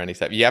same Rendi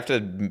stuff. You have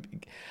to.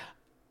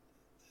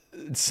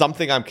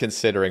 Something I'm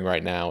considering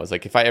right now is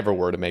like if I ever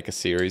were to make a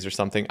series or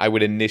something, I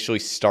would initially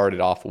start it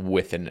off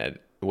with an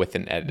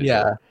editor.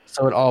 Yeah,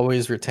 so it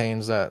always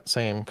retains that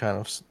same kind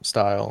of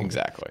style.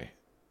 Exactly.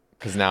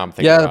 Because now I'm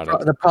thinking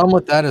about it. The problem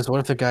with that is what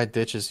if the guy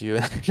ditches you?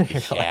 And you're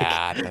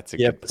that's a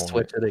you good have to point.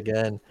 switch it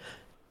again.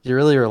 You're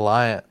really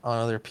reliant on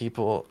other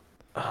people,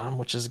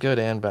 which is good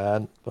and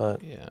bad.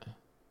 But yeah,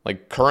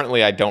 like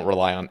currently, I don't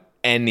rely on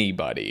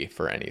anybody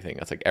for anything.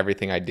 It's like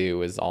everything I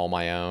do is all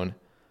my own.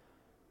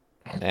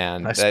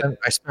 And I spent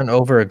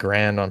over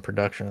 $1,000 on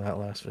production of that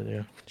last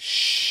video.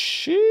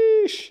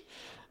 Sheesh,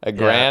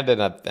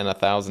 $1,000 and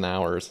 1,000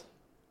 hours.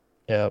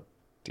 Yep.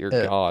 Dear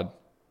God.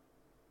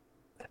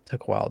 It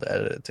took a while to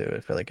edit it too. I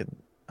feel like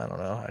I don't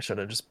know. I should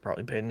have just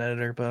probably paid an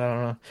editor, but I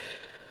don't know.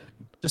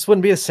 Just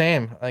wouldn't be the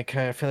same. Like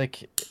I feel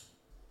like,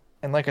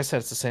 and like I said,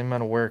 it's the same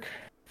amount of work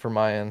for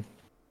my end.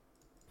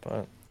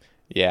 But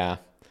yeah.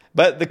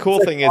 But the cool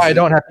thing is, I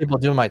don't have people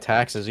doing my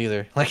taxes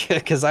either, like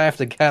because I have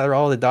to gather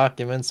all the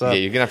documents up. Yeah,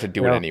 you're gonna have to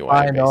do it anyway.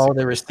 Find all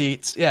the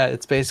receipts. Yeah,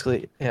 it's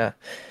basically Yeah,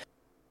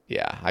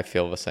 I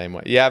feel the same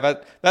way. Yeah,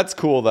 but that's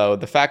cool though.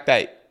 The fact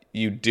that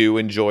you do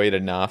enjoy it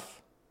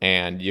enough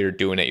and you're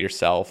doing it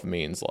yourself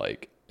means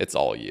like it's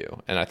all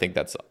you, and I think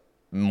that's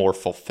more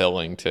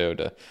fulfilling too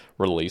to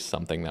release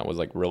something that was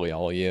like really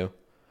all you.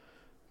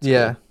 It's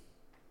yeah.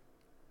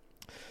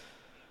 Cool.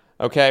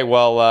 Okay,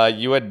 well,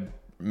 you had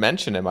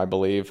mention him, I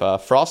believe.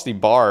 Frosty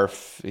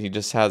Barf, he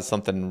just has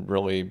something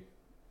really,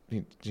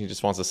 he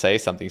just wants to say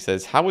something. He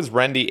says, how was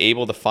Rendi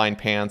able to find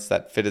pants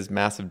that fit his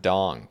massive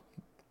dong?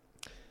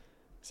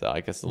 So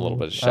I guess a little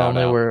bit of I shout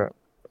only out.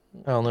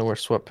 I only wear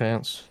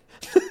sweatpants.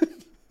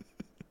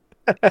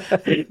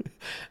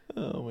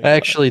 Oh my I God.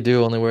 actually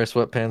do only wear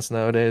sweatpants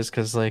nowadays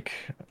because like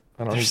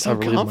I don't They're so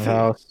ever leave my comfy.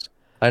 house.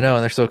 I know,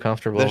 and they're so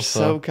comfortable. They're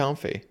so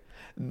comfy.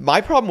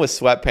 My problem with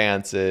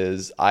sweatpants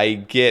is I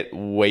get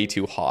way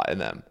too hot in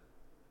them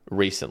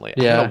recently.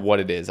 I Yeah. don't know what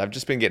it is. I've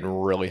just been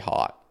getting really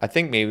hot. I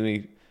think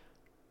maybe,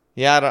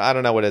 yeah, I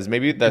don't know what it is.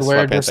 Maybe the You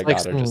wear sweatpants just I like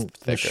got are some just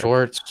thicker.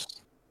 shorts.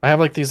 I have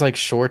like these like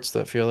shorts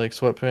that feel like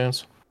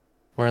sweatpants.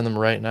 Wearing them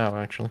right now,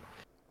 actually.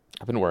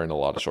 I've been wearing a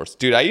lot of shorts.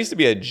 Dude, I used to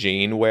be a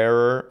jean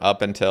wearer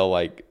up until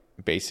like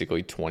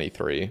basically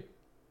 23.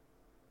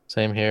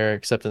 Same here,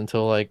 except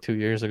until like 2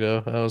 years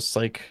ago. I was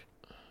like,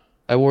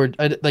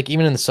 like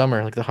even in the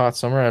summer, like the hot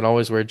summer, I'd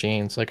always wear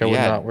jeans. Like I would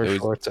not wear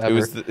shorts ever.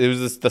 It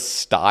was the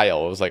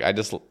style. It was like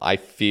I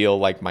feel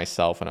like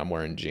myself when I'm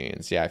wearing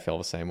jeans. Yeah, I feel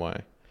the same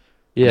way.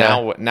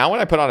 Yeah. Now when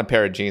I put on a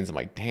pair of jeans, I'm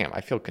like, damn,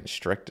 I feel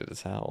constricted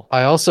as hell.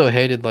 I also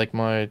hated like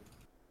my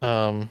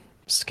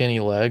skinny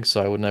legs,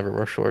 so I would never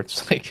wear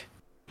shorts like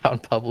out in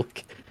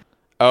public.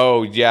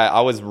 Oh yeah,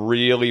 I was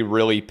really,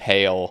 really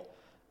pale.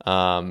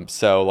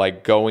 So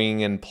like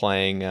going and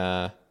playing,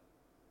 I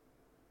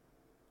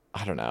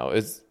don't know.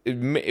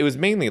 It was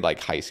mainly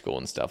like high school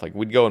and stuff. Like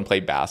we'd go and play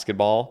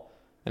basketball,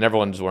 and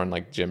everyone was wearing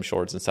like gym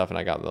shorts and stuff, and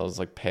I got those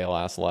like pale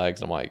ass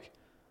legs. And I'm like,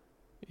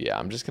 yeah,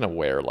 I'm just gonna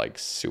wear like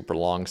super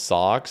long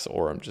socks,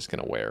 or I'm just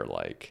gonna wear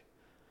like.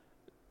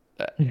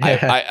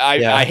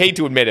 I hate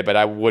to admit it, but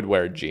I would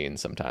wear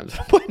jeans sometimes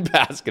playing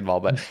basketball.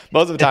 But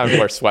most of the time, I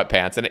wear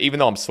sweatpants, and even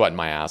though I'm sweating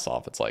my ass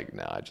off, it's like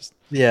no, I just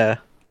Yeah.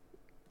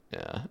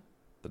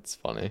 That's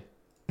funny.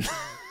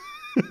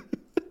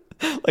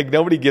 Like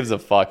nobody gives a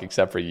fuck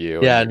except for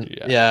you. Yeah,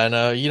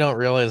 no, you don't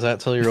realize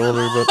that till you're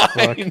older, but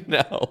fuck. I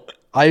know.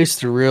 I used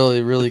to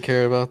really, really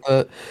care about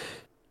that.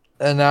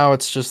 And now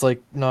it's just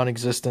like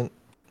non-existent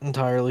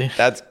entirely.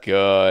 That's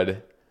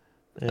good.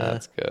 Yeah.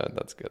 That's good.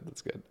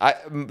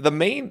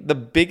 The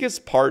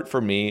biggest part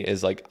for me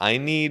is like I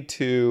need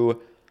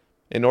to,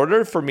 in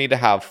order for me to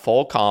have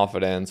full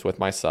confidence with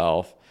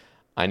myself,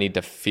 I need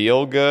to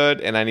feel good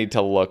and I need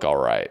to look all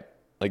right.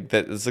 Like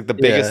that is like the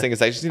biggest thing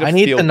is I just need to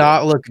feel good.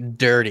 not look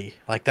dirty.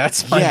 Like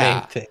that's my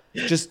main thing.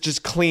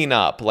 Just clean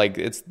up. Like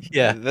that's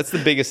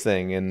the biggest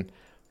thing. And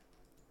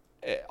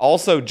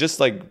also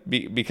just like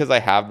because I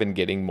have been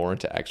getting more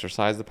into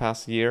exercise the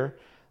past year,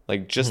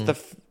 like just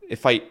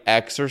if I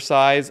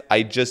exercise,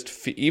 I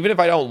just even if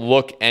I don't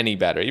look any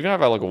better, even if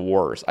I look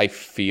worse, I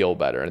feel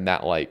better, and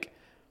that like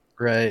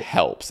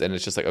helps. And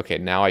it's just like, okay,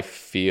 now I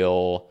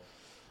feel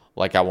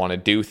like I want to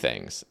do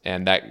things,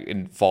 and that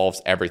involves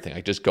everything,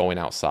 like just going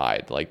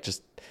outside. Like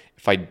just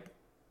if I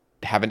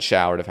haven't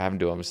showered, if I haven't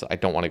done, I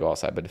don't want to go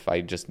outside, but if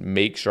I just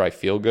make sure I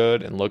feel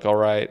good and look all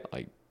right,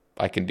 like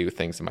I can do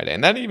things in my day,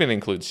 and that even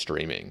includes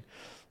streaming.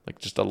 Like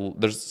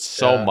there's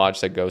so much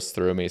that goes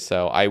through me.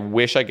 So I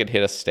wish I could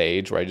hit a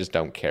stage where I just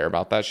don't care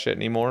about that shit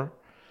anymore.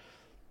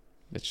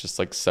 It's just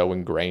like so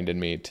ingrained in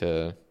me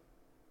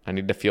I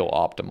need to feel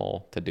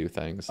optimal to do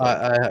things.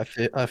 I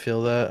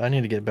feel that. I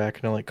need to get back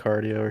into like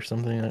cardio or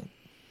something.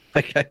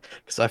 Like,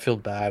 because I feel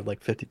bad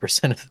like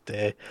 50% of the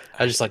day.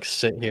 I just like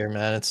sit here,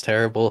 man. It's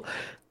terrible.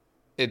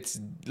 It's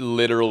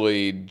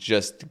literally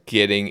just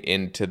getting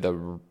into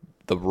the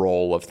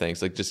role of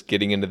things, like just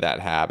getting into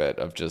that habit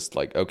of just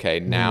like, okay,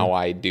 now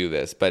I do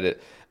this. But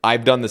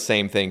I've done the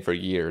same thing for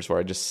years where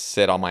I just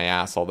sit on my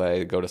ass all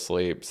day, go to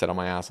sleep, sit on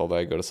my ass all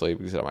day, go to sleep,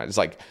 it's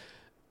like,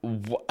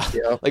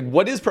 like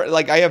what is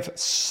like I have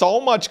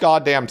so much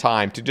goddamn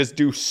time to just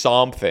do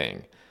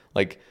something,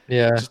 like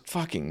just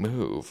fucking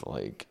move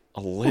like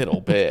a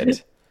little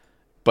bit.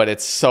 But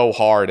it's so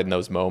hard in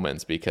those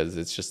moments because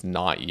it's just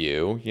not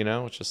you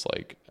know. It's just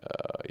like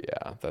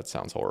yeah, that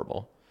sounds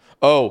horrible.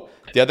 Oh,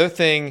 the other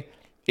thing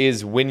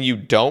is when you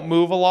don't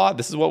move a lot,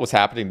 this is what was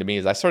happening to me,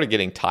 is I started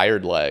getting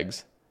tired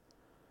legs,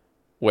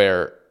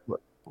 where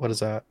what is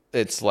that?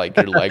 It's like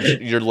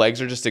your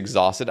legs are just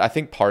exhausted. I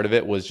think part of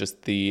it was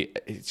just the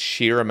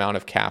sheer amount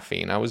of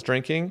caffeine I was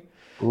drinking.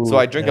 So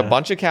I drink a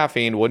bunch of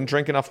caffeine, wouldn't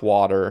drink enough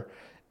water,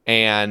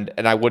 and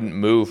I wouldn't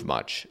move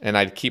much. And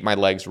I'd keep my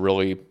legs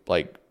really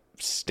like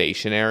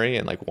stationary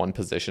in like one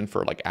position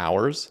for like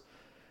hours.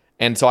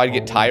 And so I'd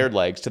get tired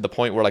legs to the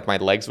point where like my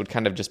legs would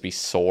kind of just be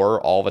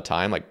sore all the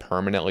time, like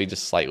permanently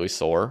just slightly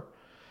sore.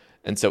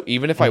 And so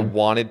even if I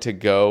wanted to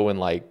go and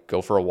like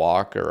go for a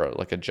walk or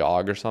like a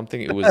jog or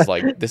something, it was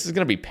like, this is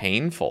going to be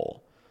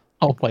painful.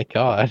 Oh my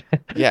God.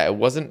 Yeah, it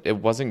wasn't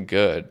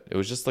good. It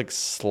was just like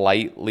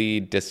slightly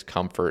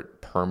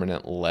discomfort,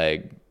 permanent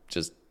leg,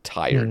 just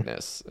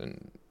tiredness.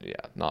 And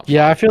not fun.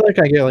 I feel like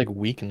I get like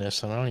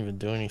weakness and I don't even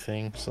do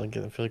anything. So like,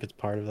 I feel like it's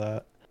part of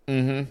that.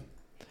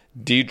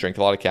 Do you drink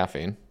a lot of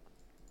caffeine?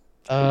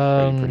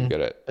 Are you pretty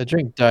good at? I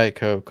drink Diet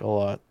Coke a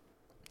lot.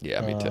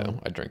 Yeah, me too.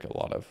 I drink a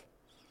lot of.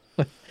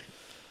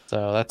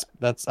 So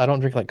that's I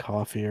don't drink like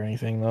coffee or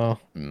anything though.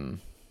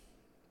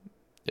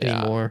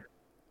 Anymore.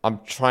 I'm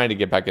trying to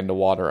get back into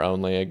water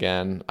only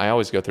again. I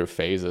always go through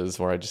phases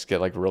where I just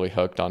get like really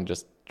hooked on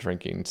just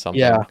drinking something.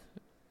 Yeah.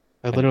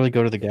 I literally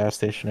go to the gas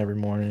station every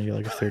morning and get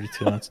like a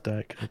 32-ounce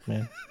Diet Coke,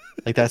 man.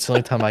 Like that's the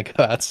only time I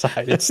go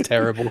outside. It's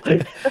terrible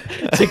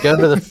to go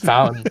to the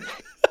fountain.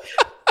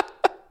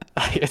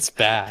 It's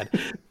bad.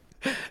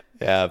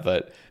 Yeah,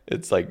 but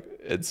it's like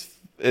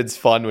it's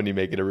fun when you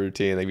make it a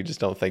routine. Like you just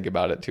don't think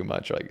about it too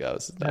much. Like, oh,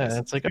 this is nice. Yeah,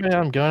 it's like, oh yeah,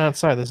 I'm going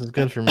outside. This is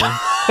good for me.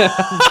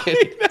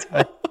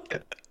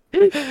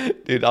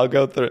 Dude, I'll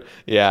go through.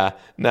 Yeah,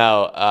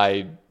 no,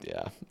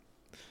 yeah,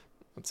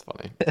 that's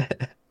funny.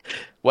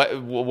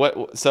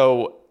 What?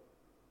 So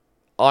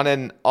on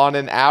an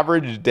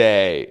average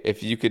day,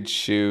 if you could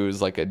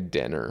choose like a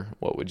dinner,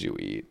 what would you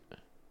eat?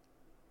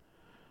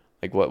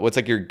 Like what's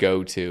like your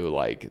go-to?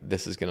 Like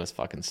this is gonna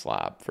fucking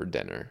slap for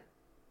dinner.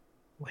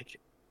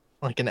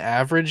 Like an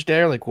average day,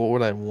 or like what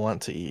would I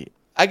want to eat?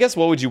 I guess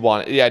what would you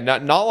want? Yeah,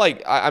 not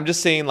like I'm just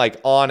saying like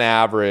on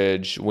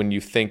average when you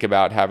think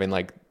about having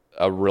like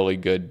a really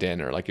good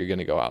dinner, like you're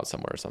gonna go out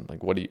somewhere or something.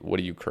 Like what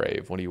do you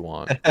crave? What do you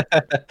want?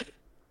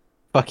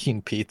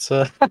 Fucking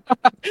pizza.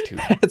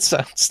 Dude, It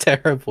sounds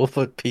terrible,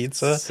 but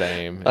pizza.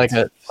 same. Like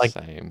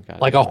same.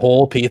 like a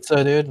whole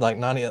pizza, dude. Like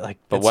not even like.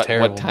 But it's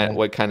terrible,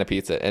 what kind of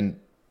pizza? And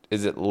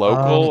is it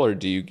local or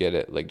do you get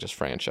it like just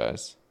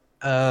franchise?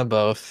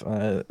 Both.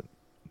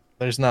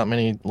 There's not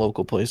many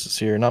local places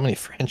here. Not many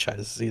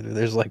franchises either.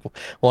 There's like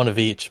one of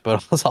each,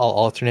 but I'll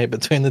alternate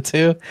between the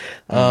two.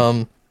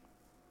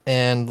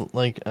 And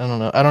like I don't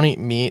know. I don't eat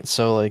meat,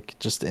 so like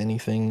just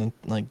anything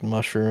like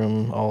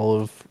mushroom,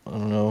 olive. I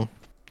don't know,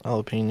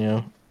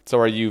 jalapeno. So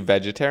are you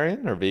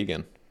vegetarian or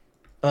vegan?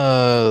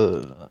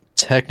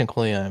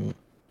 Technically I'm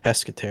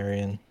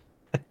pescatarian.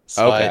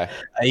 So Okay.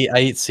 I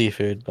eat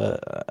seafood, but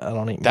I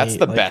don't eat That's meat.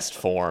 the Like, best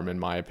form in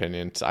my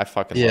opinion. I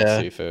fucking Yeah.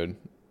 love seafood.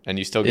 And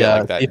you still get yeah,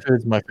 like that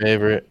seafood's my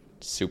favorite.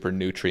 super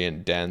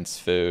nutrient dense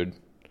food.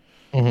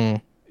 Hmm.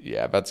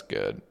 Yeah, that's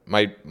good.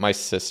 My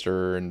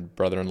sister and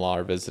brother-in-law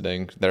are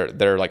visiting.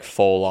 They're like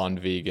full on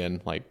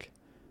vegan, like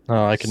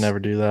No, I could never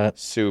do that.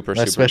 super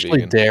Especially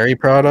vegan. dairy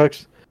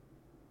products.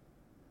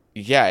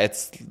 Yeah,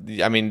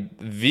 I mean,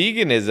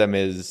 veganism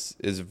is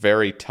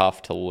very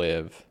tough to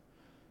live,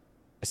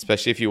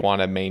 especially if you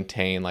want to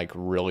maintain like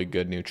really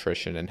good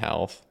nutrition and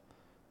health.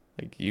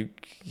 Like you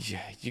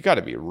got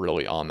to be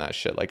really on that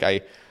shit.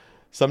 Like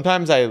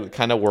sometimes I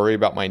kind of worry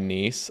about my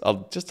niece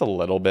just a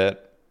little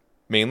bit,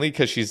 mainly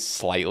because she's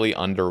slightly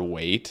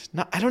underweight.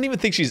 No, I don't even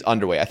think she's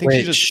underweight. I think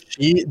Wait, she's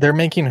just they're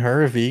making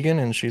her a vegan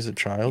and she's a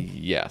child?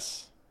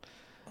 yes,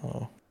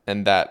 Oh.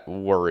 and that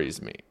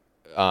worries me.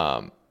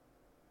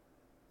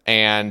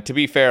 And to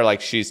be fair,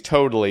 like she's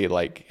totally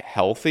like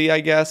healthy, I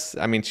guess.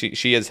 I mean,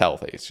 she is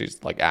healthy.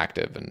 She's like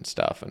active and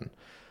stuff,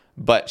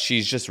 but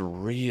she's just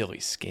really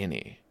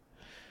skinny.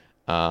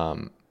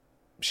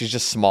 She's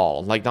just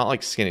small, like not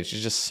like skinny.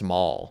 She's just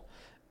small,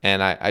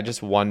 and I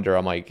just wonder.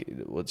 I'm like,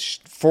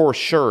 for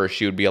sure,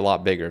 she would be a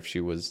lot bigger if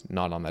she was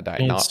not on that diet.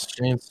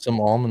 She needs some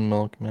almond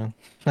milk, man.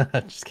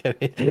 Just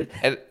kidding.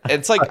 And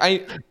it's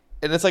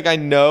like I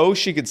know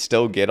she could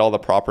still get all the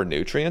proper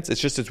nutrients.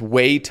 It's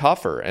way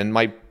tougher. And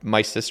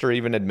my sister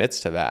even admits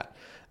to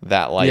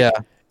that like Yeah.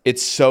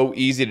 it's so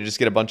easy to just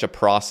get a bunch of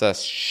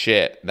processed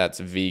shit that's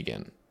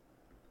vegan.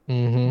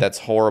 Mm-hmm. That's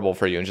horrible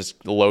for you and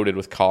just loaded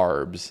with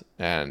carbs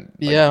and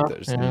like, Yeah,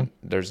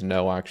 there's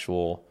no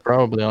actual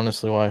Probably,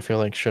 honestly, why I feel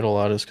like shit a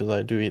lot is because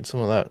I do eat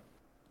some of that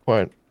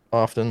quite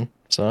often.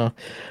 So,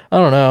 I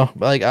don't know.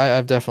 Like,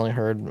 I've definitely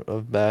heard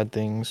of bad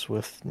things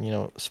with,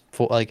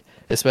 like,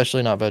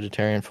 especially not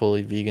vegetarian,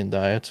 fully vegan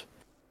diets.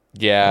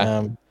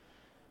 yeah.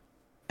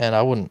 And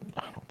I don't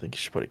think you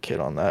should put a kid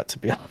on that, to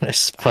be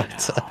honest.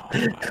 But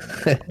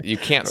You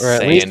can't or at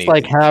say least anything.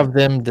 like have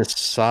them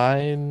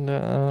decide. I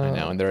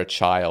know, and they're a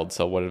child,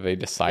 so what are they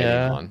deciding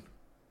on?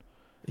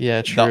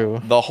 Yeah, true.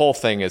 The whole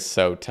thing is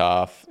so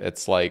tough.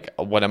 It's like,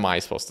 what am I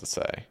supposed to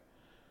say?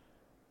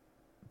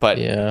 But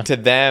Yeah. to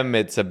them,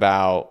 it's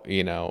about,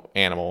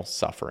 animal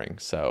suffering.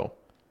 So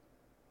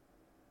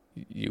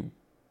you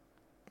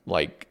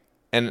like,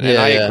 and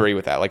I agree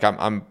with that. Like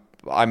I'm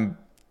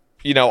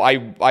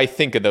I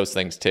think of those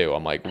things too.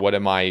 I'm like, what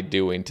am I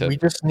doing to? We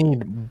just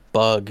need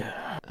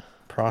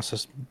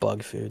processed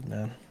bug food,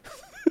 man.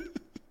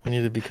 We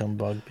need to become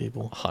bug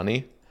people.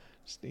 Honey?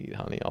 Just eat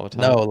honey all the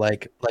time? No,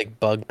 like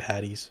bug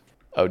patties.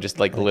 Oh, just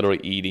like literally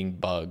eating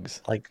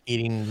bugs. Like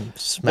eating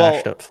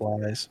smashed up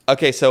flies.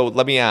 Okay, so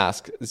let me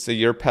ask. So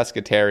you're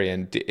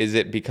pescatarian. Is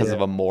it because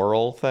of a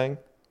moral thing?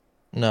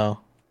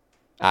 No.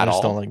 At I just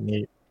all? don't like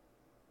meat.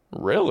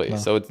 Really? No.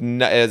 So it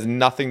has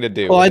nothing to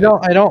do Well, with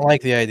I don't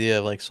like the idea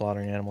of like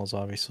slaughtering animals,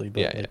 obviously.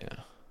 But Yeah.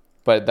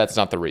 But that's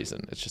not the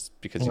reason. It's just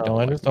because you No, don't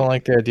I like just don't meat.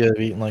 like the idea of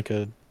eating like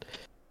a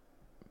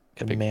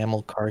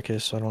mammal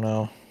carcass. I don't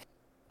know.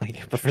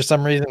 Like, but for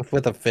some reason,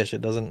 with a fish,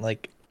 it doesn't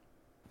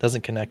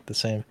connect the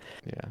same.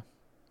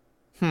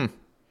 Yeah.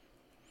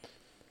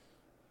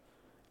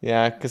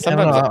 Yeah, because I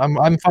don't sometimes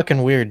know. I'm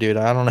fucking weird, dude.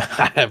 I don't know.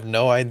 I have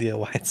no idea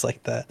why it's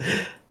like that.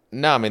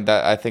 no, I mean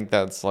I think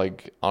that's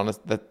like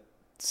honest. That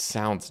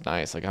sounds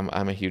nice. Like I'm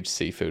a huge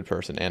seafood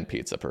person and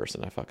pizza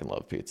person. I fucking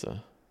love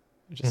pizza.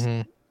 Just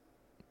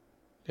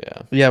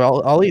Yeah,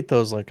 I'll eat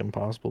those like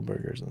Impossible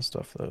Burgers and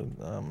stuff though.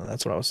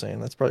 That's what I was saying.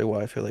 That's probably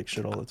why I feel like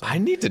shit all the time. I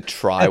need to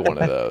try one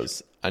of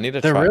those.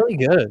 They're really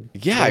good.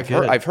 Yeah,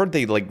 I've heard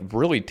they like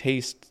really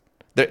taste.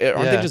 Aren't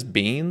they just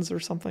beans or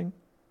something?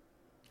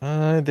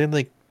 They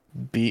like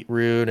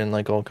beetroot and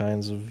like all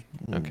kinds of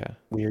Okay.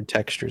 weird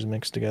textures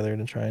mixed together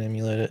to try and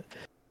emulate it.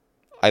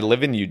 I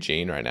live in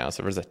Eugene right now,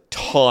 so there's a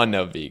ton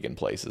of vegan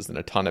places and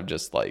a ton of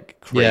just like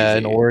crazy. Yeah,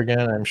 in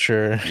Oregon, I'm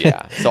sure.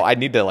 Yeah, so I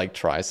need to like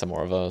try some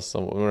more of those.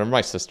 So whenever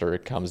my sister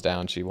comes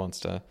down, she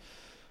wants to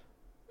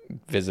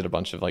visit a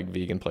bunch of like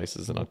vegan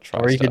places and I'll try.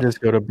 Or you could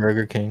just go to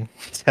Burger King.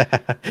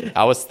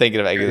 I was thinking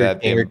of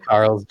that. King or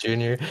Carl's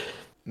Jr.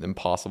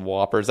 Impossible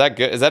Whopper. Is that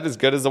good? Is that as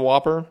good as a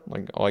Whopper?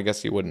 Like, oh, I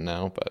guess you wouldn't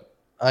know, but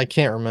I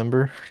can't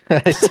remember.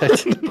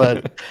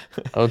 But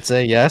I would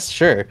say yes,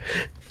 sure.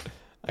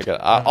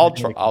 I'll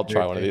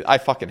try one of these. I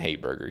fucking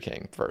hate Burger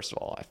King. First of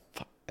all,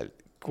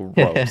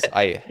 gross.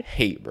 I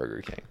hate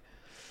Burger King.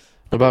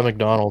 What about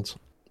McDonald's?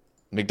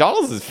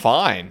 McDonald's is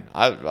fine.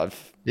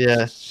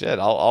 Shit.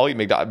 I'll eat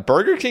McDonald's.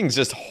 Burger King's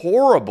just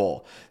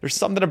horrible. There's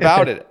something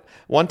about it.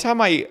 One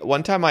time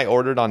I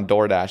ordered on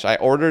DoorDash. I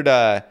ordered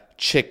a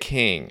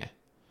Chick-King.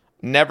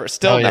 Never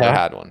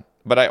had one,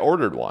 but I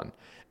ordered one.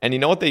 And you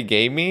know what they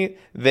gave me?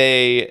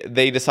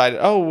 They decided,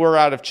 oh, we're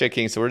out of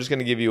chicken, so we're just going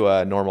to give you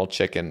a normal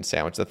chicken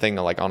sandwich. The thing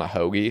like on a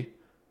hoagie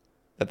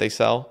that they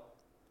sell.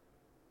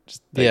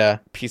 Just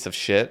piece of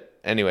shit.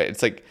 Anyway,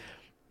 it's like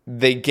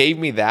they gave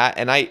me that,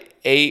 and I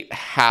ate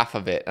half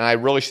of it. And I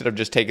really should have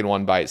just taken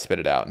one bite, spit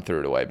it out, and threw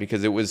it away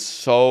because it was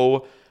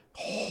so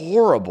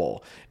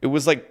horrible. It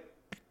was like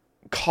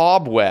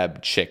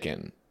cobweb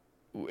chicken.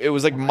 It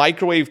was like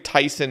microwave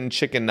Tyson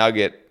chicken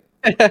nugget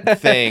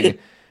thing.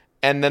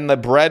 And then the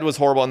bread was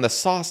horrible, and the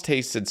sauce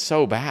tasted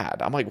so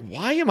bad. I'm like,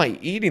 why am I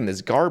eating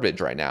this garbage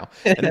right now?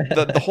 And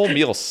the whole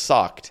meal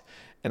sucked.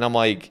 And I'm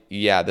like,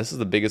 yeah, this is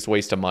the biggest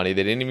waste of money.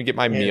 They didn't even get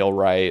my meal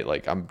right.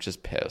 Like, I'm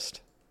just pissed.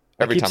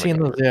 Every time I seeing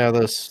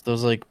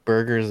those like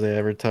burgers they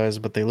advertise,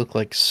 but they look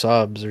like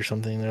subs or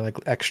something. They're like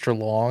extra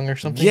long or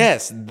something.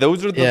 Yes,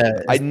 those are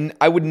the.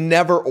 I would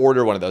never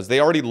order one of those. They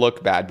already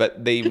look bad,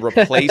 but they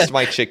replaced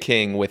my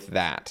Chick-King with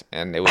that,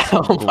 and it was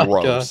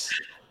gross.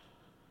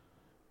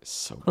 It's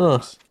so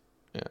gross.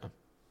 Yeah.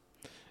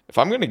 If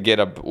I'm gonna get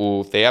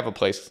they have a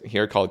place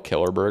here called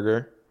Killer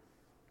Burger.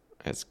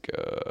 It's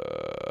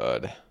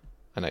good.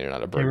 I know you're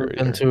not a burger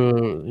eater.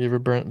 You ever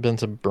been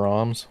to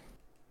Brahms?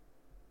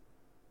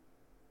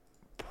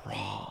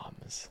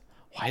 Brahms.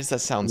 Why does that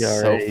sound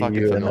so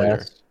fucking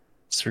familiar?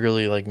 It's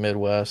really like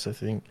Midwest, I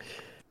think.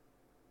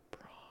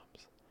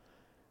 Brahms.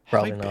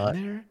 Probably not.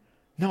 There?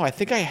 No, I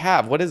think I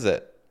have. What is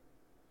it?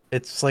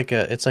 It's like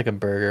a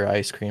burger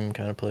ice cream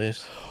kind of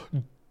place.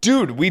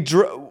 Dude,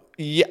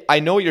 yeah, I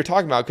know what you're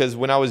talking about because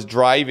when I was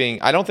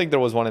driving, I don't think there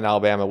was one in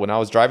Alabama. When I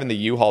was driving the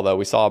U-Haul, though,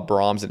 we saw a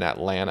Brahms in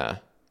Atlanta,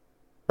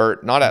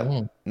 or not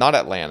Atlanta. Not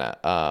Atlanta.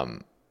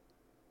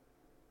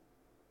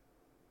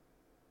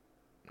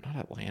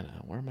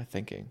 Where am I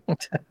thinking?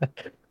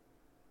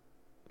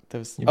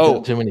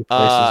 Too many places.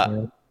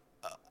 Man.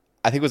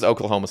 I think it was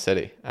Oklahoma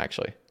City.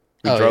 Actually,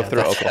 we drove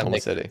through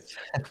Oklahoma City.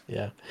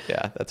 Yeah,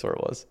 that's where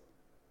it was.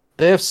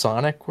 They have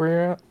Sonic where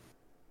you're at.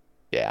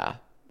 Yeah.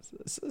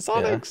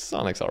 Sonic's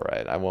all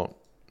right. I won't.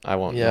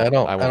 Yeah, I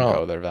don't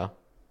go there, Val.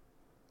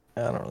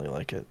 I don't really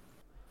like it.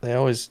 They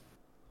always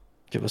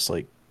give us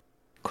like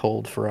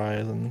cold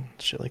fries and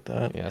shit like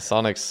that. Yeah,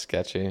 Sonic's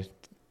sketchy.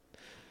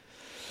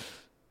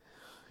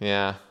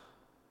 Yeah,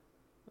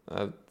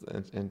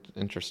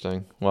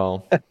 interesting.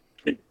 Well,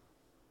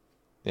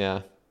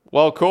 yeah.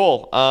 Well,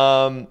 cool.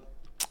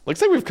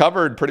 Looks like we've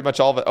covered pretty much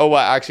all of it. Oh, well,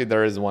 actually,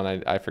 there is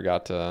one I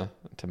forgot to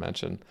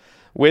mention.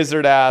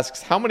 Wizard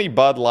asks, how many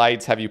Bud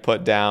Lights have you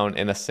put down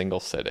in a single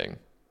sitting?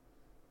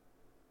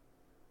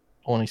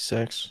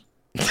 26.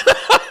 26.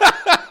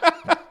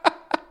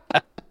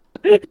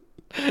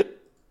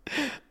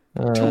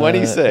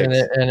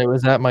 And it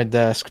was at my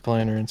desk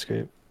playing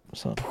RuneScape.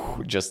 So.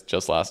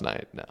 Just last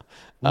night. No.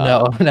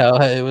 No,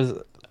 it was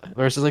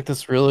versus like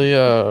this really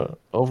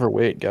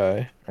overweight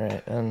guy,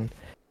 right? And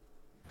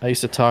I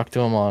used to talk to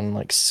him on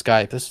like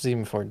Skype. This was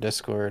even before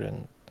Discord,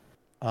 and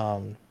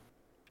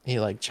he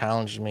like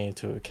challenged me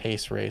to a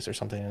case race or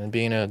something. And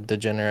being a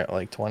degenerate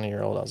like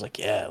 20-year-old, I was like,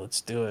 yeah,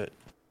 let's do it.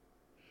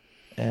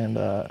 And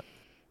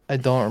I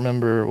don't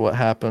remember what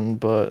happened,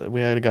 but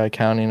we had a guy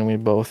counting, and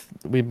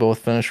we both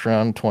finished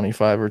around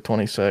 25 or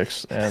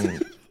 26,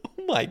 and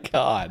oh my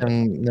god!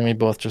 And then we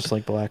both just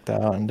like blacked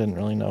out and didn't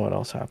really know what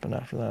else happened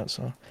after that.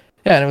 So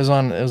yeah, and it was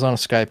on a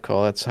Skype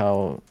call. That's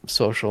how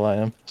social I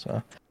am.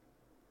 So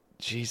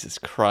Jesus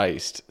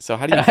Christ! So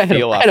how do you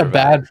feel? I had a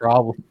bad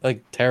problem,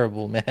 like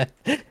terrible, man.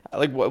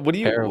 Like what do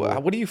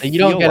you feel? You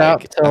don't get like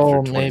out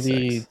till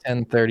maybe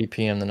 10:30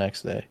 p.m. the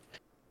next day.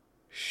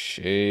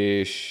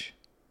 Sheesh.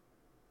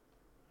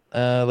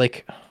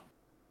 Like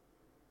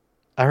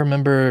I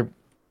remember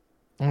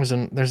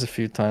there's a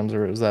few times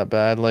where it was that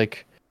bad.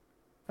 Like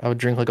I would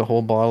drink like a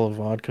whole bottle of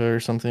vodka or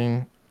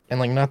something, and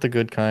like not the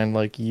good kind,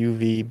 like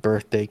UV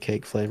birthday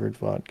cake flavored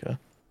vodka.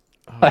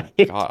 Oh my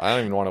god, I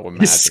don't even want to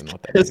imagine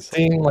what that is.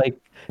 Like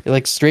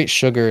like straight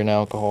sugar and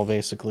alcohol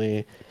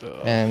basically.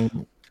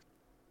 And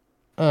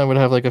I would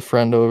have like a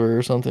friend over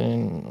or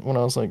something when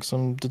I was like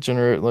some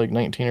degenerate like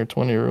 19 or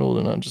 20-year-old,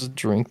 and I'd just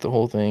drink the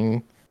whole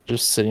thing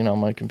just sitting on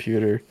my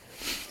computer.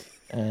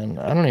 And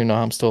I don't even know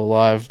how I'm still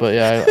alive, but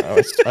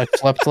yeah, I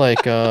slept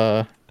like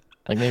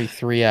maybe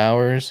 3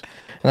 hours,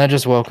 and I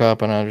just woke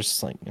up and I'm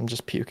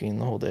just puking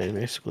the whole day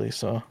basically.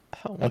 So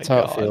that's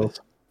how it feels.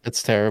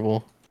 It's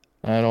terrible.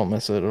 I don't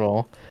miss it at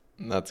all.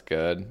 That's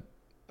good.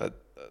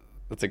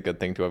 That's a good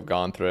thing to have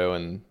gone through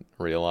and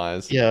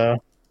realized. Yeah.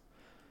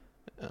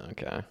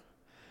 Okay.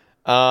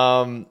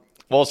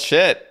 Well,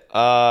 shit.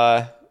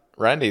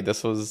 Rendi,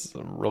 this was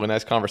a really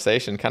nice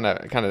conversation. Kind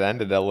of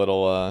ended a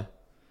little,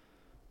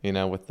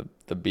 with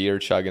the beer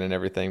chugging and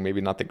everything.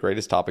 Maybe not the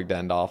greatest topic to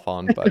end off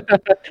on, but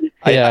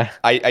yeah.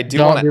 I do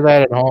don't do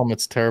that at home.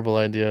 It's a terrible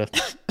idea.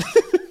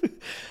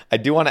 I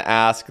do want to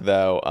ask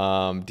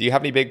though. Do you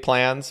have any big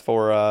plans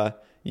for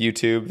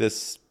YouTube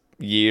this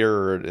year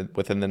or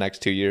within the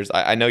next 2 years?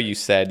 I know you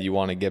said you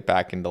want to get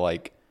back into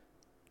like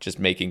just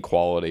making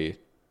quality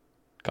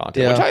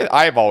content, which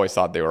I've always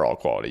thought they were all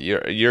quality.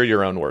 You're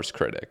your own worst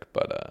critic,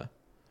 but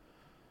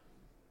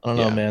I don't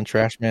know, man.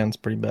 Trash Man's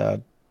pretty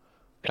bad.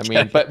 I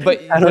mean, but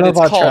it's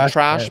called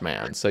Trash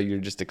Man, so you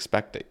just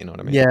expect it. You know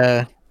what I mean?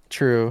 Yeah,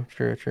 true.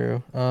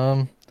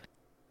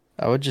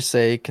 I would just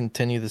say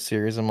continue the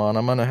series I'm on.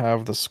 I'm gonna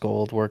have the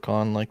Scold work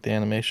on like the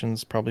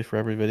animations probably for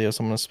every video,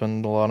 so I'm gonna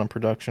spend a lot on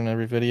production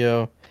every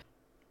video.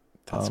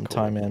 That's cool.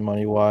 Time and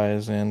money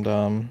wise,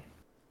 and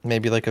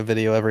maybe like a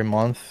video every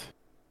month.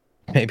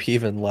 Maybe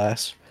even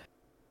less.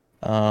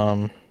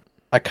 I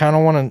kind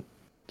of want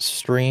to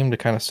stream to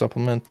kind of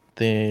supplement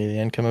the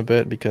income a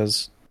bit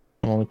because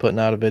I'm only putting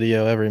out a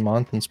video every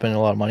month and spending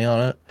a lot of money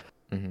on it.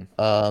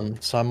 Mm-hmm.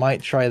 So I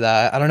might try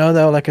that. I don't know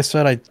though. Like I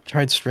said, I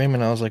tried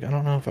streaming. I was like, I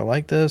don't know if I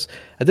like this.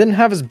 I didn't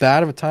have as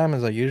bad of a time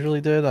as I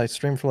usually did. I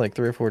streamed for like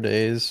 3 or 4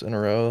 days in a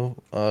row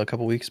a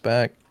couple weeks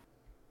back.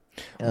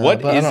 I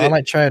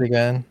might try it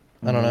again.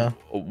 I don't know.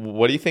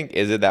 What do you think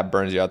is it that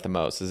burns you out the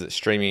most? Is it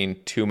streaming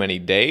too many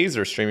days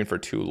or streaming for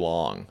too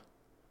long?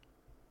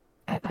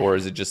 Or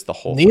is it just the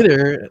whole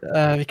Neither,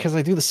 because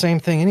I do the same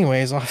thing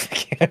anyways off the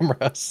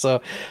camera.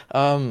 So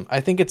I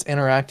think it's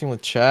interacting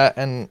with chat.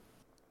 And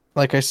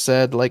like I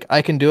said, like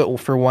I can do it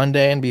for one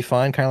day and be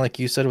fine. Kind of like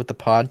you said with the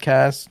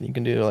podcast. You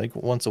can do it like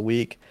once a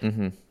week.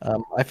 Mm-hmm.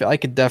 I feel I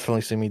could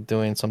definitely see me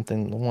doing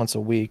something once a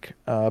week.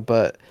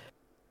 But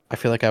I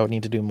feel like I would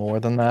need to do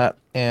more than that.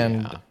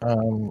 And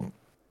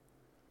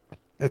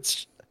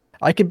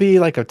I could be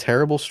like a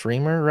terrible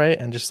streamer, right?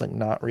 And just like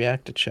not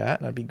react to chat,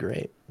 and that'd be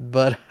great.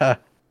 But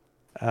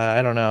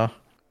I don't know.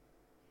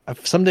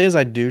 Some days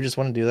I do just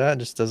want to do that,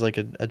 just as like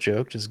a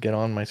joke, just get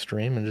on my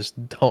stream and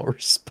just don't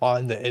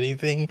respond to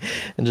anything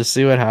and just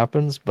see what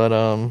happens. But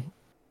I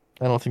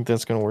don't think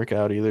that's gonna work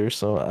out either.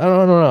 So I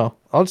don't know.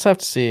 I'll just have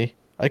to see.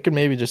 I could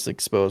maybe just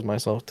expose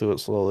myself to it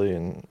slowly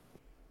and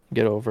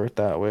get over it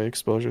that way.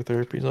 Exposure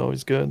therapy is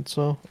always good.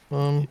 So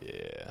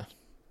yeah.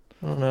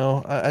 I don't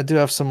know. I do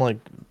have some like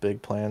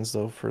big plans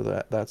though for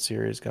that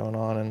series going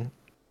on, and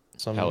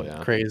some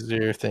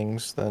crazier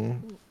things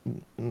than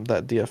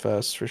that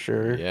DFS for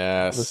sure.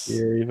 Yes. This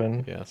year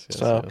even. Yes.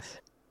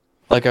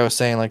 Like I was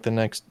saying, like the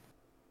next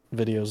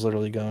video is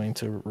literally going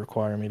to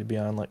require me to be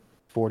on like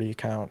 40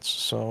 accounts.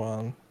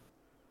 So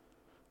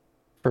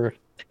to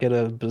get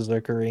a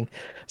berserker ring.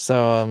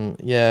 So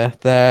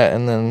that,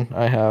 and then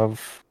I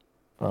have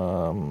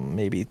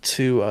maybe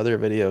 2 other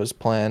videos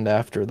planned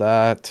after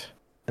that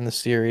in the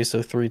series,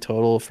 so 3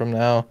 total from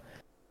now,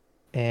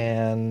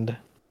 and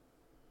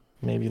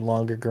maybe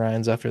longer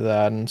grinds after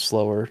that and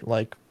slower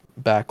like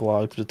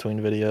backlogs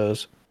between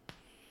videos.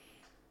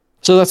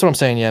 So that's what I'm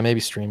saying. Yeah, maybe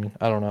streaming.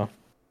 I don't know.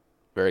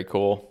 Very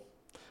cool.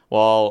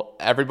 Well,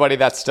 everybody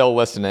that's still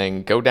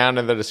listening, go down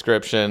in the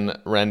description.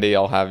 Rendi,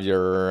 I'll have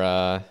your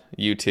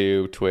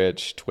YouTube,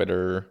 Twitch,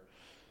 Twitter,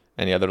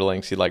 any other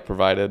links you'd like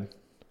provided.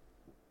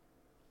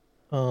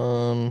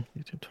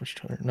 YouTube, Twitch,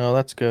 Twitter. No,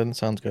 that's good. That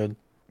sounds good.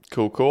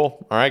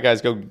 Cool. All right,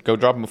 guys, go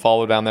drop him a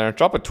follow down there.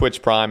 Drop a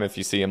Twitch Prime if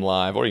you see him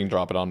live, or you can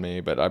drop it on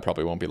me, but I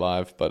probably won't be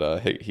live,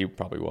 but he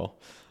probably will.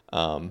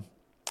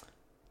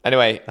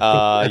 Anyway,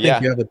 I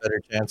think you have a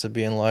better chance of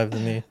being live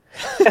than me.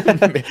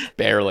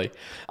 Barely.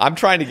 I'm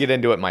trying to get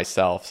into it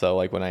myself, so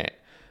like when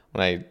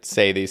I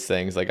say these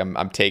things, like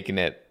I'm taking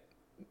it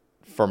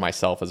for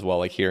myself as well,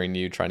 like hearing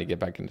you trying to get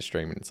back into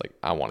streaming. It's like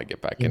I want to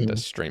get back into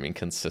streaming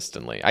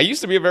consistently. I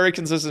used to be a very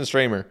consistent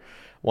streamer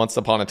once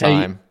upon a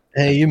time.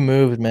 Hey, you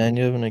moved, man.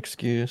 You have an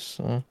excuse.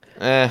 So.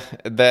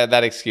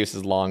 That excuse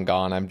is long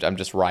gone. I'm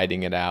just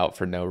riding it out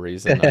for no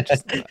reason.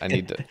 I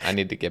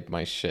need to get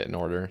my shit in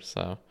order.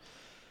 So,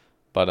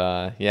 but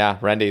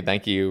Rendi,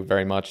 thank you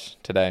very much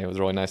today. It was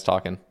really nice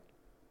talking.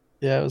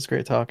 Yeah, it was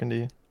great talking to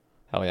you.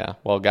 Hell yeah.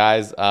 Well,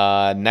 guys,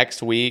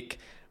 next week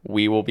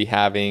we will be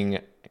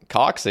having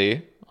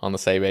Coxie on the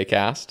Saga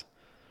cast.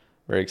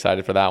 Very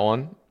excited for that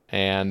one.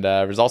 And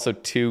there's also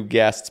 2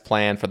 guests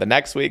planned for the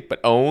next week, but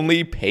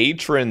only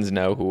patrons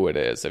know who it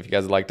is. So if you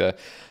guys would like to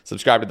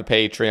subscribe to the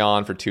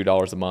Patreon for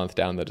 $2 a month,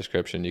 down in the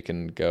description, you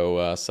can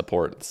go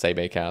support the Save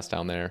Acast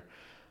down there.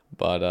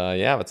 But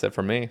yeah, that's it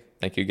for me.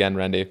 Thank you again,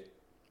 Rendi.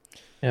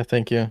 Yeah,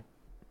 thank you.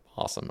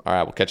 Awesome. All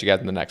right, we'll catch you guys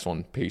in the next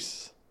one.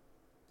 Peace.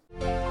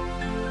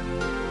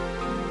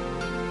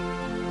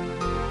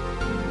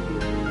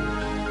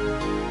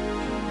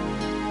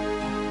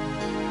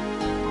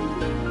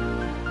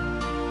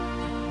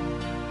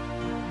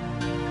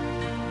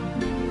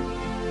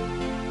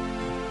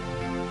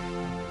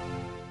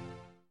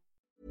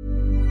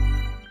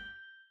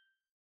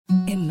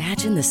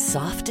 Imagine the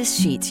softest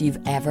sheets you've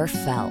ever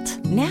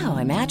felt. Now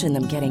imagine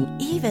them getting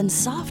even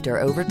softer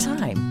over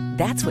time.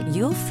 That's what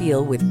you'll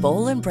feel with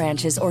Boll &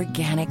 Branch's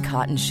organic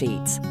cotton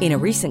sheets. In a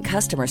recent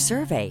customer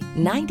survey,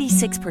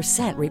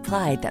 96%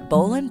 replied that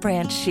Boll &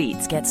 Branch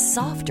sheets get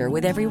softer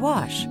with every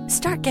wash.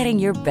 Start getting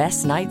your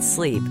best night's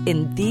sleep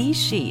in these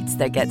sheets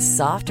that get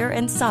softer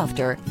and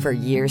softer for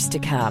years to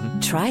come.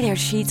 Try their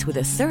sheets with a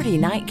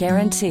 30-night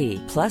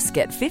guarantee. Plus,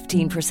 get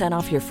 15%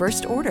 off your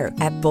first order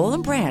at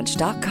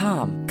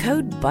bollandbranch.com.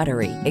 Code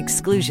BUTTERY.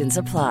 Exclusions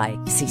apply.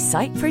 See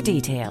site for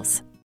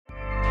details.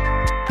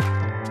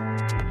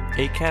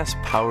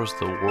 Acast powers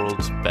the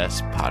world's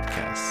best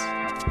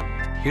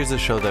podcasts. Here's a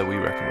show that we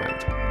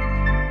recommend.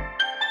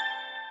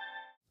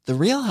 The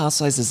Real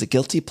Housewives is a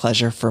guilty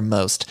pleasure for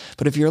most,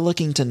 but if you're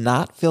looking to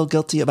not feel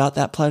guilty about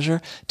that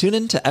pleasure, tune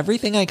in to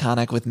Everything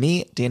Iconic with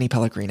me, Danny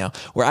Pellegrino,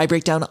 where I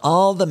break down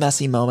all the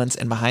messy moments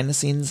and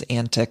behind-the-scenes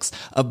antics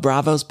of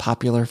Bravo's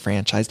popular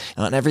franchise.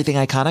 And on Everything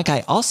Iconic,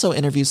 I also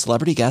interview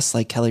celebrity guests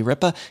like Kelly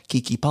Ripa,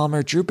 Keke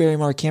Palmer, Drew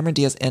Barrymore, Cameron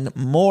Diaz, and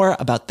more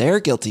about their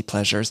guilty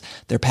pleasures,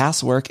 their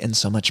past work, and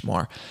so much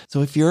more.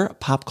 So if you're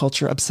pop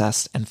culture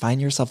obsessed and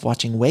find yourself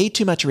watching way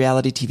too much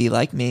reality TV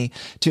like me,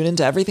 tune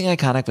into Everything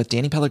Iconic with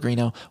Danny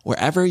Pellegrino,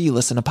 wherever you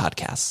listen to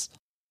podcasts.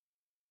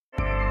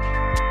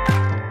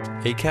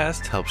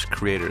 Acast helps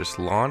creators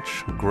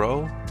launch,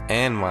 grow,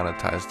 and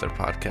monetize their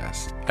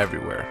podcasts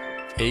everywhere.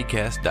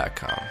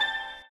 Acast.com.